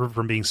benefit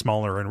from being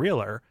smaller and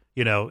realer,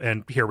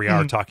 and here we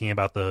are talking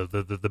about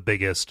the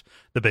biggest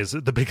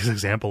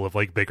example of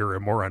like bigger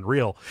and more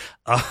unreal.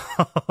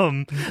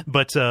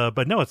 But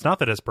no, it's not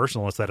that it's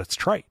personal. It's that it's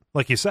trite,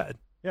 like you said.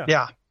 Yeah.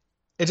 Yeah.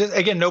 It's just,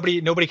 again,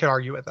 nobody could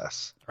argue with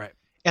this. Right.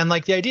 And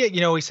like the idea,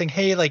 he's saying,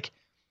 hey, like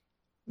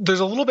there's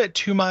a little bit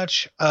too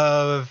much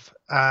of,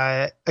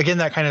 again,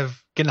 that kind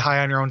of getting high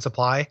on your own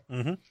supply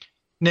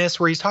ness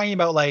where he's talking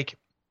about like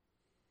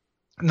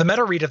the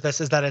meta read of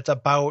this is that it's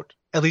about,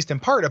 at least in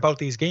part, about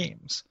these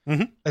games.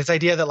 This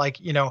idea that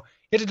like, you have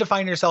to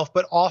define yourself,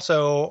 but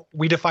also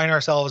we define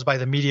ourselves by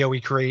the media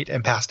we create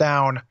and pass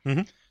down.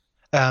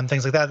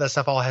 Things like that. That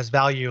stuff all has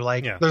value.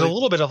 Like there's a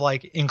little bit of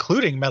like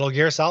including Metal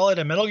Gear Solid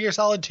and Metal Gear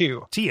Solid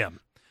 2. TM.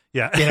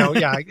 Yeah.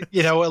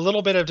 A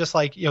little bit of just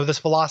like, this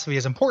philosophy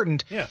is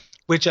important. Yeah.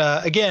 Which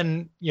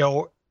again,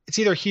 it's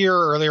either here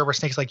or earlier where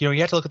Snake's like, you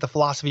have to look at the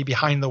philosophy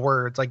behind the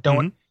words. Like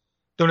don't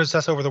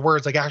obsess over the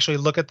words. Like actually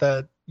look at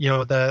the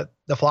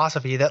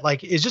philosophy that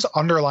like is just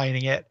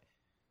underlining it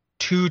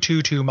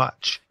too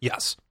much.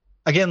 Yes.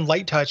 Again,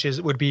 light touch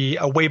would be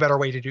a way better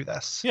way to do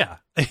this. Yeah,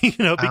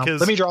 because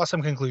let me draw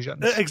some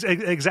conclusions.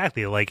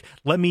 Exactly. Like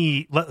let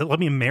me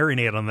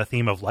marinate on the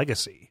theme of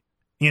legacy.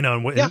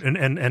 And what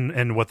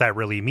that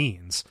really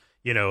means.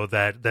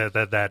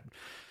 That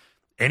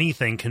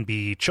anything can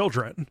be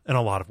children in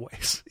a lot of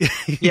ways.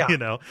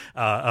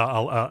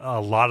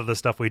 A lot of the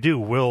stuff we do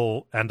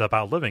will end up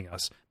outliving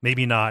us.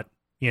 Maybe not.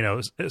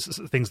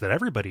 Things that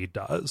everybody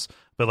does,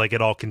 but like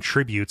it all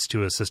contributes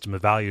to a system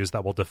of values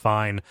that will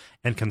define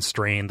and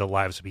constrain the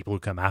lives of people who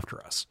come after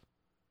us.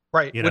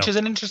 Right. Which is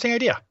an interesting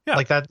idea. Yeah.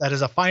 Like that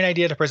is a fine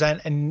idea to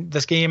present. And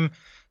this game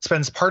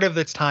spends part of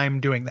its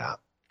time doing that,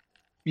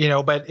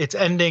 but it's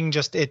ending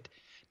it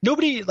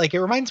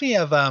reminds me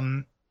of,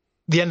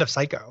 the end of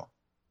Psycho.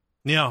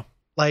 Yeah.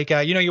 Like,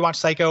 you watch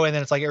Psycho and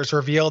then it's like, it was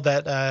revealed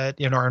that,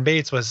 Norman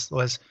Bates was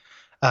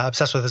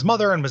obsessed with his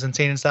mother and was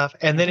insane and stuff.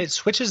 And then it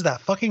switches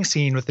that fucking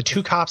scene with the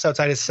two cops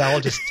outside his cell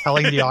just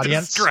telling the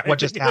audience what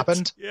just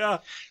happened. Yeah.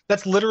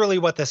 That's literally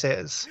what this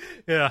is.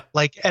 Yeah.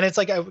 Like, and it's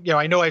like,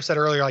 I know I've said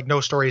earlier, like,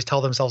 no stories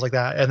tell themselves like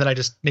that. And then I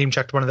just name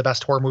checked one of the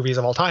best horror movies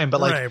of all time. But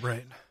like,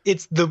 right.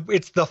 it's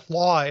the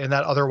flaw in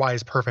that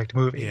otherwise perfect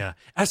movie. Yeah.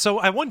 And so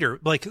I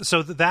wonder, like,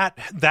 so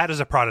that is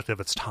a product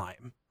of its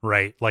time,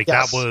 right? Like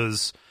Yes. that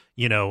was,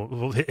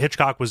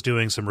 Hitchcock was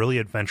doing some really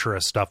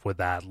adventurous stuff with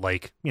that.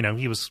 Like,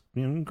 he was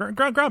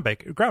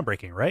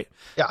groundbreaking, right?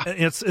 Yeah.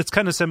 It's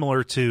kind of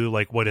similar to,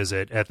 like, what is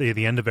it? At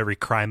the end of every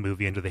crime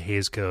movie, Into the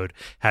Hays Code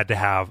had to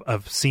have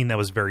a scene that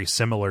was very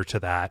similar to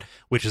that,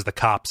 which is the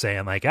cop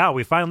saying, like, "Oh,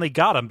 we finally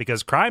got him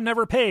because crime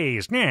never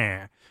pays."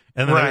 Yeah.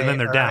 And then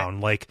they're down.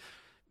 Like,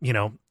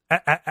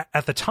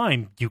 at the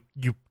time, you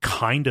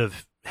kind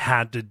of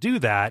had to do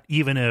that,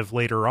 even if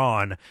later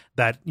on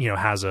that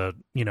has a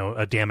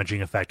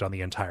damaging effect on the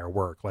entire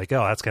work. Like,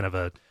 oh, that's kind of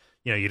a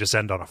you just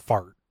end on a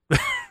fart.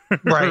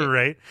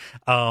 Right.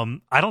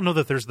 I don't know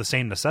that there's the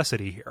same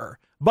necessity here,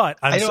 but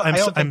I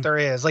don't think there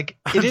is. Like,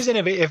 it is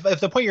innovative.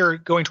 If the point you're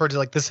going towards is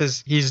like,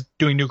 he's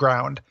doing new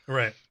ground,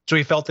 right? So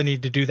he felt the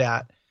need to do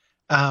that.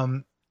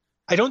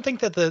 I don't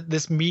think that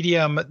this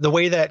medium, the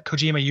way that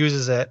Kojima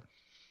uses it,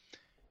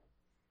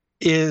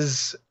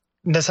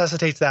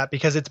 necessitates that,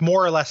 because it's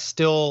more or less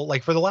still,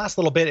 like, for the last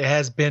little bit, it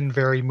has been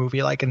very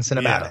movie-like and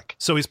cinematic. Yeah.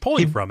 So he's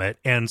pulling from it,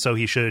 and so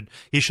he should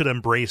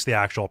embrace the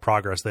actual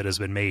progress that has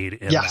been made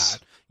in that.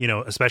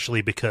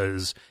 Especially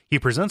because he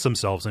presents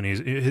himself and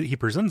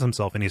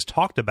he's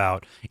talked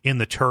about in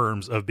the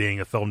terms of being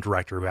a film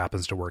director who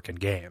happens to work in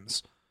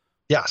games.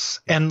 Yes,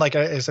 and like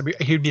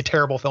he'd be a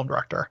terrible film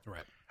director.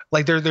 Right.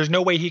 Like there's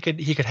no way he could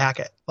hack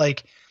it.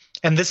 Like.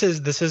 And this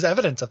is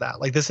evidence of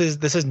that. Like, this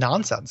is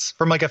nonsense.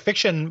 From like a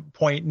fiction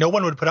point, no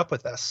one would put up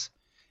with this.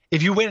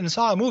 If you went and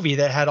saw a movie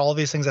that had all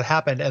these things that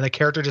happened and the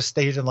character just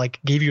stayed and like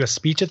gave you a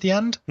speech at the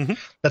end,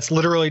 that's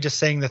literally just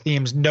saying the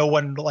themes, no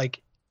one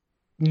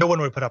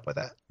would put up with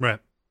it. Right.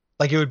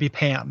 Like, it would be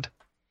panned.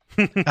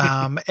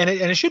 And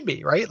it should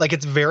be, right? Like,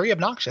 it's very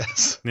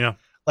obnoxious. Yeah.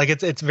 Like,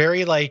 it's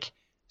very like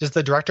just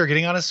the director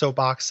getting on his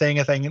soapbox, saying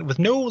a thing with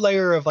no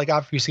layer of like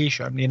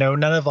obfuscation,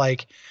 none of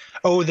like,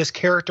 oh, this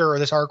character or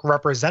this arc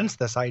represents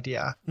this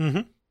idea,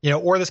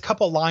 or this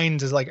couple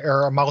lines is like,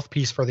 or a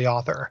mouthpiece for the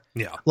author.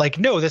 Yeah. Like,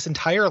 no, this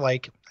entire,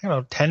 like,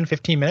 10,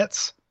 15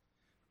 minutes,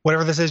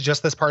 whatever this is,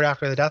 just this part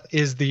after the death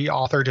is the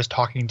author just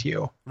talking to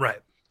you. Right.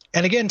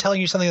 And again, telling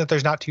you something that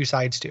there's not two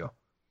sides to.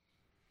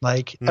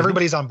 Like,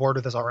 everybody's on board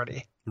with this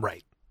already.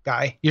 Right.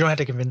 Guy, you don't have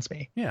to convince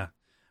me. Yeah.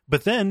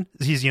 But then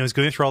he's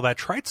going through all that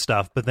trite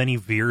stuff, but then he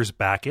veers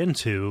back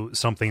into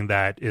something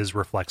that is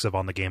reflexive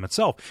on the game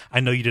itself. I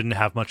know you didn't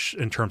have much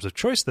in terms of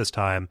choice this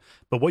time,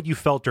 but what you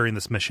felt during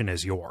this mission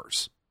is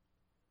yours.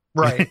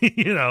 Right.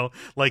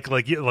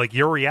 like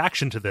your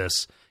reaction to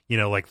this,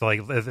 like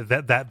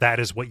that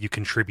is what you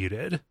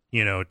contributed,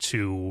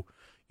 to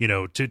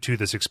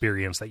this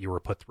experience that you were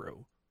put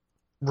through.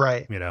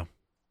 Right.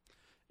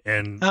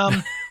 And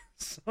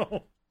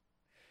so,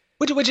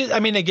 which is, I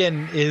mean,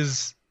 again,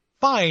 is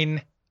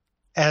fine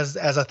as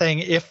a thing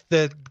if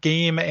the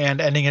game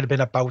and ending had been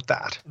about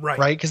that, right?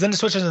 Because then it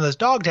switches into this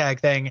dog tag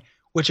thing,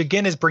 which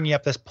again is bringing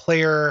up this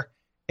player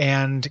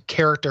and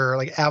character,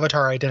 like,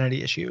 avatar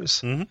identity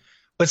issues.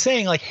 But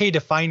saying like, hey,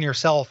 define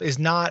yourself is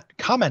not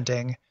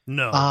commenting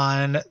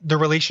on the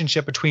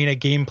relationship between a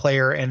game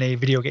player and a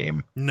video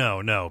game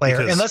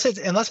player, unless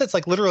it's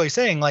like literally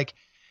saying like,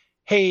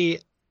 hey,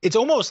 it's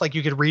almost like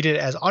you could read it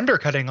as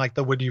undercutting like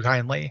the would you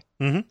kindly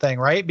thing,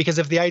 right? Because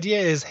if the idea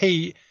is,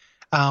 hey,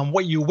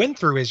 what you went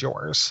through is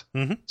yours,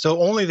 so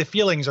only the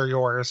feelings are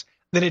yours,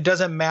 then it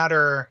doesn't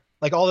matter.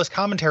 Like, all this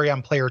commentary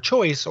on player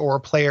choice or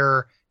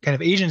player kind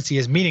of agency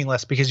is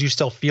meaningless because you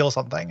still feel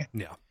something.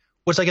 Yeah.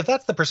 Which, like, if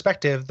that's the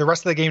perspective, the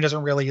rest of the game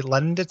doesn't really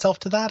lend itself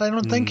to that, I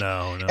don't think.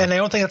 No. And I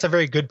don't think that's a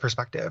very good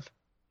perspective.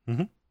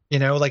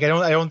 Like, I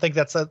don't think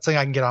that's something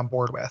I can get on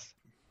board with.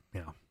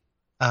 Yeah.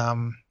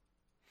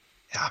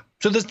 Yeah.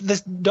 So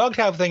this dog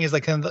tag thing is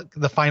like kind of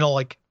the final,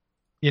 like,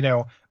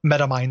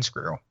 meta mind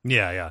screw.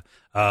 Yeah.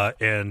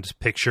 And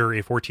picture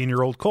a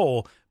 14-year-old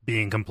Cole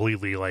being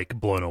completely like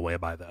blown away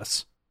by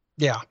this.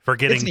 Yeah.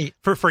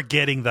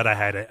 Forgetting that I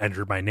had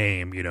entered my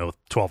name,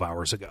 12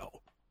 hours ago.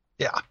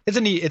 Yeah. It's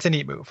a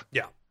neat move.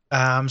 Yeah.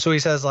 So he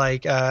says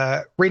like,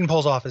 Raiden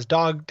pulls off his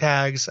dog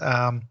tags.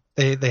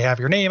 They have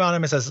your name on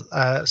him. It says,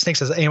 Snake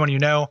says, anyone you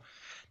know,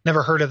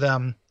 never heard of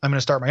them. I'm going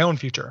to start my own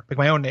future, pick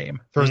my own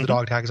name, throws the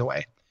dog tags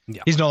away.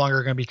 Yeah. He's no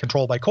longer going to be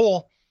controlled by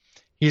Cole.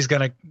 He's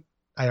going to,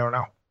 I don't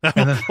know.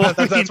 And then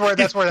that's where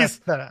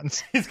that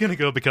ends. He's going to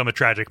go become a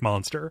tragic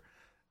monster.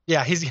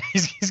 Yeah. He's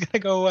going to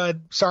go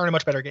star in a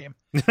much better game.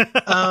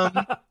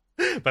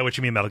 By which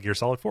you mean Metal Gear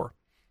Solid 4.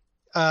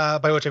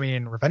 By which I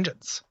mean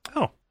Revengeance.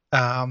 Oh.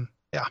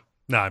 Yeah.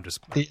 No, I'm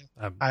just...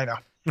 I know.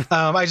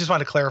 I just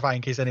wanted to clarify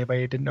in case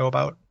anybody didn't know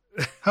about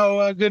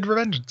how good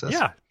Revengeance is.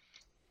 Yeah.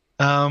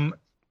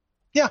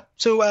 Yeah.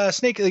 So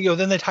Snake,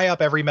 then they tie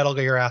up every Metal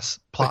Gear ass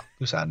plot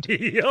loose end.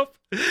 Yep.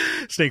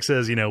 Snake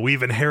says,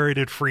 we've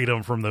inherited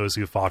freedom from those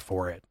who fought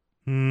for it.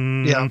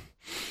 Yeah.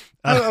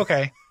 Oh,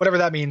 okay, whatever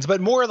that means.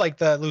 But more like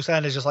the loose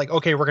end is just like,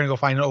 okay, we're gonna go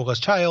find Ola's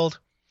child.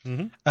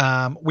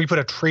 We put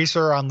a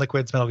tracer on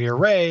Liquid's Metal Gear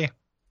Ray.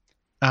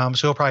 So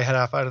he'll probably head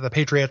off out of the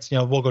Patriots.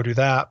 We'll go do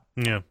that.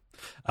 Yeah.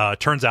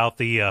 Turns out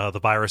the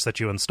virus that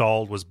you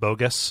installed was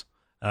bogus.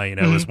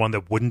 It was one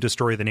that wouldn't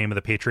destroy the name of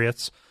the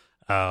Patriots.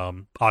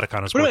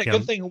 Otacon is working.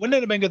 Wouldn't it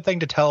have been a good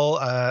thing to tell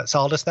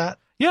Saldus that?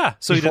 Yeah,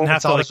 so you didn't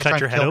have to cut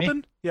your head kill me?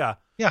 open. Yeah.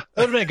 Yeah,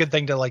 that would have been a good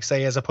thing to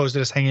say, as opposed to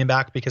just hanging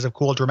back because of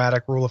cool,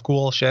 dramatic rule of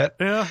cool shit.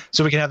 Yeah.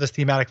 So we can have this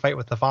thematic fight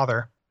with the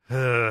father.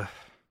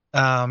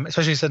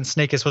 Especially since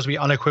Snake is supposed to be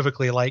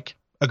unequivocally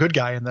a good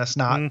guy in this,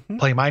 not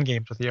playing mind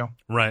games with you.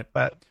 Right.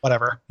 But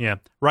whatever. Yeah.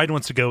 Raiden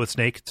wants to go with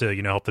Snake to,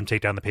 help them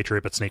take down the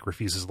Patriot, but Snake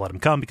refuses to let him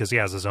come because he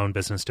has his own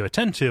business to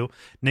attend to.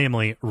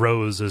 Namely,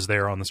 Rose is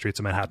there on the streets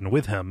of Manhattan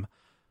with him,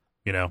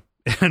 and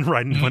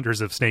Raiden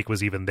wonders if Snake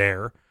was even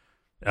there.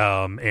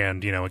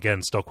 And,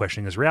 again, still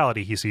questioning his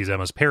reality, he sees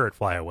Emma's parrot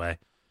fly away.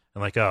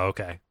 And oh,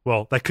 okay.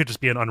 Well, that could just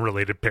be an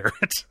unrelated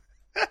parrot.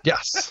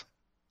 Yes.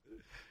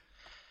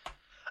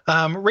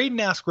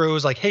 Raiden asks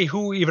Rose, hey,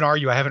 who even are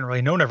you? I haven't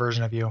really known a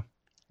version of you.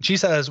 She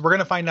says, we're going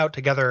to find out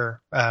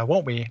together,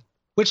 won't we?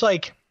 Which,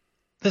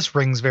 this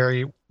rings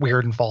very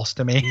weird and false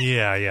to me.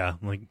 Yeah.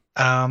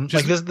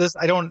 This,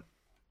 I don't,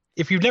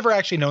 if you've never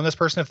actually known this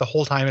person, if the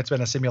whole time it's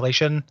been a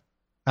simulation,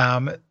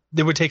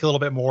 it would take a little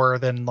bit more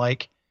than,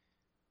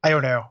 I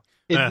don't know.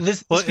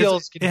 This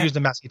feels confused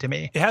and messy to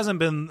me. It hasn't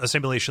been a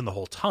simulation the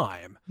whole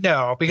time.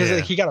 No,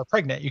 because he got her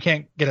pregnant. You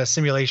can't get a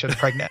simulation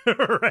pregnant.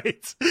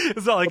 Right.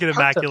 It's not like an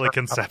immaculate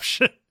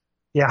conception.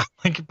 Yeah,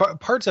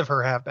 parts of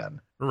her have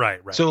been.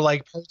 Right. So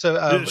parts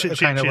of she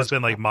has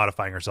been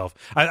modifying herself.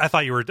 I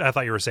thought you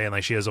were saying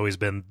she has always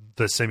been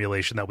the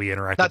simulation that we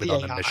interacted with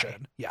on the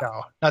mission. Yeah,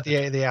 no, not the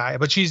AI,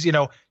 but she's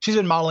she's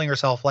been modeling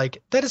herself.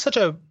 That is such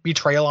a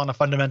betrayal on a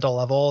fundamental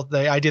level.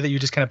 The idea that you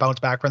just kind of bounce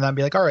back from that and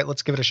be all right,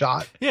 let's give it a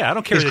shot. Yeah, I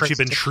don't care that you've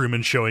been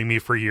Truman showing me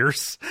for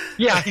years.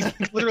 Yeah,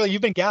 literally,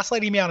 you've been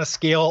gaslighting me on a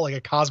scale,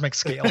 a cosmic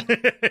scale.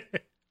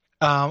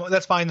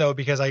 That's fine though,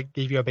 because I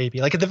gave you a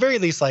baby. At the very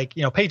least,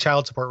 pay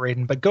child support,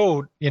 Raiden, but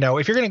go,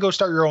 if you're going to go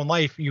start your own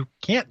life, you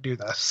can't do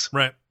this.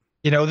 Right.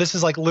 This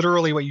is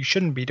literally what you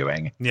shouldn't be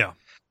doing. Yeah.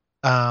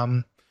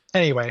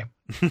 Anyway.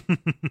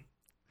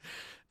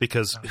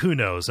 Because who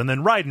knows? And then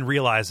Raiden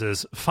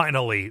realizes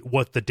finally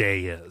what the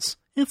day is.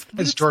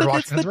 It's George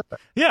Washington's birthday.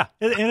 Yeah.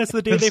 And it's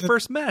the day they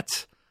first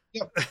met.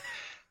 Yep.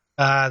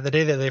 The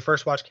day that they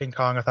first watched King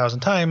Kong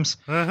 1,000 times.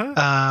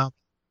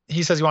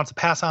 He says he wants to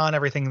pass on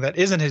everything that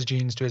isn't his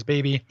genes to his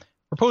baby,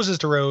 proposes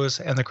to Rose,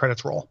 and the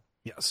credits roll.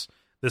 Yes.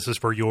 This is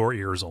for your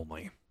ears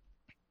only.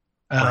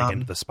 Playing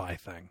into the spy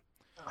thing.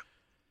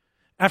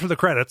 After the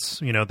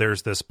credits,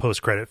 there's this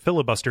post-credit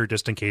filibuster,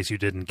 just in case you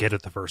didn't get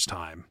it the first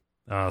time.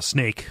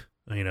 Snake,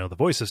 the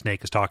voice of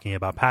Snake, is talking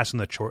about passing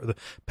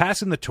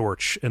the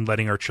torch and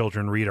letting our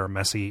children read our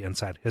messy and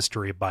sad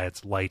history by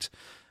its light.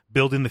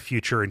 Building the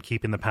future and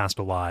keeping the past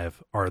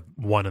alive are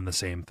one and the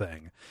same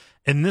thing.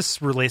 And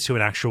this relates to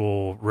an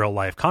actual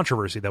real-life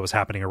controversy that was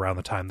happening around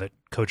the time that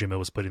Kojima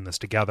was putting this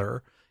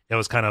together. It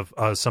was kind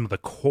of some of the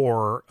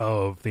core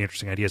of the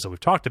interesting ideas that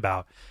we've talked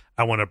about.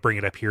 I want to bring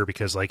it up here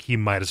because, he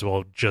might as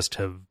well just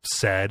have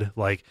said,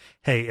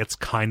 hey, it's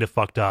kind of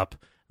fucked up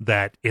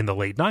that in the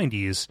late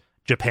 90s,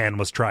 Japan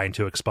was trying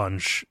to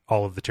expunge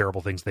all of the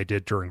terrible things they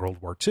did during World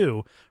War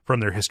II from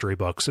their history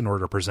books in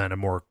order to present a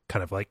more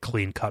kind of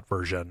clean-cut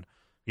version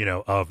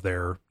of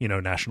their,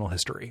 national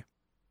history.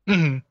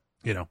 Mm-hmm.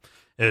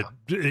 I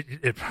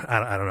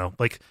don't know.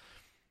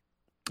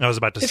 I was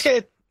about to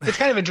say. It's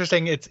kind of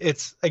interesting.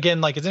 It's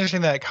again, it's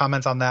interesting that it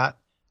comments on that.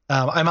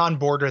 I'm on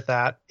board with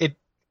that.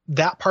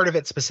 That part of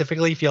it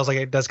specifically feels like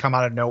it does come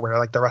out of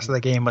nowhere. The rest of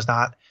the game was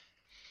not.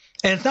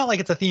 And it's not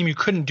like it's a theme you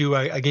couldn't do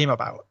a game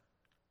about,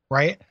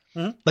 right?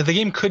 Mm-hmm. The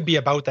game could be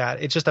about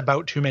that. It's just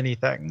about too many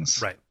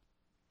things. Right.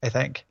 I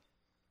think.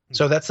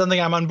 So that's something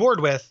I'm on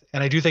board with,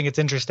 and I do think it's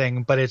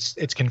interesting, but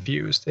it's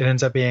confused. It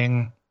ends up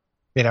being,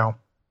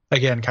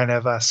 again, kind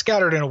of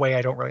scattered in a way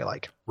I don't really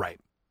like. Right.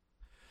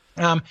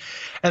 And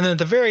then at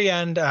the very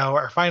end,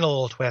 our final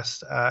little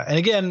twist, and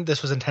again,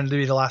 this was intended to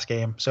be the last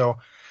game, so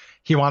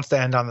he wants to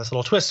end on this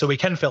little twist so we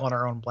can fill in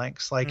our own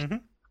blanks. One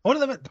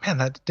of them,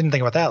 man, I didn't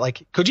think about that.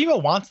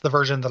 Kojima wants the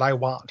version that I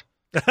want.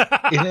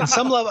 On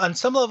some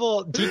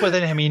level, deep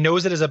within him, he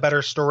knows it is a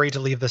better story to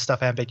leave this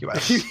stuff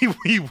ambiguous.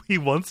 he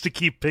wants to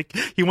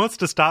he wants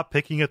to stop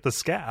picking at the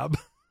scab.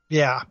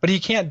 Yeah, but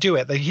he can't do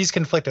it. He's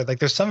conflicted.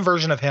 There's some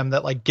version of him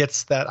that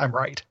gets that I'm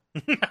right,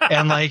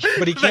 and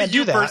but he can't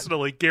do that.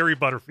 Personally, Gary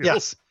Butterfield.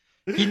 Yes,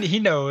 he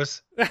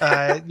knows.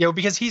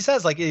 Because he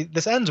says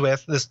this ends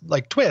with this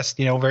twist.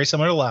 Very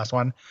similar to the last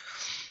one.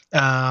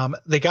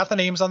 They got the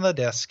names on the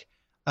disc.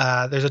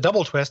 There's a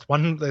double twist.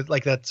 One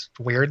that's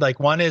weird.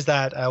 One is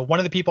that one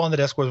of the people on the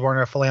disc was one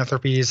of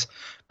Philanthropy's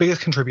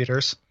biggest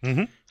contributors,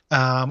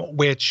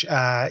 which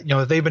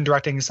they've been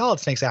directing Solid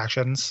Snake's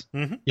actions.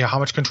 Mm-hmm. How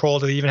much control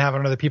do they even have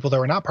on other people that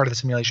were not part of the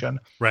simulation?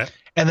 Right.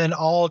 And then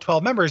all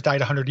 12 members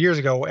died 100 years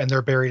ago, and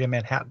they're buried in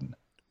Manhattan.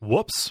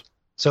 Whoops.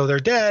 So they're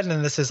dead,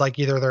 and this is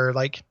either they're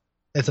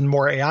it's in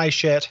more AI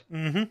shit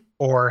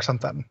or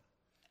something.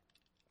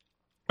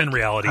 In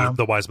reality,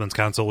 the Wise Men's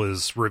Council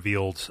is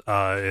revealed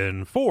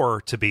in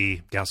 4 to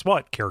be, guess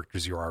what,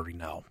 characters you already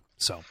know.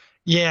 So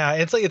yeah,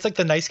 it's like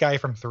the nice guy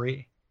from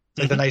 3. It's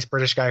like the nice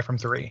British guy from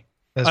 3.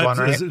 Is one,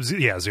 right?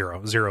 Yeah,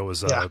 Zero. Zero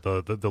is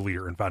the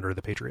leader and founder of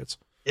the Patriots.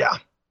 Yeah.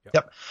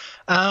 Yep.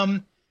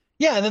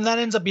 Yeah, and then that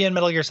ends up being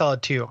Metal Gear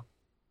Solid 2.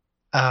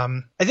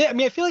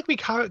 I feel like we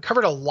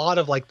covered a lot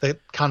of like the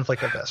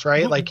conflict of this,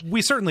 right? Like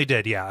we certainly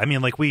did. Yeah. I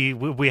mean, like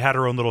we had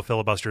our own little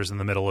filibusters in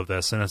the middle of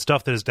this, and it's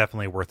stuff that is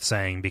definitely worth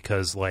saying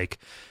because, like,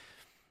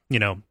 you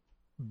know,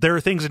 there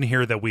are things in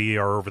here that we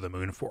are over the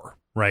moon for,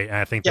 right? And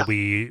I think that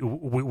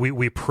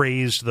we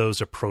praised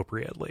those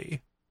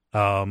appropriately.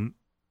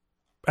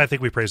 I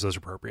think we praised those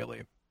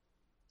appropriately.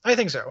 I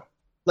think so.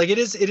 Like it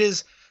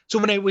is. So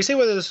when we say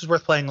whether this is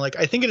worth playing, like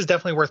I think it is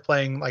definitely worth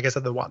playing. Like I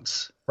said, the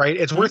once, right?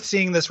 It's worth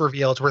seeing this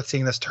reveal. It's worth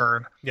seeing this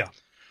turn. Yeah.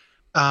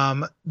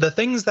 The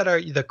things that are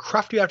the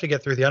cruft you have to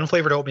get through, the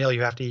unflavored oatmeal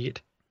you have to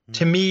eat,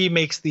 to me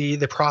makes the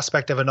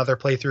prospect of another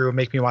playthrough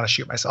make me want to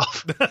shoot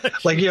myself.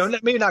 Like, you know,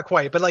 maybe not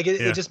quite, but like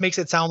it just makes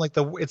it sound like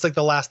it's like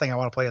the last thing I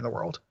want to play in the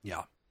world.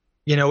 Yeah.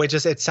 You know,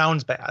 it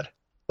sounds bad.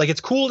 Like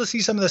it's cool to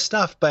see some of this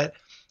stuff, and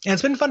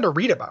it's been fun to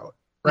read about.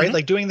 Right.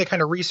 Like doing the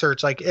kind of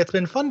research, like it's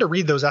been fun to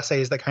read those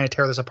essays that kind of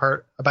tear this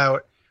apart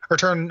tear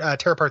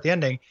apart the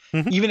ending,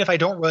 even if I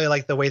don't really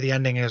like the way the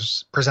ending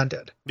is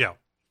presented. Yeah.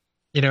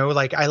 You know,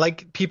 like I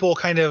like people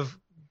kind of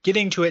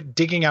getting to it,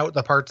 digging out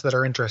the parts that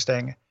are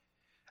interesting,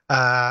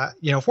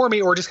 you know, for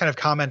me, or just kind of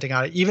commenting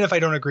on it, even if I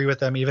don't agree with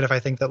them, even if I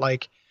think that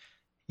like,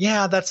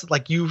 yeah, that's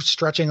like you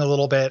stretching a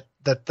little bit,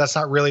 that's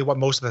not really what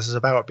most of this is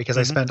about because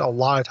I spent a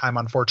lot of time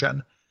on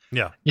Fortune.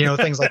 Yeah. You know,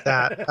 things like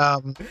that.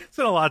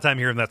 Spent a lot of time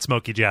hearing that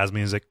smoky jazz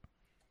music.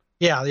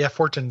 Yeah.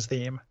 Fortune's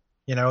theme,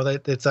 you know,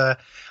 so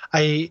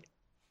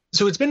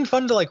it's been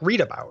fun to like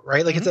read about,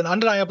 right? Like it's an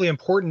undeniably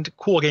important,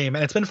 cool game.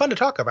 And it's been fun to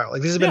talk about.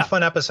 Like these have been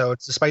fun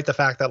episodes, despite the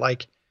fact that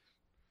like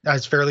I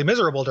was fairly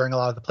miserable during a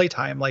lot of the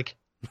playtime. Like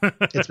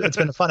it's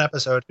been a fun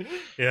episode.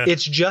 Yeah.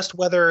 It's just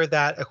whether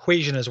that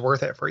equation is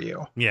worth it for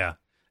you. Yeah.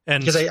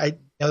 And because I you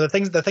know, the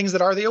things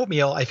that are the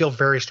oatmeal, I feel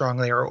very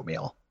strongly are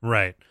oatmeal.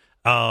 Right.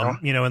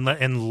 You know,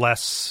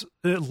 unless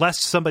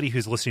somebody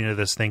who's listening to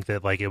this think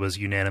that like it was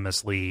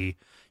unanimously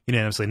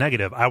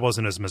negative, I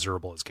wasn't as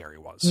miserable as Gary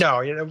was. No,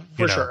 you know,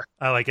 for sure.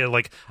 I like it.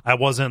 Like I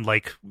wasn't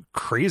like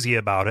crazy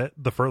about it.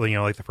 The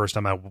first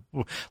time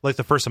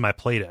I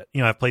played it.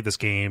 You know, I've played this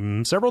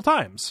game several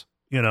times.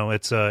 You know,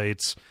 it's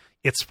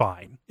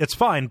fine. It's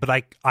fine, but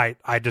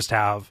I just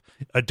have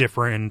a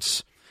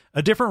different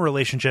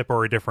relationship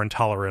or a different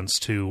tolerance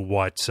to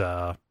what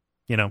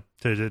you know,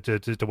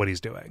 to what he's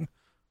doing.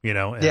 You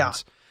know,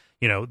 and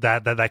you know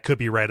that could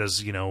be read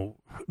as, you know,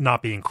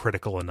 not being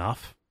critical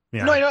enough.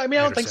 Yeah, no, I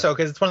don't think so,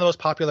 because it's one of the most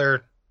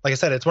popular. Like I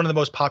said, it's one of the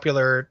most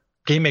popular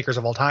game makers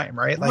of all time,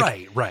 right?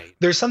 Like, right.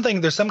 There's some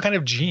kind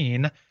of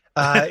gene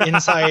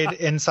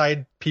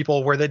inside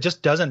people where that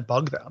just doesn't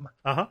bug them.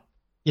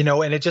 You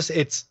know, and it's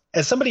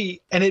as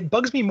somebody, and it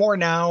bugs me more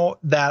now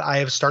that I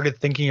have started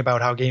thinking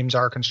about how games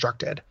are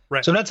constructed.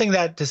 Right. So I'm not saying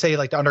that to say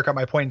like to undercut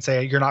my point and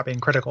say you're not being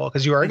critical,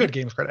 because you are a good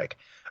games critic,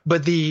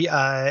 but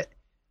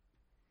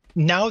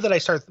now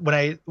that when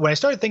I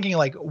started thinking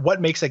like what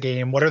makes a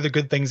game, what are the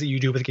good things that you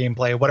do with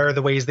gameplay, what are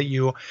the ways that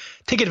you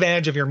take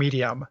advantage of your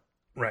medium,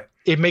 right?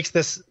 It makes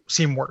this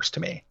seem worse to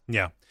me.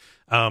 Yeah.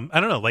 I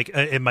don't know. Like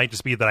it might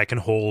just be that I can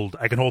hold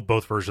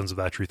both versions of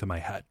that truth in my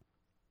head.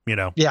 You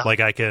know, like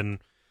I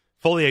can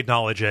fully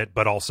acknowledge it,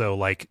 but also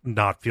like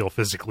not feel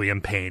physically in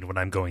pain when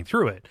I'm going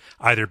through it,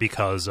 either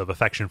because of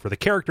affection for the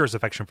characters,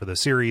 affection for the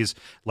series,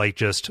 like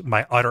just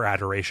my utter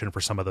adoration for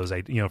some of those,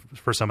 you know,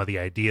 for some of the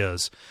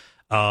ideas.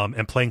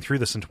 And playing through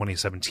this in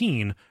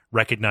 2017,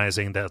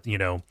 recognizing that, you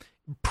know,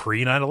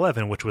 pre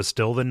 9/11, which was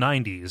still the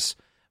 90s,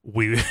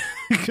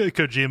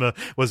 Kojima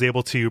was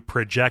able to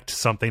project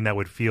something that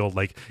would feel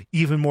like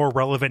even more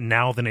relevant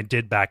now than it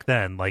did back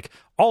then. Like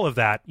all of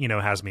that, you know,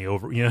 has me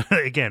over, you know,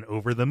 again,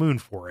 over the moon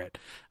for it.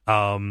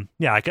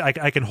 Yeah,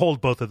 I can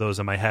hold both of those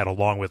in my head,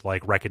 along with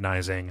like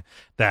recognizing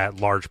that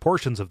large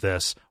portions of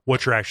this,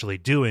 what you're actually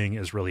doing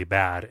is really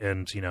bad.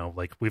 And, you know,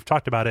 like we've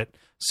talked about it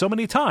so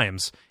many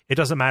times, it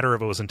doesn't matter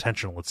if it was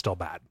intentional, it's still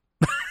bad.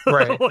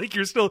 Right. Like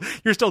you're still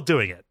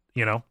doing it,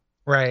 you know?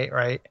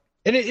 Right.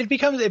 And it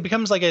becomes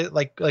like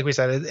we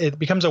said, it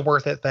becomes a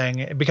worth it thing.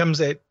 It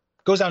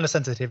goes down to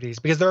sensitivities,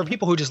 because there are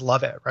people who just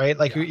love it, right?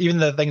 Like even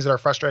the things that are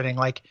frustrating,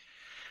 like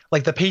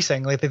the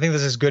pacing, like they think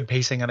this is good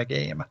pacing in a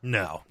game.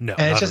 No.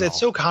 And it's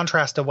so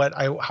contrast to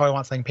how I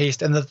want something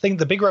paced. And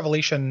the big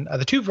revelation,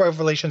 the two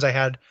revelations I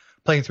had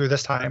playing through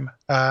this time,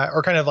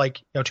 or kind of like,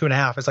 you know,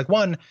 2.5. It's like,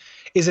 one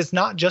is it's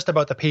not just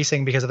about the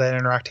pacing because of that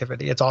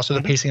interactivity. It's also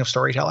the pacing of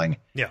storytelling.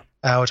 Yeah.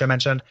 Which I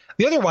mentioned.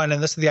 The other one,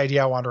 and this is the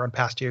idea I want to run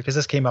past you, because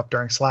this came up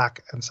during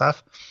Slack and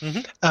stuff.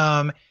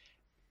 I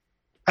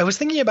was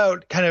thinking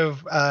about kind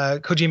of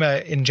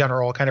Kojima in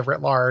general, kind of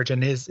writ large,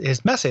 and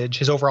his message,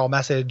 his overall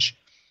message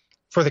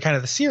for the kind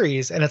of the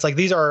series. And it's like,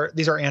 these are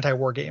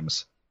anti-war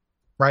games,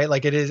 right?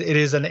 Like it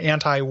is an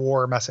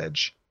anti-war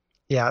message.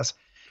 Yes.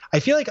 I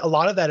feel like a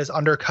lot of that is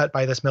undercut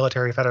by this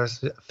military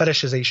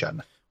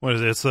fetishization. What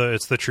is it?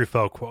 It's the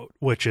Truffaut quote,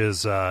 which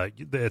is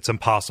it's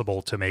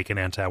impossible to make an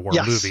anti-war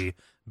Yes. movie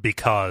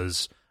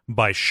because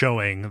by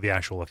showing the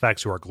actual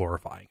effects, you are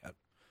glorifying it.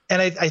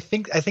 And I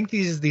think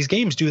these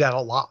games do that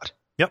a lot.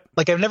 Yep.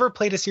 Like I've never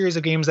played a series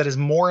of games that is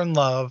more in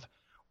love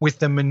with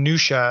the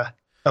minutia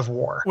of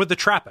war. With the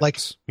trappings, Like,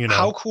 you know,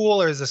 how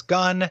cool is this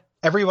gun?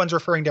 Everyone's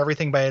referring to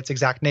everything by its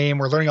exact name.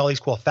 We're learning all these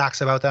cool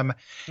facts about them.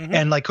 Mhm.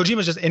 And like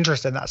Kojima's just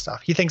interested in that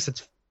stuff. He thinks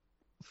it's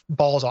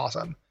balls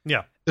awesome.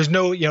 Yeah. There's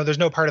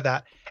no part of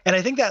that. And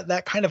I think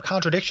that kind of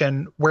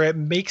contradiction where it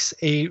makes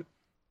a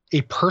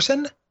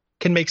person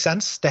can make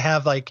sense to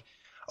have like,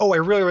 oh, I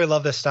really, really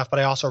love this stuff, but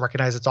I also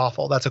recognize it's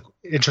awful. That's an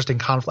interesting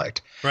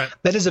conflict. Right.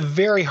 That is a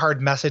very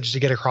hard message to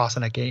get across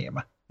in a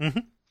game.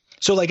 Mhm.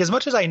 So like, as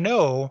much as I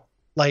know,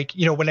 like,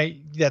 you know,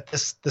 that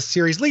this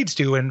series leads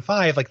to in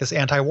 5, like this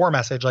anti-war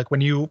message, like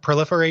when you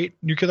proliferate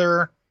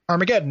nuclear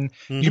Armageddon,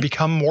 you Mhm.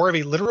 become more of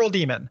a literal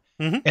demon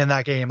Mhm. in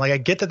that game. Like I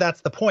get that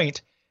that's the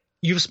point.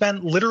 You've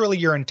spent literally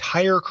your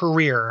entire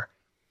career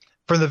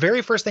from the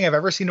very first thing I've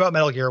ever seen about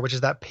Metal Gear, which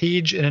is that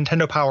page in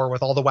Nintendo Power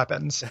with all the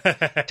weapons,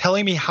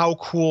 telling me how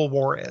cool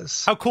war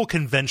is. how cool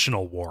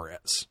conventional war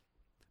is,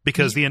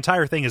 because the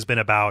entire thing has been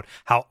about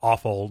how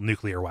awful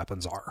nuclear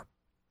weapons are,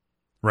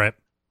 right?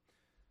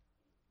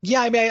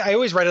 Yeah, I mean, I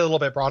always read it a little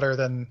bit broader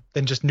than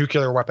just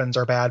nuclear weapons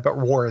are bad, but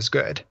war is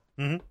good.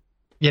 Mhm.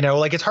 You know,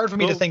 like it's hard for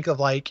me to Well, think of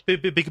like,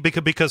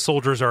 Because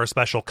soldiers are a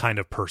special kind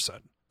of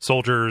person.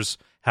 Soldiers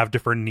have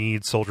different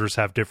needs. Soldiers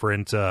have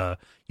different,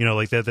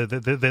 like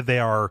they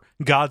are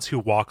gods who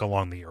walk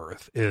along the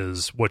earth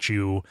is what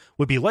you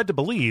would be led to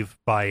believe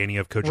by any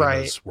of Kojima's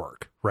Right.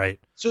 work, right?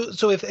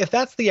 so if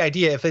that's the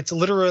idea, if it's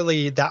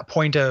literally that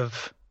point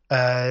of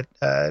kind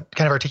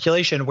of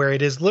articulation where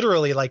it is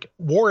literally like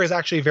war is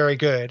actually very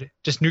good,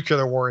 just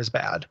nuclear war is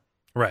bad.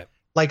 Right.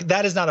 Like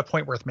that is not a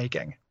point worth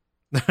making.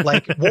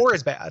 Like war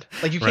is bad.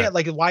 Like you can't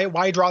like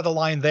why draw the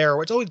line there?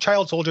 It's only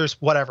child soldiers,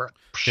 whatever.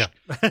 Yeah.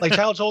 Like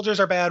child soldiers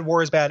are bad,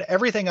 war is bad.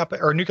 Everything up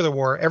or nuclear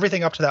war,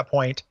 everything up to that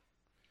point,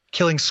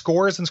 killing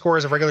scores and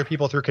scores of regular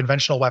people through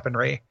conventional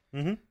weaponry.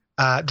 Mhm.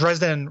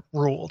 Dresden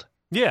ruled.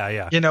 Yeah,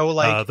 yeah. You know,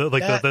 like the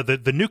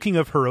nuking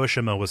of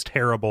Hiroshima was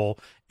terrible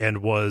and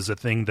was a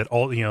thing that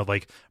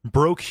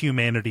broke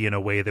humanity in a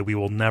way that we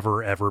will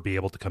never ever be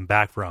able to come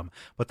back from.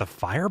 But the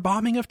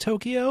firebombing of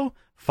Tokyo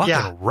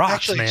fucking rocks,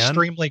 actually man.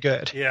 extremely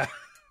good. Yeah.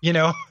 You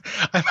know,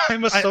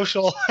 I'm a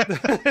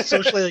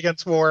socially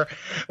against war,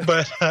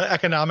 but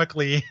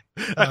economically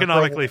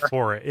Economically pro-war.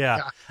 for it,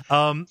 yeah.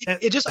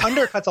 It just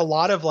undercuts a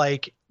lot of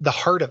like the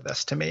heart of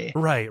this to me.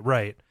 Right.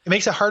 It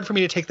makes it hard for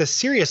me to take this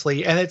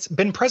seriously, and it's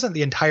been present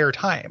the entire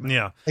time.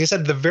 Yeah. Like I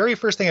said, the very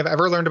first thing I've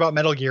ever learned about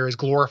Metal Gear is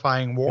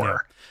glorifying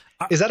war.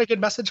 Is that a good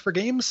message for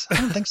games? I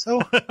don't think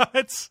so.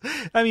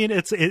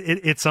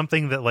 It's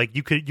something that like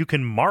you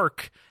can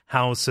mark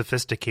how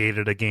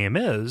sophisticated a game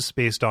is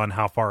based on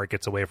how far it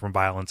gets away from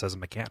violence as a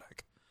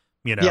mechanic.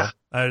 You know,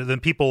 then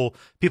people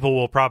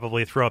will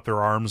probably throw up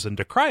their arms and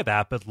decry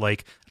that, but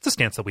like it's a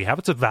stance that we have.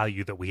 It's a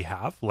value that we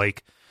have.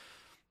 Like,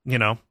 you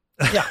know,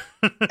 Yeah.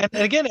 And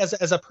again,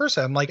 as a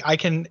person, like I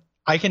can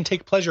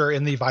take pleasure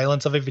in the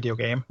violence of a video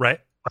game.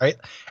 right?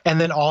 And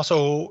then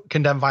also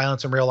condemn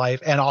violence in real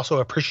life and also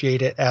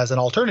appreciate it as an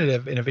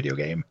alternative in a video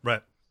game.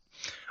 Right.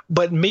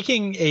 But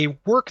making a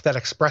work that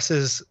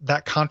expresses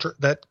that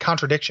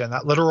contradiction,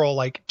 that literal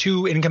like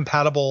two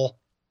incompatible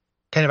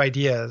kind of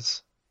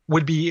ideas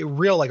would be a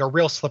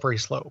real slippery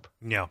slope.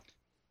 Yeah.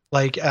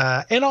 Like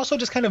and also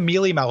just kind of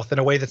mealy mouth in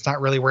a way that's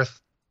not really worth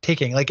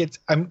taking. Like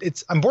I'm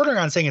bordering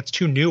on saying it's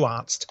too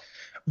nuanced,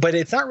 but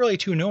it's not really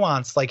too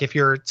nuanced. Like if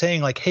you're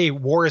saying like, hey,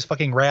 war is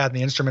fucking rad and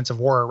the instruments of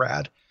war are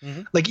rad.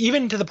 Mm-hmm. Like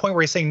even to the point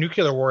where he's saying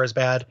nuclear war is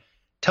bad,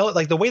 tell it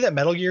like the way that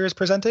Metal Gear is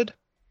presented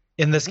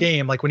in this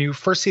game, like when you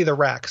first see the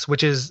Rex,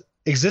 which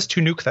exists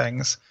to nuke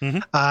things,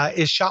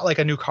 is shot like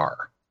a new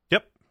car.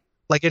 Yep.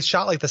 Like it's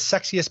shot like the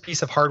sexiest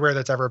piece of hardware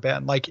that's ever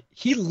been. Like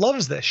he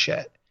loves this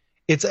shit.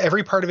 It's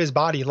every part of his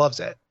body loves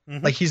it.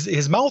 Like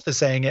his mouth is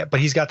saying it, but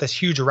he's got this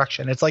huge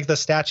erection. It's like the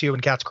statue in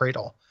Cat's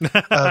Cradle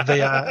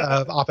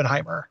of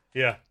Oppenheimer.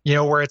 Yeah. You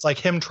know, where it's like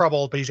him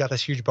troubled, but he's got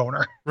this huge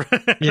boner.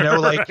 You know,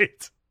 like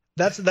Right.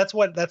 that's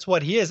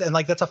what he is, and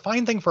like that's a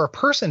fine thing for a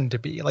person to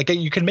be. Like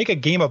you can make a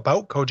game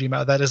about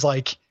Kojima that is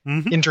like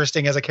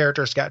interesting as a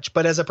character sketch,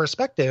 but as a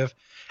perspective,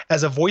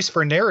 as a voice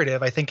for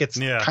narrative, I think it's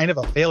kind of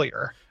a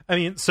failure. I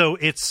mean, so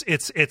it's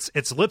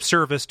lip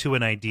service to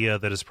an idea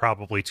that is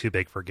probably too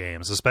big for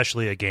games,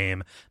 especially a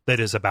game that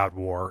is about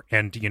war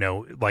and, you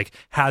know, like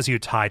has you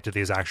tied to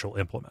these actual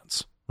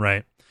implements,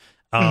 right?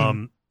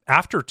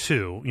 After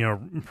 2, you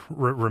know,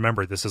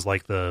 remember this is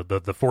like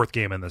the fourth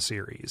game in the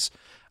series.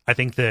 I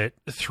think that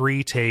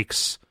 3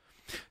 takes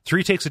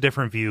a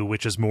different view,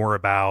 which is more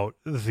about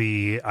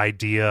the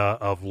idea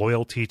of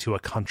loyalty to a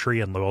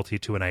country and loyalty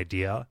to an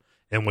idea,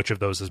 and which of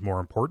those is more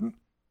important.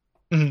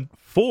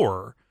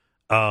 4,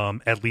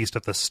 at least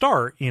at the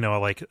start, you know,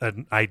 like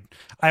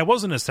I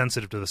wasn't as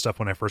sensitive to the stuff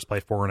when I first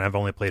played 4, and I've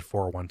only played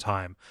 4 one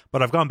time,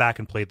 but I've gone back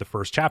and played the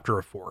first chapter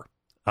of 4.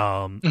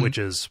 which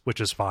is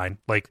fine.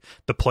 Like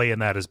the play in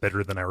that is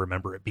better than I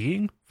remember it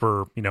being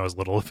for, as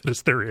little of it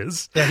as there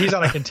is. Yeah, he's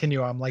on a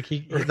continuum. Like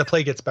the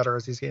play gets better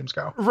as these games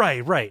go.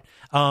 Right.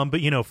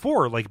 But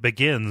 4 like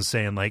begins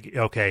saying like,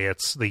 okay,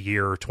 it's the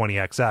year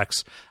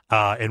 20XX,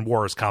 and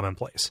war is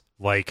commonplace.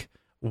 Like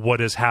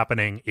what is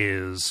happening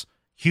is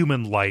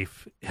human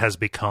life has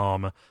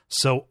become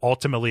so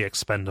ultimately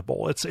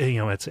expendable. It's like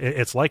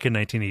a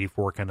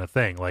 1984 kind of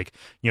thing. Like,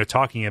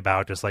 talking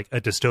about just like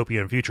a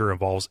dystopian future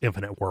involves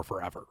infinite war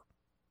forever,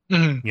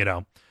 and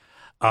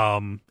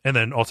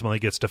then ultimately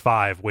gets to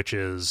 5, which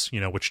is,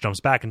 which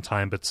jumps back in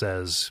time, but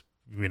says,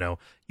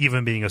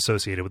 even being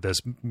associated with this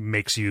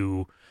makes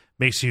you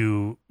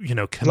commit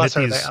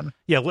Lesser these, than.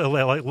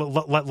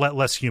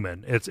 less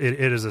human. It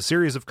is a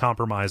series of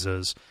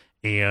compromises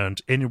and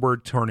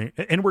inward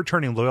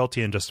turning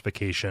loyalty and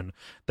justification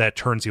that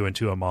turns you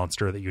into a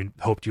monster that you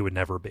hoped you would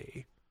never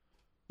be.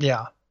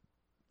 Yeah.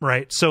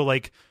 Right. So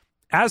like,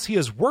 as he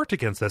has worked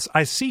against this,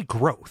 I see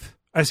growth.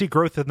 I see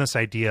growth in this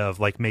idea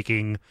of like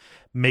making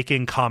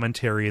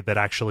commentary that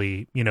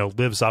actually,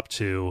 lives up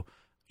to,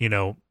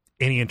 any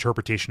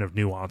interpretation of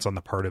nuance on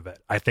the part of it.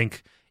 I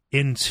think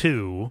in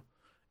 2,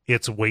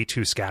 it's way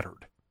too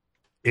scattered.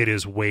 It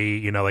is way,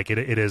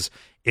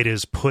 it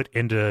is put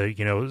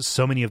into,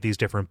 so many of these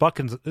different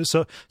buckets,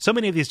 so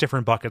many of these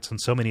different buckets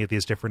and so many of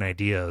these different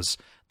ideas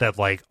that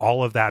like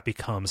all of that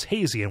becomes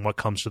hazy. And what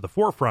comes to the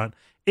forefront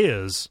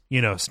is,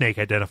 Snake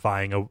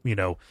identifying a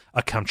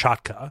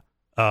Kamchatka,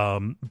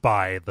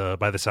 by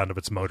the sound of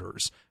its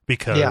motors,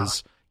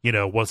 because,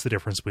 what's the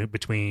difference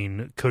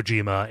between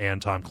Kojima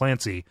and Tom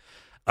Clancy?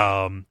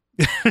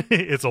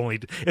 It's only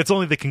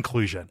the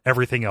conclusion.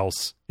 Everything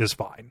else is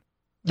fine.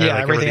 Yeah,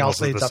 like everything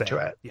else leads up same. to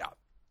it. Yeah.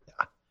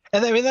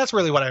 And I mean, that's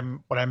really what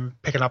I'm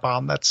picking up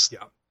on. That's,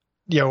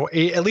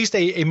 at least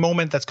a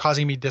moment that's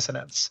causing me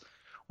dissonance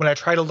when I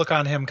try to look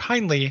on him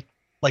kindly,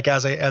 like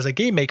as a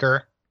game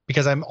maker,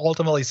 because I'm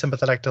ultimately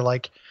sympathetic to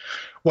like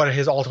what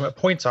his ultimate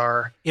points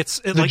are.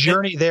 The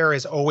journey there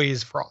is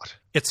always fraught.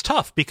 It's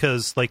tough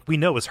because like we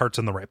know his heart's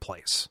in the right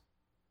place.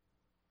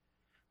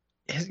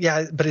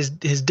 But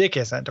his dick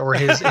isn't, or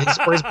his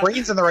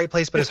brain's in the right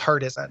place, but his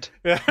heart isn't,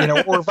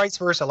 or vice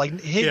versa.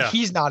 Like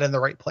he's not in the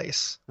right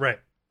place. Right.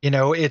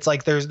 It's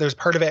like there's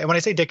part of it. And when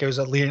I say dick, it was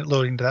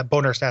alluding to that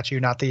boner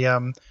statue, not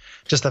the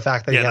just the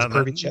fact that he has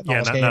pervy shit in all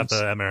his games.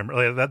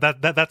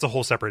 That's a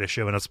whole separate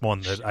issue, and it's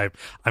one that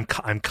I'm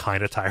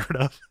kind of tired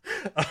of.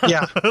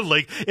 Yeah.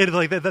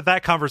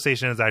 That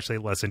conversation is actually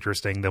less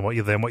interesting than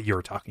what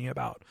you're talking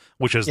about,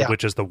 which is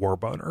the war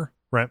boner,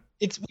 right?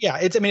 It's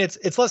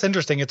less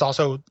interesting. It's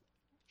also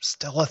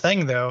still a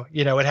thing though.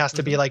 It has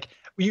to be like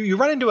you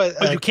run into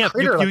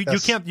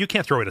you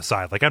can't throw it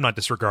aside. Like I'm not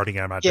disregarding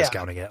it, I'm not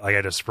discounting it. Like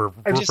I just for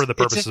the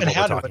purposes of what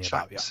we're talking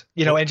about.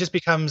 It just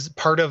becomes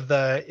part of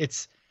the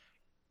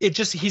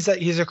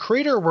he's a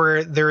creator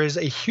where there is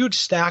a huge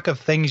stack of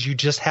things you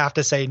just have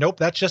to say, nope,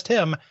 that's just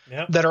him,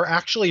 that are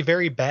actually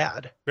very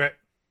bad. Right.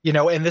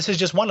 And this is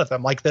just one of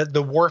them. Like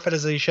the war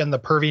fetishization, the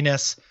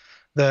perviness,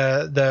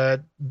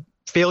 the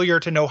failure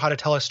to know how to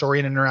tell a story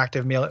in an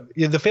interactive meal,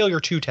 the failure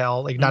to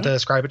tell, like not to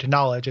describe it to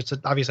knowledge. It's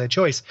obviously a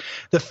choice.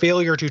 The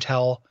failure to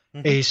tell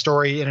a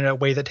story in a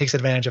way that takes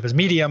advantage of his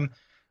medium,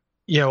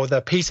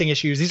 the pacing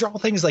issues, these are all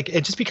things like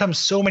it just becomes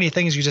so many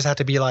things. You just have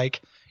to be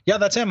like, yeah,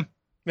 that's him.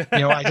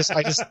 I just,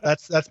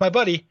 that's my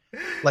buddy.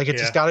 Like,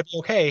 it's just gotta be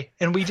okay.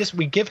 And we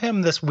give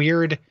him this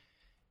weird,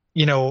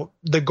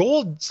 the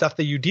gold stuff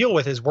that you deal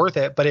with is worth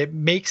it, but it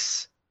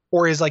makes,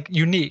 or is like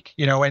unique,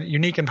 and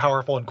unique and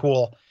powerful and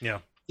cool. Yeah.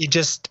 It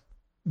just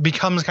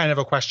becomes kind of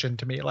a question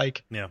to me,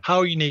 like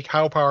how unique,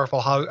 how powerful,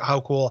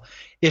 how cool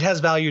it has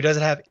value. Does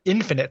it have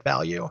infinite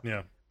value?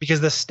 Yeah. Because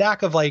the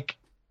stack of like,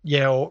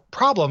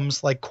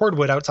 problems like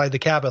cordwood outside the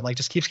cabin, like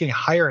just keeps getting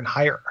higher and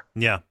higher.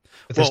 Yeah.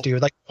 With this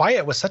dude, like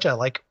Quiet was such a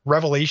like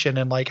revelation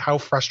and like how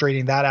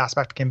frustrating that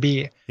aspect can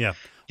be. Yeah.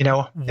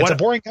 It's a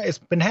boring guy. It's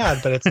been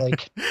had, but it's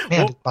like,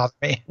 man, it bothers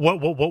me.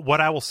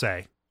 What I will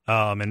say,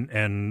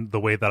 and the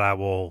way that I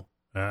will,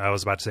 I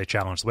was about to say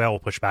challenge, the way I will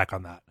push back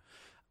on that,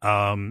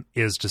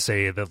 is to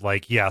say that,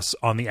 like, yes,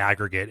 on the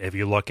aggregate, if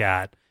you look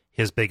at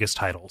his biggest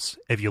titles,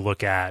 if you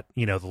look at,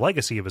 the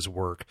legacy of his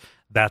work,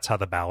 that's how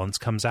the balance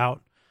comes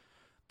out.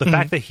 The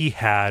fact that he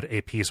had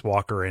a Peace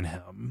Walker in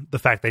him, the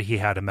fact that he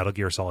had a Metal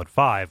Gear Solid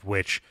 5,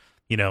 which,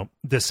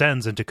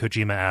 descends into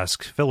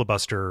Kojima-esque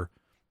filibuster,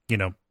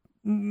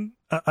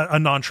 a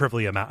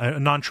non-trivial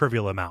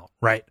amount,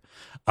 right?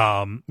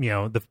 But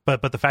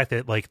the fact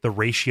that like the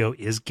ratio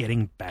is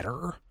getting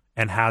better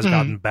and has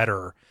gotten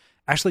better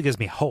actually gives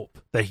me hope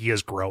that he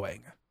is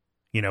growing.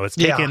 It's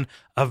taken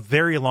a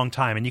very long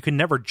time, and you can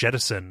never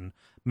jettison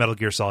Metal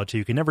Gear Solid 2.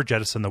 You can never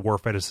jettison the war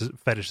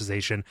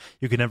fetishization.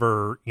 You can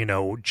never,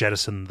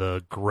 jettison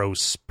the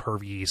gross,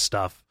 pervy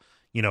stuff,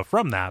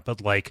 from that.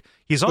 But like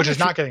which is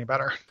not getting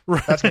better.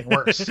 That's getting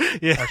worse.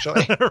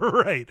 Actually.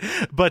 Right.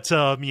 But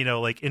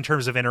like in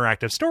terms of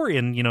interactive story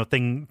and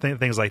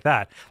things like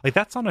that, like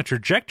that's on a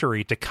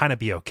trajectory to kind of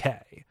be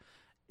okay.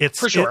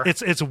 It's for sure.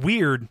 It's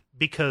weird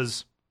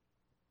because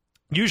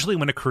usually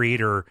when a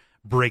creator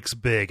breaks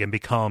big and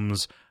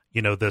becomes,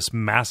 you know, this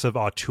massive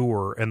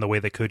auteur in the way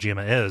that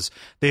Kojima is,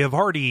 they have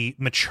already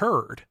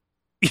matured,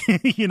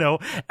 you know,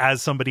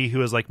 as somebody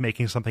who is like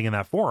making something in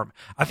that form.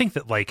 I think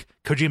that like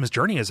Kojima's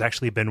journey has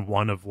actually been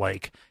one of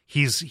like,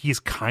 he's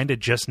kind of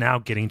just now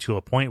getting to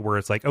a point where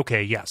it's like,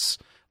 okay, yes,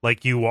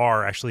 like you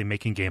are actually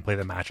making gameplay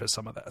that matches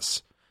some of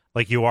this.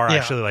 Like you are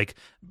actually like,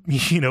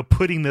 you know,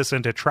 putting this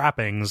into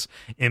trappings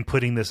and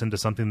putting this into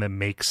something that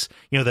makes,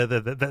 you know,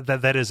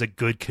 that is a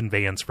good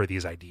conveyance for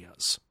these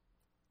ideas.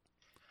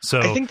 So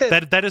I think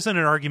that isn't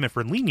an argument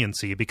for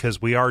leniency,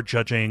 because we are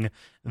judging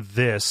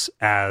this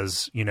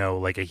as, you know,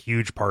 like a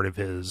huge part of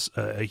his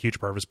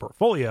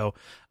portfolio,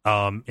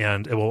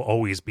 and it will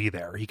always be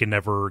there. He can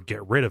never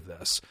get rid of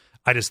this.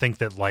 I just think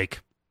that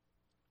like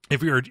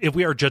if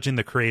we are judging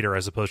the creator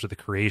as opposed to the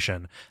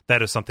creation,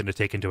 that is something to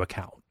take into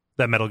account.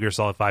 That Metal Gear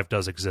Solid 5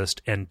 does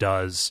exist and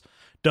does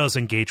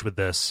engage with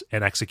this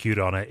and execute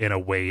on it in a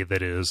way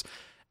that is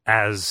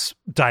as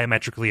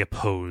diametrically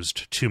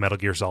opposed to Metal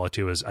Gear Solid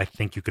 2 as I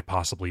think you could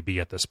possibly be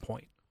at this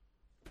point.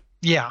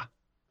 Yeah.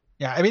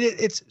 I mean,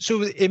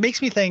 it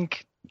makes me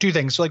think two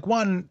things. So like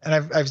one, and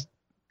I've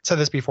said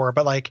this before,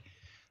 but like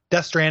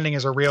Death Stranding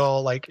is a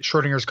real like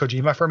Schrodinger's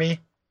Kojima for me.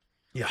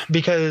 Yeah.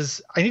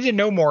 Because I need to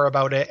know more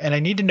about it, and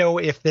I need to know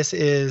if this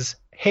is,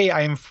 hey,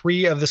 I am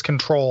free of this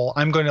control.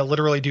 I'm going to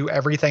literally do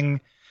everything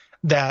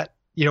that,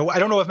 you know, I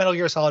don't know if Metal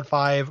Gear Solid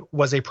 5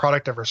 was a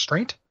product of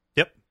restraint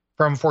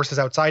from forces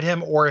outside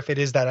him, or if it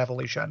is that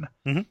evolution.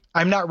 Mm-hmm.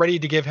 I'm not ready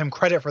to give him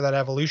credit for that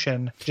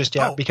evolution just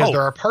yet, because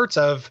there are parts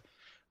of,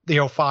 you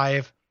know,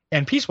 5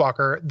 and Peace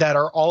Walker that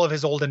are all of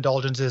his old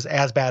indulgences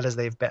as bad as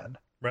they've been.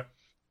 Right.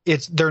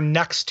 They're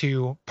next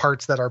to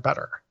parts that are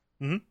better.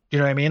 Mm-hmm. You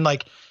know what I mean?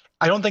 Like,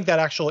 I don't think that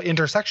actual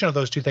intersection of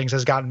those two things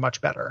has gotten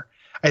much better.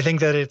 I think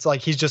that it's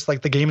like, he's just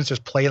like, the game is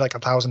just played like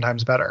 1,000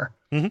 times better,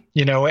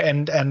 you know,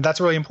 and that's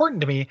really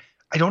important to me.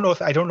 I don't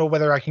know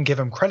whether I can give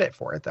him credit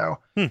for it though.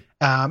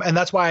 And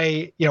that's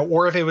why, you know,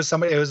 or if it was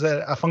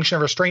a function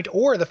of restraint,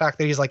 or the fact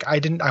that he's like,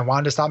 I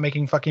wanted to stop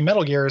making fucking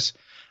Metal Gears.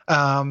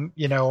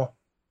 You know,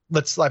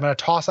 I'm going to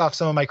toss off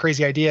some of my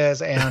crazy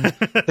ideas, and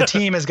the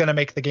team is going to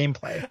make the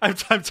gameplay.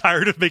 I'm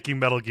tired of making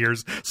Metal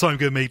Gears, so I'm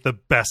going to make the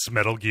best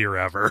Metal Gear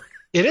ever.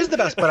 It is the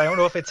best, but I don't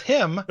know if it's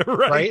him,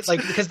 right?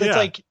 Like, because it's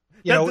like,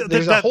 you know,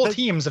 there's a whole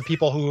teams of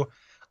people who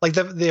like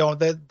there's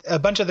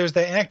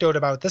the anecdote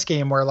about this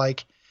game where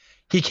like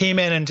he came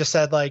in and just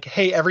said like,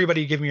 hey,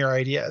 everybody give me your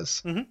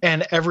ideas.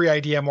 And every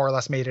idea more or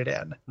less made it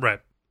in. Right.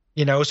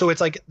 You know, so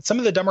it's like some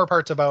of the dumber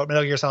parts about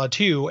Metal Gear Solid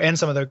 2 and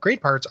some of the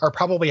great parts are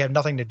probably have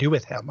nothing to do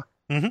with him.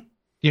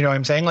 You know what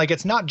I'm saying? Like,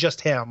 it's not just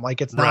him. Like,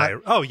 it's not,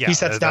 he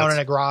sets down in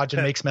a garage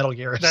and makes Metal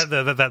Gears.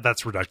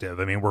 That's reductive.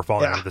 I mean, we're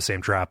falling into the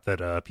same trap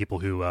that people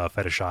who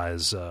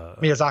fetishize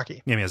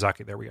Miyazaki. Yeah,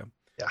 Miyazaki. There we go.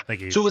 Yeah.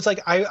 Thank you. So it's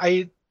like,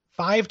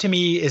 5 to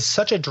me is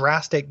such a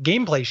drastic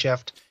gameplay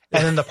shift.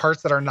 And then the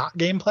parts that are not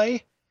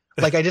gameplay,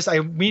 like like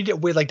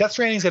Death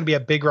Stranding is going to be a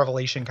big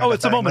revelation kind of thing.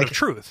 It's a moment of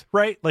truth,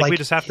 right? Like we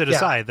just have to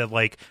decide that,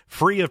 like,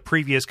 free of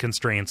previous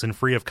constraints and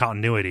free of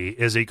continuity,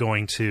 is he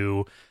going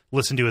to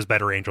listen to his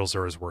better angels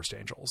or his worst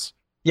angels?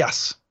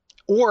 Yes.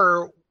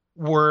 Or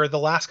were the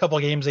last couple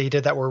of games that he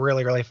did that were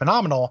really, really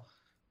phenomenal,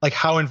 like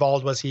how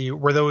involved was he?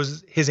 Were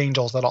those his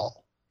angels at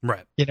all?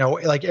 Right. You know,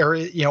 like, or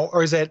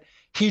is it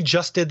he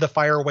just did the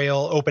Fire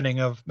Whale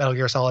opening of Metal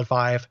Gear Solid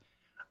 5,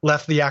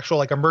 left the actual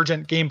like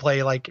emergent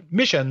gameplay like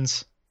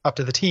missions up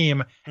to the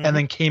team, and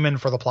then came in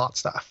for the plot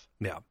stuff.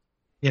 Yeah.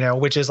 You know,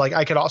 which is like,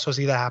 I could also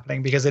see that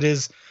happening because it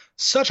is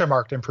such a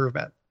marked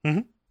improvement,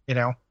 you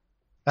know?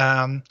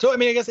 So, I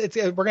mean, I guess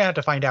we're going to have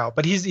to find out,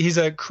 but he's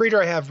a creator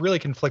I have really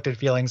conflicted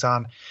feelings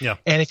on. Yeah.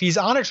 And if he's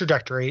on a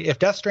trajectory, if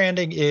Death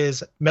Stranding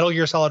is Metal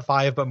Gear Solid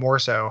 5, but more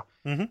so,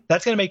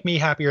 that's going to make me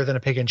happier than a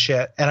pig in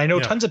shit. And I know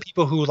tons of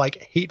people who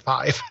like hate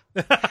 5.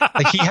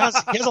 Like he has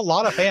a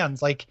lot of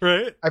fans. Like,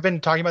 I've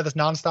been talking about this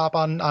nonstop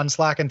on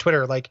Slack and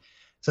Twitter. Like,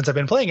 since I've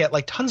been playing it,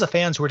 like tons of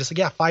fans who are just like,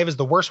 yeah, 5 is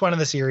the worst one in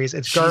the series.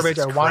 It's garbage.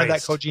 I wanted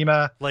that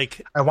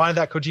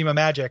Kojima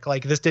magic.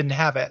 Like, this didn't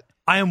have it.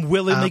 I am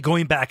willingly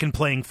going back and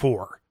playing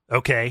 4.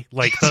 Okay.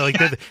 Like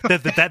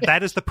that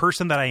is the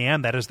person that I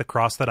am. That is the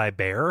cross that I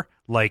bear.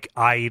 Like,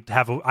 I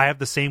have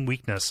the same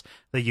weakness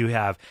that you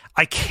have.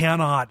 I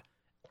cannot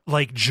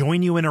like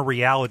join you in a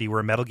reality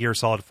where Metal Gear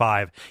Solid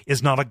 5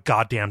 is not a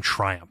goddamn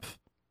triumph.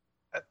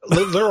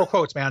 Literal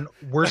quotes, man.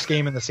 Worst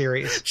game in the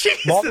series.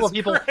 Multiple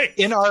people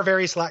in our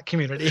very Slack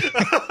community.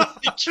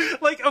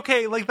 Like,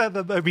 okay, like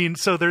that. I mean,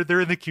 so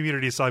they're in the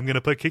community, so I'm going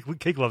to put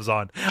kid gloves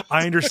on.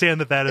 I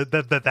understand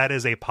that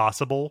is a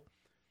possible.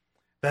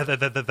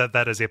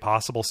 That is a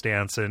possible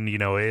stance, and you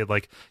know,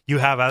 like you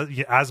have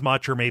as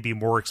much or maybe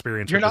more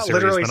experience. You're with not the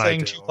series literally than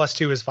saying I do. 2 +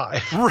 2 is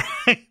 5,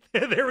 right?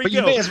 There we go. But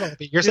you may as well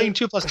be. You're saying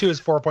 2 + 2 is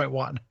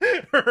 4.1,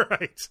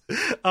 right?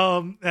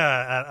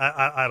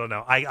 I don't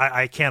know.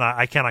 I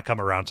cannot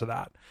come around to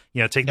that.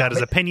 You know, take that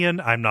as opinion.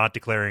 I'm not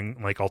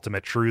declaring like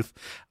ultimate truth.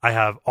 I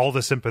have all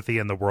the sympathy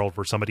in the world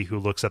for somebody who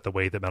looks at the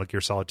way that Metal Gear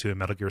Solid 2 and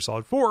Metal Gear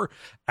Solid 4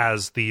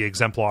 as the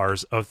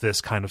exemplars of this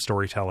kind of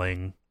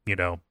storytelling, you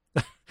know,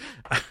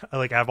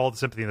 I have all the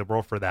sympathy in the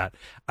world for that.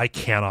 I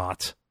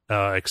cannot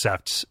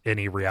accept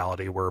any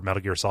reality where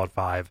Metal Gear Solid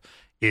 5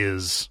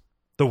 is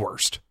the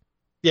worst.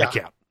 Yeah. I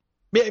can't.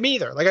 Me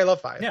either. Like, I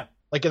love 5. Yeah.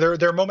 Like, there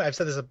are moments, I've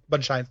said this a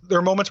bunch of times, there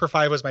are moments where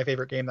 5 was my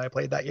favorite game that I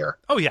played that year.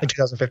 Oh, yeah. In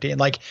 2015.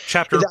 Like,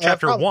 Chapter I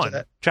have problems 1. with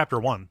it. Chapter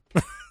 1.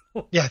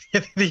 Yeah.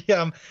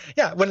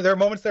 When there are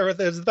moments there, it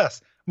was the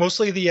best.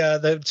 Mostly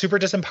the super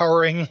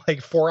disempowering,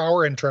 like,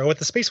 4-hour intro with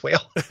the space whale.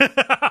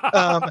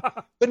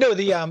 But no,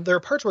 there are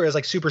parts where it was,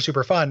 like, super,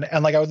 super fun.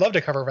 And, like, I would love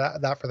to cover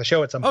that for the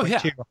show at some point,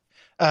 too.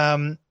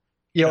 And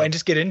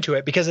just get into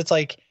it, because it's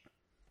like,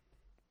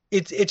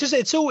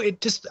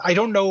 I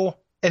don't know.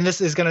 And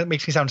this is going to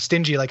make me sound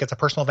stingy, like it's a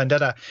personal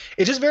vendetta.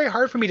 It's just very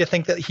hard for me to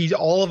think that he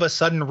all of a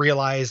sudden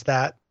realized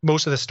that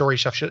most of the story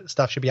stuff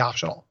should be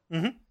optional.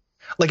 Mm-hmm.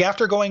 Like,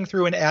 after going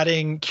through and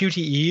adding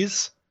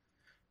QTEs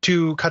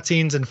to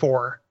cutscenes in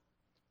 4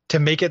 to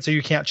make it so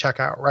you can't check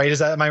out, right?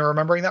 Am I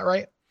remembering that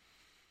right?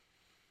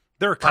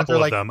 There are a couple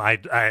of like, them. I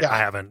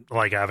haven't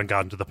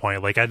gotten to the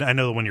point. Like, I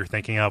know the one you're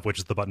thinking of, which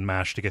is the button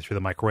mash to get through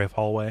the microwave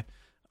hallway.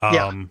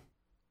 I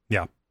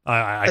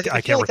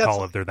can't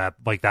recall if they're that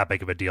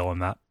big of a deal in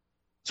that.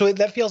 So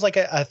that feels like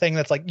a thing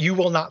that's like, you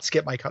will not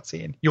skip my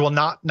cutscene. You will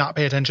not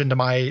pay attention to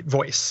my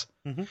voice.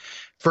 Mm-hmm.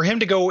 For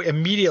him to go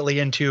immediately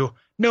into,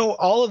 no,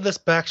 all of this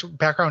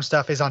background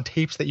stuff is on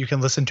tapes that you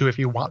can listen to if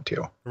you want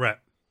to. Right.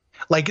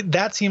 Like,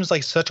 that seems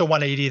like such a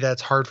 180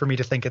 that's hard for me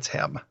to think it's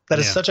him. That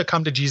is such a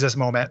come to Jesus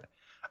moment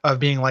of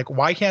being like,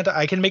 why can't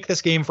I can make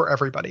this game for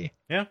everybody?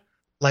 Yeah.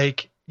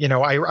 Like,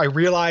 I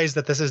realize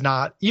that this is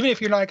not, even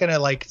if you're not going to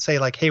like say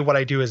like, hey, what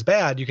I do is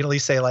bad, you can at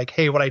least say like,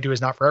 hey, what I do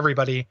is not for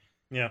everybody.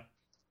 Yeah.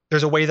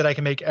 There's a way that I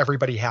can make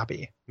everybody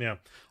happy. Yeah.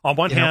 On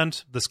one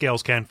hand, the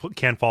scales can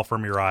fall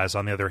from your eyes.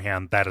 On the other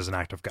hand, that is an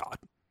act of God.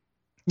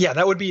 Yeah,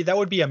 that would be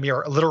a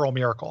literal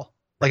miracle.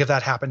 Like, if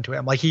that happened to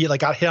him, like he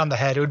got hit on the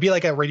head, it would be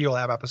like a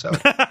Radiolab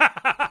episode.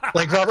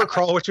 Like Robert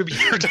Krulwich would be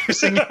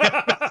introducing him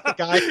as the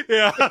guy.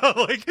 Yeah,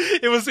 like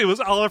it was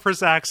Oliver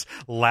Sacks'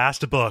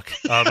 last book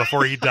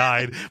before he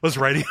died was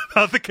writing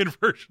about the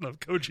conversion of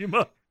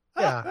Kojima.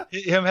 Yeah,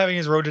 him having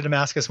his road to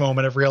Damascus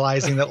moment of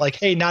realizing that, like,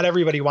 hey, not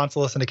everybody wants to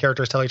listen to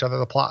characters tell each other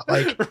the plot.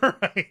 Like,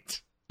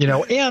 right.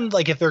 And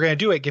like, if they're going to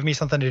do it, give me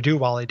something to do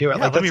while I do it.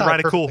 Yeah, like, let me ride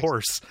a cool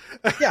horse.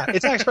 Yeah,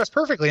 it's not expressed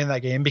perfectly in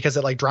that game because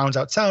it like drowns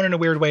out sound in a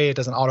weird way. It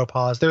doesn't auto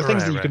pause. There are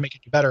things that you can make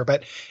it do better,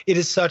 but it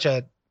is such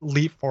a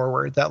leap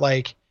forward that,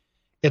 like,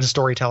 in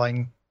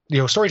storytelling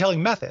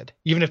method,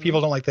 even if people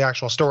don't like the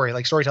actual story,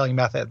 like storytelling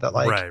method that,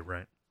 like,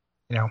 right.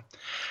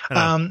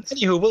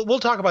 Anywho, we'll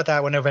talk about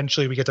that when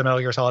eventually we get to Metal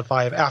Gear Solid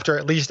 5 after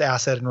at least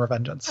Acid and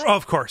Revengeance. Oh,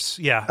 of course,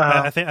 yeah.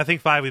 I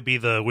think 5 would be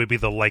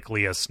the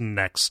likeliest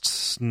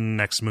next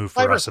move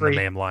for us in the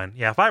name line.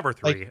 Yeah, 5 or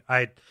 3.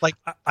 I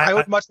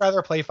would much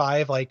rather play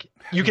 5. Like,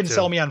 you can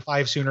sell me on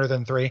 5 sooner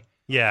than 3.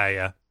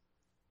 Yeah.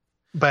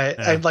 But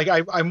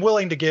I'm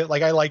willing to give,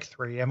 like, I like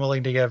 3. I'm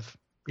willing to give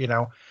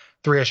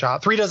 3 a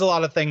shot. 3 does a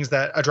lot of things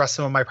that address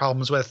some of my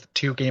problems with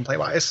 2 gameplay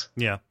wise.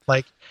 Yeah,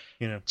 like.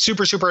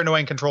 Super, super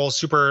annoying controls,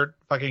 super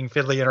fucking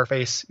fiddly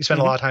interface. You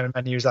spend a lot of time in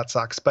menus. That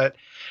sucks. But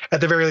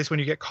at the very least, when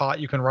you get caught,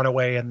 you can run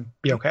away and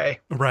be okay.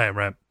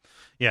 Right.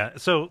 Yeah.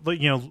 So,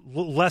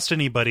 lest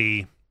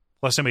anybody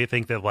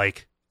think that,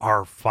 like,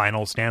 our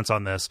final stance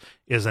on this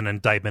is an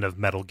indictment of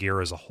Metal Gear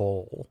as a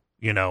whole.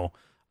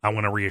 I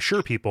want to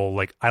reassure people,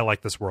 like, I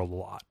like this world a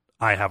lot.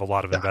 I have a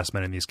lot of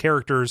investment in these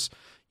characters.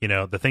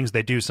 The things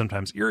they do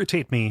sometimes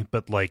irritate me,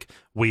 but, like,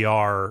 we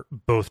are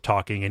both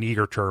talking in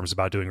eager terms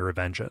about doing a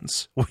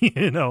Revengeance.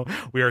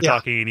 We are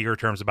talking in eager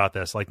terms about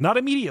this, like, not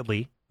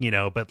immediately,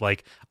 but,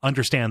 like,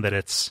 understand that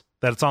it's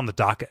on the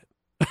docket.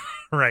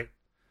 Right.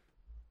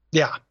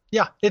 Yeah.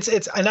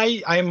 It's, and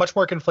I am much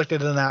more conflicted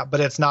than that, but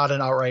it's not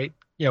an outright,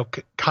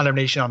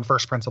 condemnation on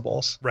first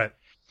principles. Right.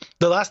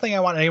 The last thing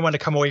I want anyone to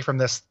come away from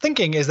this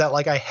thinking is that,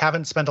 like, I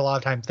haven't spent a lot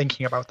of time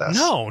thinking about this.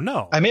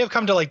 No. I may have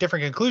come to, like,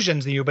 different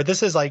conclusions than you, but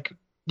this is, like,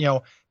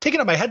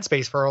 taking up my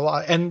headspace for a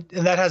lot, and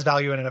that has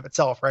value in and of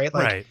itself, right?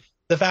 Like,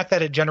 the fact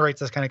that it generates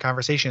this kind of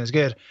conversation is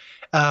good.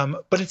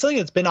 But it's something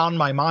that's been on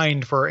my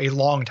mind for a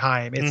long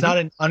time. It's not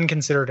an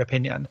unconsidered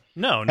opinion.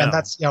 No. And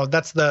that's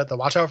the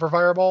watch out for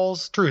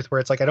fireballs truth,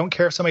 where it's like, I don't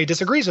care if somebody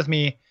disagrees with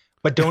me,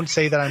 but don't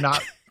say that I'm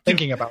not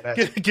thinking about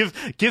it.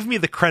 Give me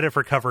the credit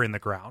for covering the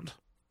ground.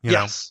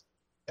 Yes.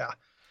 Yeah.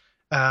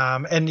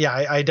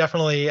 I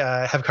definitely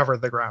have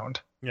covered the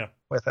ground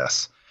with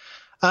this.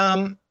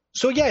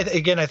 So yeah,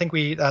 again, I think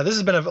this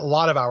has been a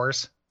lot of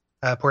hours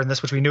pouring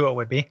this, which we knew it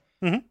would be.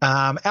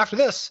 Mm-hmm. After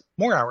this,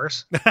 more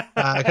hours,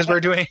 because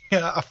we're doing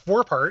a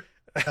 4-part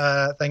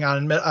thing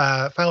on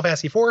Final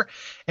Fantasy IV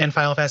and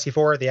Final Fantasy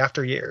IV: The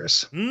After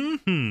Years.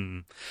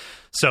 Mm-hmm.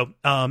 So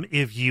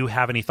if you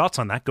have any thoughts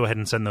on that, go ahead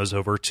and send those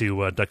over to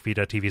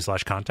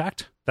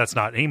duckfeed.tv/contact. That's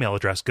not an email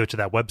address. Go to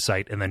that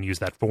website and then use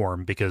that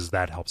form, because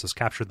that helps us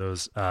capture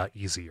those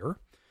easier.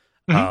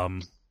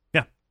 Mm-hmm.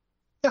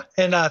 Yeah,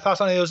 and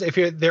thoughts on any of those, if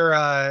you're there,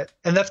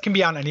 and that can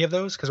be on any of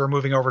those, because we're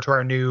moving over to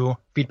our new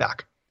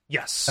feedback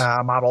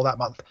model that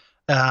month.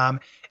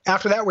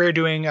 After that, we're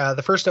doing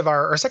the second of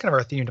our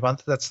themed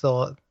month. That's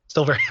still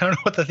Still I don't know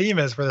what the theme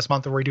is for this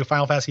month where we do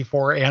Final Fantasy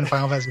IV and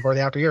Final Fantasy IV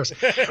The After Years.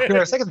 We have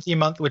our second theme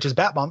month, which is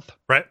Bat Month,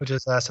 Right. which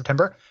is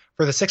September.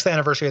 For the 6th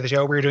anniversary of the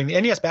show, we're doing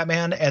the NES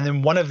Batman and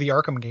then one of the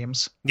Arkham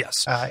games Yes.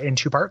 in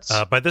 2 parts.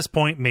 By this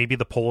point, maybe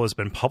the poll has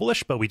been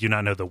published, but we do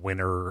not know the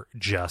winner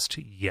just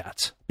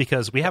yet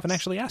because we haven't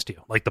actually asked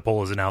you. Like the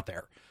poll isn't out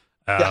there.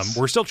 Yes.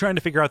 We're still trying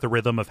to figure out the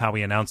rhythm of how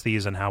we announce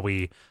these and how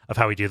we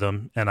do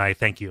them. And I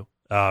thank you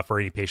for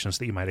any patience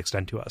that you might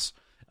extend to us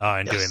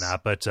in doing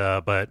that.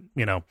 But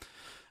you know,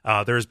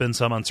 there's been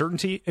some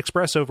uncertainty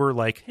expressed over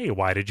like, hey,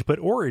 why did you put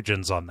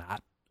Origins on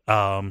that?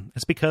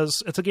 It's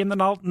because it's a game that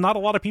not a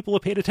lot of people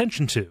have paid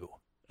attention to.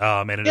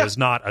 And it is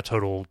not a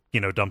total,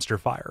 dumpster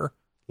fire.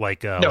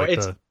 Like, no,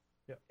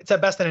 it's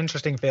at best an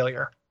interesting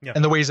failure. Yeah.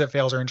 And the ways it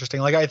fails are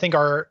interesting. Like I think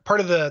our part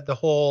of the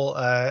whole,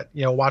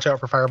 watch out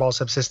for Fireball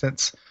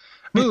subsistence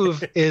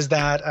move is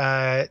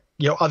that,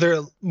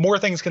 more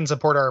things can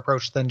support our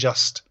approach than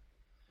just,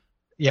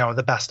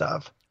 the best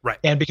of. Right.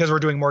 And because we're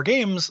doing more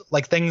games,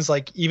 like things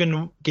like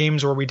even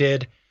games where we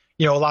did,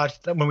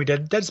 when we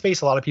did Dead Space,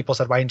 a lot of people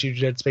said, why didn't you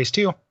do Dead Space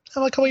 2? I'm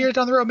like, a couple years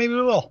down the road, maybe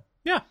we will.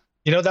 Yeah.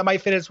 That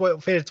might fit its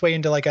way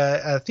into like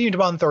a themed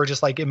month, or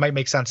just like it might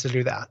make sense to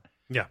do that.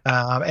 Yeah.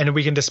 And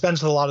we can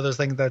dispense with a lot of those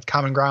things, that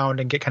common ground,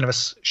 and get kind of a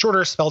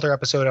shorter, spelter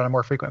episode on a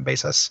more frequent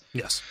basis.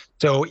 Yes.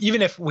 So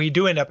even if we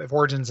do if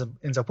Origins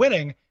ends up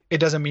winning, it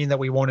doesn't mean that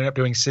we won't end up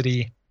doing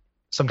City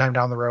sometime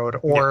down the road,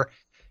 or,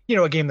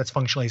 a game that's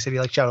functionally City,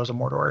 like Shadows of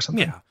Mordor or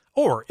something. Yeah.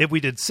 Or if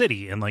we did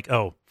City and like,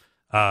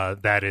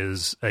 that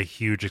is a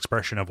huge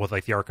expression of what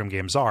like the Arkham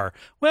games are.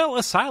 Well,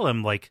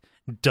 Asylum like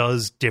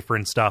does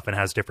different stuff and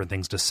has different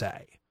things to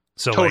say.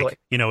 So Totally. like,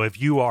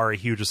 if you are a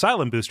huge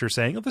Asylum booster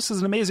saying, oh, this is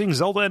an amazing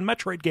Zelda and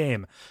Metroid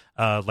game,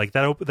 like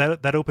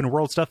that open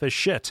world stuff is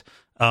shit.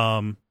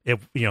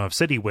 If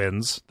City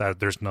wins, that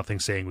there's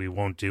nothing saying we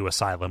won't do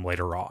Asylum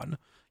later on.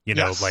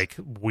 Like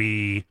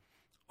we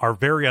are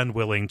very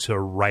unwilling to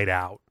write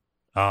out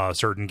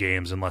certain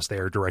games unless they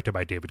are directed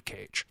by David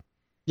Cage.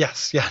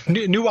 Yes. Yeah.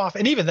 New off.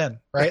 And even then,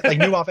 right? Like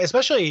new off,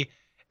 especially,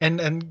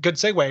 and good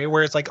segue,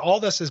 where it's like all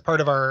this is part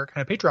of our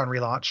kind of Patreon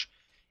relaunch.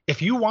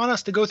 If you want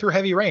us to go through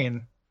Heavy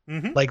Rain,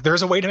 like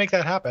there's a way to make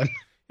that happen.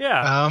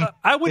 Yeah.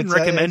 I wouldn't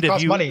recommend it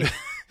if you money.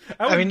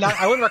 I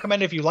wouldn't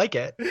recommend if you like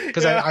it,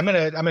 because I'm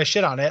gonna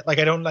shit on it. Like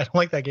I don't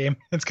like that game.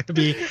 It's gonna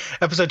be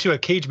episode 2 a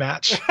cage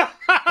match.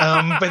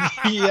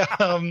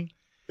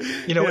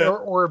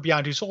 Or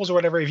Beyond Two Souls or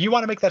whatever. If you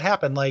want to make that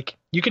happen, like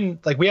you can,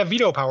 like we have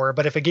veto power.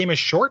 But if a game is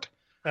short,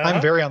 I'm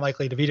very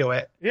unlikely to veto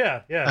it.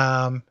 Yeah.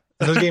 Yeah. And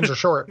those games are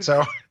short,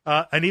 so.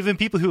 And even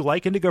people who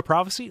like Indigo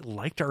Prophecy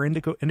liked our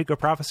Indigo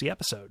Prophecy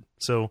episode.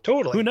 So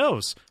totally, who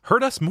knows?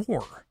 Hurt us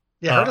more.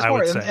 Yeah, hurt us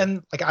more.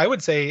 And like I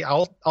would say,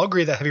 I'll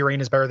agree that Heavy Rain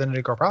is better than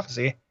Indigo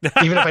Prophecy,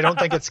 even if I don't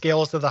think it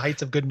scales to the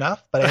heights of good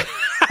enough. But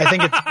I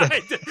think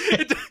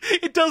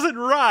it doesn't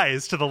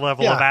rise to the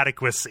level of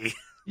adequacy.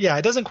 Yeah,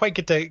 it doesn't quite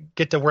get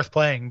to worth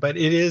playing, but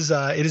it is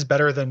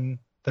better than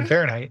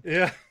Fahrenheit.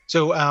 Yeah.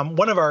 So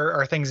one of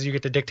our things is you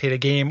get to dictate a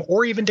game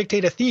or even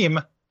dictate a theme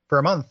for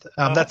a month.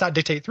 That's not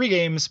dictate 3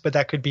 games, but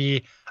that could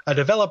be a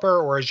developer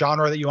or a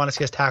genre that you want to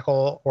see us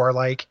tackle, or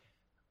like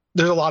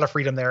there's a lot of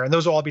freedom there, and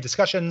those will all be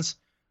discussions.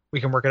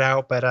 We can work it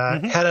out, but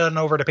head on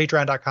over to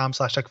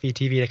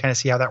patreon.com/DuckFeedTV to kind of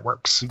see how that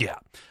works. Yeah.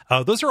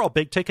 Those are all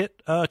big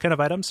ticket kind of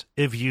items.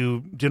 If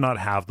you do not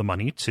have the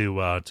money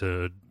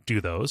to do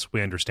those,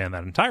 we understand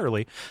that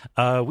entirely.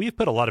 We've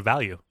put a lot of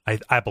value,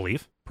 I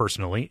believe,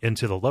 personally,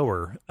 into the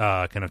lower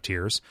kind of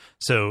tiers.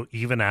 So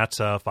even at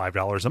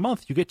 $5 a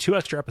month, you get 2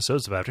 extra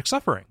episodes of Abject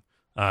Suffering,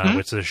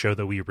 which is a show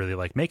that we really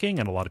like making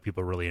and a lot of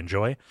people really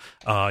enjoy.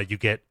 You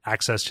get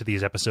access to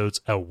these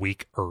episodes a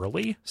week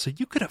early. So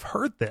you could have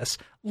heard this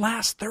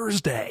last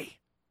Thursday.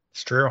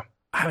 It's true.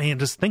 I mean,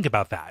 just think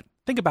about that.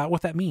 Think about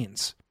what that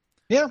means.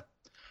 Yeah.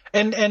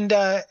 And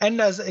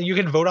as you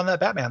can vote on that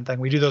Batman thing,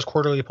 we do those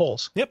quarterly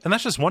polls. Yep, and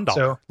that's just $1.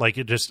 So, like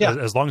it just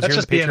as long as you're in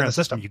the Patreon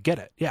system, you get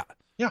it. Yeah,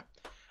 yeah.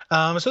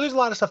 So there's a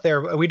lot of stuff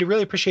there. We'd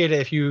really appreciate it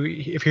if you're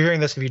hearing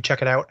this, if you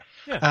check it out.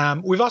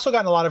 Yeah. We've also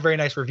gotten a lot of very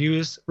nice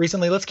reviews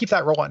recently. Let's keep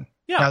that rolling.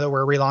 Yeah. Now that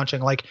we're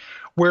relaunching, like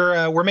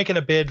we're making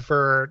a bid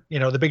for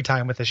the big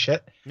time with this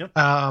shit. Yep.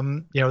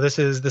 This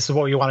is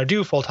what we want to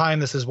do full time.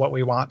 This is what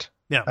we want.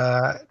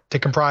 Yeah. To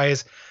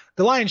comprise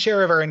the lion's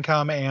share of our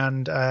income,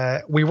 and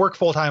we work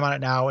full time on it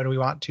now, and we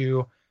want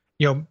to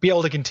be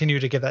able to continue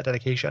to give that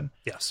dedication.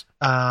 Yes.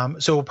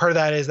 So part of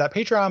that is that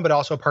Patreon, but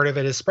also part of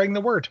it is spreading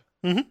the word.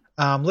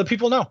 Mm-hmm. Let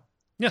people know.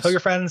 Yes. Tell your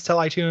friends, tell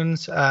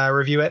iTunes,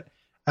 review it.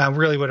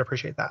 Really would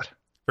appreciate that.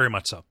 Very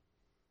much so.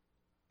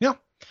 Yeah.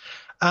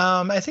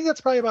 I think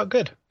that's probably about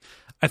good.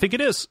 I think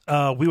it is.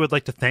 We would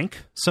like to thank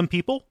some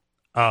people.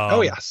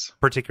 Yes.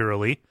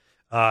 Particularly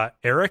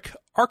Eric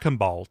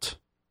Archambault.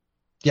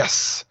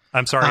 Yes.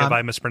 I'm sorry if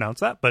I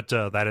mispronounced that, but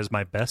that is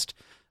my best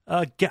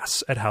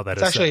guess at how that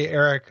is. It's actually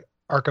Eric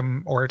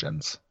Arkham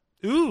Origins.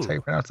 Ooh. That's how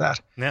you pronounce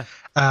that. Yeah.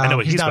 I know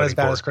what he's not as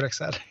bad for. as critics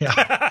said.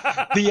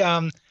 Yeah.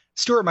 The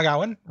Stuart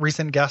McGowan,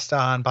 recent guest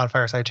on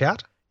Bonfire Side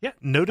Chat. Yeah.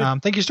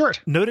 Noted. Thank you,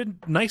 Stuart.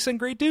 Noted. Nice and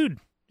great dude.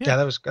 Yeah,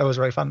 that was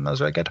really fun. That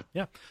was really good.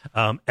 Yeah.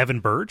 Evan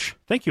Burge.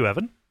 Thank you,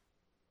 Evan.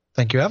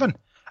 Thank you, Evan.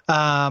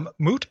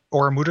 Moot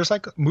or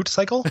Mootercycle,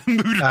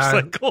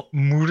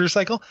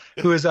 Mootercycle,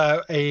 who is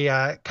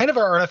a kind of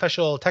our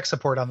unofficial tech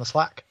support on the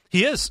Slack.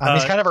 He is.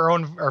 He's kind of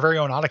our very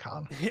own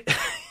Otacon.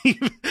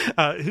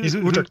 He's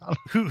Mootercon.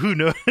 Who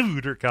knows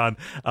Mootercon?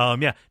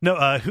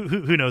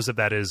 Who knows if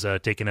that is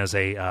taken as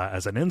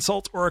an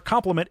insult or a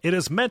compliment? It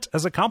is meant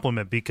as a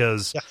compliment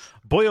because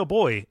boy oh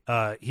boy,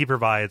 he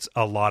provides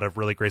a lot of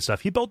really great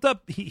stuff. He built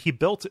Duck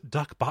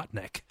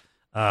Botnik,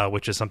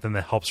 which is something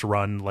that helps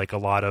run like a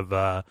lot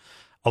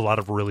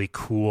of really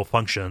cool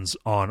functions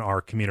on our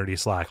community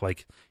Slack.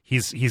 Like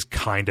he's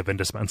kind of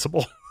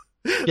indispensable.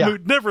 Yeah.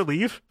 Never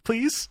leave,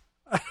 please.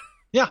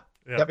 Yeah.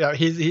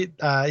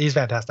 He's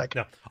fantastic.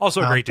 Yeah.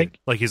 Also a great dude.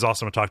 Like he's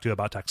awesome to talk to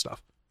about tech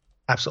stuff.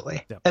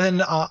 Absolutely. Yeah. And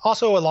then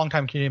also a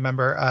longtime community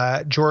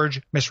member,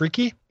 George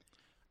Mishriki.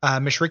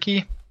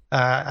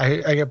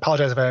 I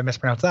apologize if I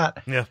mispronounced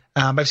that. Yeah.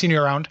 I've seen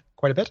you around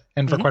quite a bit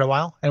and for quite a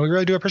while, and we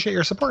really do appreciate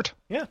your support.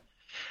 Yeah.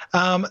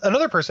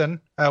 Another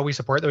person we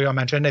support that we all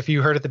mentioned, if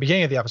you heard at the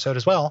beginning of the episode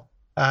as well,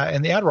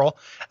 in the ad roll,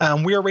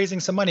 we are raising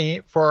some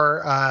money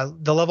for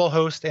the level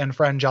host and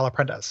friend Jala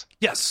Prendes.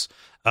 Yes.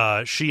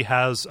 She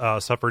has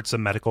suffered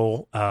some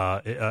medical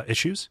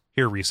issues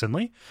here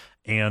recently.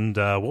 And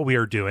what we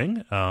are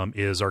doing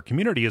is our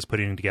community is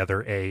putting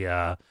together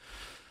an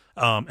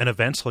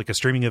event, like a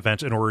streaming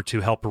event, in order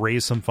to help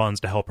raise some funds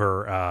to help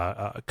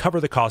her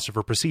cover the cost of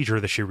her procedure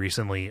that she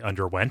recently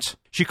underwent.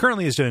 She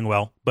currently is doing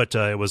well, but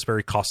it was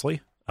very costly.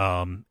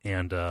 And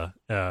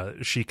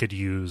she could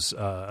use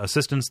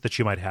assistance that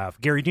she might have.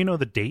 Gary, do you know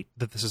the date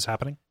that this is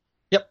happening?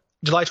 Yep.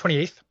 July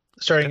 28th,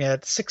 starting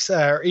at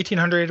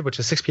 1800, which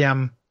is 6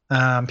 p.m.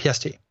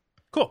 PST.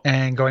 Cool.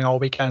 And going all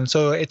weekend.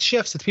 So it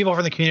shifts. It's people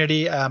from the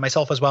community,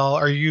 myself as well.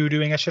 Are you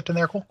doing a shift in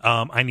there, Cole?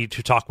 I need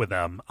to talk with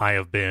them. I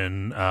have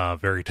been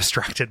very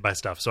distracted by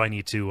stuff, so I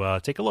need to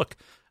take a look.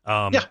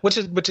 Which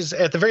is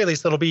at the very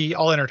least, it'll be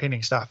all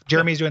entertaining stuff.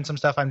 Jeremy's doing some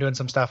stuff. I'm doing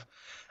some stuff.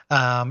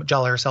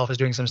 Jala herself is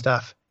doing some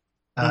stuff.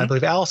 I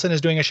believe Allison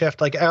is doing a shift.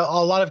 Like a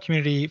lot of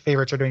community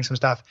favorites are doing some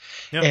stuff.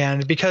 Yep.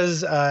 And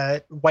because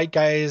white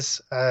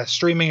guys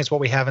streaming is what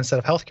we have instead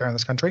of healthcare in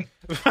this country,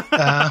 we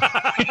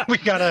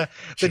got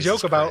the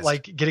joke about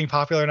like getting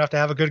popular enough to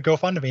have a good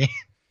GoFundMe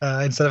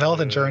instead of health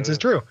insurance is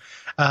true.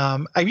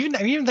 I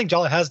even think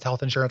Jala has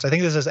health insurance. I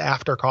think this is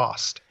after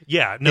cost.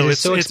 Yeah, no,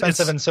 it's so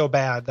expensive and so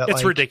bad that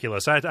it's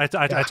ridiculous. I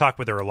talk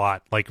with her a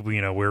lot. Like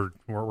we're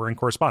in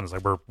correspondence.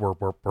 Like we're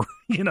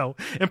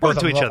important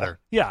to each other.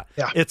 Yeah.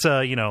 It's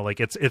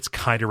it's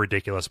kind of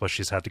ridiculous what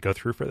she's had to go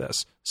through for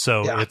this.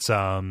 So it's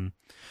and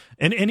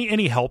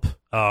any help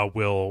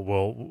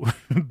will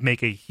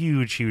make a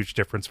huge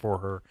difference for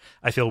her.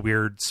 I feel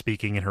weird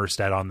speaking in her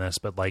stead on this,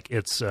 but like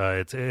it's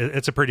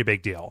a pretty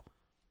big deal.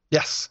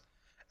 Yes.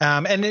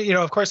 And,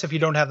 of course, if you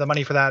don't have the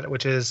money for that,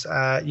 which is,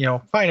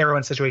 fine,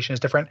 everyone's situation is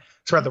different,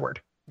 spread the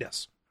word.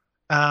 Yes.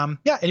 And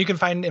you can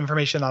find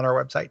information on our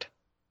website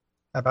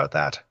about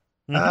that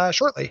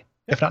shortly,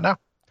 if not now.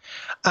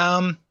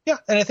 And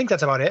I think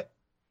that's about it.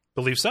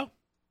 Believe so.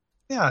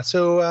 Yeah.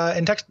 So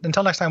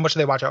until next time, what should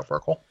they watch out for,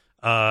 Cole?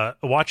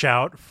 Watch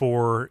out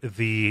for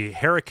the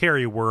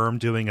Harakiri worm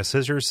doing a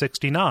Scissor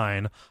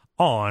 69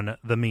 on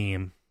the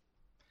meme.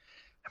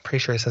 I'm pretty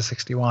sure it says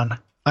 61.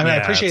 I mean, I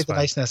appreciate the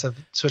niceness of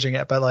switching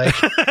it, but like...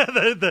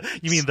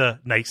 you mean the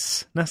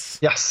niceness?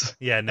 Yes.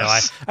 Yeah, no,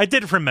 yes. I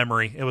did it from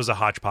memory. It was a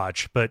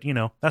hodgepodge, but,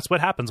 that's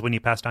what happens when you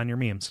pass down your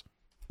memes.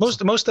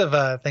 Most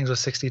of things with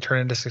 60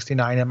 turn into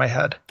 69 in my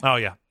head. Oh,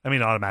 yeah. I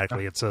mean,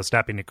 automatically, it's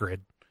snapping a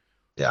grid.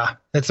 Yeah.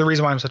 It's the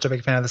reason why I'm such a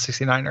big fan of the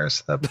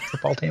 69ers, the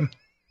football team.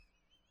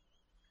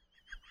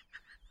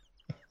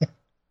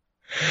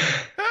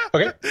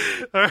 Okay.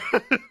 All right.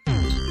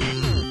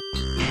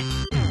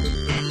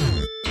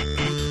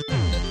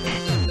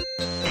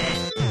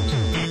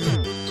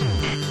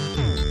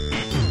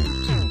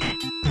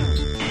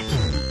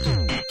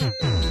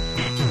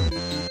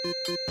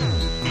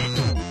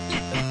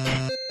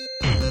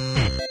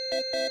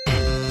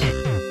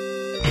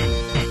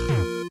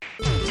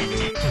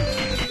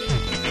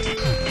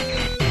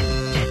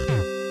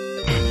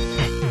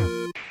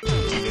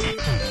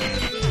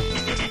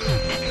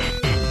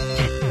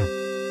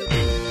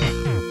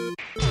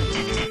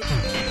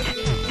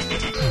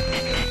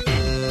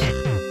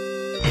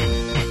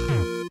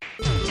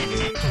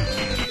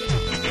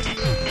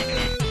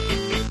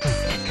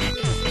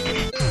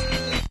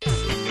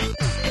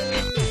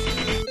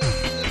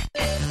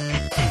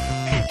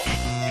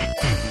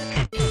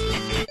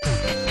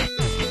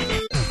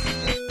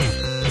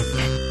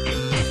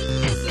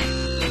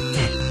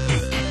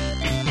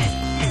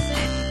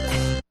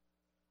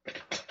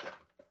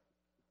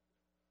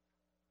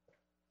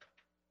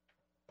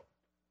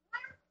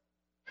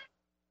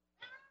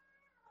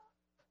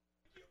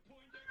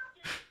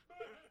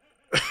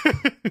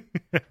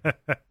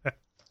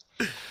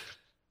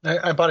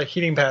 I bought a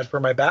heating pad for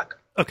my back.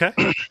 Okay.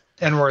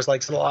 And Royce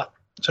likes it a lot.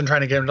 So I'm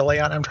trying to get him to lay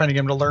on it. I'm trying to get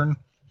him to learn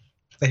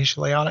that he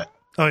should lay on it.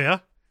 Oh, yeah?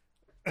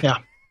 Yeah.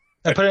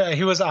 I put it,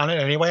 he was on it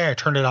anyway. I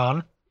turned it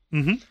on.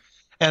 Mm-hmm.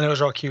 And it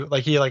was real cute.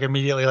 Like he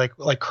immediately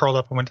like curled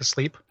up and went to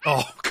sleep.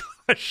 Oh,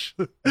 gosh.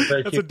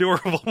 Very That's cute.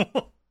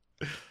 adorable.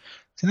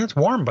 See, that's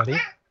warm, buddy.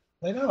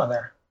 Lay down on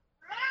there.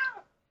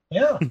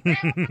 Yeah,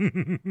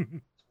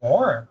 it's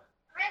warm.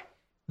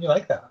 You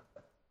like that?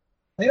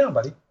 Lay down,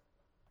 buddy.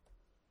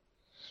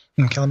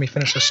 Okay, let me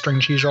finish this string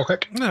cheese real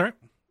quick. All right.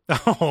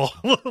 Oh,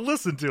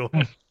 listen to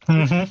him.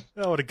 Mm-hmm.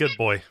 Oh, what a good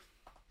boy.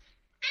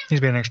 He's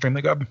been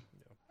extremely good.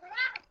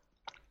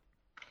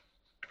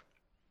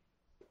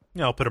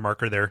 Yeah, I'll put a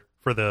marker there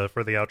for the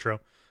outro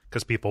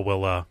because people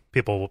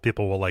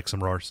will like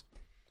some roars.